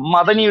തീവ്രവാദം?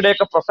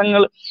 മദനിയുടെയൊക്കെ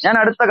പ്രസംഗങ്ങൾ, ഞാൻ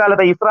അടുത്ത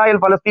കാലത്ത് ഇസ്രായേൽ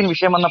ഫലസ്തീൻ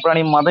വിഷയം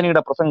വന്നപ്പോഴാണ് ഈ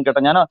മദനിയുടെ പ്രസംഗം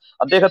കേട്ടത്. ഞാൻ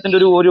അദ്ദേഹത്തിന്റെ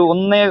ഒരു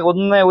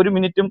 1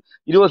 മിനിറ്റും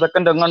 20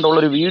 സെക്കൻഡ് എങ്ങാണ്ടുള്ള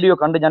ഒരു വീഡിയോ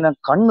കണ്ട് ഞാൻ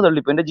കണ്ണ്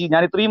തള്ളിപ്പോ.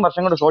 ഞാൻ ഇത്രയും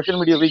വർഷം കൊണ്ട് സോഷ്യൽ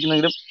മീഡിയ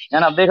ഉപയോഗിക്കുന്നെങ്കിലും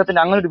ഞാൻ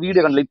അദ്ദേഹത്തിന്റെ അങ്ങനെ ഒരു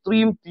വീഡിയോ കണ്ടില്ല.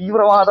 ഇത്രയും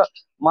തീവ്രവാദ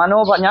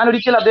ഞാൻ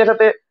ഒരിക്കലും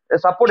അദ്ദേഹത്തെ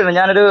സപ്പോർട്ട് ചെയ്യുന്നത്,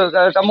 ഞാനൊരു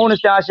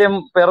കമ്മ്യൂണിസ്റ്റ് ആശയം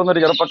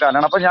പേർന്നൊരു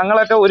ചെറുപ്പക്കാരനാണ്. അപ്പൊ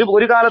ഞങ്ങളൊക്കെ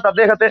ഒരു കാലത്ത്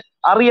അദ്ദേഹത്തെ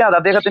അറിയാതെ,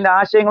 അദ്ദേഹത്തിന്റെ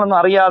ആശയങ്ങളൊന്നും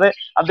അറിയാതെ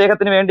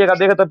അദ്ദേഹത്തിന് വേണ്ടിയൊക്കെ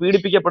അദ്ദേഹത്തെ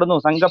പീഡിപ്പിക്കപ്പെടുന്നു,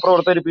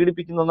 സംഘപ്രവർത്തകർ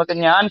പീഡിപ്പിക്കുന്നു എന്നൊക്കെ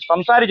ഞാൻ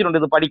സംസാരിച്ചിട്ടുണ്ട്,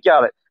 ഇത്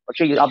പഠിക്കാതെ.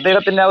 പക്ഷെ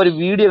അദ്ദേഹത്തിന്റെ ആ ഒരു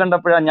വീഡിയോ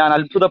കണ്ടപ്പോഴാണ് ഞാൻ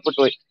അത്ഭുതപ്പെട്ടു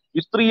പോയി.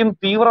 ഇത്രയും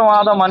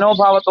തീവ്രവാദ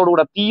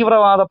മനോഭാവത്തോടുകൂടെ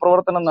തീവ്രവാദ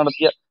പ്രവർത്തനം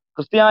നടത്തിയ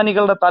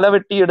ക്രിസ്ത്യാനികളുടെ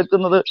തലവെട്ടി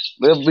എടുക്കുന്നത്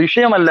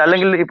വിഷയമല്ല,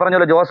 അല്ലെങ്കിൽ ഈ പറഞ്ഞ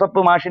പോലെ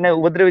ജോസഫ് മാഷിനെ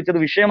ഉപദ്രവിച്ചത്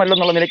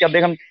വിഷയമല്ലെന്നുള്ള നിലയ്ക്ക്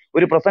അദ്ദേഹം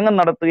ഒരു പ്രസംഗം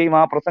നടത്തുകയും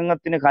ആ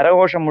പ്രസംഗത്തിന്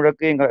കരഘോഷം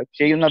മുഴക്കുകയും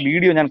ചെയ്യുന്ന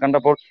വീഡിയോ ഞാൻ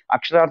കണ്ടപ്പോൾ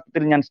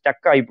അക്ഷരാർത്ഥത്തിൽ ഞാൻ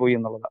സ്റ്റക്കായി പോയി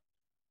എന്നുള്ളതാണ്.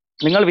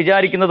 നിങ്ങൾ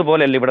വിചാരിക്കുന്നത്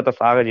പോലെയല്ല ഇവിടുത്തെ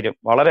സാഹചര്യം.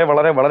 വളരെ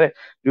വളരെ വളരെ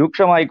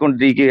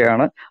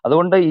രൂക്ഷമായിക്കൊണ്ടിരിക്കുകയാണ്.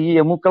 അതുകൊണ്ട് ഈ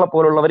എമുക്കളെ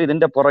പോലുള്ളവർ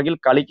ഇതിന്റെ പുറകിൽ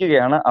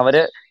കളിക്കുകയാണ്.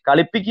 അവരെ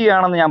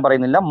കളിപ്പിക്കുകയാണെന്ന് ഞാൻ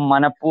പറയുന്നില്ല,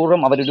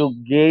 മനഃപൂർവ്വം അവരൊരു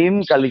ഗെയിം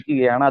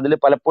കളിക്കുകയാണ്. അതിൽ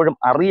പലപ്പോഴും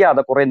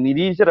അറിയാതെ കുറെ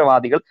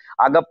നിരീശ്വരവാദികൾ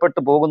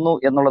അകപ്പെട്ടു പോകുന്നു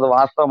എന്നുള്ളത്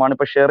വാസ്തവമാണ്.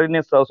 ഇപ്പൊ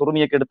ഷെറിനെ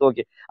സുറുമിയൊക്കെ എടുത്തു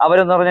നോക്കി,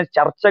 അവരെന്ന് പറഞ്ഞാൽ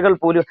ചർച്ചകൾ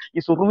പോലും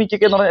ഈ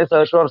സുറുമിക്കൊക്കെ എന്ന്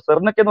പറഞ്ഞാൽ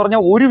ഷെറിനൊക്കെ എന്ന്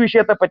പറഞ്ഞാൽ ഒരു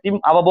വിഷയത്തെ പറ്റിയും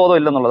അവബോധം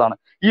ഇല്ലെന്നുള്ളതാണ്.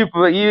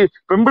 ഈ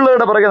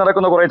പെമ്പിള്ളയുടെ പുറകെ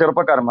നടക്കുന്ന കുറെ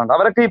ചെറുപ്പക്കാരുണ്ട്,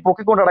 അവരൊക്കെ ഈ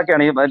പൊക്കിക്കൊണ്ട്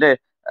നടക്കുകയാണ്. ഈ മറ്റേ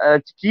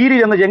കീരി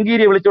എന്ന്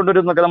ജങ്കീരിയെ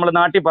വിളിച്ചുകൊണ്ടിരുന്നൊക്കെ നമ്മൾ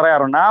നാട്ടിൽ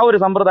പറയാറുണ്ട്. ആ ഒരു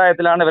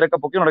സമ്പ്രദായത്തിലാണ് ഇവരൊക്കെ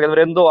പൊക്കി നടക്കുന്നത്,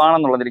 ഇവരെന്തോ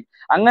ആണെന്നുള്ളതിൽ.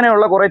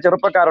 അങ്ങനെയുള്ള കുറെ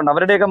ചെറുപ്പക്കാരുണ്ട്.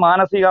 അവരുടെയൊക്കെ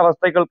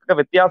മാനസികാവസ്ഥകൾക്കൊക്കെ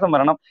വ്യത്യാസം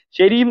വരണം.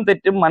 ശരിയും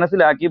തെറ്റും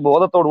മനസ്സിലാക്കി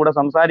ബോധത്തോടുകൂടെ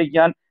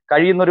സംസാരിക്കാൻ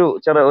കഴിയുന്നൊരു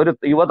ഒരു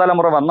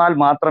യുവതലമുറ വന്നാൽ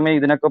മാത്രമേ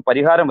ഇതിനൊക്കെ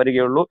പരിഹാരം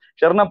വരികയുള്ളൂ.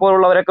 ഷെറിനെ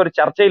പോലുള്ളവരൊക്കെ ഒരു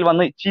ചർച്ചയിൽ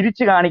വന്ന്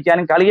ചിരിച്ചു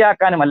കാണിക്കാനും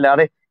കളിയാക്കാനും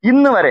അല്ലാതെ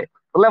ഇന്ന് വരെ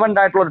റിലവന്റ്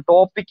ആയിട്ടുള്ള ഒരു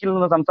ടോപ്പിക്കിൽ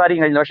നിന്ന്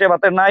സംസാരിക്കാൻ കഴിഞ്ഞില്ല. പക്ഷേ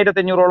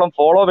 18,500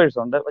 ഫോളോവേഴ്സ്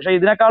ഉണ്ട്. പക്ഷെ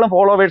ഇതിനേക്കാളും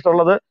ഫോളോവേഴ്സ്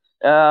ഉള്ളത്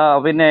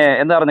പിന്നെ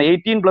എന്താ പറയുക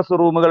 18+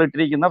 റൂമുകൾ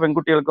ഇട്ടിരിക്കുന്ന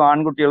പെൺകുട്ടികൾക്കും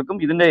ആൺകുട്ടികൾക്കും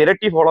ഇതിന്റെ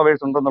ഇരട്ടി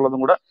ഫോളോവേഴ്സ് ഉണ്ടെന്നുള്ളതും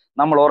കൂടെ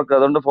നമ്മൾ ഓർക്കുക.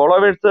 അതുകൊണ്ട്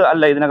ഫോളോവേഴ്സ്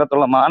അല്ല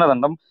ഇതിനകത്തുള്ള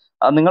മാനദണ്ഡം.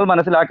 നിങ്ങൾ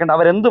മനസ്സിലാക്കേണ്ട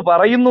അവരെന്ത്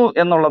പറയുന്നു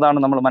എന്നുള്ളതാണ്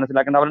നമ്മൾ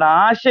മനസ്സിലാക്കേണ്ടത്. അവരുടെ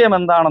ആശയം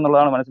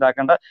എന്താണെന്നുള്ളതാണ്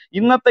മനസ്സിലാക്കേണ്ടത്.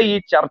 ഇന്നത്തെ ഈ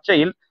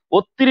ചർച്ചയിൽ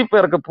ഒത്തിരി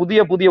പേർക്ക്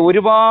പുതിയ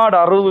ഒരുപാട്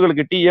അറിവുകൾ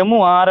കിട്ടി. യമു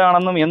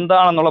ആരാണെന്നും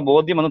എന്താണെന്നുള്ള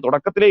ബോധ്യം എന്ന്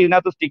തുടക്കത്തിലേ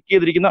ഇതിനകത്ത് സ്റ്റിക്ക്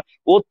ചെയ്തിരിക്കുന്ന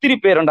ഒത്തിരി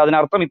പേരുണ്ട്.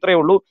 അതിനർത്ഥം ഇത്രയേ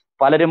ഉള്ളൂ,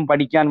 പലരും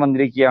പഠിക്കാൻ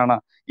വന്നിരിക്കുകയാണ്.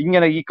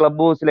 ഇങ്ങനെ ഈ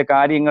ക്ലബ് ഹൗസിലെ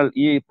കാര്യങ്ങൾ,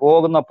 ഈ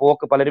പോകുന്ന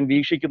പോക്ക് പലരും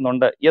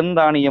വീക്ഷിക്കുന്നുണ്ട്.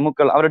 എന്താണ് ഈ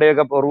എമുക്കൾ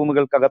അവരുടെയൊക്കെ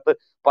റൂമുകൾക്കകത്ത്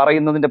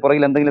പറയുന്നതിന്റെ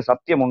പുറകിൽ എന്തെങ്കിലും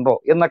സത്യമുണ്ടോ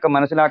എന്നൊക്കെ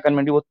മനസ്സിലാക്കാൻ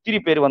വേണ്ടി ഒത്തിരി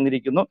പേര്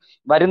വന്നിരിക്കുന്നു.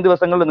 വരും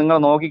ദിവസങ്ങളിൽ നിങ്ങൾ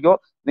നോക്കിക്കോ,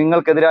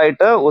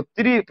 നിങ്ങൾക്കെതിരായിട്ട്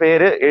ഒത്തിരി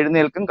പേര്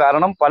എഴുന്നേൽക്കും.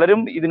 കാരണം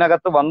പലരും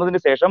ഇതിനകത്ത്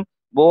വന്നതിന് ശേഷം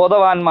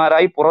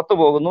ബോധവാന്മാരായി പുറത്തു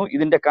പോകുന്നു,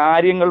 ഇതിന്റെ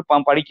കാര്യങ്ങൾ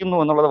പഠിക്കുന്നു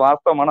എന്നുള്ളത്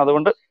വാസ്തവമാണ്.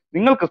 അതുകൊണ്ട്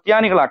നിങ്ങൾ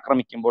ക്രിസ്ത്യാനികളെ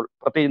ആക്രമിക്കുമ്പോൾ,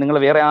 പ്രത്യേകിച്ച് നിങ്ങൾ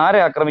വേറെ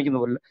ആരെ ആക്രമിക്കുന്ന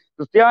പോലെ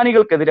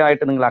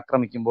ക്രിസ്ത്യാനികൾക്കെതിരായിട്ട് നിങ്ങൾ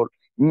ആക്രമിക്കുമ്പോൾ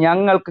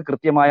ഞങ്ങൾക്ക്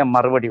കൃത്യമായ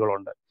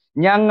മറുപടികളുണ്ട്,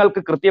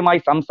 ഞങ്ങൾക്ക് കൃത്യമായി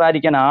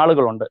സംസാരിക്കാൻ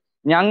ആളുകളുണ്ട്.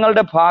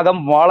 ഞങ്ങളുടെ ഭാഗം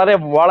വളരെ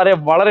വളരെ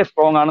വളരെ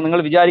സ്ട്രോങ് ആണ്.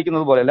 നിങ്ങൾ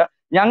വിചാരിക്കുന്നത് പോലെയല്ല.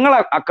 ഞങ്ങളെ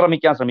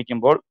ആക്രമിക്കാൻ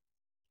ശ്രമിക്കുമ്പോൾ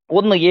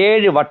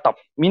 7 വട്ടം,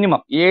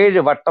 മിനിമം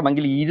 7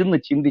 വട്ടമെങ്കിൽ ഇരുന്ന്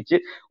ചിന്തിച്ച്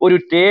ഒരു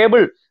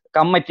ടേബിൾ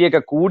കമ്മിറ്റിയൊക്കെ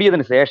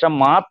കൂടിയതിന് ശേഷം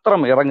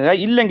മാത്രം ഇറങ്ങുക.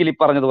 ഇല്ലെങ്കിൽ ഈ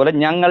പറഞ്ഞതുപോലെ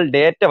ഞങ്ങൾ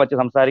ഡേറ്റ വെച്ച്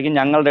സംസാരിക്കും.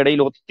 ഞങ്ങളുടെ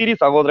ഇടയിൽ ഒത്തിരി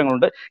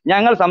സഹോദരങ്ങളുണ്ട്.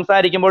 ഞങ്ങൾ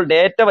സംസാരിക്കുമ്പോൾ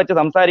ഡേറ്റ വെച്ച്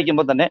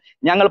സംസാരിക്കുമ്പോൾ തന്നെ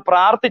ഞങ്ങൾ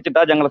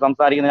പ്രാർത്ഥിച്ചിട്ടാണ് ഞങ്ങൾ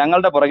സംസാരിക്കുന്നത്.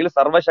 ഞങ്ങളുടെ പുറകിൽ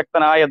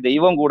സർവശക്തനായ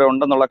ദൈവം കൂടെ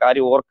ഉണ്ടെന്നുള്ള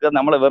കാര്യം ഓർക്കുക.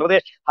 നമ്മൾ വെറുതെ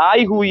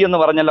ഹായ് ഹൂയി എന്ന്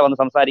പറഞ്ഞല്ല വന്ന്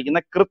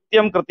സംസാരിക്കുന്ന,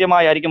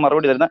 കൃത്യമായിരിക്കും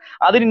മറുപടി തരുന്നത്.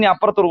 അതിന്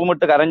അപ്പുറത്ത്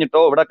റൂമിട്ട്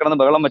കരഞ്ഞിട്ടോ ഇവിടെ കിടന്ന്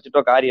ബഹളം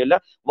വെച്ചിട്ടോ കാര്യമില്ല.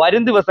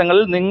 വരും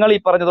ദിവസങ്ങളിൽ നിങ്ങൾ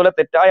ഈ പറഞ്ഞതുപോലെ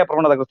തെറ്റായ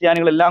പ്രവണത,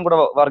 ക്രിസ്ത്യാനികളെല്ലാം കൂടെ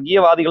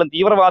വർഗീയവാദികളും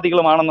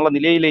തീവ്രവാദികളുമാണെന്നുള്ള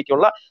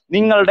നിലയിലേക്കുള്ള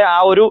നിങ്ങളുടെ ആ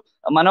ഒരു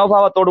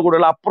മനോഭാവത്തോടു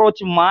കൂടിയുള്ള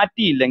അപ്രോച്ച്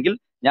മാറ്റിയില്ലെങ്കിൽ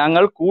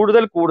ഞങ്ങൾ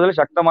കൂടുതൽ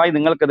ശക്തമായി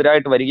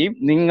നിങ്ങൾക്കെതിരായിട്ട് വരികയും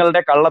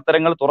നിങ്ങളുടെ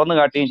കള്ളത്തരങ്ങൾ തുറന്നു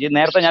കാട്ടുകയും ചെയ്യും.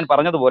 നേരത്തെ ഞാൻ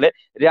പറഞ്ഞതുപോലെ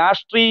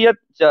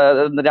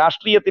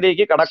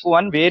രാഷ്ട്രീയത്തിലേക്ക്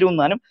കടക്കുവാൻ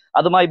വേരൂന്നാനും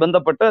അതുമായി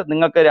ബന്ധപ്പെട്ട്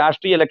നിങ്ങൾക്ക്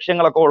രാഷ്ട്രീയ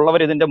ലക്ഷ്യങ്ങളൊക്കെ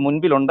ഉള്ളവർ ഇതിന്റെ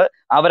മുൻപിലുണ്ട്.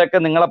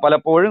 അവരൊക്കെ നിങ്ങളെ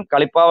പലപ്പോഴും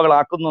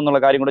കളിപ്പാവകളാക്കുന്നു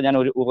എന്നുള്ള കാര്യം കൂടെ ഞാൻ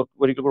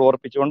ഒരിക്കൽ കൂടെ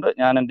ഓർപ്പിച്ചുകൊണ്ട്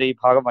ഞാൻ എന്റെ ഈ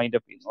ഭാഗം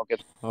വൈൻഡപ്പ് ചെയ്യുന്നു.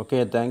 Okay,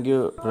 thank you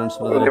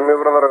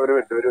brother. ഒരു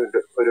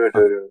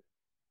മിനിറ്റ്.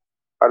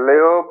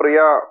 അല്ലയോ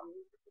പ്രിയ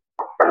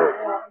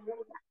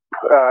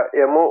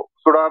യമു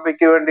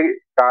സുഡാപ്പിക്ക് വേണ്ടി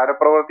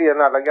കാരപ്രവൃത്തി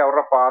എന്ന അല്ലെങ്കിൽ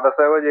അവരുടെ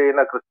പാദസേവ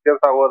ചെയ്യുന്ന ക്രിസ്ത്യൻ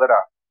സഹോദര,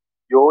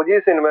 യോജി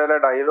സിനിമയിലെ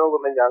ഡയലോഗ്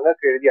ഒന്നും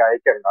ഞങ്ങൾക്ക് എഴുതി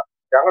അയക്കണ്ട.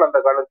 ഞങ്ങൾ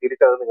എന്തെക്കാളും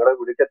തിരിച്ചത് നിങ്ങളെ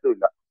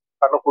വിളിക്കത്തുമില്ല.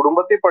 കാരണം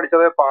കുടുംബത്തിൽ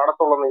പഠിച്ചതേ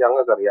പാടത്തുള്ളെന്ന്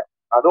ഞങ്ങൾക്കറിയാം.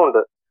 അതുകൊണ്ട്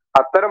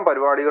അത്തരം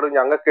പരിപാടികൾ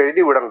ഞങ്ങൾക്ക്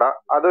എഴുതി വിടണ്ട.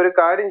 അതൊരു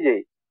കാര്യം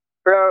ചെയ്യും,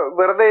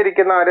 വെറുതെ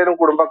ഇരിക്കുന്ന ആരെങ്കിലും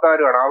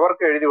കുടുംബക്കാരാണ്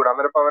അവർക്ക് എഴുതി വിടാം.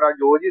 അന്നേരം അവർ ആ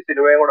ജോജി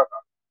സിനിമയും കൂടെ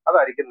കാണും.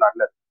 അതായിരിക്കും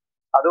നല്ലത്.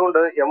 അതുകൊണ്ട്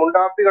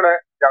യമുണ്ടാപ്പികളെ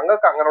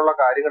ഞങ്ങൾക്ക് അങ്ങനെയുള്ള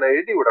കാര്യങ്ങൾ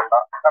എഴുതി വിടണ്ട.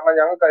 കാരണം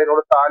ഞങ്ങൾക്ക്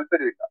അതിനോട്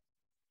താല്പര്യമില്ല.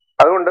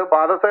 അതുകൊണ്ട്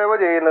പാദസേവ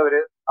ചെയ്യുന്നവര്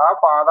ആ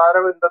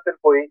പാതാരബന്ധത്തിൽ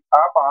പോയി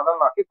ആ പാദം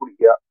നക്കി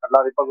കുടിക്കുക.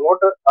 അല്ലാതെ ഇപ്പൊ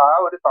ഇങ്ങോട്ട് ആ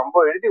ഒരു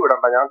സംഭവം എഴുതി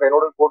വിടണ്ട. ഞങ്ങൾക്ക്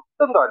അതിനോട്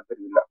ഒട്ടും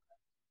താല്പര്യമില്ല.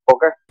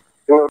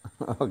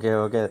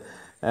 ഓക്കെ.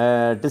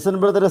 ടിസൺ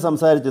ബ്രദറെ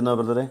സംസാരിച്ചിരുന്നോ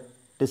ബ്രദറെ?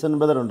 ടിസൺ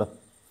ബ്രദർ ഉണ്ടോ?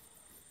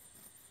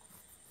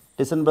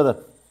 ടിസൺ ബ്രദർ.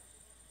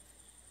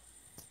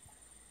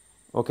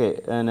 ഓക്കെ,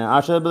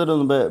 ആഷർ ബ്രദർ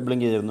മുമ്പ്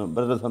ബ്ലിങ്ക് ചെയ്തിരുന്നു.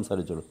 ബ്രദർ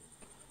സംസാരിച്ചോളൂ.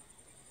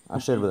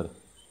 ആഷർ ബ്രദർ.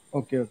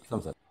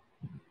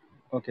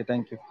 Okay,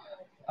 thank you.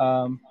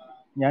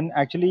 ഞാൻ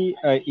ആക്ച്വലി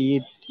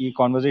ഈ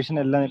കോൺവെർസേഷൻ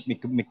എല്ലാം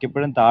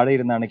മിക്കപ്പോഴും താഴെ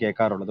ഇരുന്നാണ്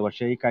കേൾക്കാറുള്ളത്.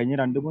 പക്ഷേ ഈ കഴിഞ്ഞ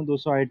 2-3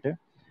 ദിവസമായിട്ട്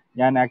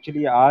ഞാൻ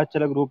ആക്ച്വലി ആ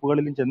ചില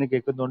ഗ്രൂപ്പുകളിലും ചെന്ന്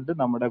കേൾക്കുന്നുണ്ട്,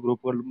 നമ്മുടെ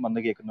ഗ്രൂപ്പുകളിലും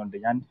വന്ന് കേൾക്കുന്നുണ്ട്.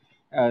 ഞാൻ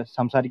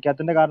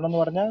സംസാരിക്കാത്തതിൻ്റെ കാരണം എന്ന്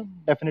പറഞ്ഞാൽ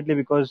definitely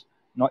because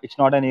it's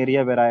not an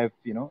area were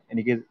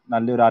എനിക്ക്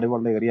നല്ലൊരു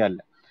അറിവുള്ള ഏരിയ അല്ല.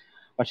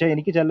 പക്ഷേ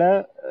എനിക്ക് ചില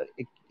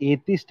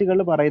ഏത്തിസ്റ്റുകൾ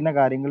പറയുന്ന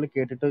കാര്യങ്ങൾ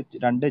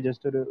കേട്ടിട്ട്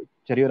ജസ്റ്റ് ഒരു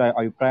ചെറിയൊരു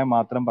അഭിപ്രായം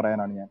മാത്രം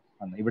പറയാനാണ് ഞാൻ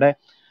വന്നത്. ഇവിടെ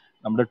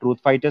നമ്മുടെ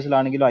ട്രൂത്ത്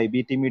ഫൈറ്റേഴ്സിലാണെങ്കിലും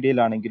IBT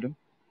മീഡിയയിലാണെങ്കിലും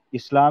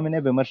ഇസ്ലാമിനെ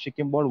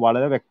വിമർശിക്കുമ്പോൾ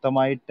വളരെ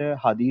വ്യക്തമായിട്ട്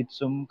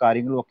ഹദീത്സും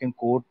കാര്യങ്ങളും ഒക്കെ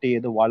കോട്ട്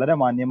ചെയ്ത് വളരെ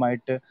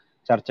മാന്യമായിട്ട്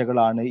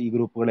ചർച്ചകളാണ് ഈ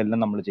ഗ്രൂപ്പുകളെല്ലാം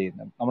നമ്മൾ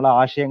ചെയ്യുന്നത്. നമ്മൾ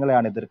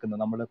ആശയങ്ങളെയാണ്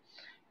എതിർക്കുന്നത്. നമ്മൾ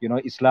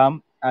ഇസ്ലാം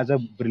ആസ് എ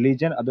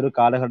റിലീജിയൻ അതൊരു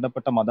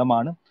കാലഘട്ടപ്പെട്ട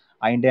മതമാണ്.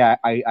 അതിൻ്റെ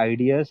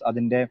ഐഡിയാസ്,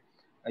 അതിൻ്റെ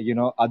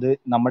അത്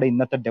നമ്മുടെ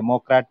ഇന്നത്തെ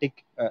ഡെമോക്രാറ്റിക്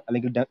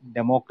അല്ലെങ്കിൽ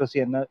ഡെമോക്രസി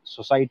എന്ന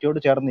സൊസൈറ്റിയോട്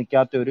ചേർന്ന്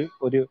നിൽക്കാത്ത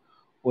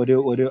ഒരു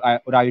ഒരു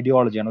ഒരു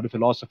ഐഡിയോളജിയാണ്, ഒരു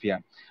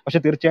ഫിലോസഫിയാണ്. പക്ഷെ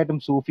തീർച്ചയായിട്ടും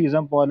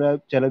സൂഫിസം പോലെ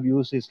ചില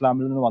വ്യൂസ്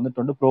ഇസ്ലാമിൽ നിന്ന്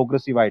വന്നിട്ടുണ്ട്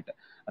പ്രോഗ്രസീവായിട്ട്.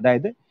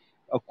 അതായത്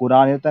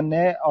ഖുറാനിൽ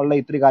തന്നെ ഉള്ള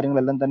ഇത്തിരി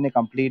കാര്യങ്ങളെല്ലാം തന്നെ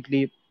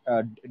കംപ്ലീറ്റ്ലി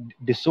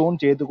ഡിസോൺ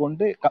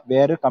ചെയ്തുകൊണ്ട്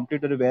വേറെ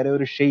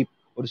ഒരു ഷേപ്പ്,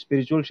 ഒരു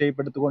സ്പിരിച്വൽ ഷേപ്പ്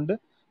എടുത്തുകൊണ്ട്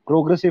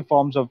progressive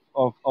forms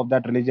of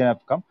that religion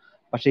have come.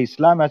 പക്ഷേ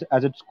ഇസ്ലാം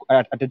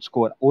at its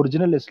core,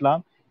 original Islam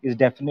is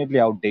definitely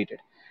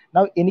outdated.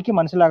 എനിക്ക്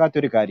മനസ്സിലാകാത്ത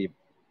ഒരു കാര്യം,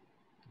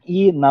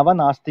 ഈ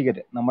നവനാസ്തികർ,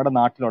 നമ്മുടെ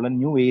നാട്ടിലുള്ള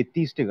ന്യൂ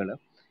ഏത്തീസ്റ്റുകൾ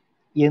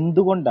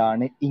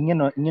എന്തുകൊണ്ടാണ്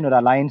ഇങ്ങനൊരു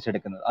അലയൻസ്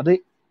എടുക്കുന്നത്? അത്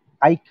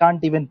I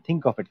can't even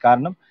think of it.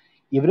 കാരണം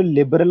ഇവർ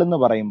ലിബറൽ എന്ന്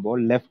പറയുമ്പോൾ,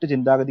 ലെഫ്റ്റ്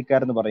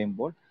ചിന്താഗതിക്കാരെന്ന്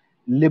പറയുമ്പോൾ,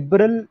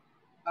 ലിബറൽ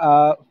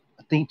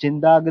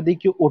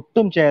ചിന്താഗതിക്ക്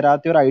ഒട്ടും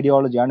ചേരാത്ത ഒരു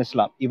ഐഡിയോളജിയാണ്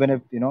ഇസ്ലാം. ഈവൻ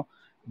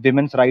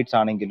വിമൻസ് റൈറ്റ്സ്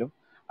ആണെങ്കിലും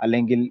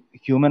അല്ലെങ്കിൽ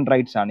ഹ്യൂമൻ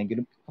റൈറ്റ്സ്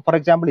ആണെങ്കിലും. ഫോർ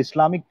എക്സാമ്പിൾ,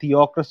 ഇസ്ലാമിക്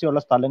തിയോക്രസി ഉള്ള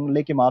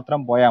സ്ഥലങ്ങളിലേക്ക് മാത്രം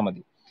പോയാൽ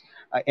മതി.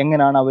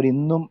 എങ്ങനെയാണ് അവർ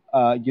ഇന്നും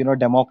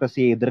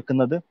ഡെമോക്രസിയെ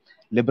എതിർക്കുന്നത്,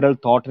 ലിബറൽ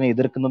തോട്ടിനെ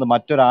എതിർക്കുന്നത്,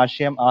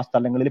 മറ്റൊരാശയം ആ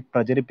സ്ഥലങ്ങളിൽ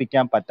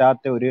പ്രചരിപ്പിക്കാൻ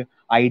പറ്റാത്ത ഒരു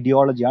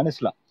ഐഡിയോളജിയാണ്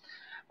ഇസ്ലാം.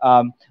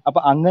 അപ്പൊ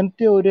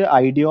അങ്ങനത്തെ ഒരു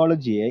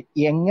ഐഡിയോളജിയെ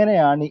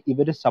എങ്ങനെയാണ്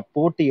ഇവർ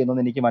സപ്പോർട്ട്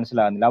ചെയ്യുന്നതെന്ന് എനിക്ക്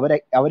മനസ്സിലാകുന്നില്ല.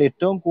 അവർ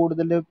ഏറ്റവും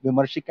കൂടുതൽ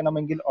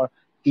വിമർശിക്കണമെങ്കിൽ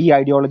ഈ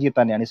ഐഡിയോളജി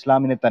തന്നെയാണ്,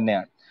 ഇസ്ലാമിനെ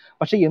തന്നെയാണ്.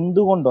 പക്ഷെ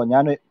എന്തുകൊണ്ടോ,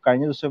 ഞാൻ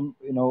കഴിഞ്ഞ ദിവസം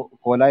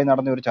കോലായി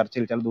നടന്ന ഒരു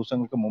ചർച്ചയിൽ ചില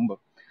ദിവസങ്ങൾക്ക് മുമ്പ്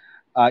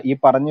ഈ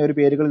പറഞ്ഞ ഒരു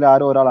പേരുകളിൽ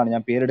ആരോ ഒരാളാണ്,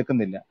 ഞാൻ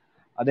പേരെടുക്കുന്നില്ല,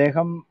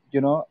 അദ്ദേഹം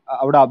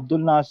അവിടെ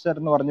അബ്ദുൽ നാസർ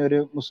എന്ന് പറഞ്ഞ ഒരു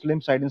മുസ്ലിം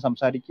സൈഡിൽ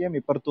സംസാരിക്കുകയും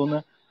ഇപ്പുറത്തുനിന്ന്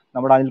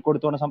നമ്മുടെ അനിൽ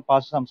കൊടുത്തോട്ടം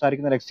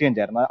സംസാരിക്കുന്ന ഒരു എക്സ്ചേഞ്ച്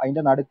ആയിരുന്നു.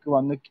 അതിന്റെ നടുക്ക്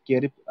വന്ന്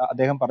കയറി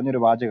അദ്ദേഹം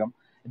പറഞ്ഞൊരു വാചകം,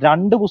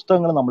 2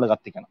 പുസ്തകങ്ങൾ നമ്മൾ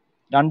കത്തിക്കണം,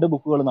 2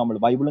 ബുക്കുകൾ നമ്മൾ,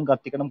 ബൈബിളും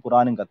കത്തിക്കണം,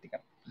 ഖുറാനും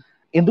കത്തിക്കണം.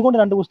 എന്തുകൊണ്ട്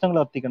 2 പുസ്തകങ്ങൾ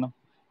കത്തിക്കണം?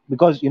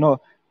 ബിക്കോസ്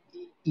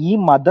ഈ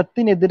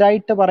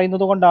മതത്തിനെതിരായിട്ട്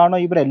പറയുന്നത് കൊണ്ടാണോ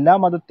ഇവർ എല്ലാ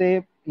മതത്തെ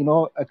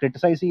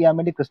ക്രിട്ടിസൈസ് ചെയ്യാൻ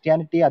വേണ്ടി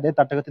ക്രിസ്ത്യാനിറ്റിയെ അതേ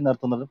തട്ടകത്തിൽ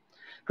നിർത്തുന്നത്?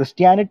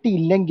 ക്രിസ്ത്യാനിറ്റി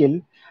ഇല്ലെങ്കിൽ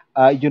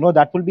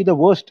that will be the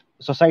worst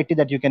society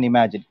that you can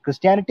imagine.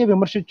 ക്രിസ്ത്യാനിറ്റിയെ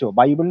വിമർശിച്ചോ,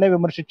 ബൈബിളിനെ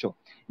വിമർശിച്ചോ,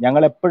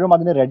 ഞങ്ങൾ എപ്പോഴും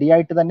അതിന് റെഡി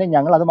ആയിട്ട് തന്നെ.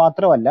 ഞങ്ങൾ അത്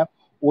മാത്രമല്ല,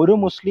 ഒരു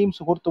മുസ്ലിം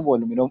സുഹൃത്ത്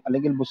പോലും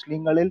അല്ലെങ്കിൽ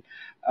മുസ്ലിങ്ങളിൽ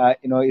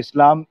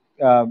ഇസ്ലാം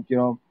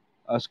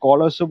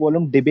സ്കോളേഴ്സ്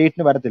പോലും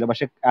ഡിബേറ്റിന് വരത്തില്ല.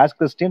 പക്ഷെ ആസ്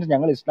ക്രിസ്ത്യൻസ്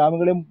ഞങ്ങൾ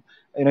ഇസ്ലാമികളും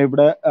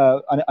ഇവിടെ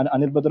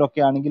അനിൽ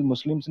ബദറൊക്കെ ആണെങ്കിൽ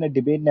മുസ്ലിംസിനെ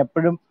ഡിബേറ്റിന്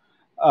എപ്പോഴും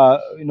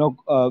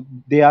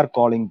ദേ ആർ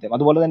കോളിംഗ് ദം.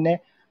 അതുപോലെ തന്നെ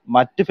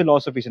മറ്റ്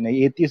ഫിലോസഫീസിനെ,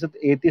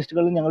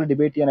 ഏത്തിയിസ്റ്റുകളിൽ ഞങ്ങൾ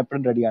ഡിബേറ്റ് ചെയ്യാൻ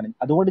എപ്പോഴും റെഡിയാണ്.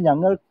 അതുകൊണ്ട്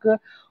ഞങ്ങൾക്ക്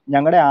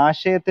ഞങ്ങളുടെ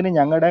ആശയത്തിന്,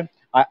 ഞങ്ങളുടെ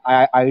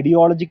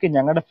ഐഡിയോളജിക്ക്,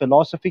 ഞങ്ങളുടെ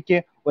ഫിലോസഫിക്ക്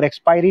ഒരു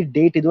എക്സ്പയറി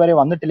ഡേറ്റ് ഇതുവരെ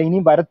വന്നിട്ടില്ല,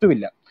 ഇനിയും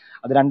വരത്തുമില്ല.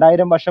 അത്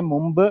 2000 വർഷം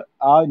മുമ്പ്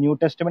ആ ന്യൂ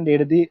ടെസ്റ്റമെന്റ്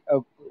എഴുതി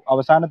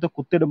അവസാനത്ത്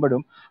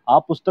കുത്തിടുമ്പോഴും ആ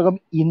പുസ്തകം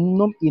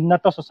ഇന്നും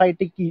ഇന്നത്തെ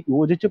സൊസൈറ്റിക്ക്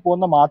യോജിച്ചു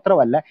പോകുന്ന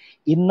മാത്രമല്ല,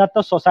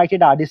 ഇന്നത്തെ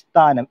സൊസൈറ്റിയുടെ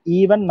അടിസ്ഥാനം,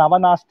 ഈവൻ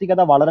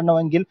നവനാസ്തികത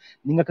വളരണമെങ്കിൽ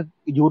നിങ്ങൾക്ക്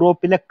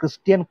യൂറോപ്പിലെ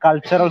ക്രിസ്ത്യൻ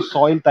കൾച്ചറൽ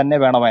സോയിൽ തന്നെ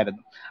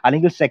വേണമായിരുന്നു.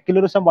 അല്ലെങ്കിൽ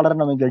സെക്യുലറിസം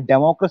വളരണമെങ്കിൽ,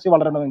 ഡെമോക്രസി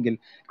വളരണമെങ്കിൽ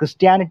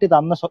ക്രിസ്ത്യാനിറ്റി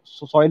തന്ന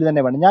സോയിൽ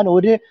തന്നെ വേണം. ഞാൻ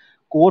ഒരു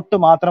കോട്ട്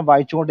മാത്രം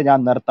വായിച്ചുകൊണ്ട് ഞാൻ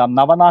നിർത്താം,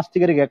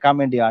 നവനാസ്തികർ കേൾക്കാൻ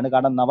വേണ്ടിയാണ്.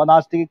 കാരണം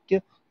നവനാസ്തികയ്ക്ക്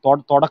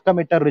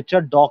തുടക്കമിട്ട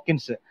റിച്ചർഡ്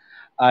ഡോക്കിൻസ്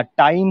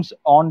ടൈംസ്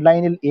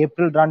ഓൺലൈനിൽ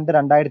April 2,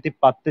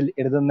 2010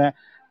 എഴുതുന്ന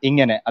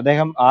ഇങ്ങനെ,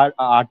 അദ്ദേഹം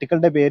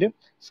ആർട്ടിക്കിളിന്റെ പേര്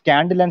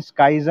scandal and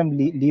സ്കൈസം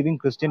leaving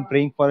Christian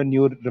praying four A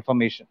new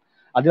reformation.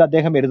 അതിൽ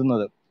അദ്ദേഹം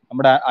എഴുതുന്നത്,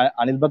 നമ്മുടെ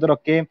അനിൽ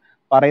ബദറൊക്കെ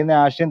പറയുന്ന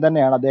ആശയം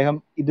തന്നെയാണ്. അദ്ദേഹം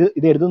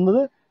ഇത്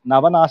എഴുതുന്നത്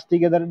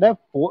നവനാസ്തികതയുടെ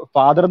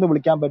ഫാദർ എന്ന്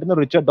വിളിക്കാൻ പറ്റുന്ന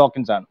റിച്ചർഡ്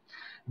ഡോക്കിൻസ് ആണ്.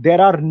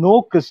 There are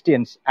no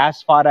Christians, as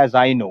far as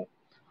I know,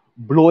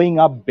 blowing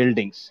up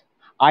buildings.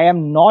 I am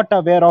not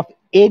aware of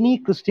any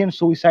Christian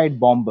suicide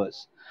bombers.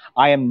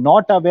 I am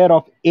not aware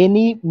of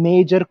any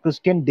major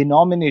Christian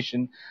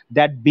denomination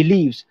that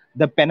believes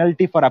the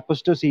penalty for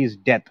apostasy is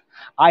death.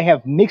 I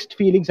have mixed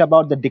feelings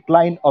about the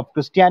decline of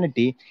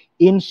Christianity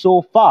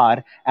insofar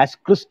as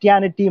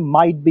Christianity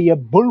might be a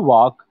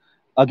bulwark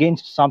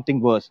against something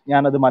worse.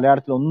 ഞാനത്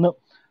മലയാളത്തിൽ ഒന്ന്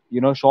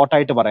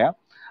ഷോർട്ടായിട്ട് പറയാം.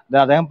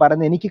 അദ്ദേഹം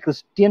പറയുന്നത്, എനിക്ക്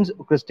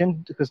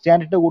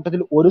ക്രിസ്ത്യാനിറ്റിയുടെ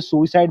കൂട്ടത്തിൽ ഒരു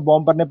സൂയിസൈഡ്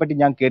ബോംബറിനെ പറ്റി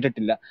ഞാൻ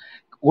കേട്ടിട്ടില്ല.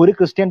 ഒരു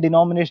ക്രിസ്ത്യൻ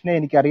ഡിനോമിനേഷനെ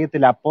എനിക്ക്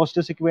അറിയത്തില്ല.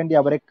 അപ്പോസ്റ്റസിക്ക് വേണ്ടി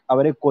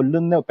അവരെ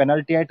കൊല്ലുന്ന,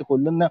 പെനൽറ്റി ആയിട്ട്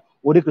കൊല്ലുന്ന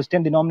ഒരു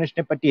ക്രിസ്ത്യൻ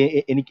ഡിനോമിനേഷനെ പറ്റി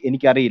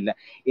എനിക്കറിയില്ല.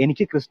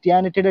 എനിക്ക്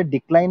ക്രിസ്ത്യാനിറ്റിയുടെ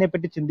ഡിക്ലൈനെ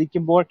പറ്റി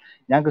ചിന്തിക്കുമ്പോൾ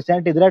ഞാൻ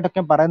ക്രിസ്ത്യാനിറ്റി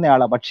എതിരായിട്ടൊക്കെ പറയുന്ന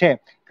ആളാണ്. പക്ഷേ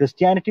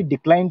ക്രിസ്ത്യാനിറ്റി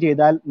ഡിക്ലൈൻ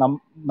ചെയ്താൽ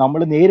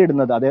നമ്മൾ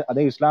നേരിടുന്നത്,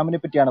 അതേ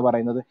ഇസ്ലാമിനെ പറ്റിയാണ്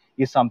പറയുന്നത്,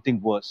 is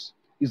something verse,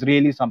 is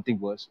really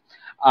something verse.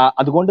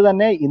 അതുകൊണ്ട്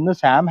തന്നെ ഇന്ന്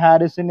സാം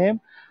ഹാരിസിനെയും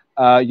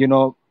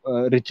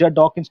റിച്ചർഡ്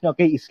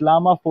ഡോക്കിൻസിനൊക്കെ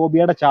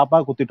ഇസ്ലാമോഫോബിയയുടെ ചാപ്പ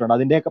കുത്തിയിട്ടുണ്ട്.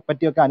 അതിന്റെ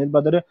പറ്റിയൊക്കെ അനിൽ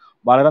ബദർ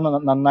വളരെ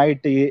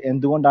നന്നായിട്ട്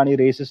എന്തുകൊണ്ടാണ് ഈ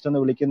റേസിസ്റ്റ് എന്ന്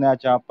വിളിക്കുന്ന ആ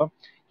ചാപ്പ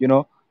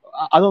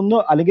അതൊന്നും,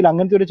 അല്ലെങ്കിൽ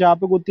അങ്ങനത്തെ ഒരു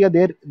ചാപ്പ കുത്തിയ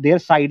ദേർ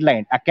സൈഡ്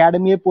ലൈൻ.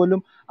 അക്കാഡമിയെ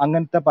പോലും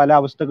അങ്ങനത്തെ പല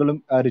അവസ്ഥകളും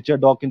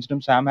റിച്ചർഡ്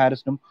ഡോക്കിൻസിനും സാം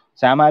ഹാരിസും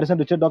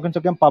റിച്ചർഡ് ഡോക്കിൻസ്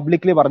ഒക്കെ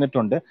പബ്ലിക്കലി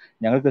പറഞ്ഞിട്ടുണ്ട്.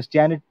 ഞങ്ങൾ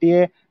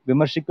ക്രിസ്ത്യാനിറ്റിയെ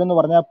വിമർശിക്കുമെന്ന്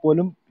പറഞ്ഞാൽ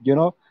പോലും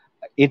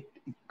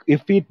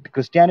ഇഫ് ഈ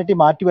ക്രിസ്ത്യാനിറ്റി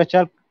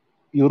മാറ്റിവെച്ചാൽ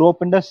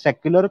യൂറോപ്പിന്റെ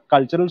സെക്യുലർ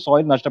കൾച്ചറൽ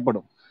സോയിൽ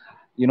നഷ്ടപ്പെടും.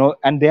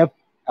 ആൻഡ്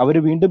അവർ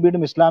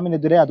വീണ്ടും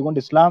ഇസ്ലാമിനെതിരെ, അതുകൊണ്ട്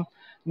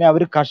ഇസ്ലാമിനെ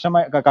അവർ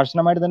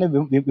കർശനമായിട്ട് തന്നെ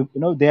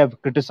ദേ ഹാവ്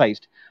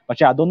ക്രിട്ടിസൈസ്ഡ്.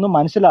 പക്ഷെ അതൊന്നും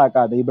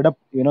മനസ്സിലാക്കാതെ ഇവിടെ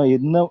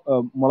ഇന്ന്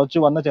മുളച്ചു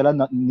വന്ന ചില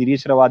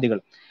നിരീശ്വരവാദികൾ.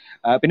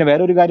 പിന്നെ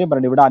വേറൊരു കാര്യം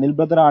പറഞ്ഞു, ഇവിടെ അനിൽ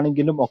ബ്രദർ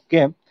ആണെങ്കിലും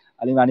ഒക്കെ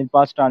അല്ലെങ്കിൽ അനിൽ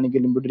പാസ്റ്റർ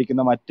ആണെങ്കിലും ഇവിടെ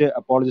ഇരിക്കുന്ന മറ്റ്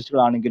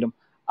അപ്പോളജിസ്റ്റുകളാണെങ്കിലും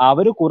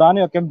അവർ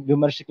ഖുറാനെയൊക്കെ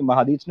വിമർശിക്കുമ്പോൾ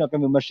ഹദീസിനെയൊക്കെ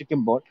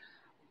വിമർശിക്കുമ്പോൾ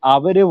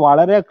അവര്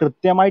വളരെ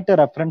കൃത്യമായിട്ട്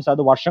റെഫറൻസ്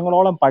അത്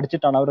വർഷങ്ങളോളം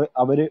പഠിച്ചിട്ടാണ്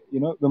അവര്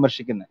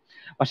വിമർശിക്കുന്നത്.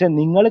 പക്ഷെ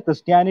നിങ്ങൾ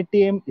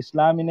ക്രിസ്ത്യാനിറ്റിയെയും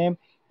ഇസ്ലാമിനെയും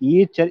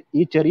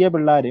ഈ ചെറിയ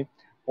പിള്ളേര്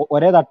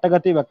ഒരേ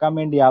തട്ടകത്തിൽ വെക്കാൻ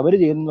വേണ്ടി അവർ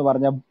ചെയ്യുന്നെന്ന്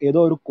പറഞ്ഞാൽ ഏതോ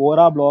ഒരു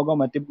കോറ ബ്ലോഗോ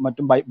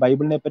മറ്റും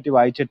ബൈബിളിനെ പറ്റി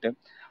വായിച്ചിട്ട്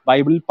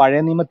ബൈബിളിൽ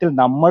പഴയ നിയമത്തിൽ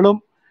നമ്മളും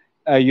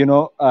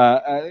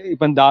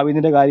ഇപ്പം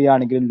ദാവീദിന്റെ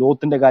കാര്യമാണെങ്കിലും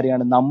ലോത്തിന്റെ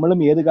കാര്യമാണ്, നമ്മളും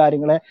ഏത്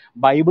കാര്യങ്ങളെ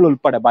ബൈബിൾ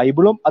ഉൾപ്പെടെ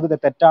ബൈബിളും അത്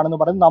തെറ്റാണെന്ന്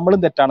പറയുന്നത്, നമ്മളും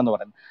തെറ്റാണെന്ന്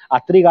പറയുന്നത്.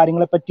 അത്രയും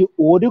കാര്യങ്ങളെ പറ്റി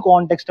ഒരു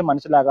കോണ്ടെക്സ്റ്റ്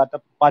മനസ്സിലാകാത്ത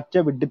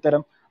പച്ച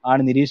വിഡ്ഢിത്തരം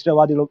ആണ്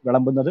നിരീശ്വരവാദികൾ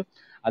വിളമ്പുന്നത്.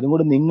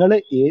 അതുകൊണ്ട് നിങ്ങൾ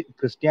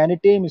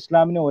ക്രിസ്ത്യാനിറ്റിയെയും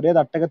ഇസ്ലാമിനെയും ഒരേ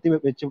തട്ടകത്തിൽ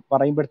വെച്ച്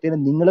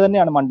പറയുമ്പോഴത്തേനും നിങ്ങൾ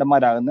തന്നെയാണ്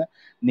മണ്ടന്മാരാകുന്നത്.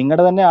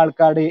 നിങ്ങളുടെ തന്നെ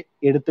ആൾക്കാരുടെ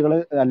എഴുത്തുകൾ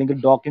അല്ലെങ്കിൽ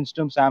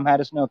ഡോക്കിൻസ്റ്റും സാം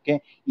ഹാരിസിനും ഒക്കെ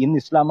ഇന്ന്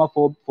ഇസ്ലാമ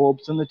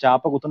ഫോബ്സ് എന്ന്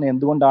ചാപ്പ കുത്തുന്നത്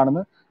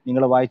എന്തുകൊണ്ടാണെന്ന്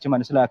നിങ്ങൾ വായിച്ച്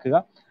മനസ്സിലാക്കുക.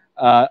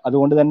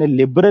 അതുകൊണ്ട് തന്നെ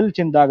ലിബറൽ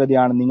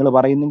ചിന്താഗതിയാണ് നിങ്ങൾ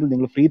പറയുന്നെങ്കിൽ,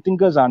 നിങ്ങൾ ഫ്രീ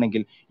തിങ്കേഴ്സ്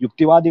ആണെങ്കിൽ,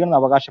 യുക്തിവാദികൾ എന്ന്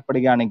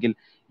അവകാശപ്പെടുകയാണെങ്കിൽ,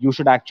 you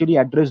should actually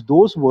address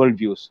those world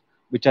views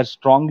which are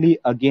strongly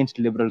against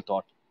liberal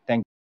thought.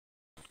 Thank you.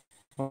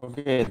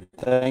 Okay,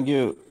 thank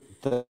you.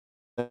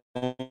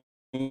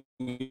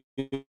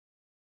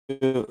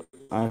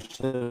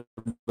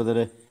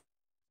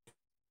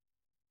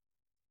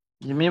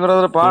 Jimmy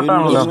brother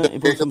പാട്ടാണല്ലോ.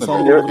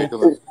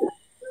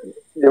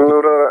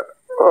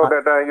 Okay,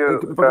 thank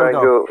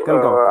you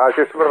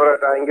Ashish ബ്രദറെ,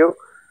 താങ്ക് യു.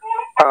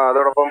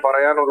 അതോടൊപ്പം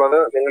പറയാനുള്ളത്,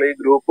 നിങ്ങൾ ഈ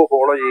ഗ്രൂപ്പ്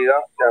ഫോളോ ചെയ്യുക,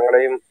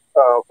 ഞങ്ങളെയും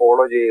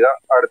ഫോളോ ചെയ്യുക.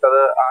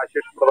 അടുത്തത്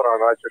ആശിഷ്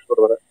ബ്രദറാണ്. ആശിഷ്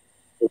ബ്രദർ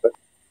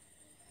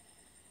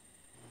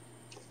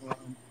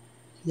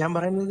ഞാൻ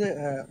പറയുന്നത്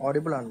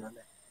ഓഡിബിൾ ആണല്ലോ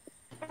അല്ലേ?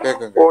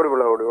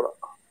 ഓടിവിള.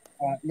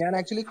 ഞാൻ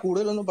ആക്ച്വലി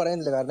കൂടുതലൊന്നും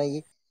പറയുന്നില്ല, കാരണം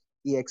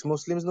ഈ എക്സ്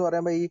മുസ്ലിംസ് എന്ന്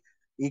പറയുമ്പോൾ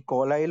ഈ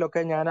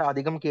കോലായിലൊക്കെ ഞാൻ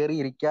അധികം കയറി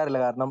ഇരിക്കാറില്ല.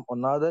 കാരണം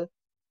ഒന്നാമത്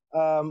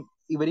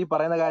ഇവർ ഈ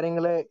പറയുന്ന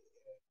കാര്യങ്ങള്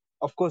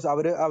ഓഫ് കോഴ്സ്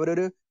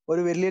അവരൊരു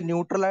വലിയ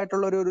ന്യൂട്രൽ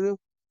ആയിട്ടുള്ള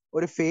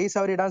ഒരു ഫേസ്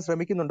അവർ ഇടാൻ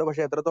ശ്രമിക്കുന്നുണ്ട്.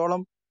 പക്ഷെ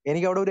എത്രത്തോളം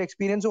എനിക്ക് അവിടെ ഒരു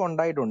എക്സ്പീരിയൻസും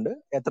ഉണ്ടായിട്ടുണ്ട്,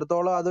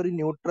 എത്രത്തോളം അതൊരു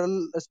ന്യൂട്രൽ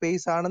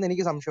സ്പേസ് ആണെന്ന്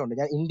എനിക്ക് സംശയമുണ്ട്.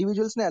 ഞാൻ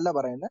ഇൻഡിവിജ്വൽസിനെ അല്ല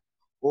പറയുന്നത്,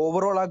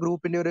 ഓവറോൾ ആ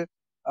ഗ്രൂപ്പിന്റെ ഒരു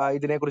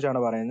ഇതിനെ കുറിച്ചാണ്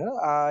പറയുന്നത്.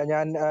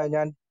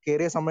 ഞാൻ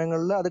കയറിയ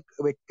സമയങ്ങളിൽ അത്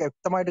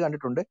വ്യക്തമായിട്ട്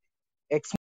കണ്ടിട്ടുണ്ട്. എക്സ്